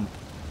throat stump.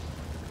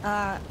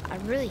 I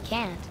really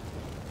can't.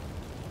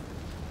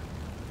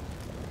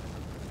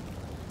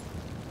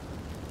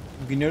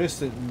 Have you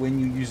noticed that when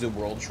you use the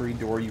World Tree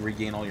door, you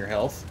regain all your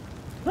health?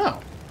 No,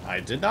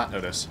 I did not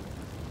notice.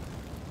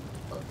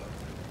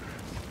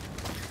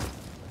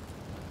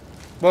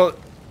 Well,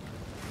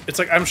 it's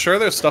like, I'm sure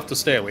there's stuff to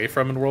stay away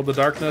from in World of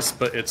Darkness,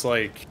 but it's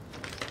like...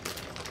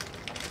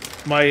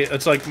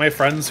 my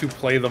friends who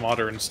play the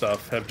modern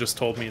stuff have just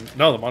told me,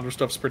 no, the modern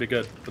stuff's pretty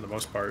good, for the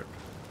most part.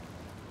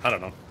 I don't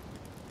know.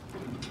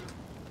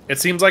 It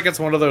seems like it's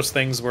one of those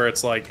things where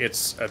it's like,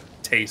 it's a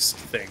taste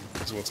thing,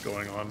 is what's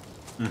going on.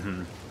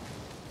 Mm-hmm.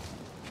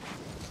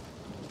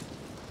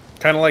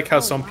 Kind of like how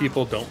some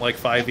people don't like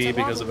 5e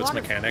because of its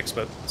mechanics,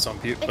 but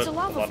a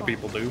lot of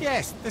people do.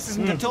 Yes, this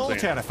isn't at all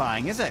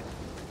terrifying, is it?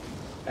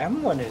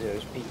 I'm one of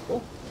those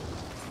people.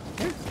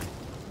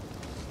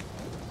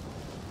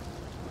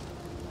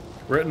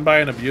 Written by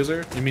an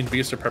abuser? You mean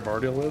Beast of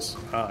Primordial is?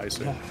 Ah, I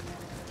see.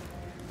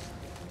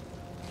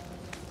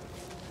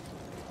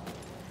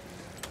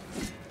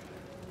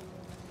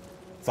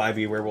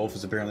 5e Werewolf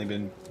has apparently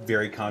been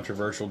very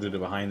controversial due to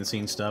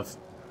behind-the-scenes stuff.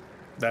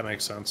 That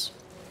makes sense.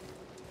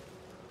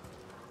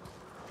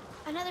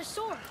 Another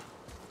sword.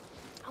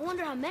 I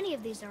wonder how many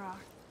of these there are.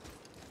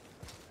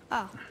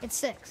 Oh, it's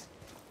 6.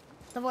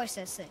 The voice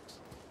says 6.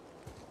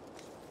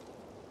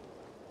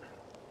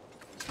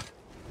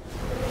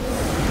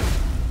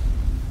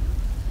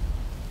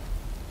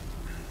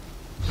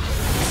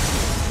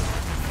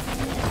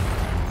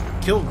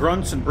 Kill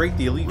grunts and break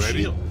the elite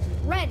shield.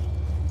 Ready.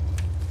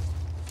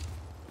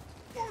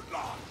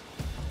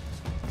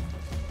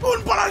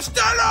 Un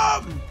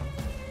parastellum!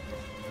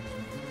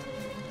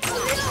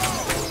 I'm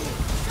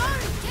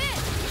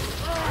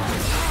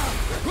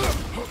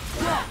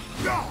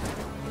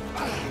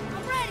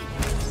ready.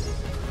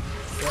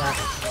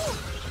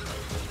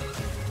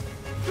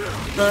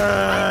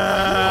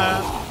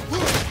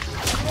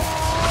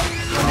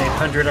 An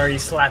 800 are you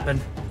slapping?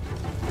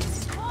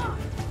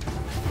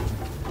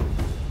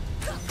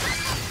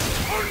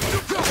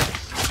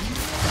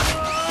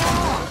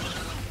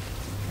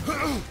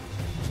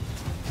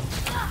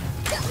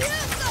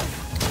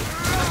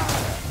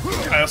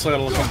 I also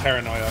gotta look on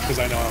Paranoia, because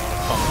I know I want to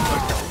call him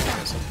like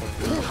Paranoia at some point.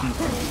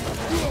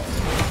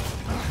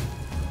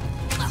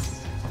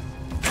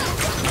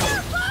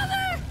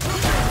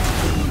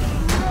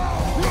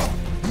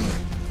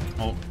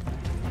 Oh.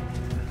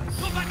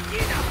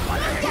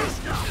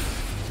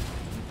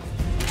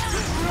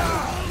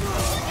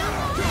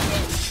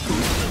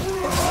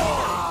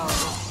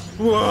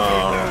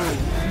 Whoa!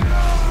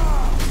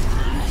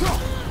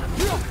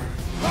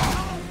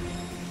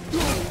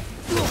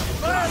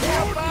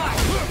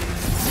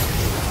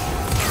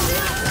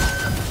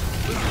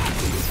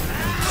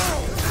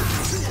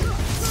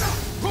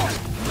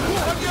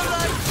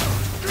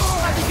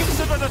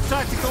 Consider a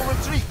tactical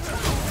retreat.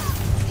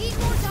 Need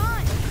more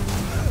time.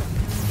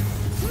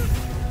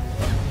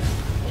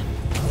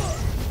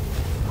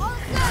 All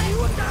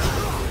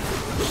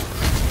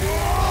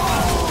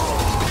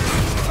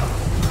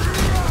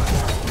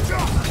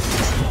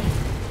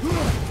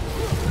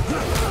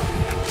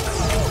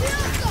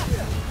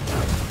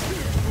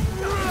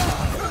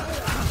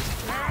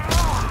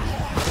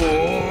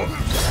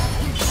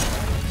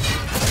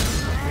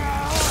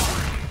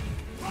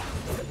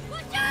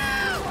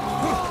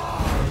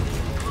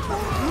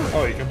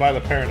Oh, you can buy the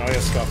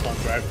Paranoia stuff on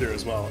drive-thru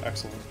as well.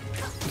 Excellent.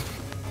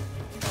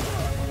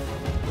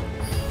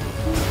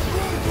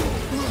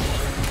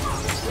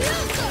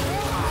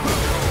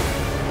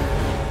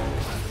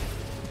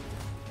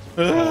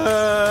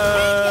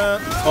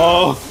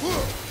 Oh,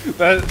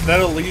 that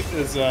elite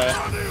is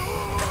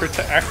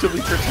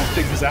actively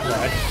protecting his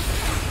ally.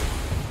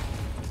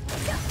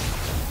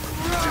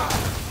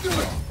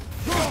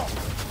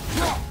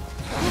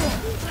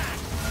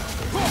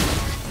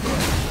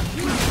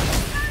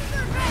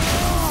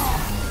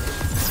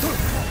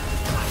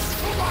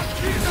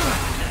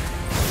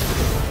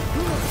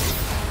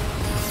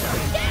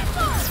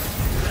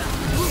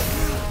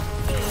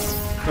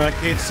 I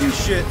can't see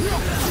shit.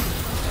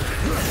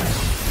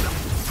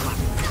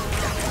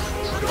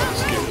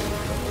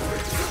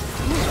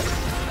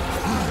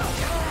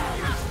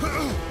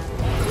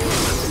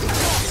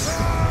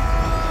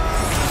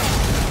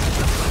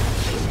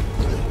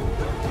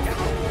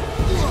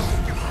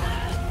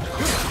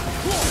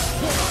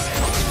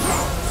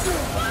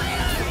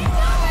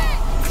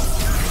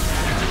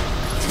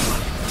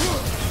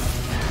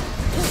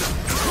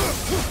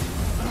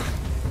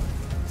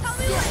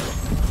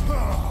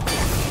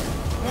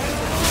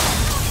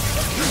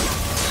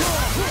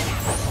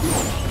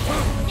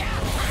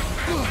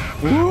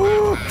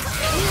 Ooh,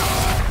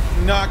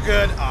 not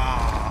good.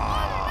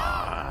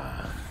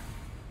 Ah.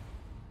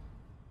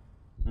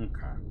 Okay.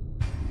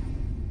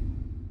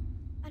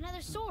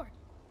 Another sword.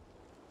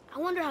 I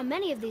wonder how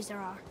many of these there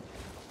are.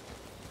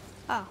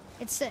 Oh,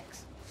 it's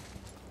 6.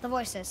 The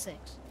voice says 6.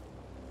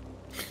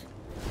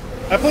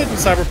 I played in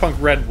Cyberpunk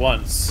Red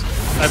once.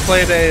 I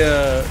played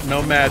a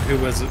nomad who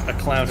was a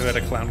clown who had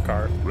a clown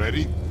car.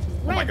 Ready?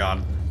 Oh my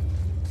god.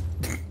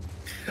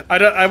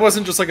 I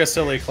wasn't just like a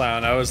silly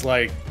clown. I was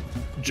like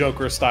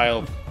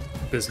Joker-style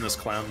business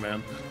clown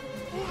man.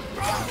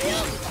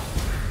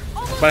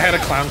 But I had a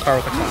clown car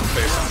with a clown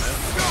face on it.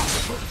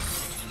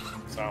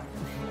 So.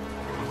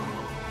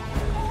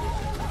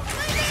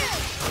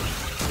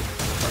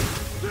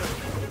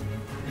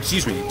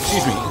 Excuse me,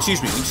 excuse me,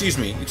 excuse me, excuse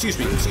me, excuse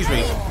me, excuse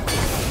me.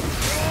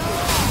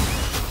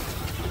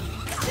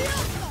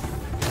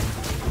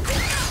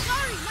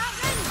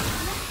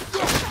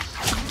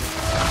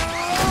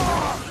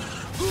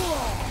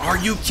 Are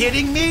you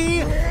kidding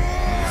me?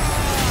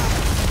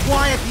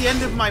 Why at the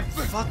end of my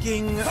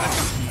fucking...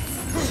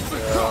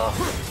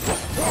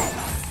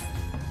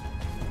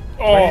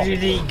 Where did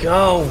he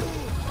go?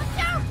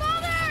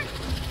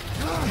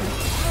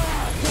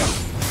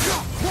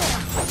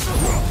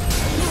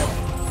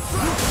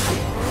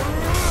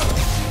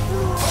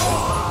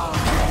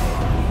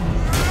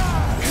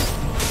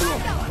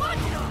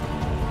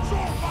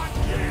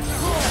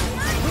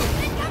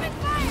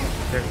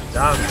 There's a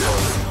dog.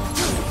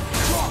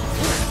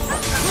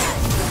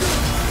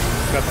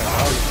 Got that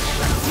out.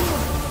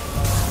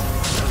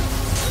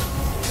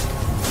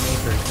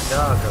 There's a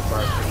dog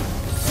barking.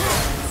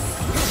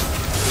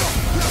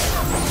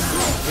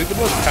 I think the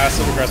most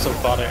passive-aggressive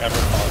thought I ever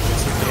thought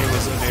was the game was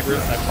was a neighbor.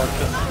 I parked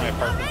in my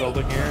apartment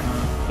building here.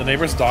 The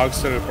neighbor's dog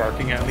started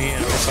barking at me,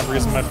 and for some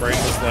reason my brain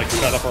was like,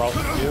 "Shut up, or I'll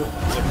eat you."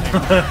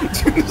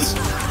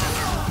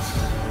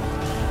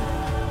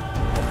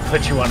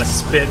 Put you on a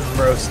spit and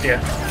roast you.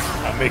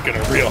 I'm making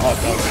a real hot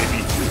dog,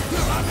 baby.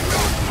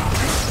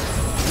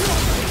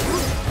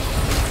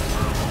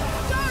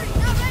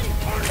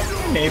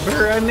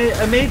 Neighbor,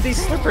 I made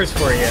these slippers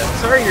for you.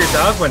 Sorry your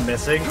dog went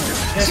missing. No,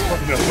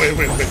 wait.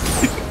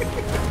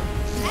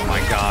 Oh my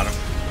god.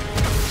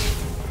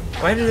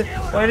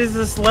 Why does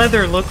this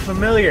leather look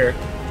familiar?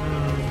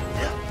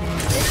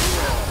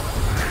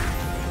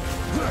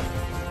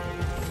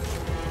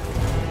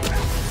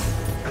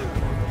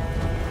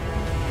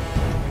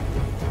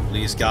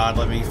 Please, God,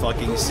 let me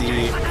fucking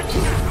see. The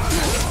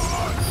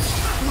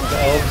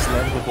elves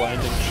love the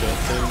blinding shit.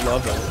 They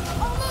love it.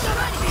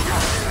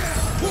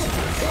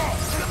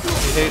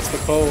 He hates the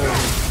cold.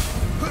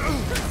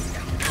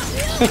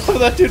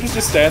 That dude was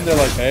just standing there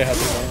like, "Hey, how's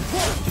it going?"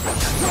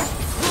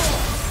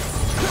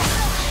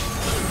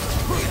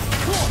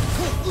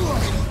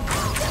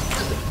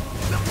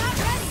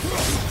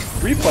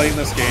 Replaying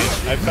this game,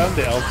 I found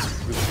the elves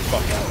really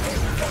fucking hard.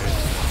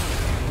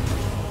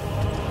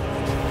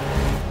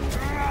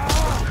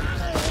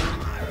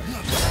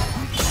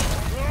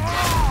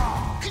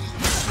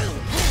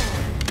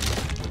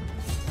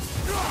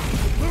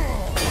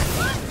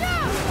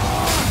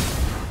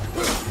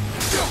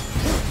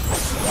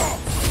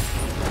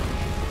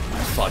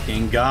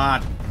 Fucking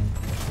God.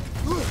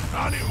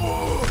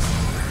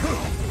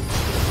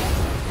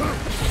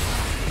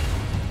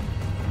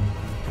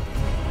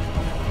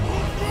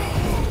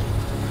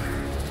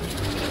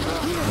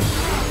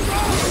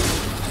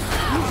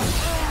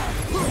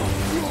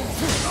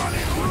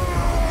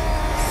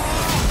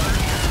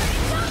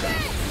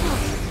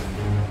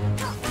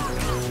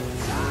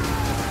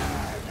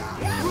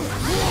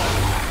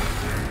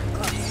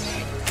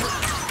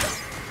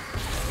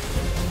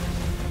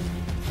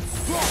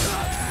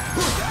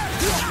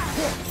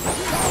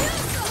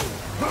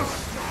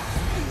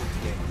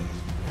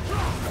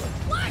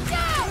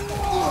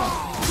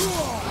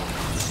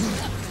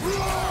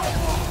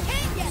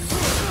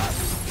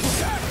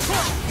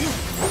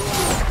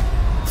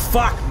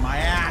 Fuck my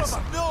ass.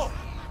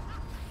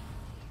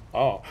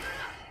 Oh.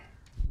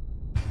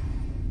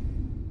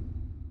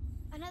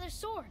 Another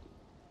sword.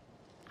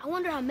 I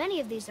wonder how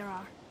many of these there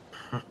are.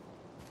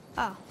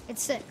 Oh,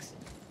 it's 6.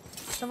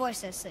 The voice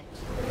says 6.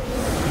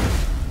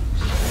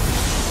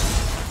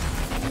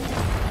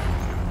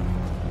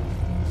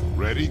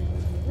 Ready?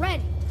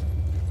 Ready.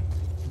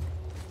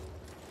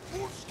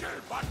 Almost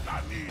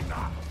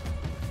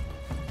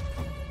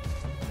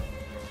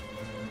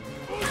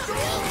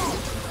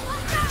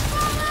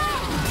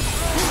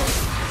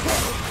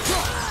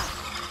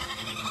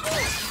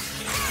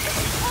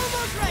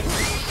ready.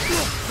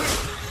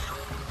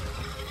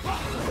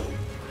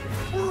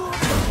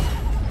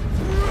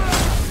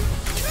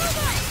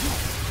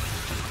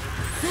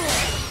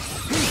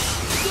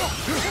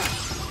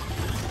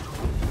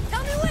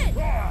 Tell me when.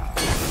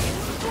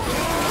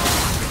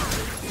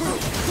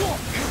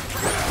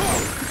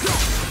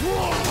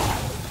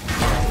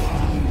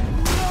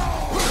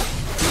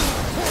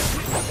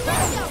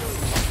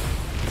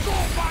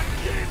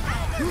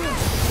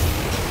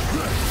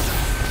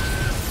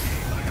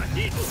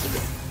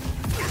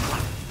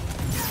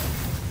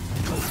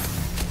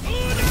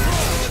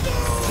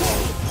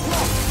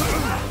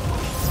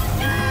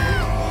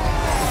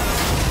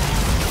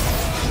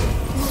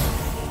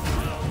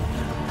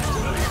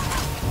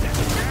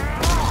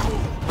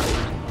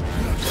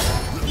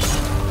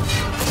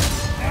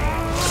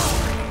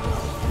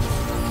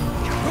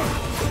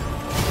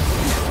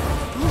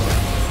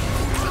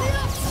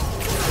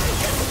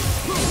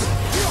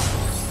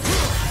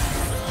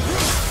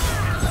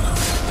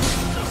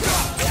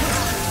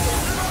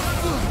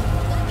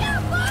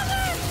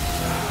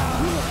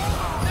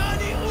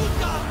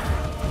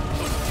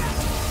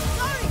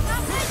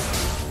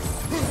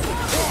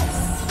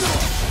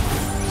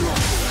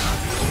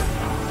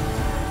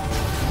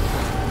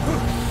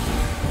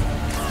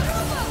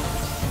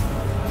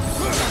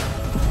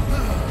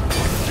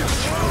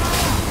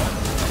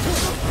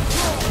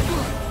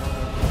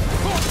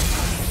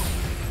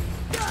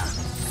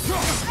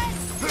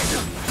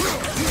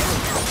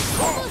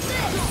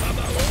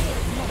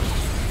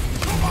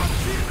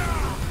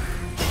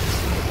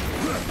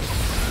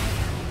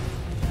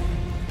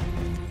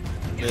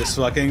 This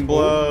fucking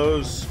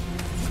blows.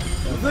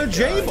 The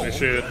Jable.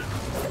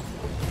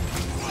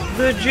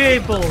 The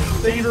Jable.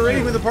 Thank you for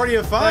raiding with a party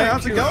of 5.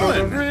 How's it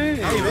going?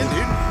 How you been,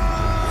 dude?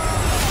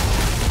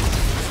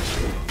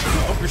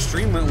 Hope your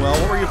stream went well.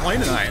 What were you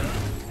playing tonight?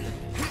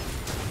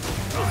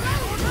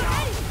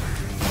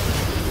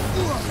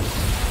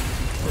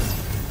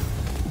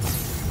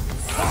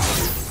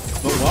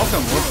 Well,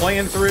 welcome. We're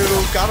playing through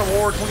God of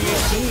War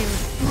 2018.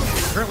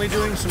 Currently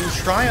doing some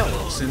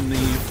trials in the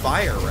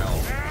Fire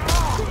Realm.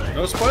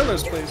 No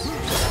spoilers, please.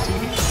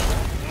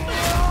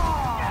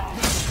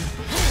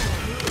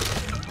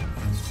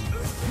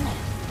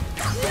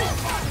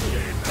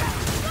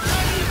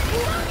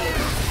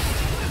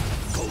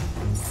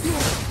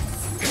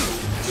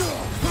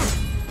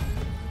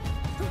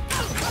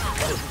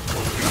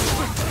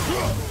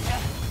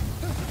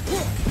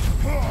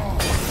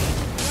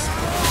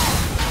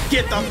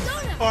 Get the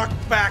fuck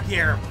back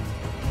here!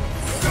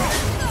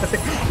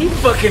 He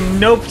fucking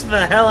noped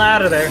the hell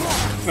out of there.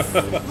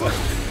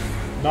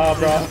 Nah,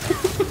 bro.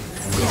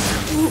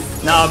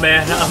 Nah,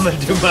 man, I'm gonna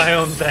do my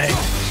own thing.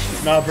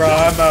 Nah, bro,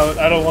 I'm out.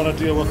 I don't want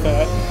to deal with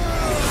that.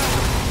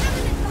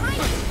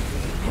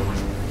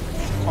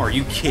 Are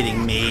you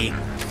kidding me?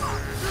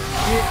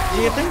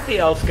 Do you think the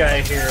elf guy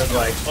here is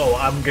like, oh,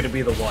 I'm gonna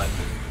be the one.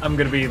 I'm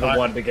gonna be the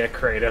one to get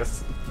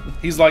Kratos.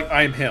 He's like,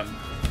 I'm him.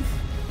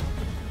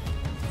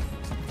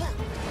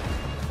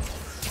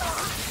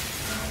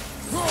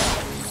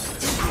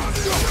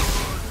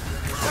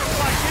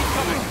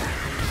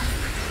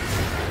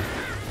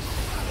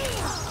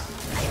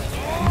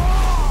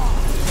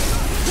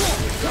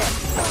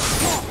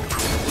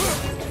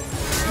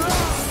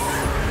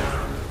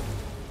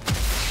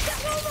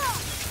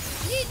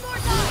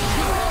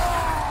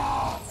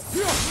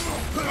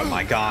 Oh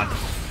my god.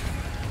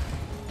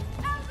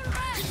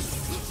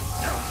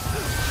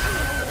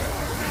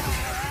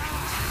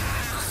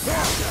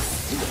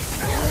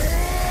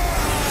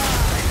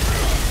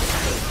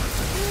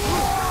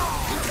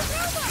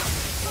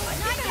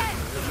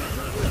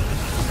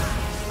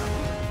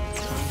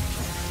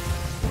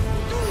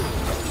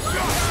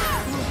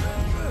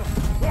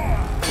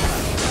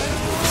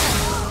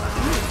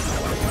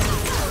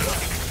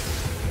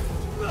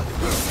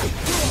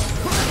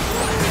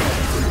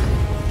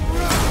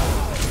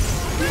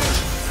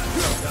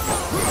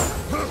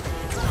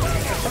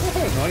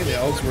 Annoying the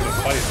elves were to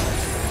fight.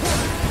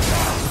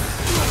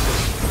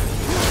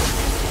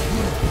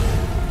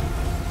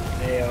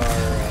 They are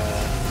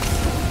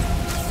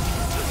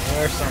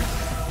something.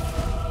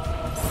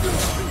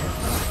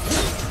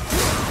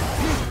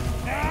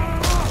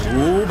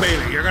 Ooh,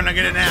 baby, you're gonna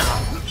get it now.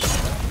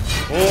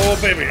 Oh,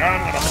 baby,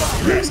 I'm gonna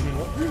fuck your ass.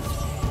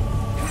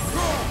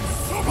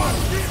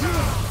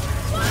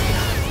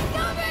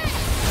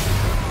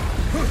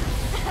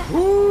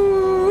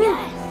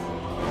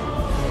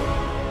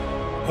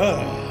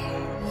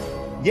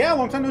 Yeah,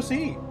 long time no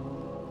see.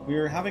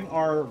 We're having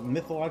our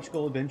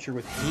mythological adventure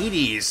with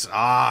Hades.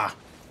 Ah,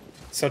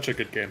 such a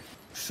good game.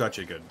 Such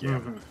a good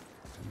game.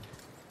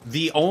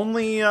 The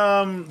only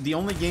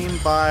game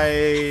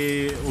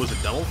by, was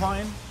it Double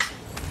Fine?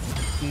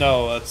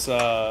 No, it's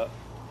that.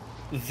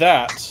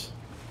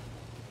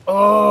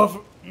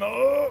 Oh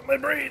no, my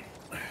brain.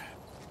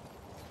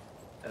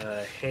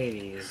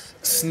 Hades.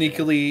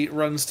 Sneakily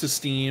runs to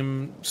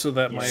Steam so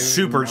that my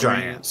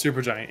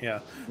Supergiant,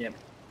 yeah. Yep.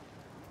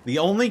 The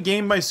only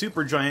game by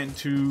Supergiant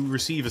to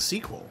receive a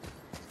sequel.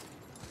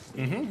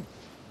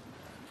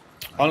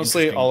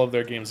 Honestly, all of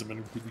their games have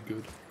been really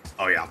good.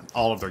 Oh yeah,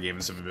 all of their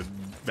games have been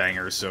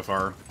bangers so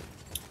far.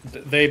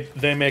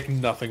 They make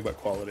nothing but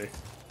quality.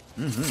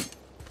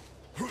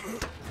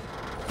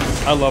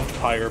 I loved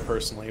Pyre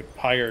personally.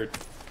 Pyre,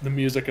 the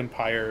music in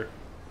Pyre,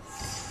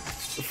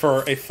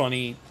 for a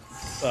funny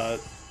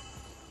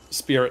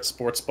Spirit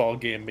sports ball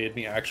game, made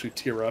me actually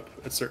tear up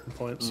at certain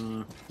points.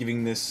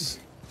 Giving this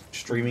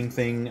streaming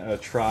thing a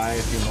try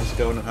a few months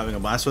ago and I'm having a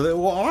blast with it.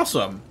 Well,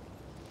 awesome.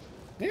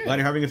 Yeah. Glad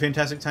you're having a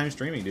fantastic time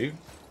streaming, dude.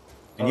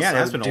 And Also, yeah, it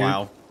has been a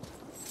while.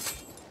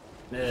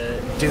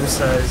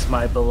 Dusa is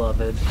my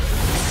beloved.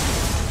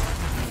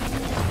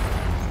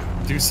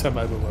 Dusa,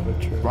 my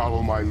beloved. True.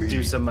 Follow my lead.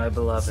 Dusa, my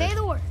beloved. Say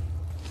the word.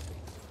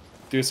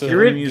 Dusa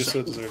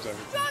deserves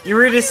everything.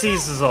 Eurydice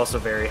is also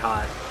very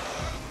hot.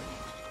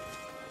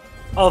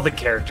 All the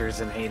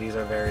characters in Hades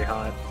are very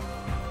hot.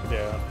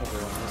 Yeah,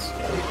 everyone is.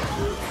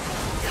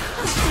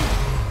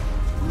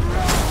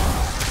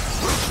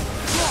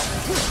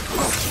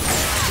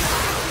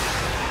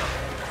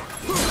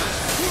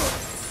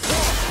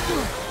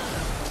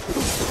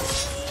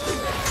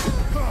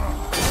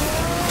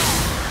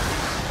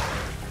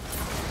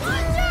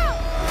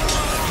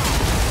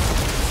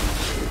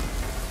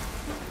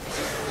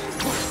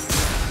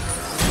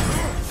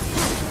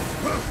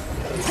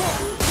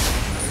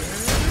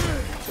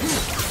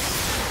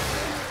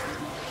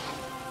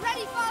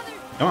 Ready, Father.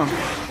 Come on.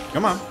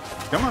 Come on.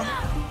 Come on.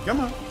 Come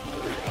on.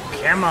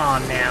 Come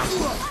on now.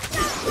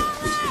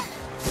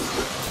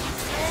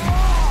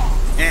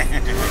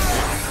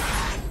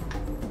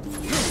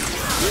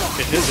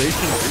 It is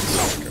Asian.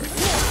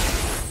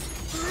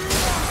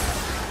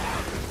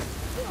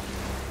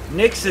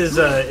 Nyx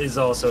is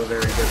also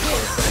very good for a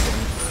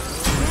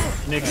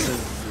second. Nyx is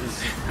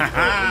oh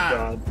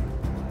god.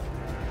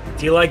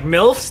 Do you like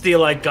MILFs? Do you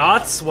like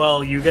goths?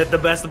 Well, you get the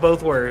best of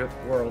both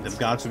worlds. If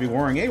gods would be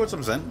warring. Hey, what's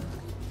up, Zen?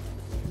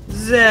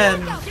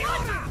 Zen.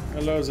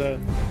 Hello,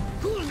 Zen.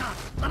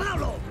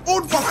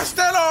 Un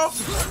Pastello!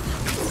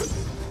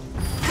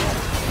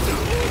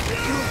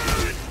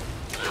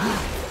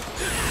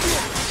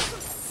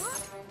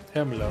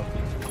 Hello.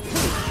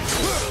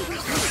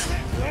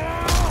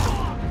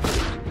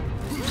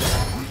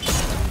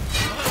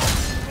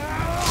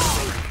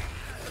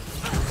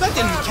 That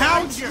didn't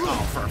count!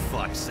 Oh, for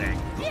fuck's sake.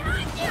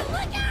 Behind you,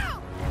 look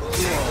out!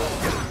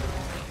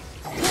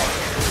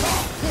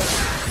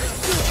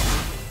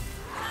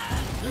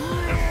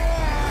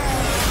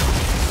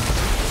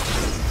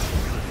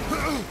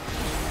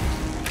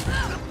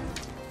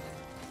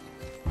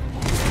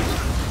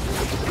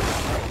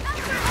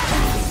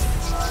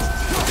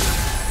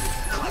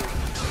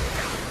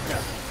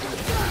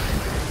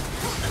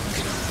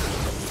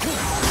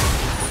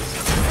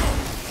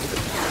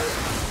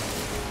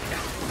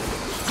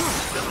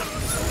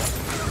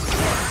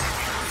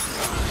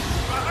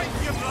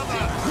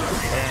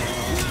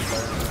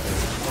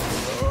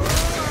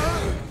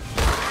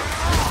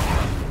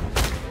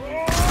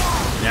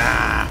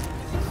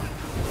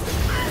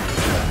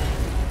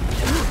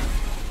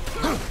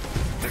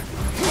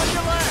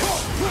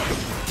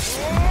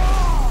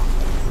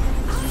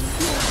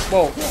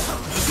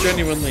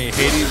 genuinely,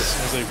 Hades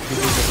has a really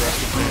good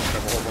reputation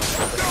of a whole bunch of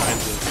different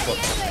kinds of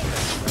books.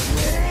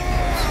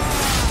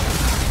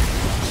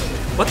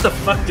 What the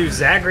fuck do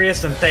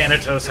Zagreus and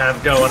Thanatos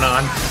have going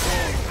on?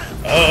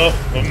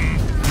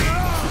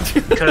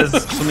 Because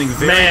something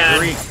very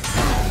Greek.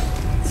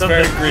 Something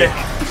very Greek.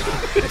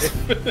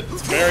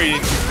 It's very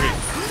ancient Greek.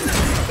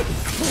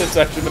 That's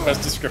actually the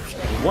best description.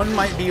 One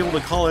might be able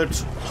to call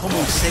it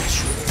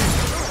homosexual.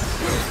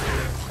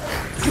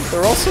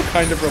 They're also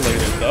kind of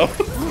related, though.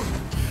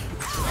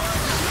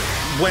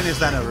 When has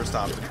that ever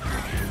stopped?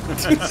 When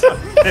has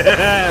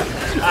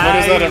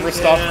that ever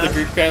stopped the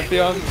Greek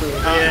pantheon?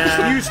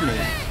 Excuse me.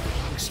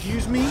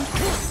 Excuse me?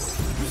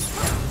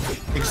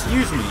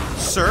 Excuse me,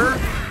 sir?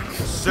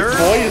 Sir?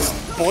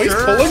 Boys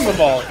sir? pulling them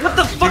all. What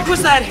the fuck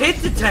was that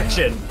hit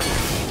detection?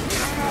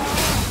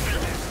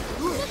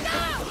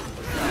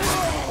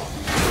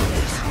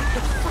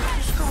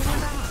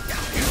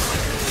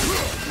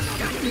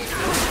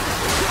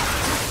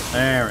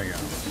 There we go.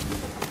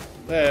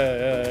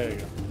 There you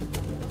go.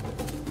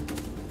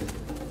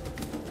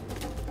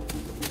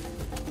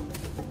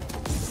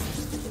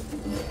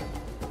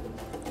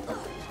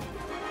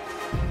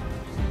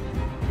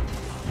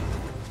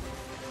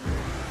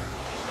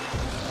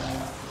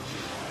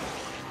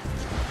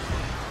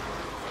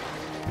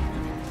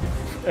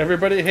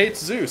 Everybody Hates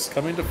Zeus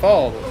coming to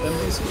fall with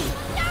NBC.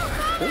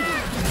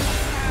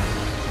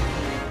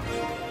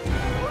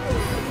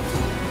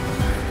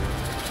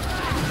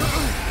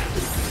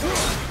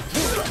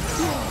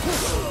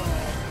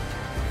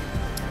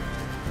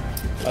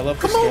 I love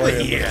the story. Come over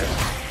here. I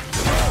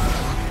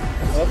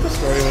love the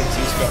story when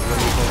Zeus got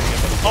really horny.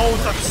 Oh,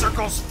 the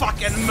circle's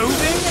fucking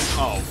moving?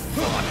 Oh,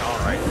 fuck.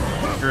 Alright.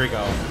 Here we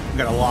go. I'm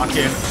gonna lock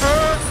in.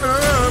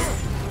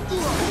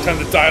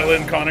 Time to dial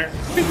in, Connor.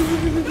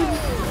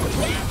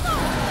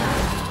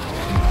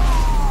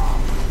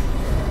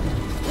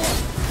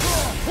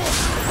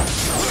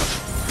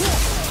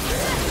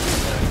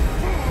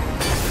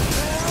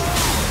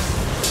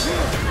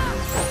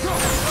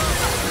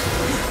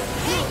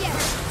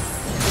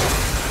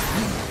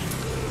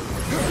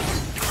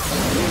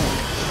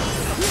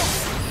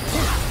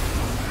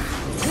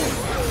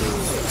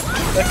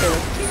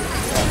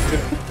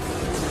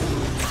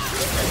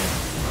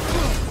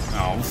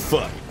 Oh,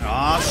 fuck.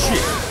 Aw,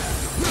 shit.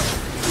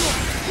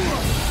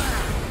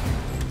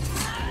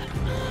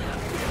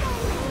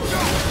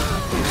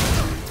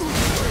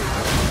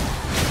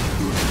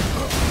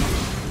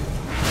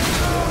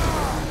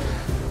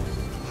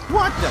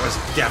 What? That was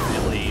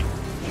definitely...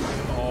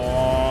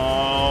 Oh...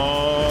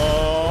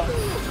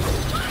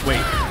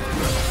 Wait.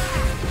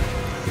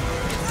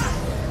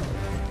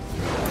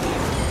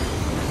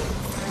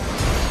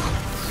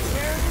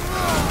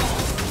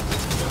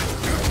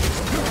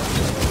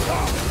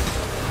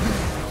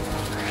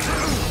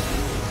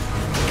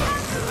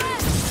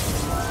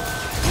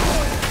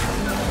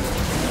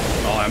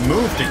 Oh, I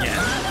moved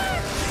again.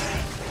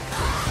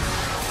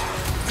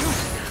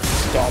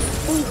 Stop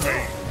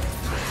moving.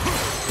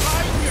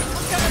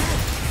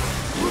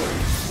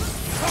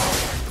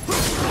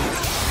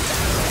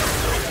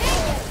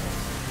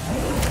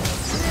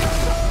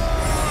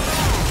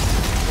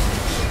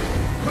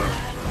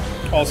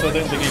 Also, I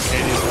think the game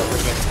Hades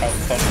represents how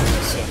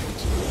thunderous and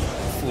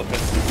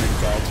flippant the Greek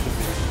gods could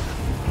be.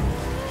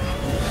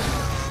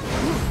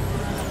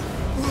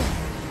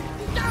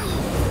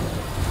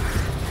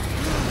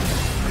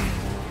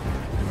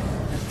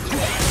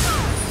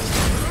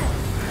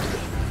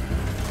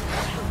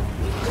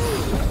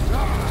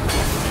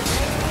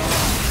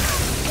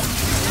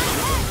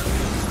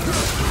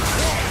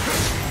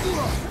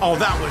 Oh,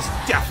 that was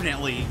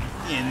definitely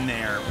in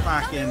there.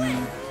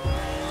 Fucking...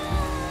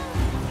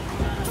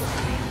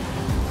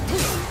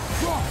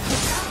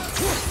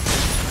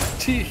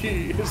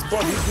 Teehee, his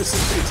body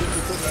dissipated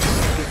before that.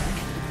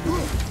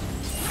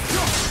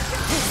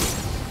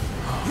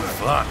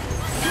 Fuck.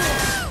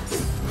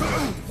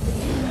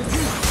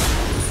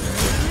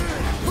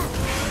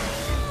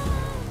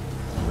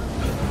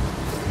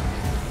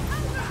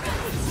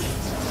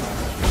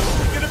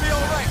 It's gonna be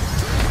alright.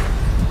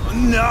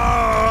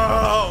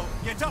 No!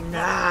 Get up.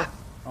 Nah.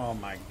 Oh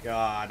my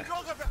god.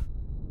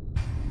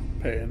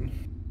 Pain.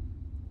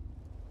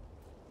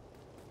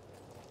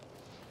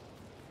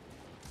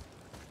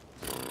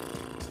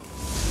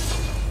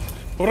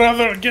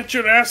 Brother, get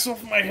your ass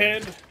off my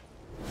head.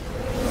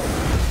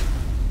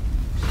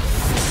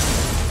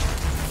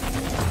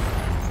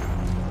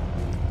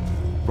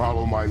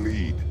 Follow my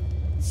lead.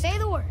 Say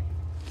the word.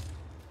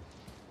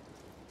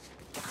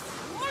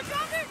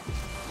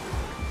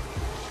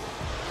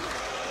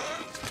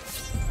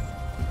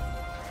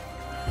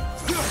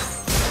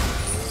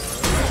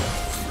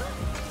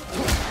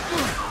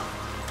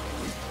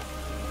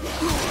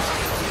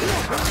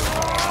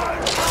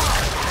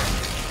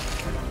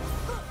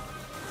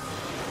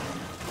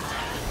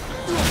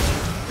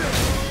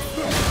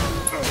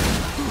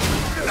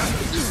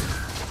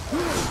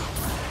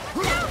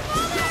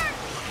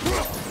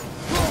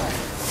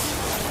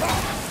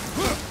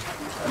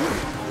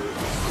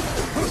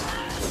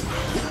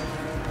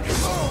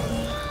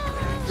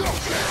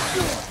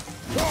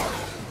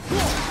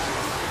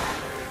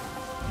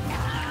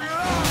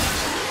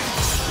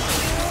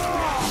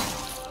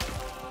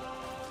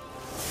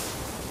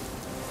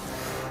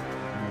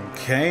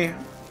 Okay.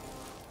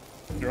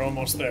 You're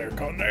almost there,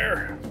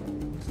 Conair.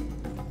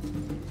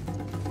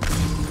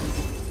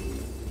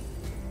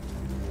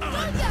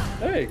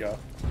 There you go.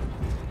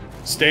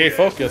 Stay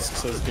focused,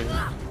 says Game.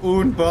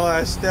 Un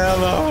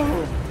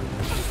balastello.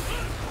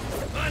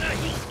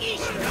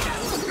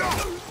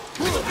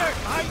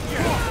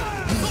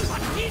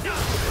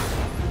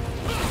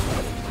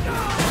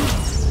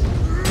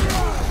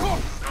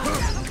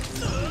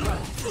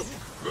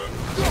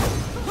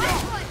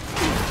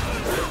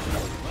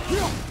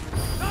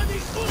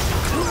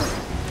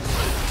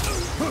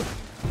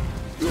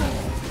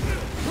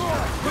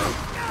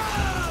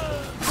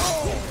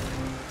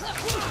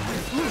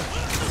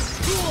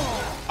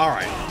 All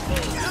right.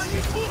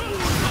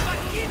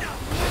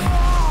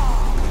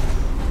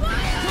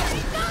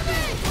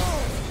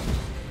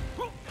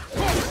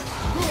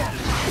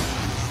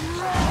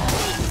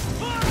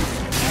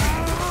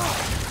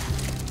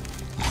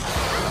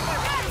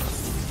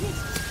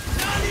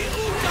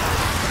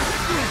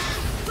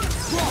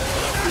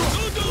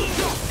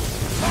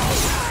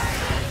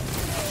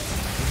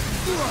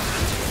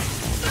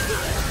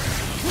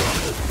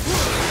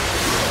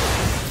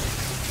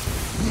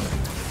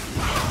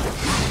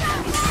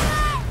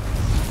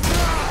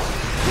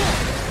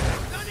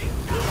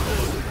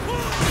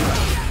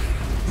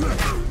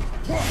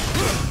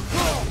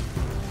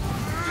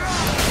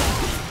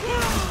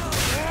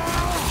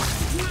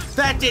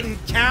 That didn't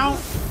count.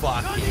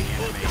 Fucking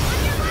enemy.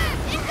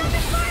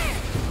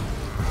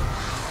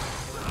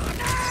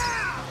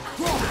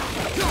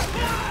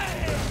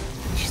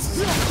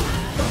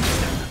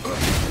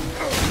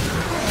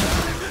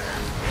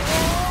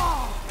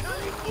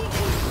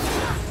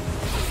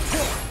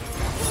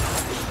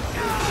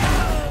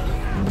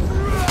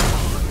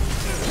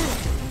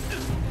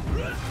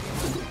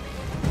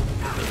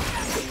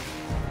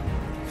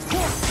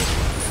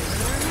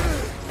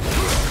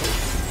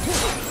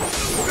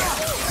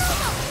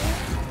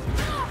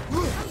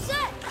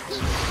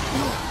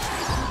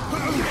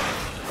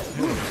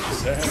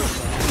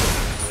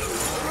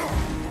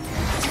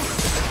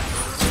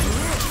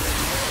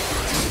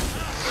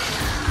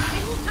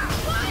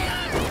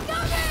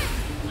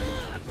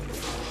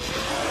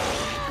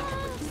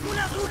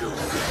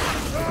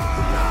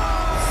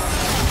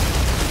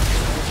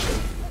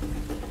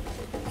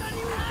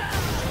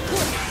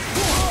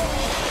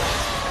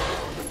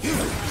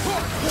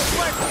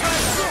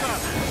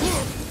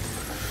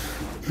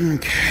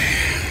 Okay.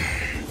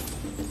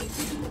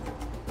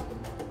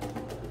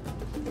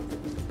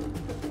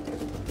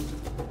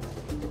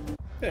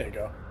 There you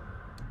go.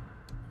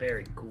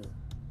 Very cool.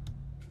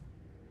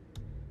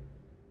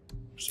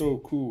 So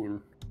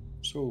cool.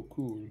 So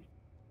cool.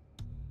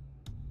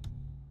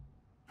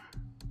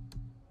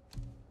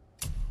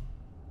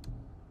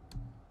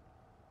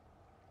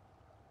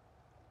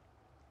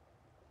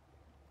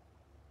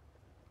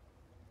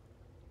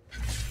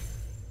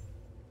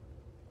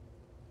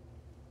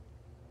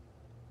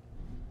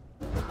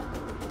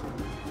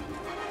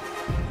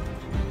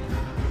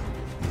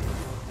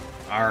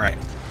 All right.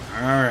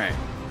 All right.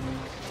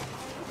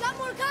 We've got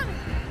more coming.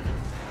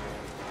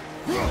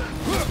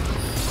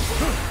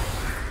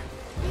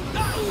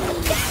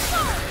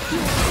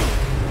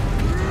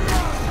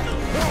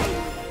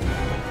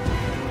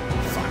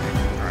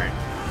 All right.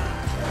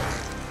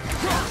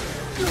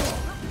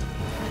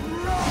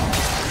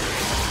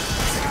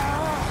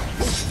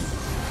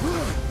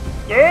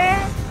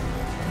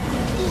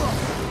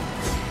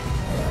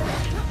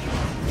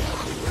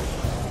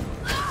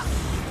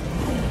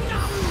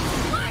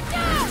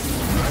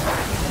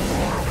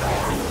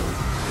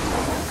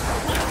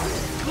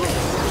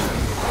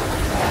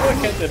 Why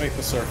can't they make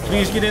the circle?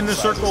 Please get in the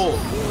circle.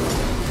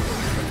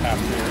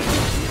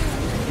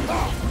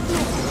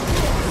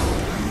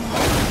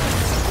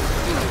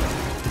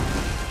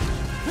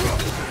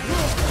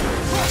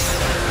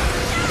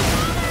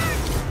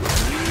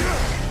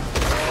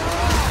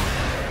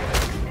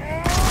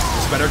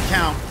 This better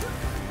count.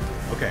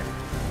 Okay.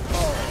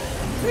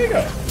 There you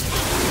go.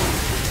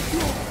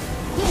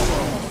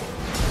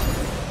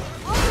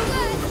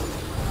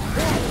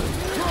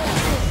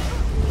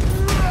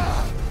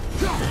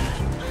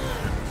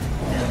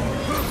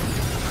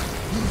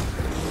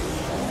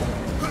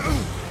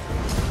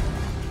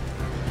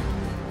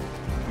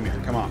 Come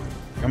here. Come on.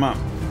 Come on.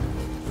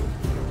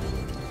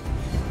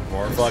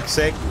 For fuck's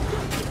sake.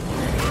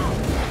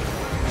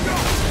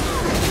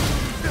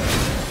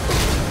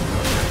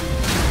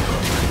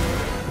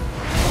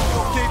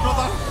 Okay,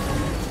 brother.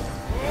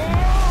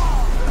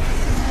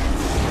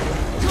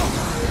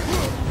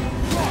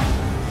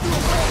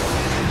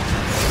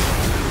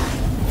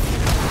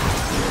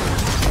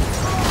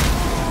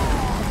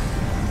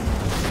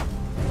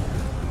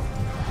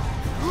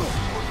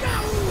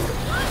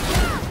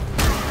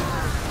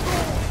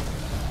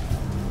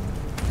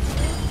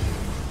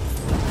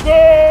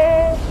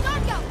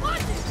 Watch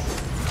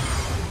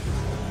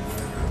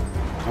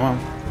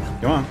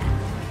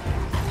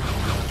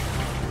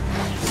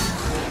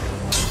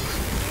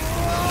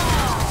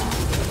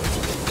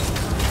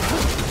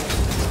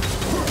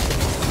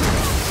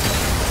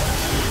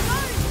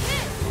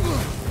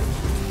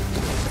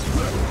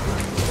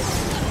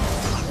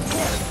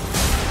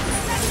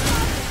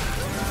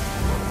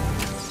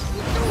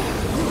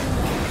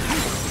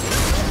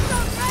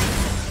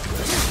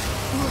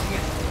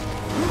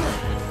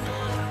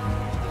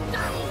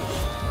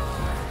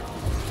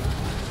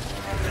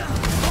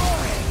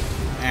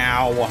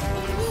Ow.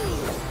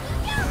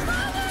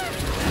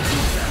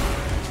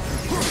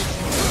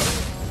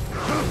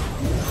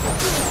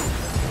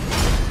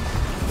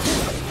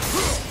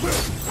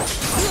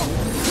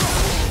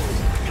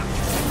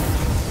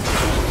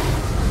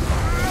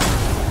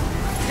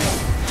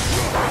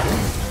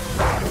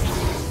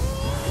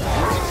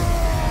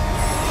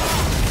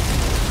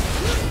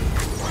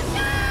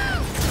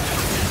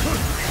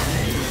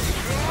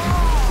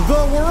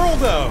 The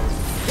Worldo!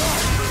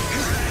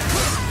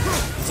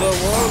 The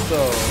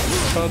Worldo!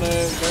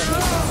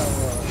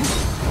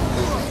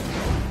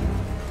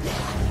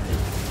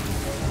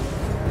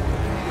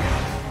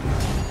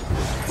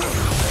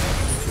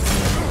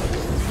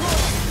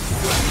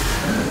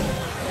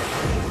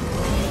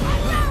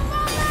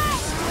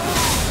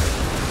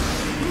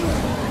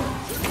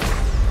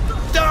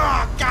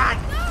 Oh, God!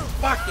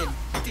 Fucking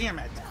damn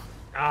it.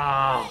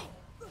 Ah.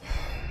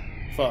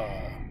 Fuck.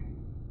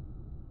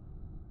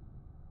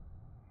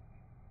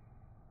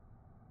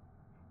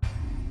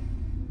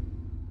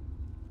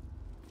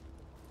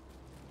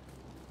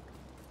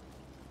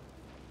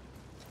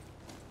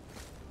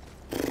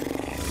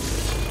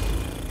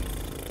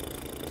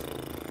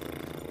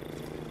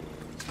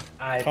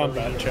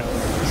 Combat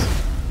challenges.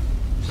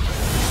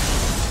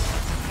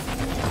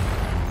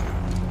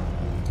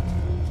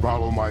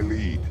 Follow my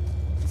lead.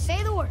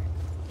 Say the word.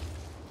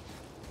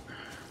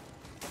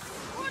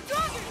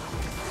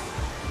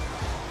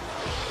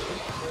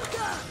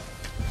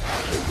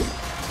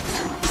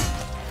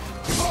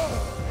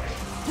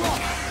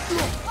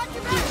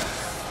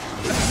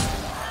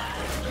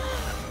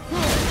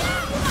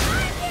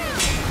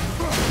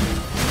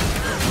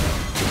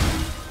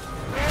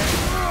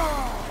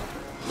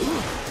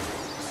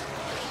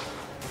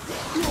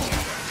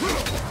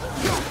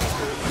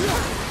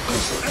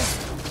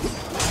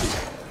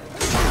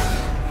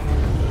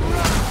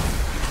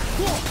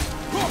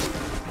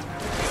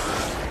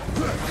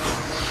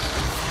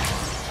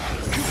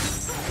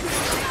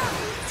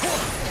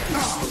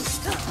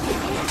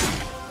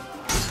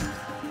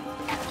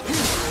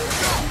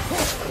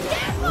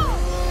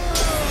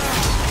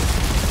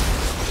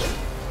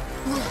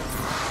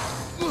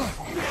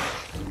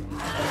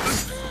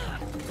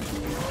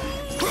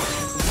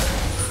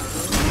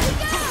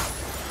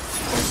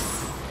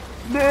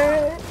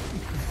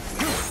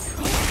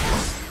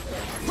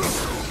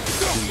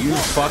 Do you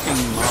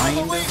fucking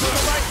mind?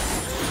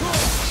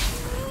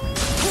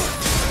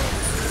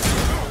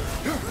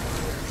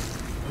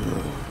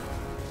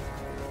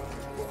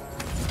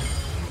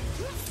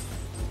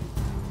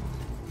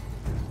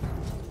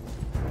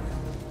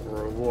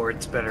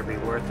 Rewards better be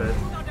worth it.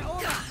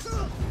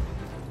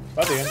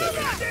 By the end of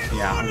it.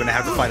 Yeah, I'm gonna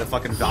have to fight a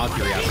fucking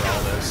Valkyrie after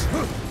all this.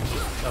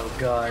 Oh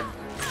god.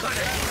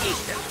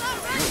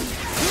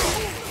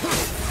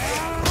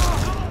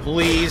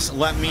 Please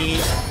let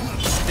me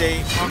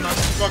stay on the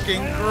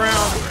fucking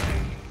ground.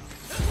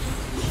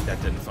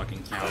 That didn't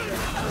fucking count.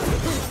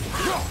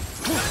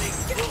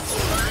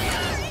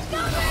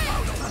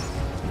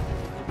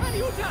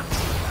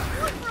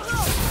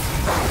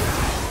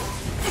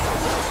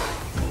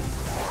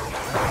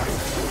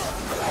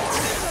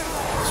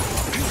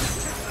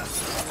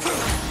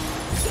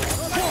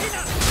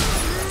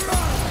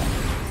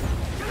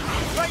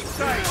 Right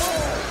side!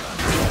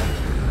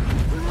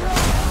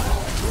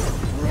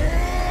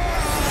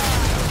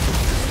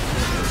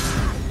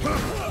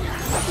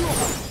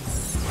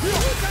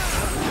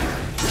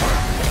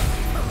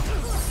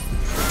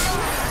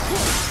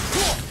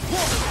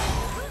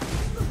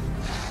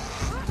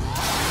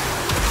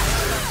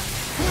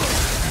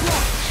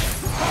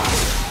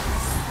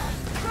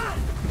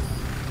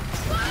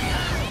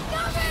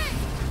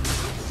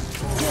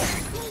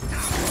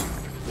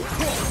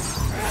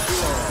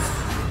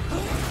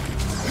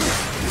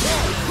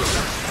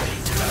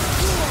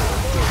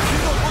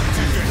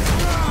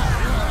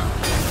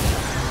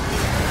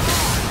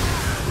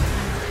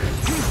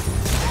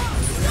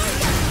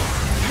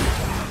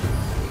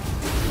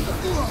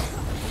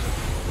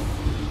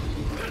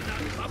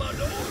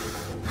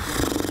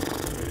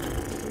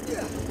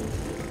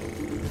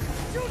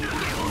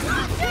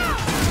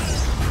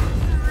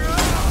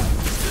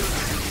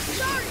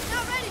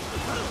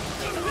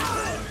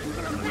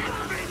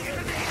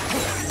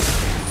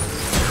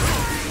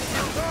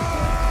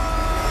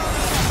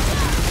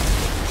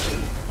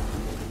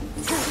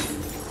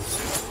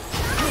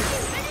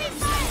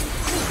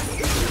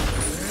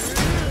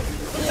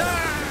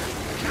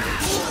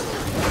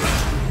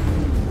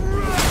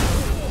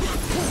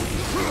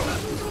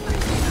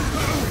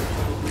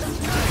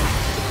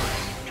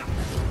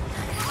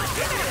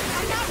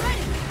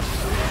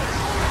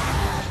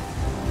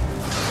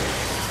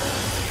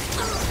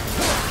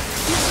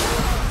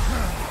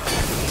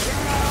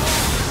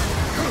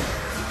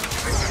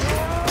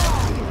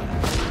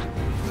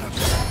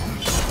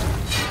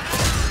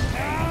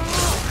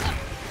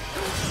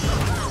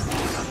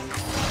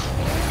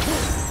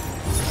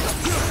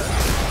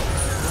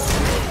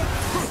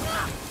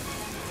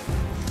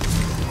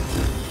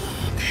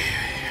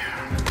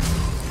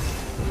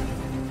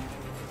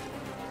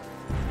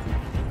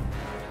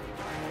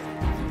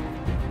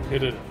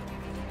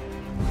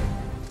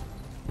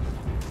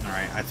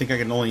 Alright, I think I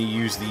can only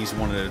use these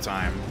one at a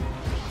time.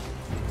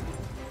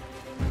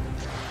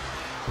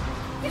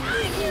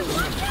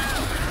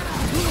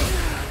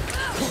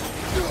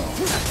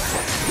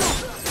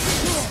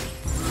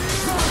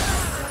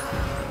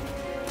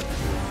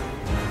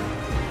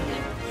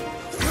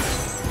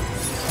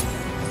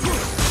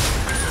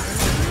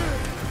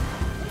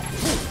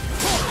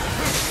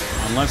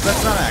 Unless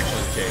that's not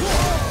actually the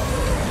case.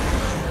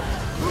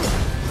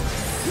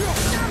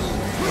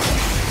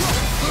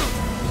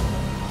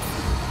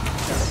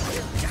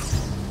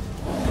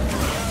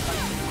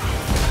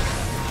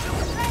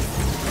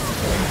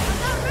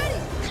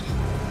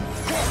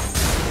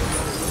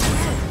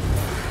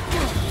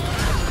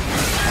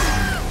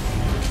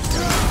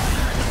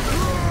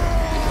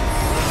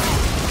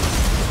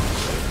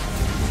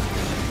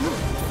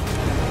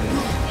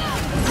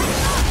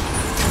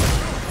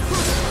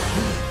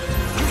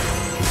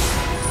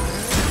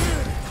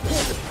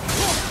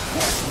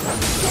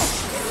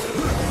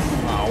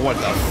 What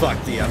the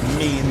fuck do you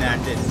mean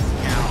that didn't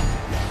count?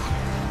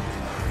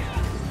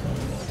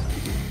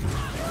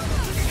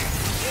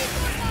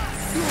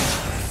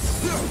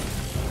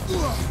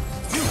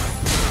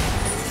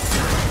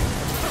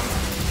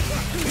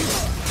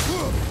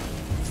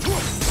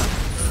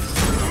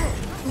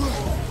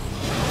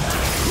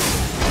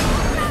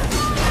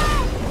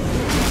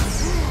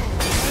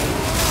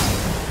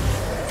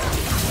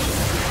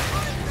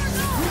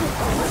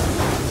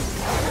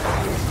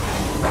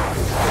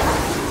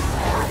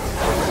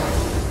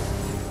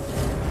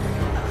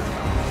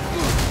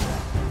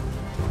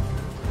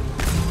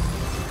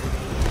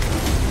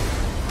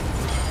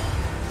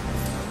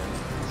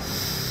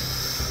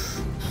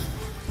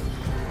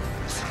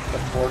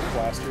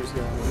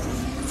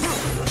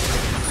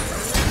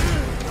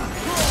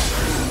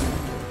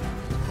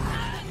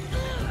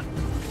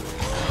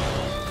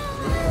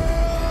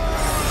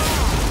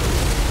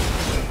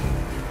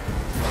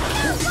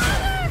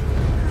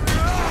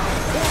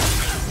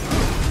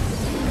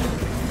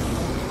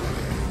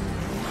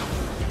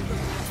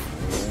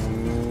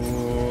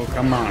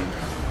 Come on.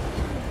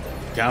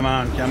 Come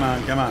on, come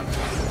on, come on.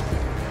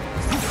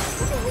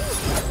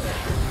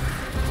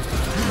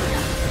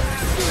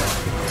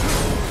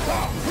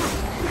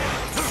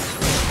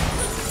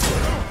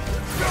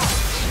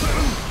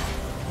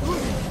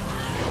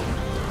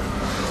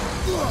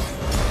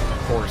 Of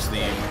course,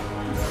 the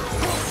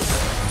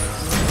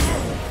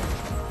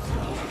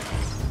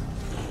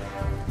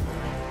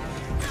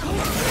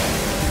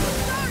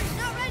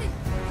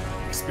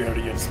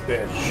experience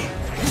bitch.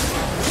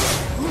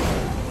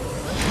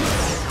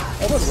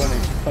 I was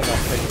running put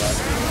off thing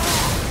last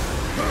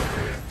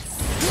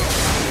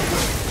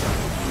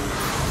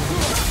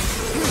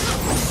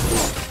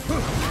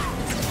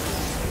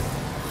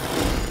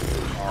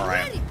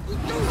Alright.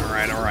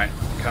 Alright.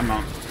 Come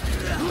on.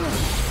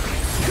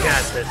 You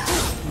got this.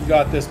 You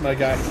got this, my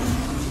guy.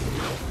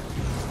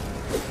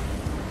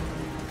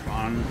 Come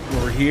on.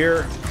 We're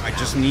here. I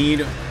just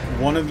need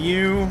one of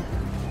you.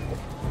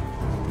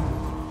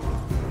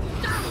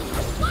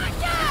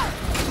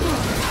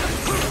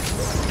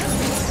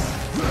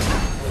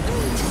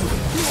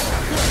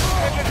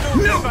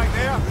 No! Back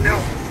there. No!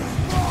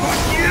 Fuck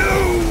you!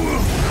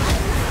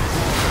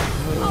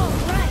 Oh,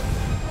 right.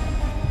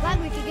 Glad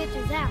we could get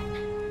through that.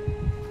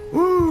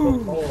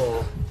 Woo!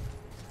 Oh.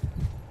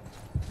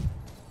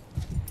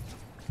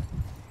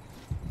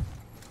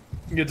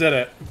 You did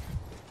it.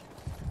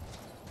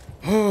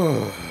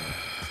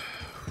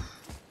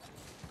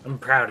 I'm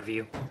proud of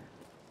you.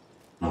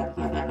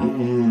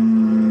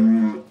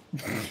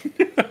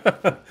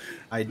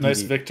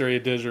 Nice victory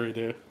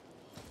didgeridoo.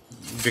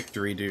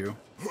 Victory do.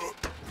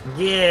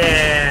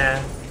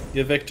 Yeah.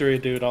 You victory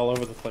dude all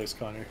over the place,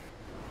 Connor.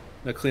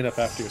 Now clean up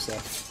after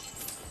yourself.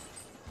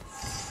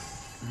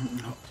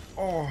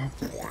 Oh.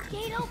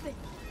 Gate open.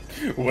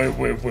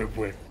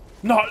 Wait.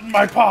 Not in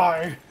my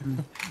pie!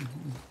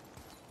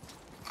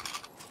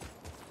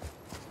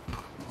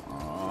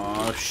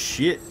 Oh,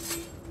 shit.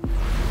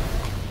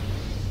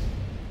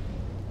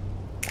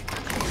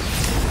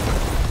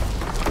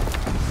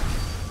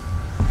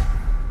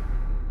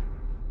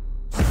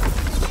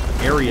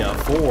 Area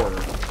 4.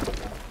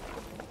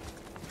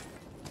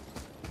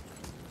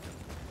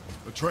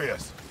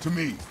 Atreus, to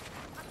me.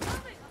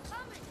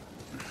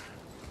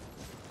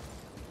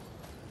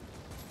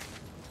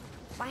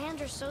 My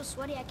hands are so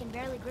sweaty I can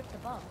barely grip the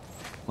bow.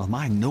 Well,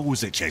 my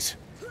nose itches.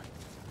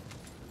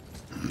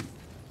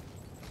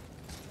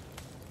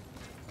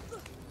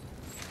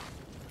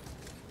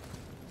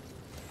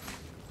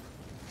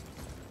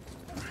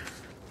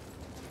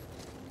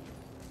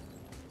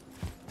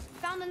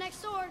 Found the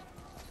next sword.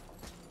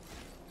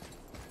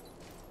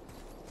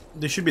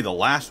 This should be the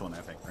last one,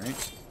 I think, right?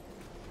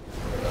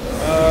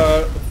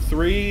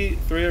 Three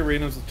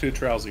arenas with 2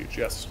 trials each,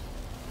 yes.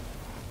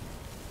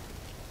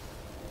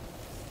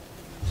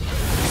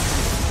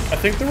 I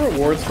think the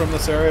rewards from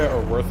this area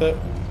are worth it.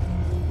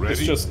 Ready?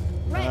 It's just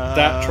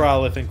that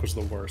trial I think was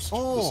the worst.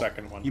 The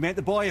second one. You meant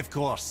the boy, of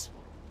course.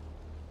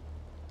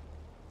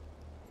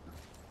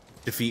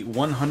 Defeat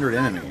 100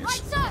 enemies.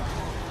 Lights up.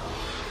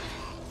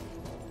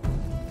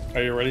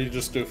 Are you ready to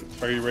just do?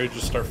 Are you ready to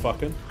just start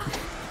fucking?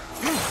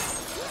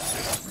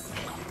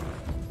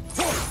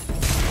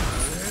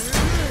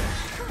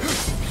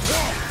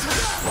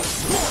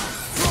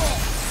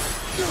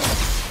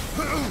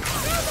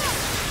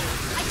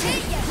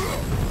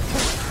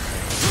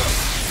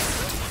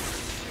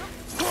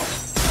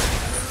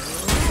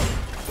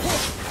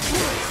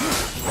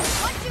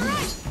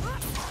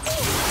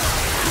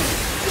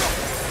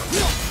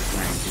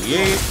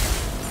 Yeah.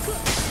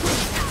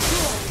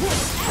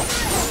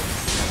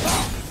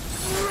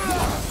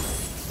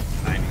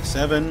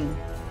 97.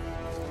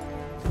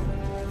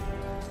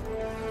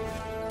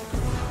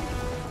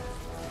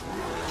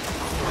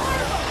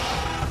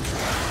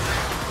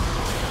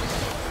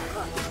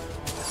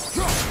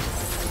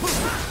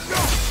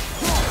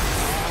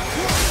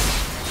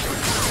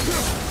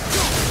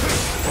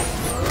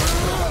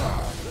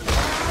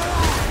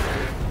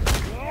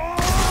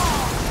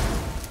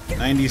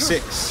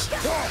 $96.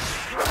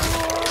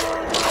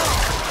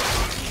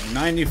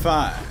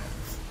 95.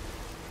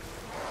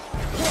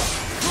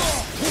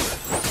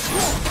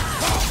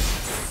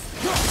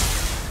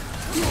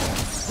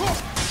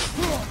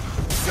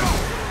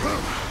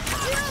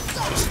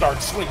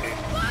 Start swinging.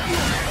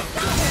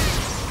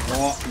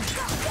 Oh.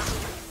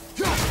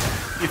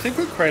 You think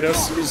with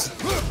Kratos'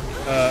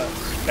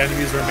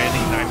 enemies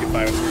remaining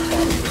 95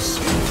 bodies?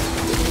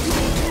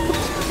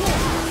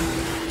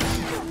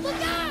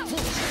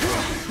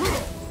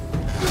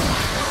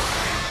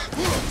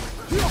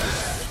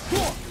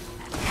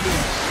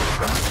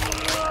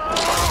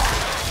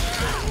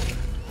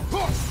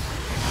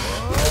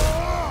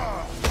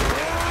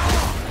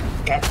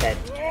 Got that.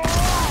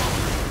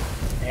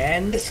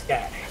 And the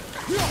sky.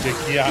 The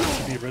yacht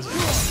to be risen.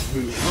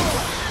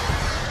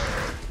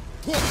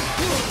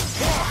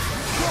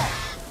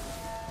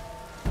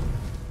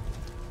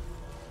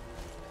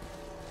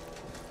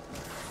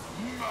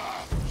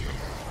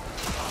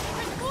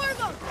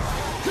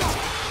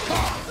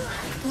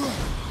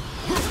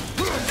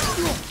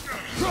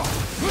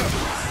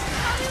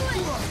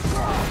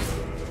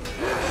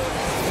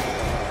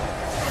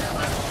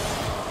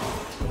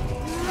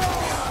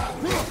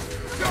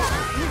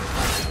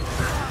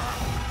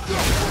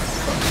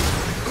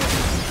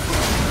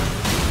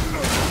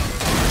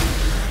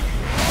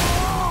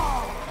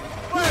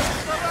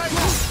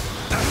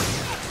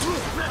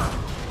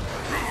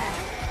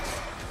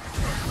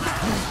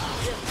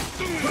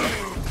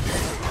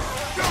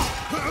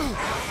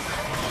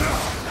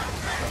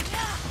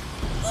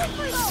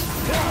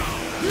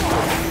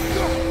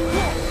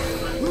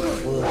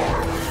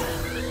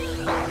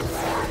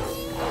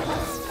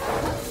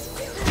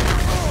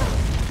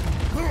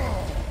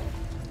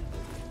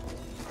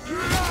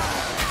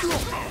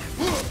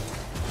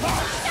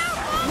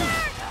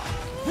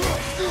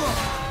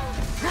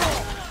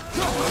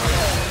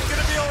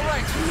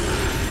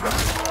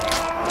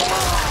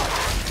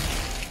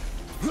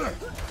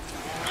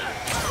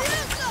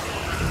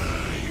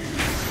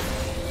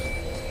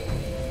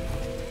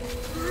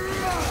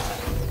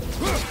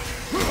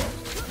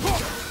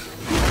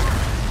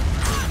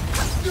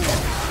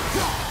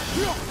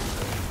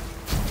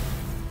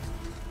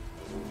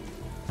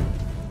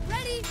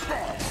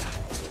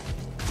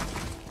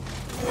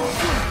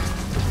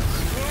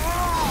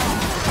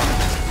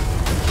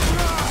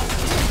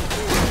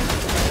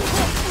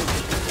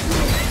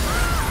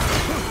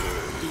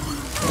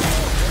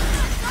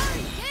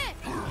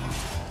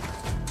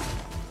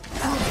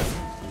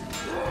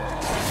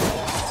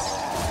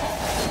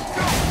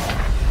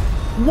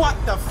 What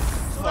the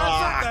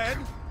fuck?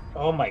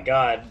 Oh my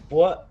god,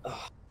 what?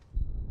 Oh,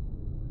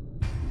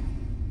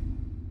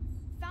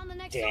 Found the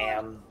next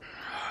damn.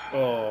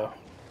 Oh.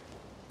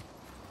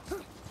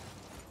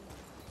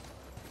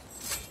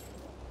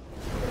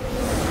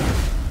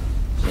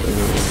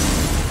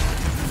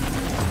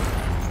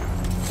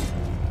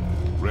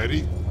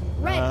 Ready?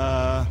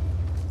 Red.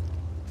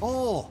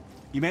 Oh,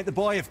 you meant the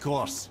boy, of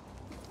course.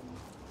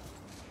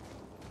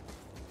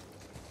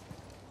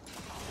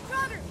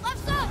 Roger,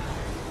 left up.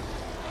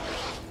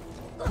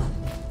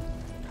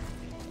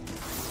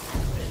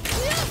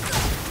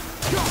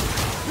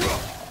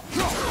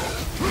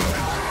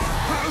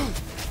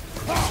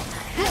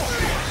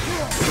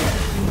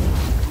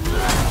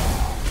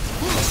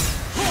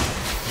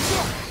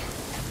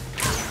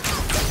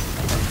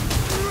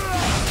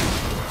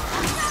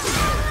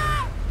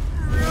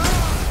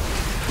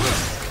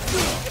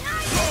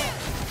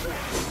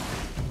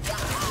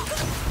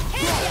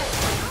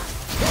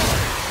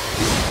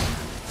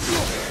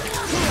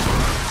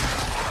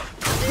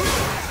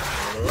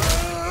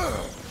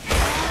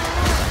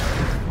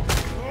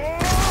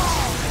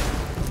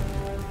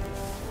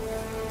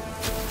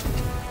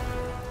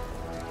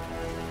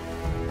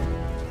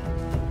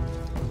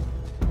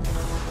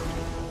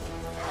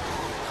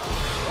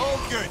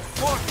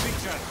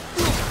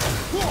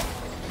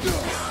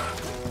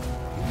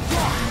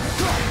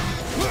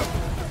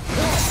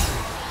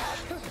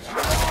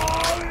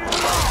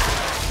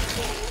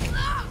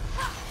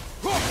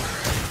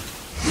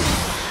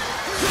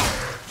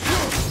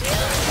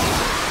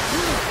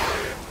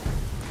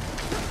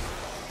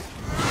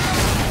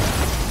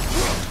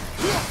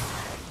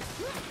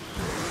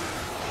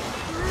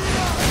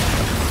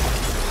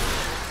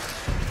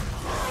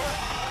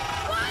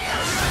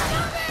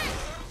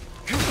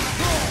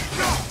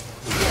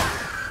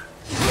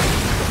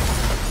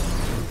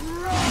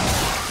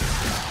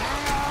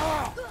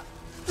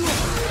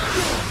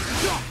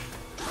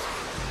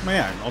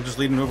 Yeah, I'll just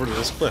lead him over to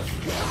this cliff.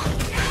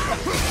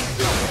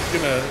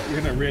 You're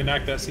gonna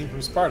reenact that scene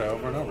from Sparta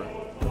over and over.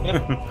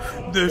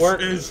 This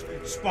is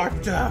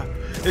Sparta!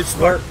 It's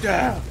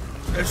Sparta!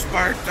 It's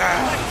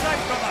Sparta!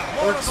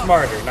 Work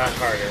smarter, not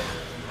harder.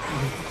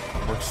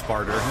 Work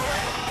smarter.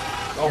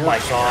 Oh my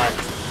god.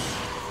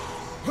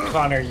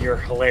 Connor, you're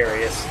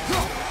hilarious.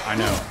 I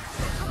know.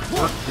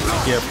 Work is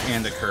a gift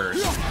and a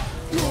curse.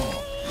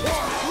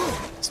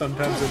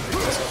 Sometimes it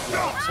makes itself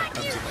wrong,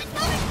 sometimes it makes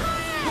sense.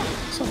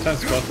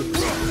 Sometimes both at the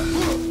same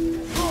time.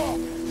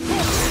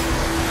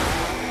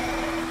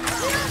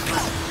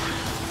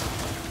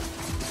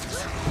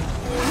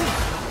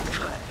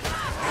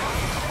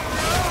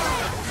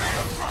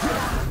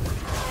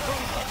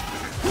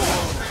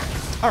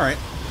 All right.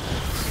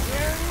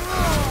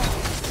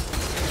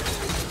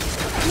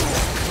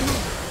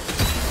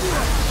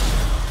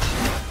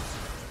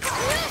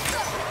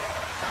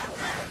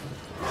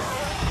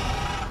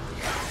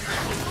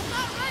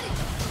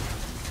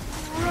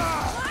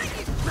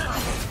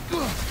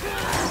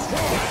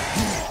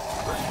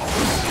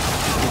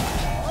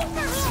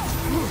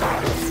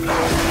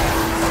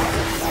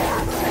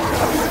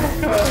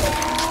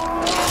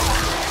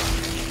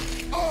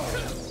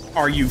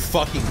 Are you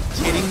fucking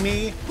kidding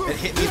me? It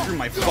hit me through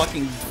my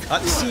fucking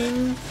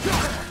cutscene?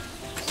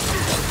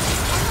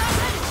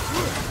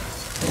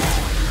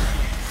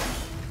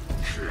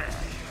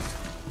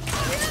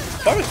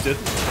 That was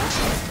didn't.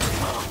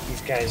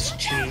 These guys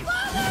cheat.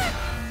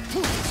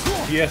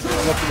 What he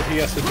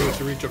has to do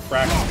to reach a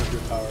fraction of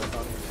your power.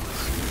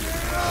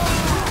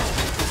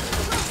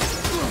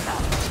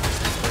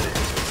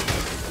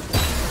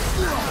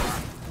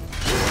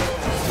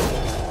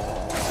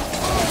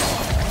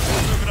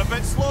 Moving a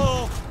bit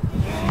slow.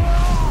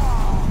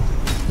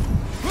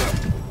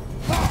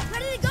 Where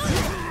did it go?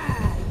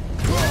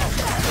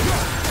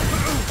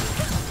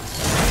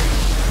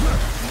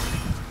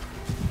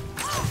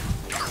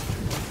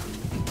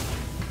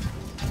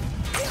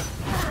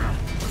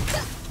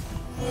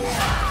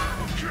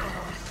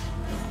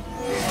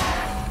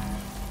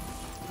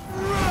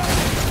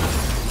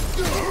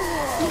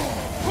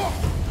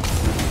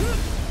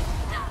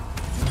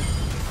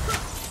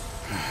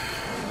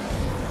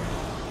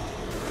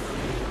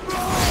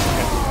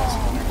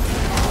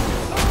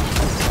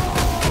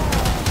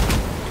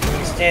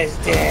 His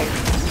dick.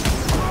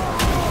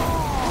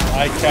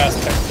 I cast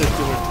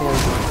testicular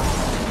torsion.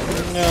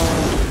 No.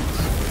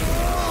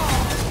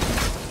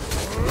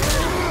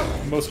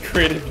 Most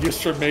creative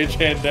use for Mage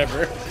Hand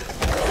ever.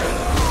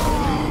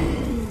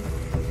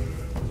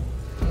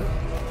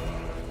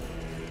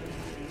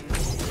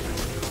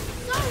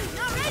 Sorry,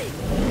 not ready.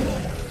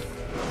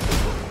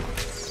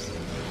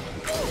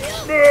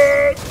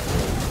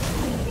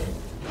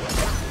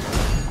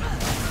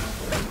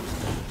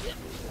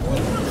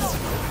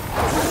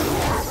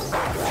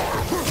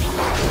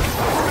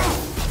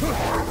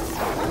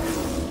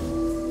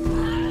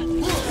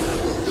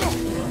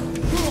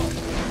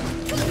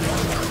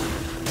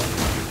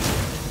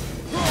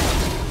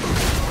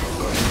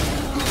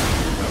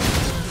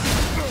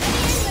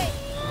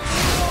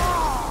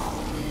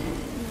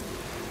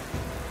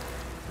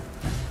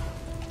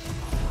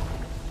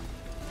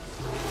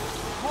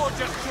 More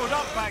just showed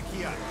up back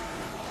here.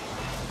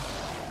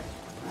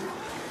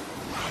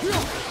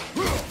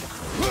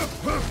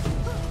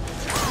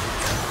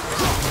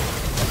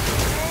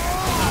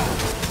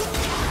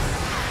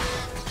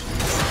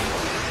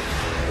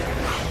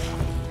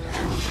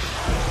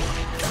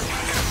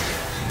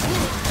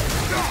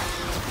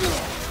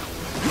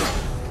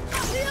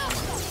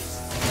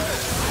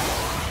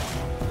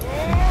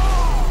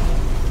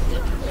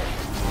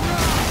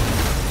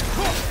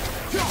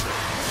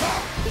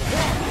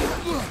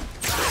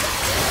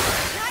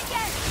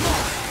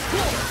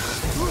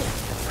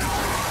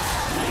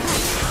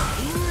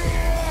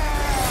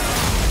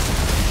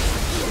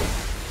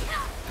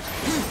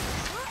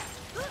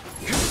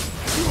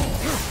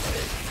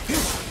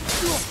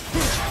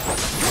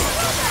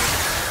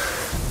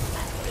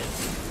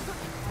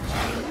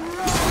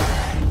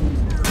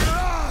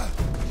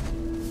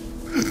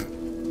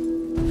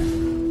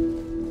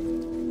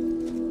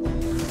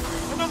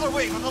 Another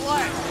wave on the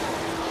left.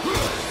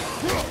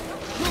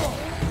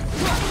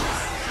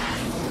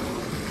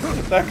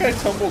 That guy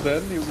tumbled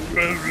in.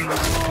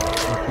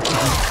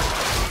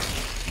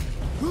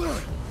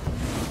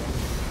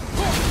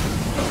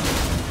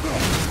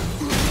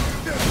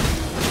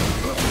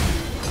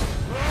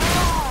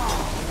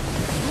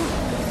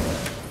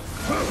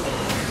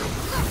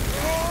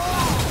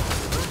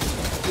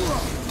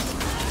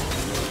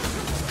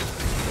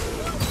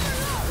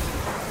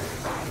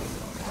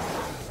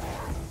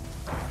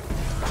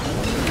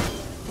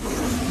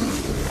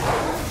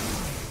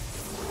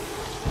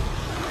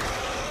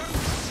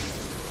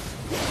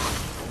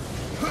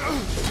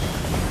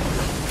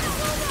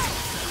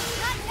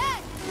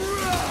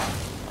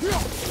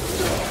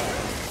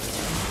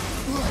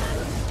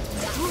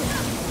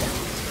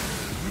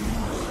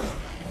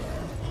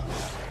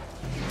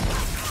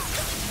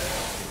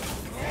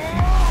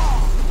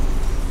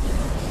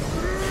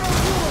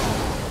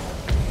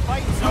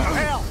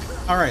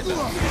 Alright then.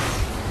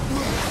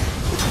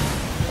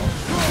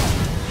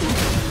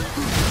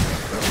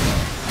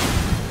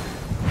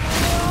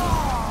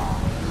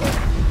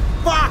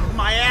 Fuck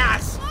my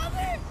ass!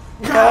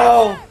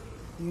 No!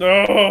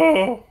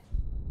 No!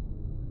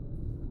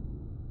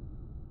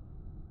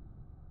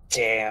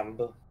 Damn.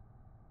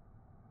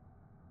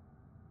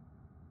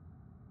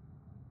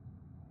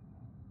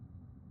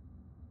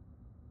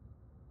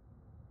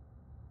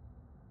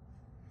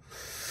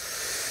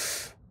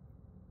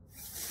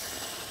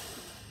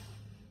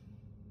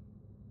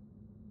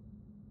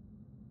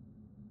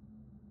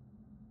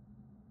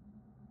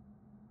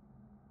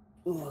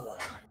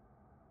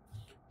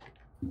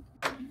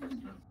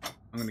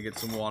 I'm gonna get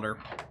some water.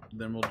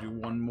 Then we'll do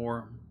one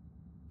more.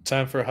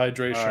 Time for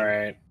hydration. All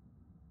right.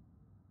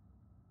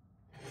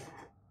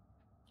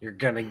 You're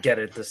gonna get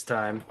it this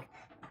time.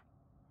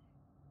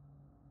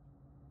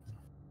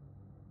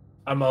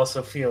 I'm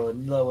also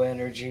feeling low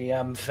energy.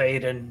 I'm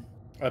fading.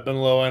 I've been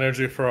low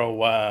energy for a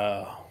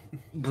while.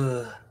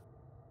 Buh.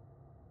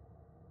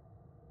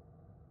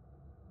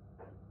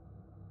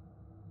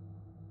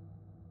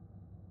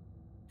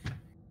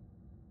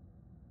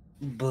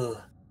 Buh.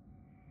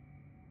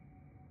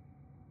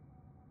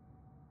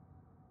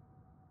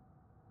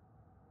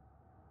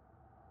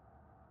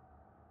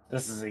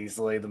 This is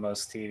easily the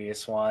most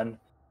tedious one.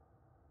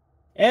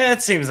 And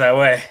it seems that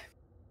way.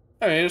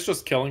 I mean, it's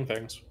just killing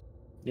things.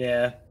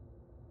 Yeah.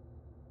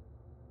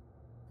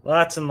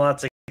 Lots and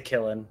lots of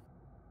killing.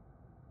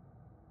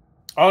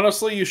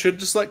 Honestly, you should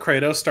just let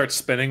Kratos start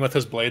spinning with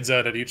his blades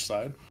out at each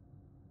side.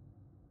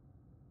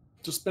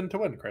 Just spin to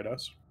win,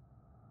 Kratos.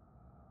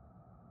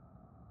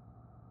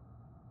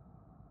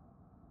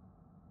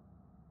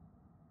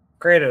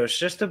 Kratos,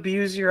 just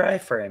abuse your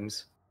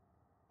iframes.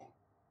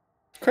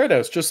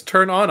 Kratos, just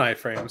turn on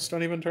iframes.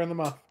 Don't even turn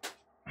them off.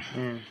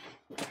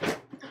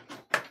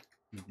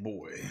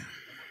 Boy.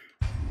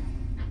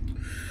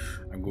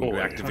 I'm going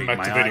to activate I'm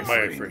activating my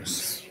my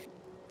iframes.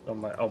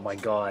 Oh my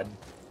god.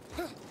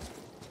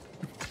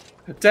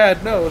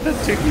 Dad, no,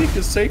 that technique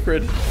is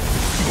sacred.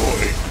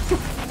 Boy.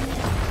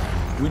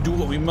 We do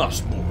what we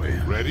must,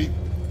 boy. Ready?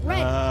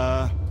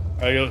 Right.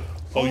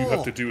 All you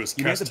have to do is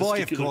you meant cast the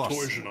boy, of testicular course.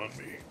 torsion on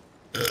me.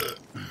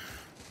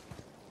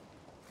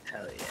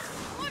 Hell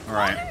yeah.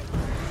 Alright.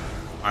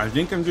 I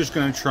think I'm just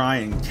gonna try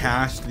and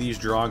cast these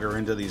Draugr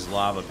into these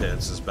lava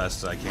pits as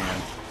best as I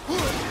can.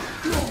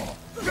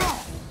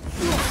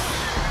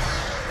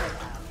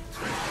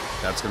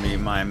 That's gonna be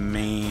my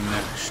main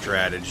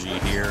strategy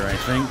here, I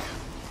think.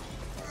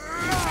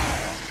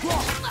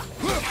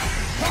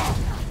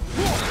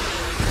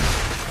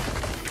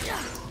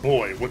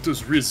 Boy, what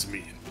does Riz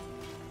mean?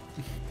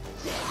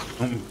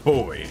 Oh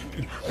boy.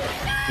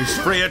 Is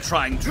Freya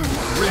trying to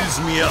riz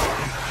me up?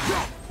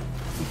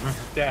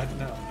 Dad,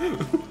 no.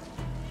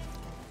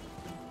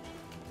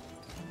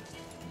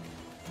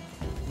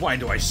 Why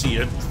do I see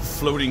a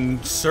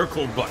floating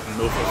circle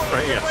button over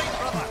Freya?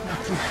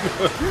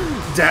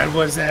 Dad,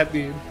 what does that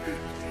mean?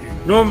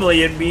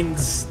 Normally it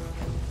means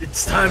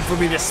it's time for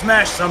me to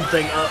smash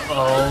something.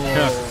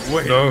 Uh-oh.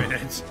 Wait a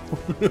minute.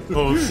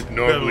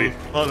 Normally.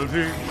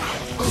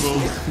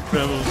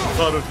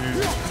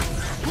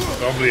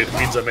 Normally it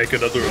means I make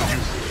another of you.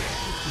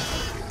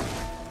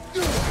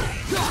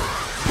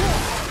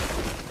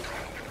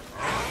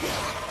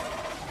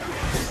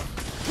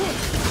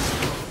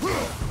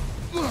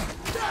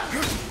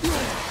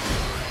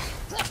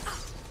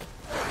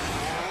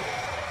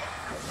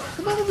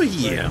 Come on over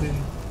here.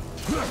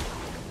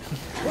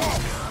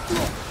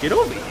 Get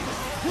over here.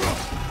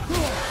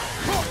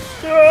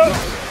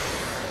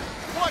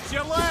 Watch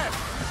your left!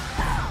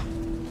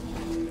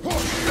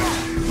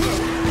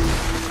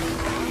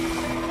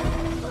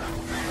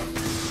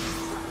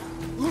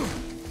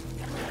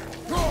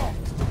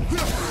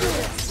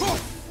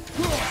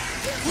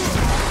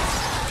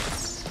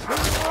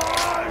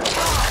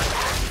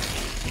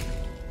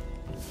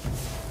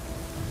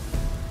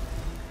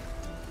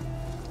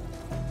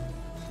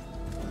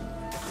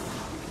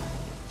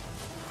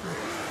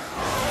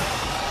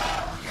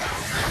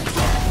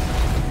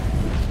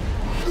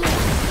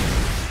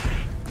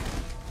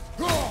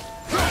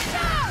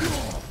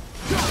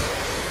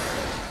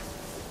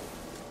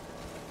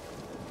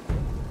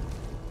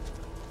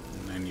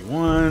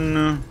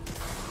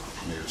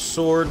 There's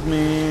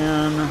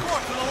Swordman. More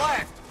to the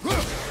left!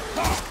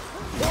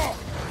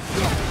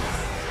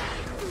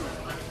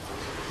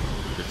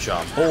 Good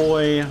job,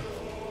 boy.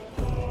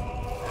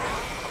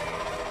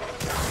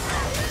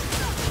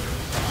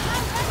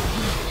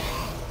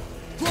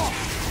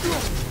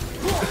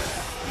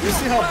 You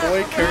see how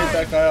Boy carried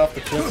that guy off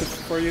the cliff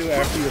for you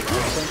after you had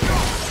something?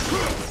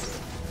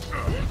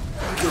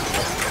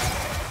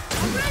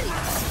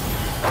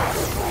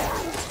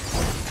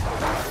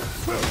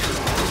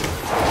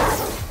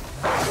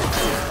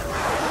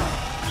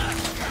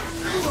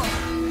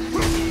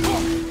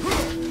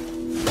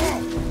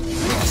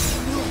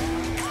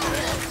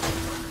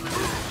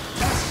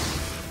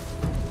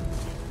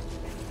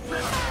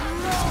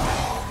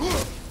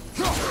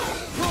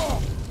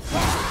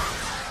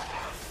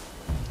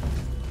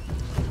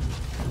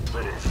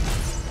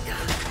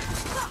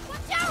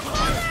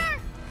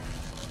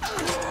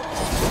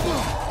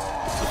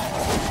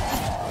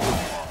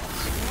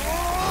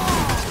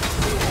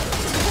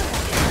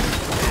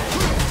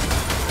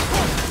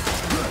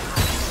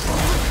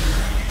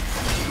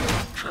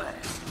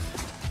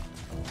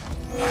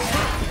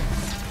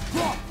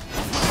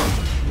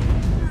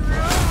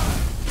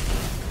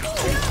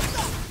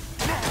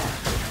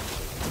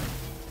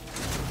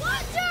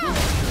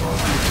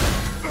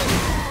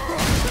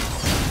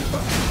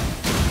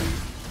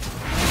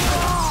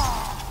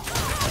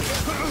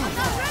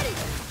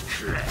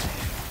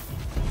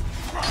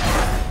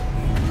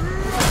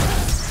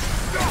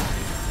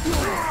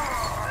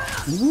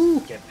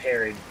 Get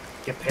parried.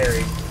 Get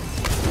parried.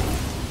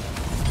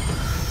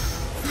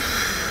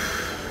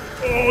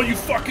 Oh, you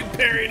fucking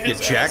parried his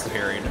Get Jack ass.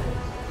 parried.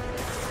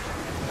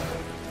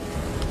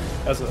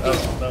 That was a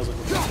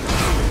good one.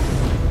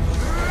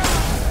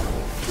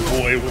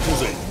 Boy, what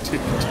was a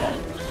TikTok?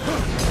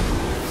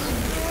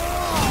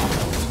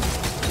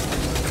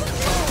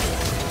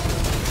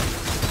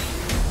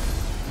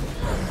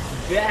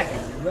 Back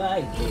in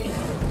my day,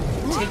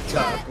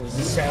 TikTok was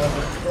the sound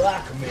of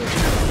clock music.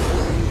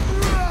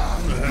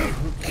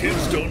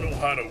 Kids don't know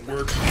how to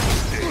work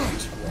these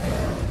days.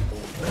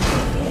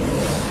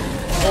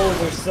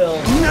 Older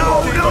self.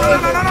 No!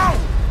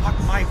 Fuck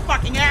my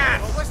fucking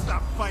ass! Oh, that's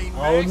not fine,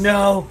 Oh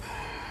no!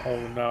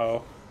 Oh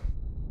no.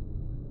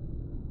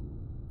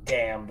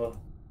 Damn.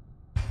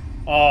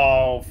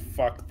 Oh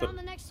fuck Found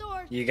the next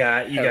sword. You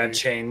got Heavy.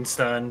 chain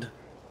stunned.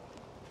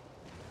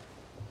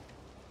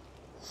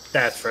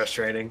 That's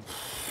frustrating.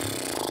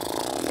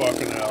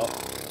 fucking hell.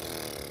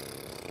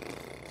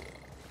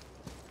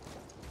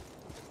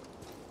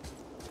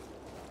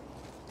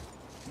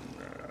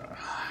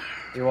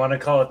 Do you want to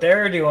call it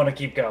there, or do you want to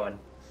keep going?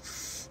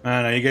 I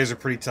don't know, you guys are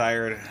pretty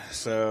tired,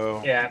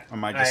 so Yeah, I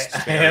might just I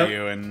spare am.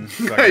 you and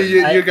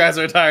you guys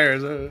are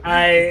tired.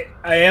 I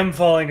am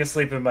falling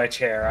asleep in my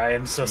chair. I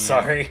am so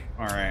sorry.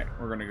 Alright,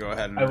 we're gonna go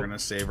ahead and I- we're gonna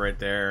save right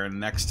there, and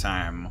next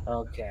time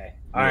Okay.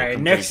 we'll All right.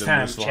 complete Next the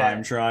time, Muspelheim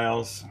chat.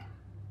 trials.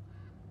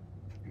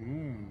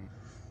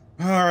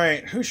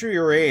 Alright, who should we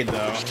raid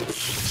though?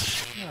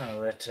 Oh,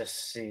 let us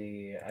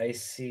see. I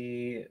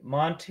see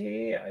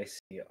Monty. I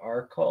see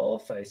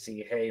Arkolf. I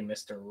see Hey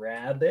Mr.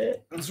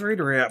 Rabbit. Let's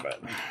raid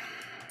Rabbit.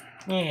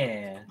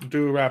 Yeah.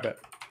 Do rabbit.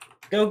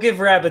 Go give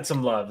Rabbit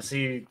some love.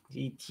 See,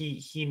 he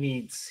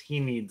needs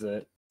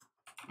it.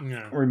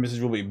 Yeah. Our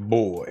message will be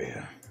boy.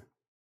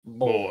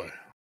 Boy.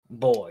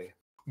 Boy.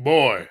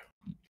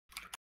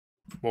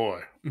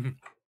 All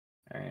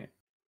right.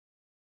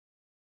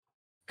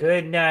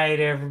 Good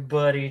night,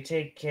 everybody.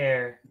 Take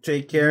care.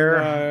 Take care.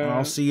 Good night.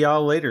 I'll see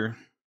y'all later.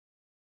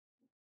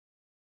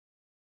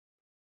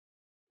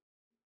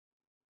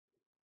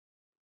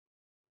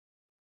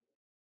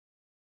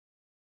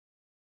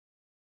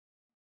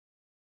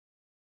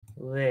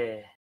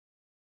 Bleh.